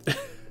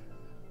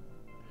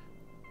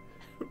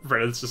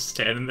 Brennan's just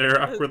standing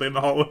there awkwardly in the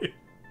hallway.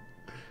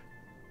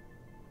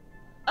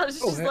 I was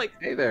just like,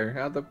 hey there,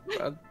 how'd the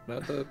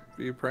are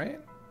you praying?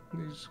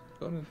 You just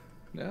going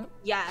to nap?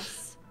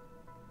 yes.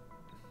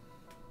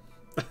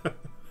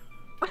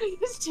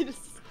 She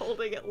just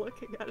holding it,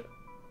 looking at it.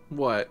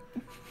 What?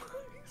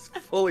 He's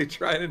fully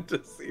trying to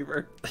deceive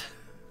her.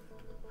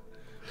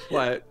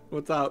 What?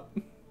 What's up?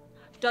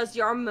 Does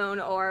your moon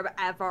orb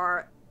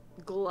ever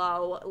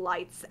glow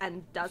lights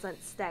and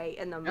doesn't stay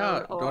in the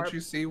moon orb? Don't you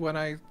see when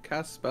I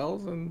cast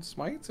spells and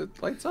smites, it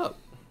lights up,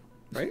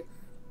 right?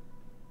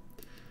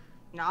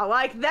 Not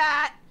like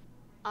that.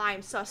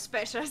 I'm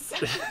suspicious.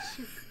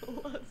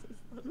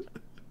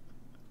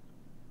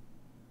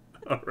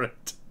 All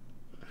right.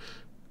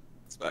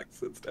 Smack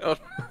sits down.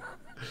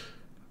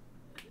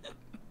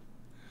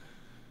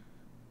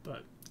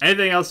 But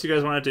anything else you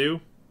guys want to do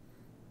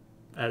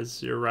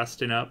as you're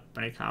resting up?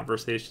 Any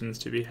conversations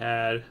to be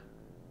had?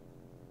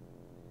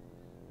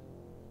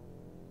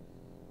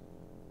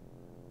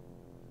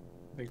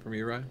 Think from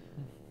you, Ryan?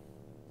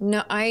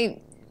 No,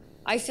 I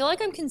feel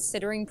like I'm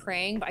considering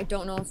praying, but I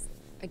don't know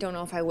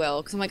if I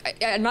will, because I'm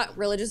like I'm not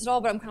religious at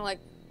all, but I'm kind of like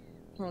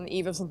on the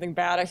eve of something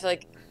bad. I feel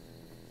like,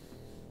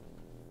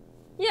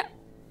 yeah,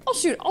 I'll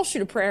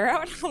shoot a prayer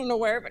out. I don't know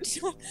where, but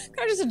kind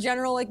of just a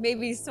general, like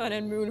maybe sun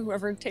and moon,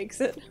 whoever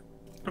takes it.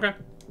 Okay.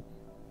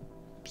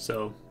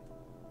 So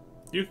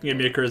you can give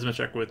me a charisma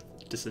check with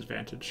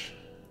disadvantage.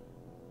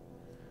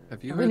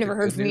 Have you We've never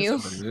heard from you.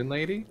 The Moon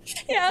Lady?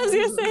 Yeah, I was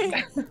gonna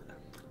say.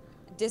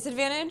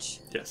 Disadvantage?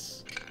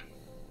 Yes.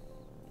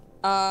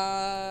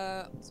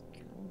 Love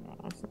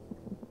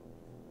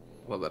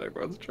that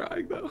everyone's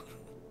trying though.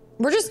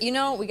 We're just, we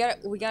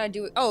gotta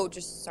do it. Oh,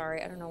 just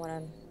sorry, I don't know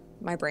what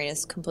my brain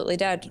is completely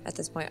dead at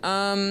this point.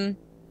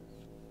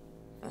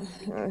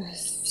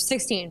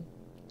 16.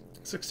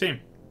 16.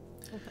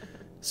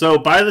 So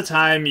by the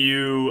time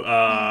you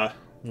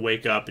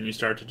wake up and you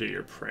start to do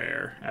your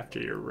prayer after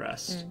your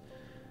rest.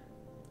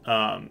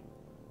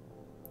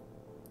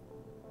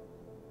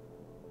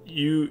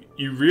 You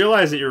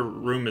realize that your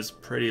room is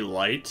pretty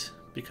light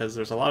because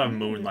there's a lot of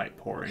moonlight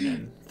pouring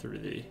in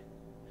through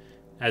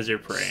as you're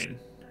praying,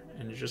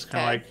 and you're just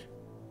kind of like,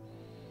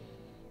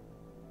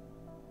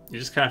 you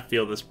just kind of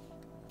feel this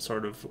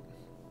sort of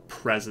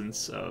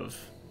presence of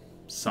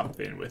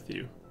something with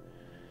you.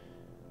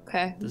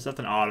 Okay. There's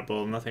nothing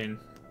audible, nothing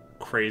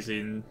crazy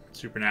and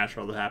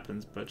supernatural that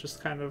happens, but just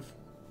kind of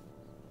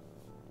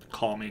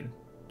calming.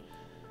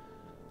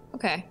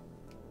 Okay.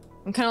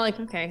 I'm kind of like,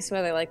 okay, so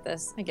why they like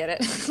this? I get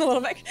it a little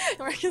bit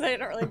because I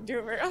don't really do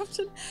it very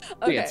often.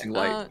 Okay. Dancing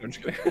light. I'm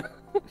just kidding.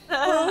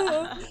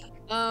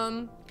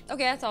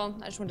 Okay, that's all.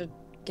 I just wanted to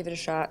give it a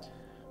shot.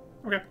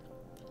 Okay.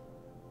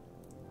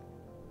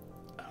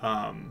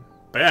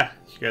 But yeah,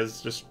 you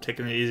guys just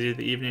taking it easy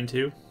the evening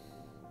too?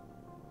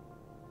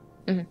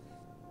 Mm-hmm.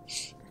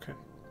 Okay.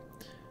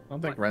 I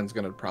don't think Ren's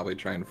gonna probably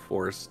try and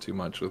force too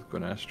much with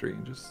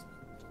Gwynestri. Just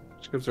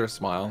gives her a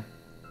smile.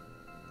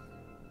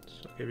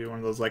 She'll give you one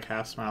of those like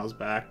half smiles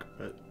back,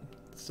 but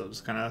still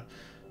just kind of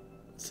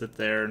sit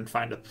there and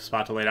find a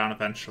spot to lay down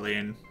eventually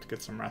and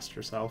get some rest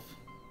herself.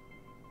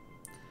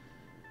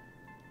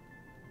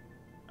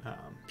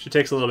 She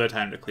takes a little bit of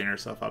time to clean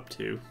herself up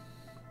too,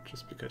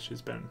 just because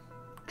she's been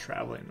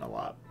traveling a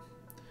lot.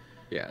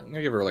 Yeah, I'm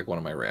gonna give her like one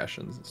of my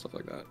rations and stuff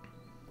like that.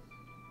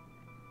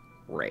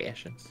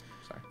 Rations.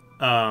 Sorry.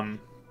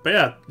 But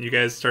yeah, you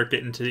guys start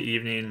getting to the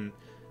evening.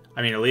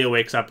 I mean, Aaliyah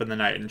wakes up in the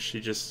night and she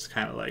just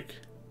kind of like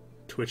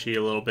twitchy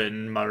a little bit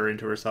and muttering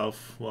to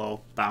herself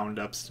while bound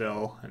up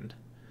still, and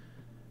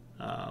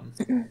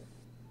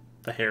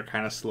the hair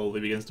kind of slowly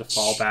begins to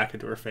fall back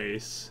into her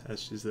face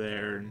as she's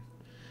there, and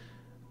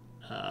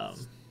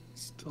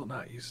still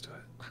not used to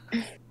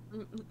it.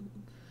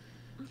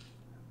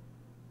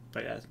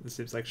 but yeah, it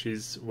seems like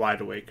she's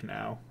wide awake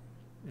now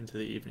into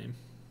the evening.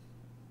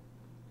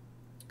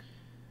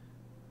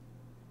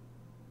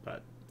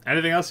 But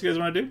anything else you guys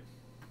want to do?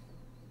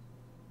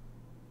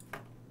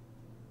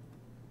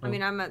 I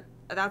mean,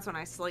 that's when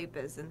I sleep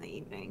is in the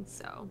evening,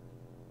 so.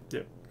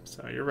 Yep.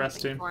 So you're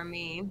resting. For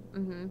me.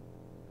 Mm-hmm.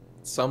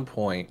 At some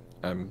point,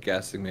 I'm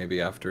guessing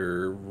maybe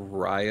after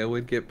Raya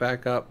would get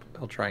back up,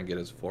 he'll try and get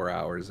his 4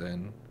 hours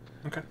in.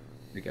 Okay.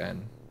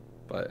 Again.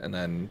 And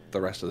then the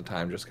rest of the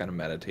time just kind of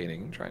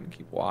meditating and trying to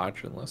keep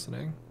watch and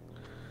listening.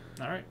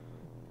 All right.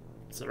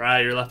 So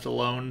Raya, you're left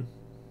alone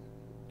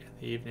in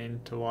the evening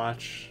to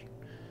watch.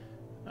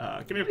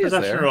 Give me a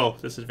perception roll.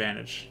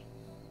 Disadvantage.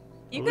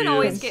 You can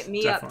always get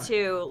me definitely up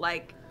too,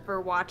 like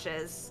for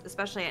watches,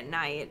 especially at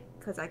night,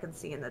 because I can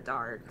see in the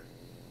dark.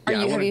 Yeah, I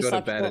want have to you go to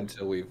slept bed well?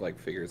 until we've like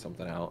figured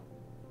something out.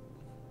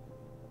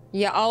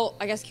 Yeah,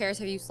 I guess, Karis,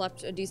 have you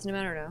slept a decent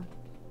amount or no?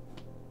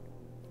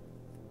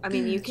 I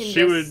mean, you can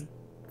She would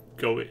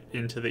go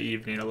into the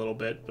evening a little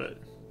bit, but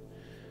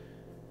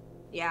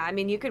yeah, I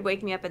mean, you could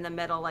wake me up in the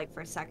middle, like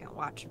for second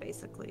watch,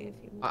 basically, if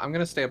you. I'm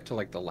gonna stay up to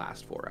like the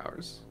last 4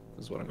 hours.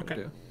 Is what I'm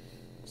gonna do.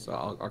 So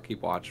I'll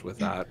keep watch with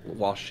that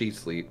while she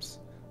sleeps.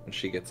 When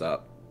she gets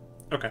up.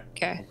 okay.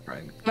 Okay. I'll try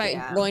and...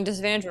 Am I rolling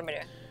disadvantage? What am I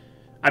doing?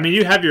 I mean,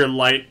 you have your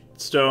light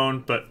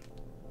stone, but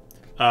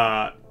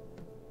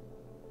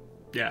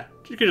yeah,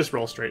 you could just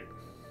roll straight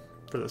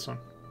for this one.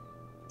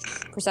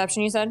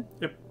 Perception, you said?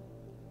 Yep.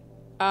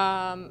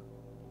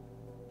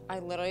 I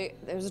literally,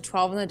 there was a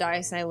 12 on the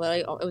dice, and I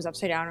literally, it was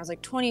upside down. I was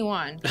like,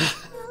 21.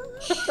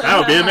 That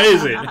would be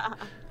amazing.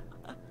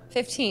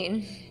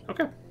 15.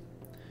 Okay.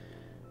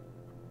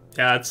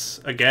 Yeah, it's,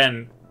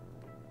 again,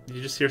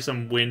 you just hear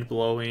some wind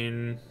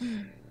blowing,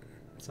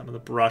 some of the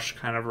brush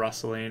kind of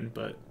rustling,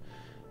 but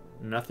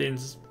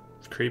nothing's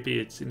creepy.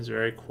 It seems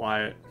very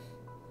quiet.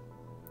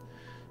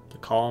 The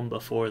calm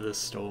before the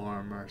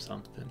storm or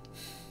something.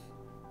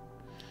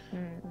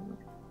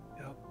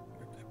 Yep.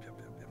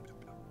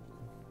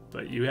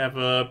 But you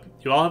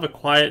all have a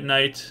quiet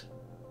night.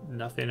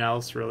 Nothing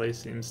else really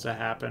seems to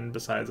happen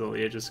besides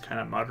Aaliyah just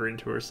kind of muttering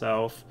to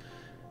herself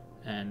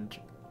and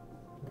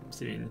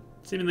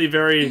seemingly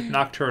very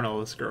nocturnal,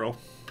 this girl.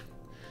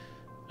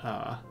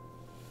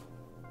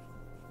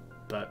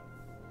 But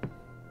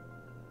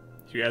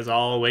you guys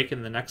all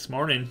awaken the next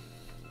morning,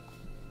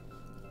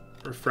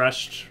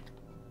 refreshed,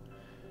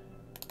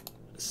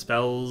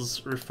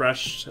 spells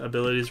refreshed,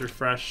 abilities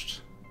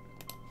refreshed,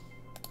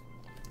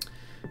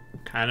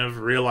 kind of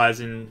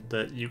realizing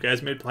that you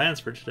guys made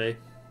plans for today.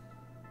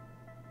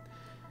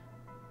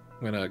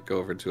 I'm gonna go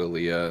over to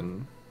Aaliyah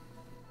and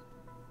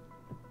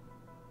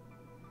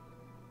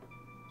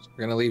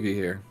we're gonna leave you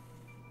here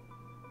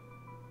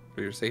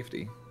for your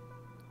safety.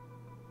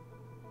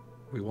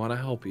 We want to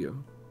help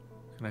you,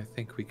 and I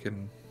think we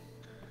can.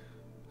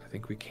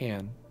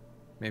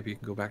 Maybe you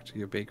can go back to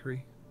your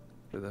bakery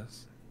for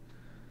this.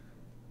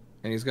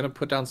 And he's gonna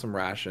put down some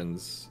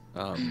rations,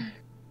 and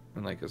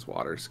like his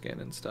water skin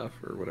and stuff,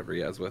 or whatever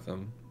he has with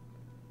him.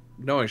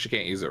 Knowing she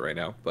can't use it right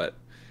now, but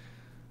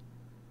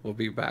we'll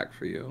be back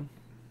for you.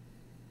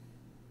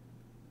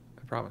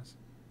 I promise.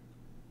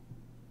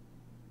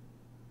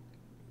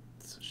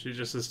 So She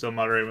just is still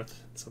muttering with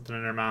something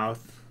in her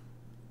mouth,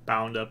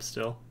 bound up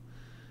still.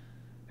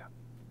 I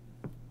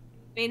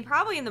mean,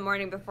 probably in the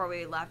morning before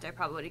we left, I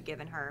probably would have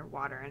given her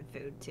water and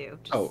food too.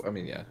 Just, Oh, I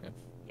mean, yeah.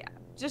 yeah,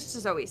 just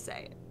so we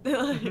say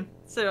it.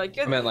 So like,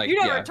 I meant, like, you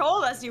never yeah.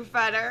 told us you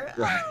fed her.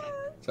 Right.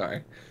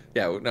 Sorry.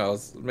 Yeah, no, I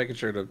was making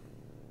sure to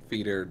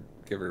feed her,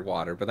 give her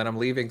water, but then I'm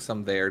leaving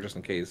some there just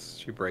in case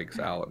she breaks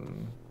out,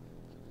 and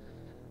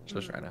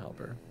just trying to help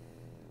her.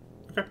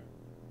 Okay.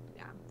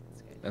 Yeah,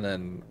 that's good. And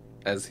then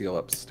as he'll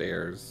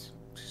upstairs,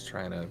 she's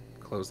trying to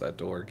close that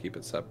door and keep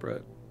it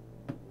separate.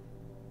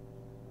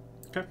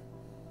 Okay.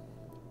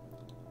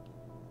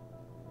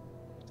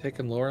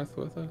 Taking Lorith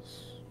with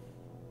us?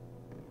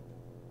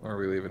 Or are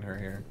we leaving her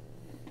here?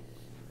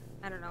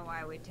 I don't know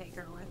why we'd take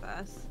her with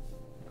us.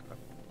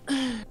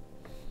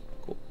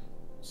 Cool.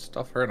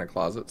 Stuff her in a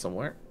closet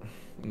somewhere.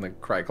 In the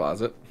cry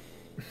closet.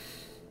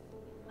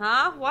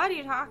 Huh? What are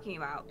you talking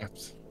about?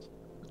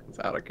 It's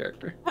out of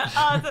character.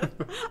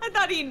 I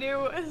thought he knew.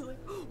 I was like,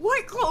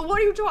 what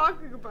are you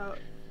talking about?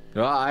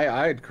 No,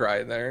 I'd cry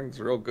in there. It's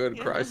a real good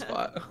cry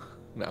spot.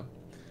 No.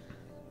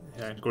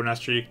 Yeah,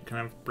 Gornestri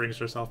kind of brings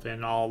herself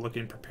in, all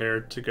looking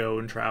prepared to go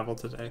and travel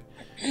today.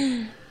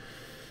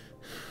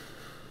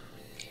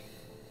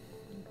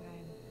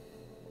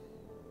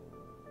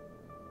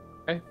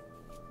 Okay.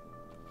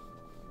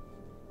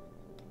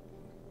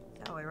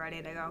 So we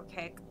ready to go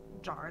kick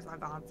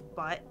Jarzagon's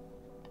butt?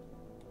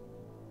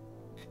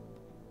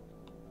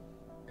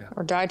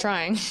 Or die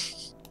trying.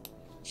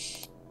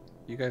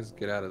 You guys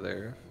get out of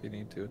there if you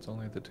need to. It's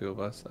only the two of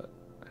us that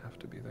have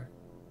to be there.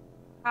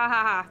 Ha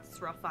ha ha! It's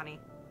real funny.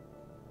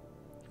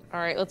 All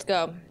right, let's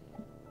go.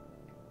 You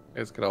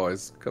guys could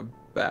always come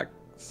back,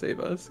 save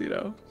us, you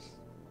know?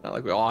 Not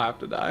like we all have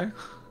to die.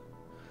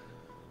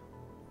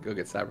 Go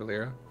get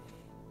Sabralira.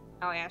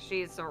 Oh yeah,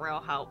 she's a real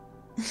help.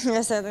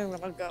 Yes, I think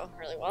that'll go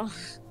really well.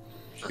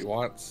 She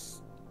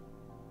wants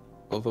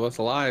both of us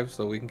alive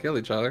so we can kill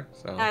each other.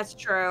 So That's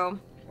true.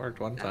 worked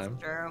one time.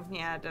 That's true.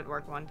 Yeah, it did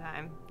work one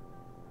time.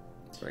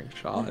 Bring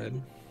Shaw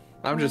in.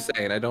 I'm just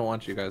saying, I don't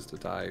want you guys to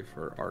die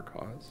for our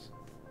cause.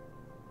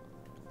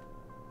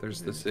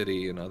 There's the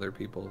city and other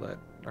people that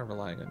are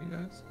relying on you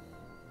guys.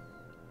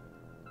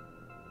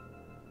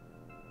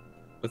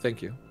 But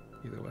thank you,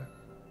 either way.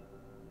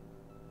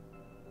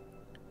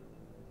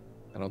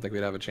 I don't think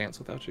we'd have a chance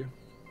without you.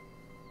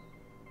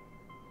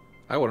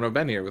 I wouldn't have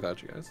been here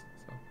without you guys.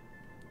 So.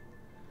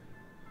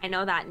 I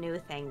know that new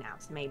thing now,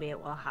 so maybe it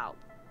will help.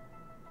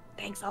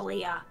 Thanks,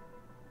 Aaliyah.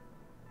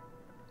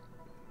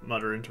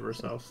 Muttering to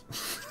herself.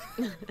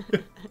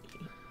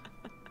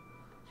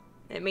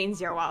 It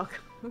means you're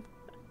welcome.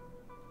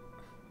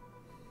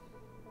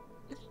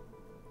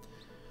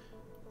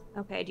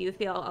 Okay, do you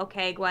feel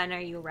okay, Gwen? Are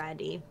you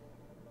ready?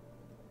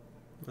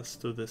 Let's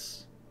do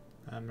this.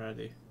 I'm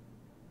ready.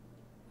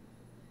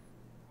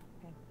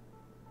 Okay.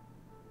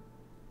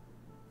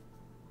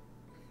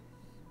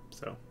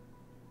 So,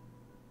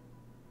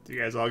 do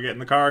you guys all get in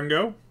the car and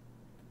go?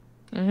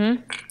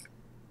 Mm-hmm.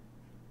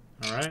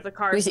 All right. The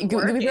car's Gooby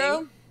working.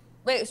 Crow?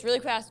 Wait, it's really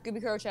fast.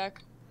 Gooby Crow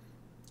check.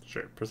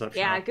 Sure. Perception.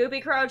 Yeah,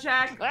 Goopy Crow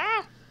check.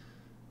 Ah!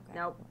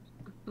 Nope.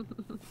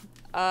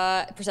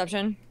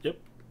 Perception. Yep.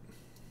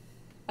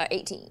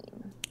 18.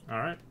 All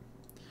right.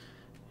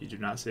 You do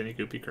not see any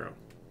Goopy Crow.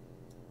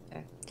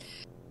 Okay.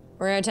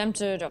 We're gonna attempt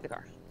to drop the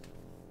car.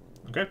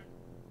 Okay.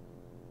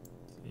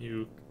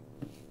 You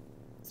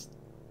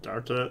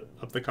start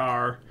up the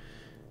car,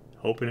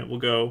 hoping it will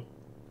go.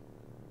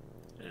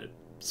 It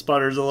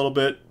sputters a little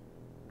bit,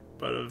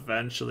 but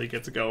eventually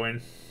gets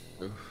going.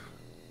 Oof.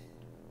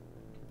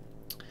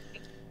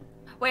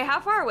 Wait, how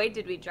far away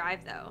did we drive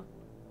though?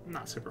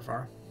 Not super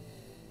far.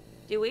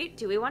 Do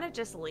we want to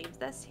just leave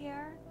this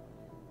here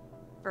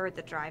for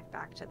the drive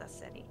back to the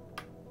city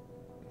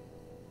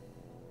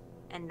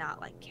and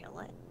not like kill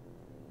it?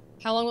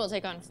 How long will it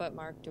take on foot,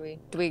 Mark? Do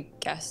we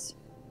guess?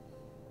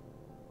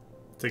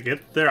 To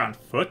get there on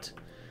foot?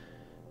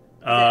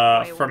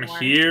 way From more?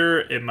 here,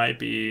 it might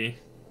be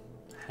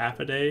half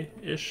a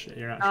day-ish.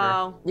 You're not sure.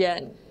 Oh, Yeah,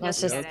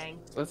 that's just just. kidding.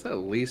 Let's at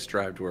least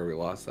drive to where we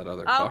lost that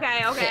other car. Okay.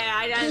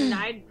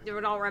 I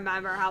don't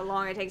remember how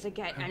long it takes to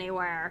get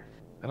anywhere.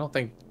 I don't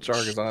think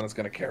Jargazon is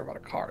going to care about a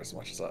car as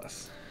much as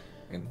us.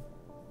 I mean,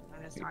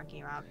 I'm just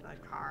talking about the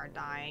car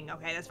dying.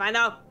 Okay, that's fine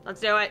though. Let's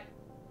do it.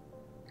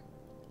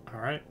 All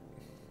right.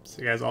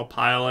 So you guys all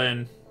pile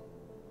in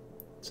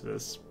to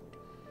this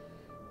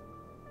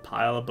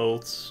pile of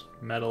bolts,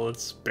 metal.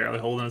 It's barely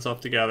holding itself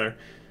together.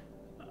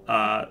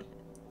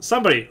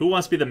 Somebody who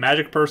wants to be the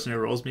magic person who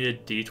rolls me a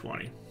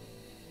d20.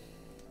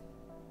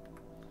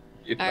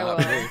 I not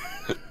will. me.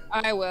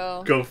 I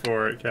will. Go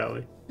for it,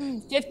 Kelly.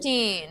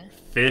 15.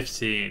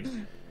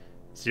 15.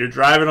 So you're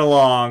driving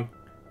along.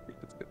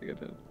 It's gonna get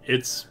hit.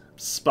 It's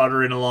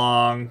sputtering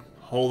along,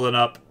 holding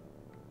up,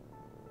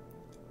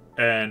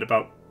 and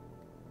about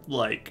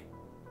like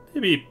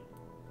maybe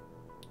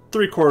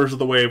 3/4 of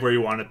the way where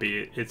you want to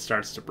be, it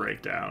starts to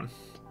break down.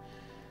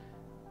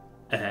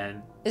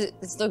 And Is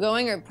it still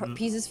going or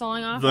pieces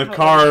falling off? the How-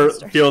 car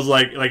how- feels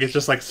like it's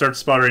just like starts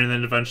sputtering and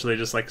then eventually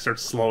just like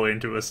starts slowing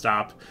to a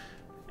stop.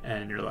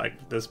 and you're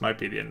like, this might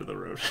be the end of the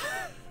road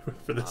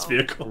for this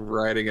vehicle.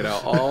 Riding it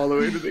out all the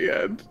way to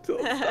the end till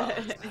it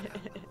stops.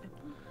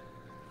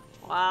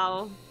 Wow.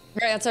 All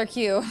right, that's our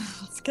cue.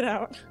 Let's get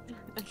out.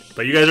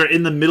 But you guys are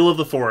in the middle of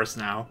the forest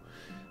now.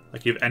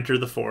 Like, you've entered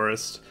the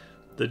forest.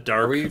 The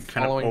dark Are we kind of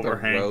following the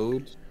overhang.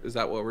 road? Is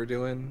that what we're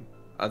doing?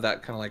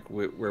 That kind of like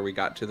where we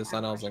got to the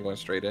Sun Elves and going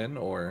straight in,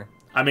 or?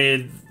 I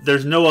mean,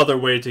 there's no other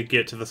way to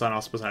get to the Sun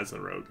Elves besides the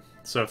road.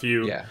 So if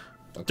you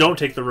don't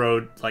take the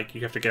road, like,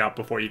 you have to get out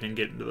before you even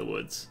get into the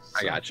woods. So.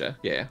 I gotcha.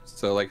 Yeah.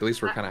 So like at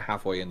least we're kind of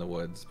halfway in the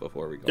woods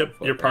before we go. Yep,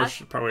 you're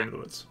partway into the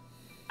woods.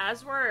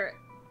 As we're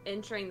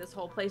entering this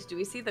whole place, do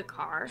we see the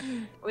car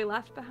we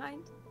left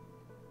behind?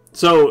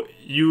 So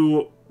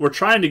you were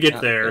trying to get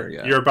Not there. there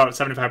yet. You're about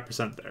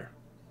 75% there.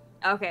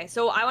 Okay,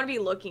 so I want to be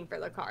looking for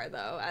the car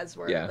though, as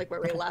we're like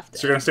where we left it.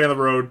 So you're gonna stay on the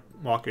road,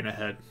 walking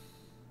ahead, I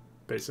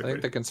basically.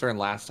 think the concern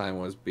last time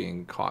was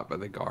being caught by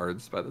the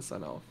guards by the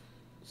Sun Elf.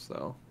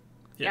 So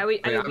Yeah,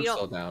 we I'm don't.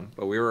 still down,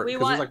 but we were we because it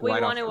was want- like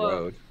right we off the want to,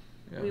 road.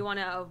 Yeah. We want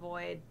to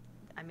avoid.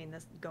 I mean,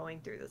 this going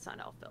through the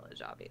Sun Elf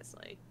village,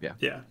 obviously.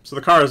 Yeah. So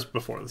the car is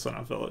before the Sun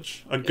Elf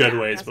Village. A good Yeah,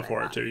 ways that's what I before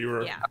it thought. too. You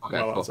were Yeah.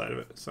 well cool. outside of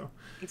it. So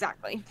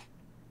Exactly.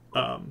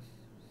 so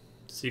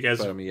you guys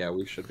But I mean, yeah,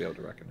 we should be able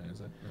to recognize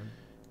it. Right?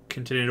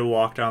 continue to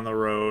walk down the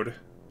road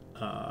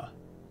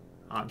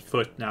on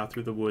foot now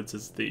through the woods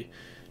as the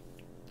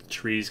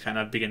trees kind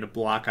of begin to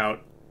block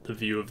out the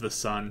view of the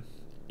sun.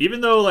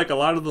 Even though like a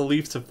lot of the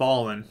leaves have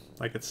fallen,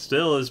 like it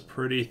still is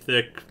pretty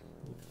thick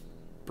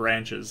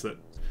branches that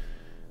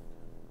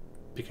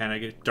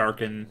kind of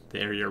darken the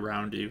area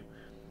around you.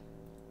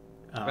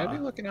 Should I be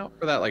looking out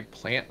for that like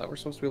plant that we're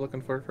supposed to be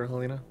looking for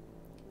Helena?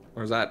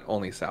 Or is that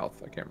only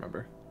south? I can't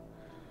remember.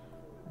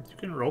 You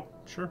can roll,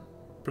 sure.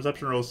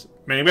 Perception rolls.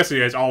 I mean, I guess you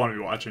guys all want to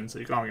be watching, so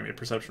you can all give me a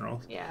perception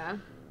roll. Yeah.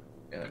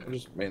 Yeah, I'm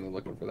just mainly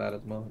looking for that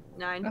at the moment.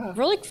 9.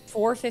 We're like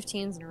 4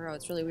 15s in a row.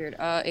 It's really weird.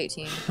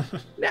 18.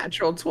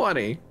 Natural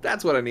 20.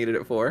 That's what I needed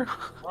it for.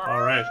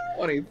 All right.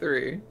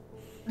 23.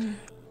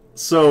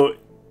 So,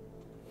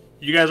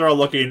 you guys are all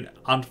looking.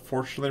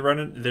 Unfortunately,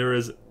 Brendan, there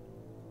is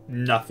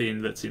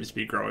nothing that seems to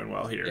be growing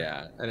well here.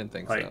 Yeah, I didn't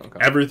think Like, so. Okay.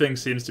 everything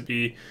seems to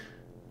be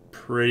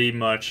pretty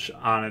much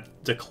on a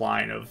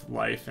decline of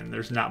life, and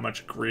there's not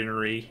much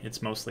greenery.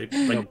 It's mostly like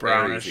No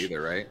brownish. berries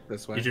either, right?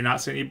 This way. You do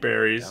not see any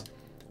berries. Yeah.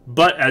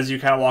 But as you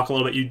kind of walk a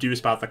little bit, you do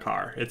spot the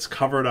car. It's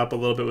covered up a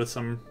little bit with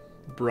some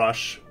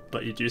brush,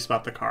 but you do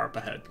spot the car up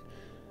ahead.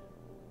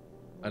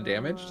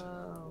 Undamaged?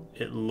 Oh.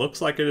 It looks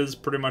like it is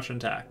pretty much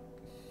intact.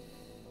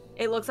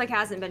 It looks like it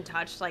hasn't been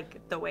touched,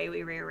 like the way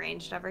we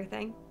rearranged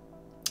everything.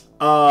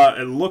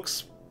 It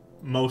looks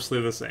mostly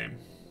the same.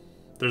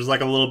 There's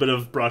like a little bit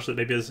of brush that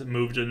maybe has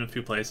moved in a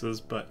few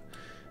places, but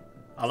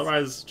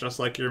otherwise, just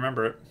like you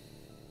remember it.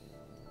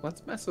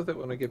 Let's mess with it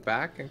when we get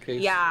back in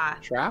case Yeah.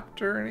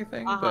 trapped or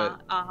anything. Uh-huh.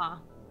 But Uh-huh.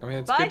 I mean,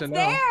 it's But good it's to know.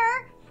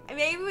 there! And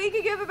maybe we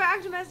could give it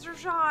back to Mr.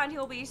 Shaw and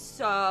he'll be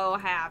so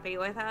happy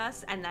with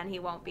us, and then he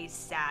won't be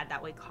sad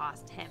that we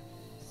cost him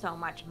so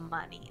much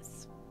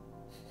monies.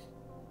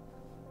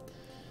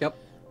 Yep.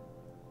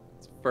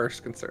 It's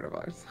first concern of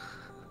ours.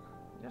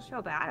 I just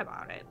feel bad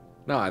about it.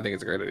 No, I think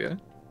it's a great idea.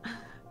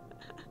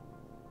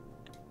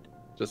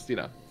 Just,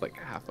 it's like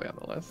halfway on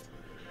the list.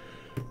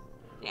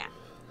 Yeah.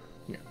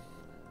 Yeah.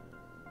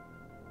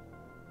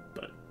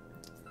 But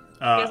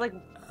Feels like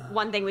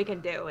one thing we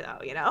can do,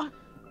 though, you know?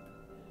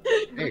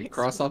 Hey,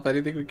 cross off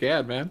anything we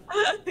can, man.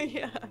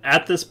 Yeah.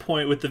 at this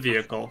point with the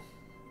vehicle,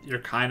 you're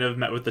kind of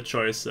met with the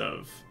choice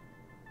of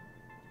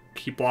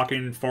keep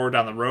walking forward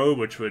down the road,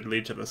 which would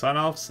lead to the Sun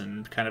Elves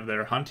and kind of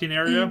their hunting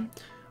area,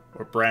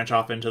 or branch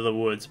off into the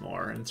woods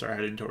more and start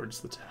heading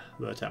towards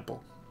the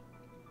temple.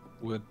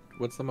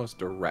 What's the most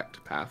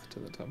direct path to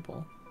the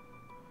temple?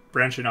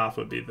 Branching off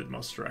would be the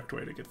most direct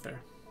way to get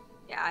there.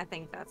 Yeah, I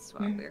think that's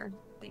what we're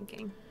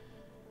thinking.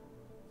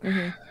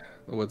 The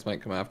woods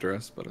might come after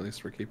us, but at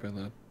least we're keeping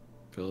the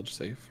village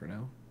safe for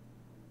now.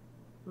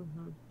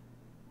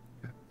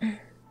 Mm-hmm.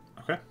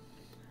 Okay.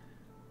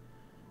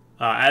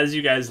 As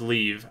you guys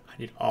leave, I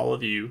need all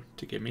of you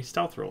to give me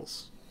stealth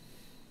rolls.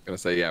 I'm gonna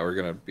say, yeah, we're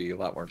gonna be a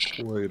lot more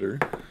quieter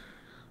at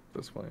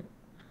this point.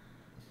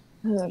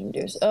 Oh,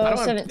 have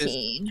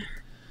 17.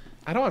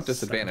 I don't have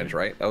disadvantage,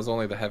 right? That was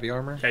only the heavy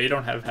armor? Yeah, you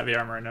don't have heavy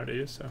armor, I know, do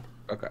you? So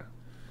Okay.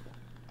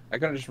 I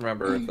couldn't just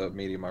remember if the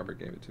medium armor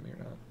gave it to me or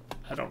not.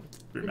 I don't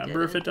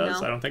remember if it does.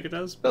 No. I don't think it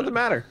does. Doesn't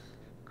matter.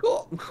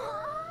 Cool.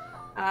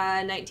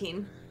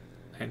 19.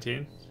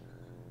 19.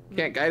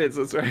 Can't guidance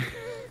this way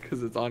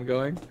because it's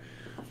ongoing.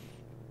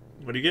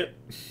 What do you get?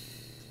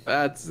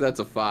 That's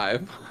a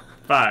 5.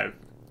 5.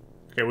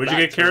 Okay, what'd you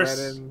get,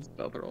 Karis?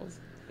 Stealth rolls.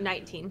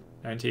 19.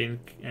 19.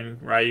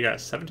 And Rye, you got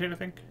 17, I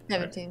think?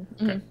 17.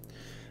 Okay.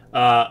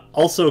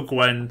 Also,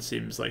 Gwen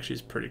seems like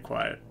she's pretty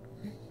quiet.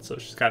 So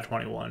she's got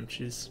 21.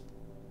 She's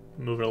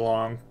moving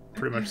along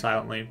pretty much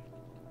silently.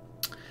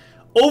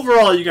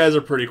 Overall, you guys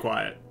are pretty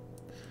quiet.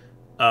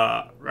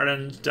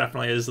 Renan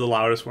definitely is the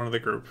loudest one of the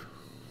group.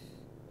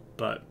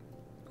 But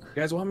You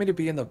guys want me to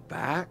be in the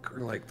back or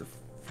like the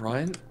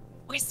front?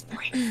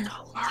 Whispering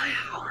so loud.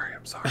 Sorry,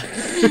 I'm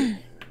sorry.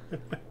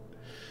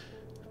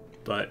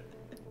 But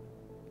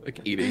Like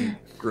eating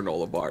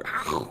granola bar.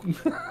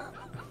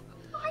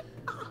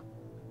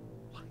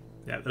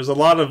 yeah, there's a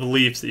lot of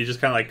leaves that you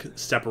just kind of like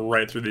step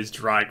right through these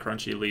dry,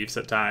 crunchy leaves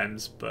at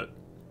times. But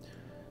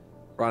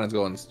Ronan's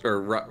going,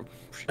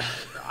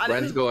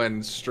 Ren's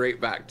going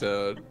straight back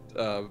to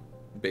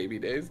baby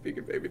days. Speaking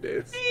of baby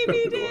days.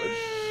 Baby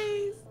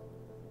days.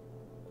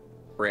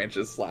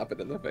 Branches slapping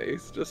in the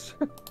face. Just.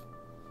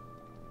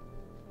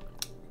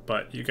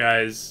 but you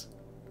guys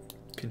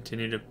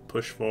continue to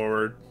push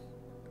forward.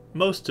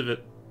 Most of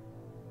it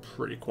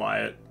pretty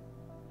quiet.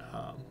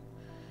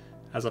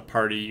 As a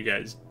party, you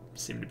guys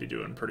seem to be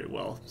doing pretty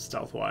well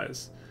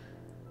stealth-wise.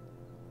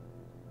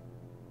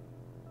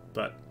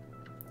 But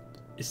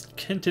you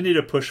continue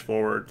to push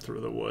forward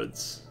through the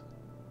woods,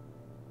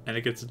 and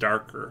it gets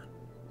darker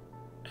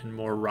and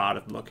more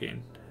rotted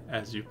looking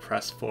as you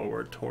press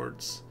forward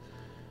towards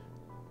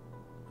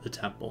the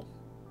temple.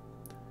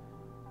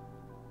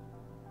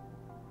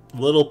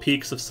 Little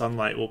peaks of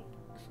sunlight will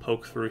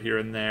poke through here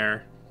and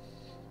there,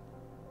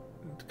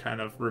 kind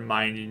of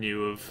reminding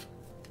you of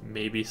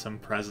maybe some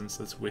presence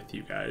that's with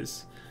you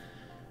guys.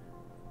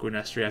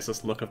 Gwynestri has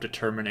this look of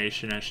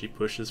determination as she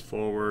pushes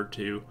forward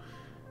to,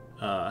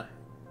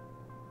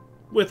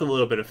 with a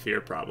little bit of fear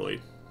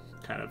probably,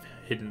 kind of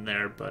hidden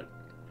there, but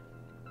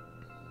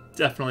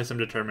definitely some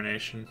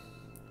determination.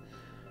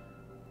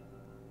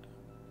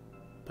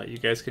 But you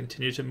guys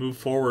continue to move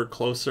forward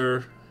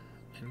closer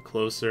and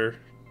closer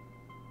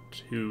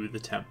to the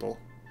temple,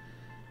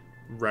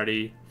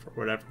 ready for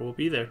whatever will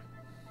be there.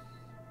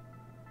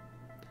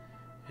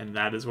 And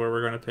that is where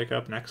we're going to pick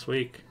up next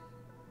week,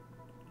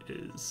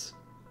 is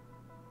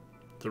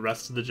the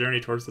rest of the journey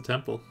towards the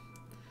temple.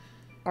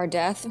 Our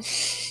death.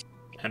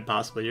 And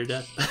possibly your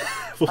death.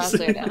 We'll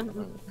Possibly see. our death.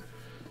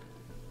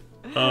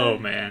 Oh,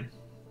 man.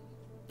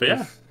 But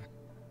yeah.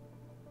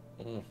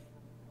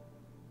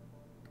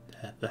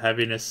 The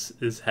heaviness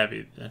is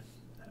heavy.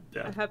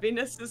 Yeah.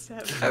 Happiness is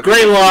heavy.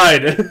 Great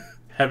line!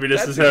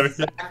 Heaviness is heavy. That's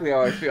exactly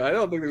how I feel. I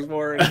don't think there's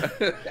more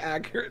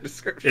accurate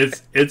description.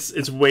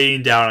 It's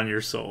weighing down on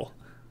your soul.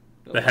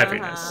 The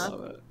heaviness.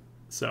 Uh-huh.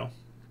 So,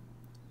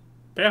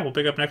 but yeah, we'll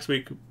pick up next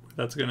week.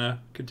 That's gonna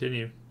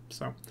continue.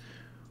 So,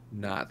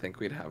 Not think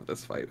we'd have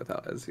this fight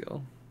without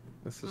Ezreal.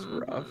 This is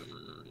rough.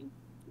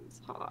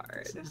 It's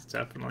hard. it's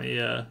definitely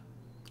gonna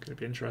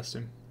be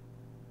interesting.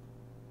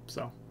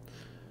 So,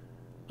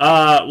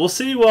 we'll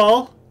see you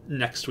all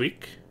next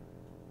week.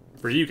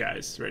 For you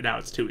guys, right now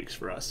it's 2 weeks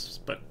for us,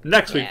 but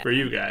next week for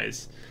you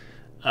guys.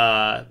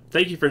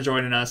 Thank you for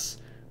joining us.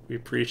 We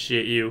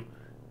appreciate you.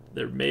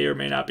 There may or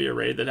may not be a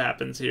raid that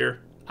happens here.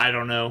 I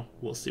don't know.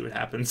 We'll see what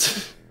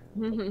happens.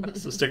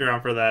 So stick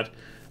around for that.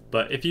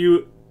 But if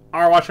you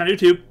are watching on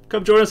YouTube,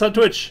 come join us on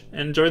Twitch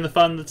and join the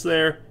fun that's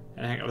there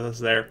and hang out with us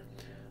there.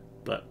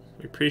 But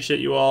we appreciate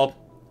you all.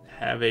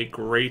 Have a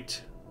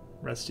great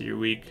rest of your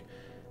week,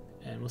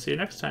 and we'll see you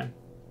next time.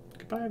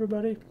 Goodbye,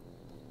 everybody.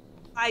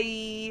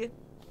 Bye.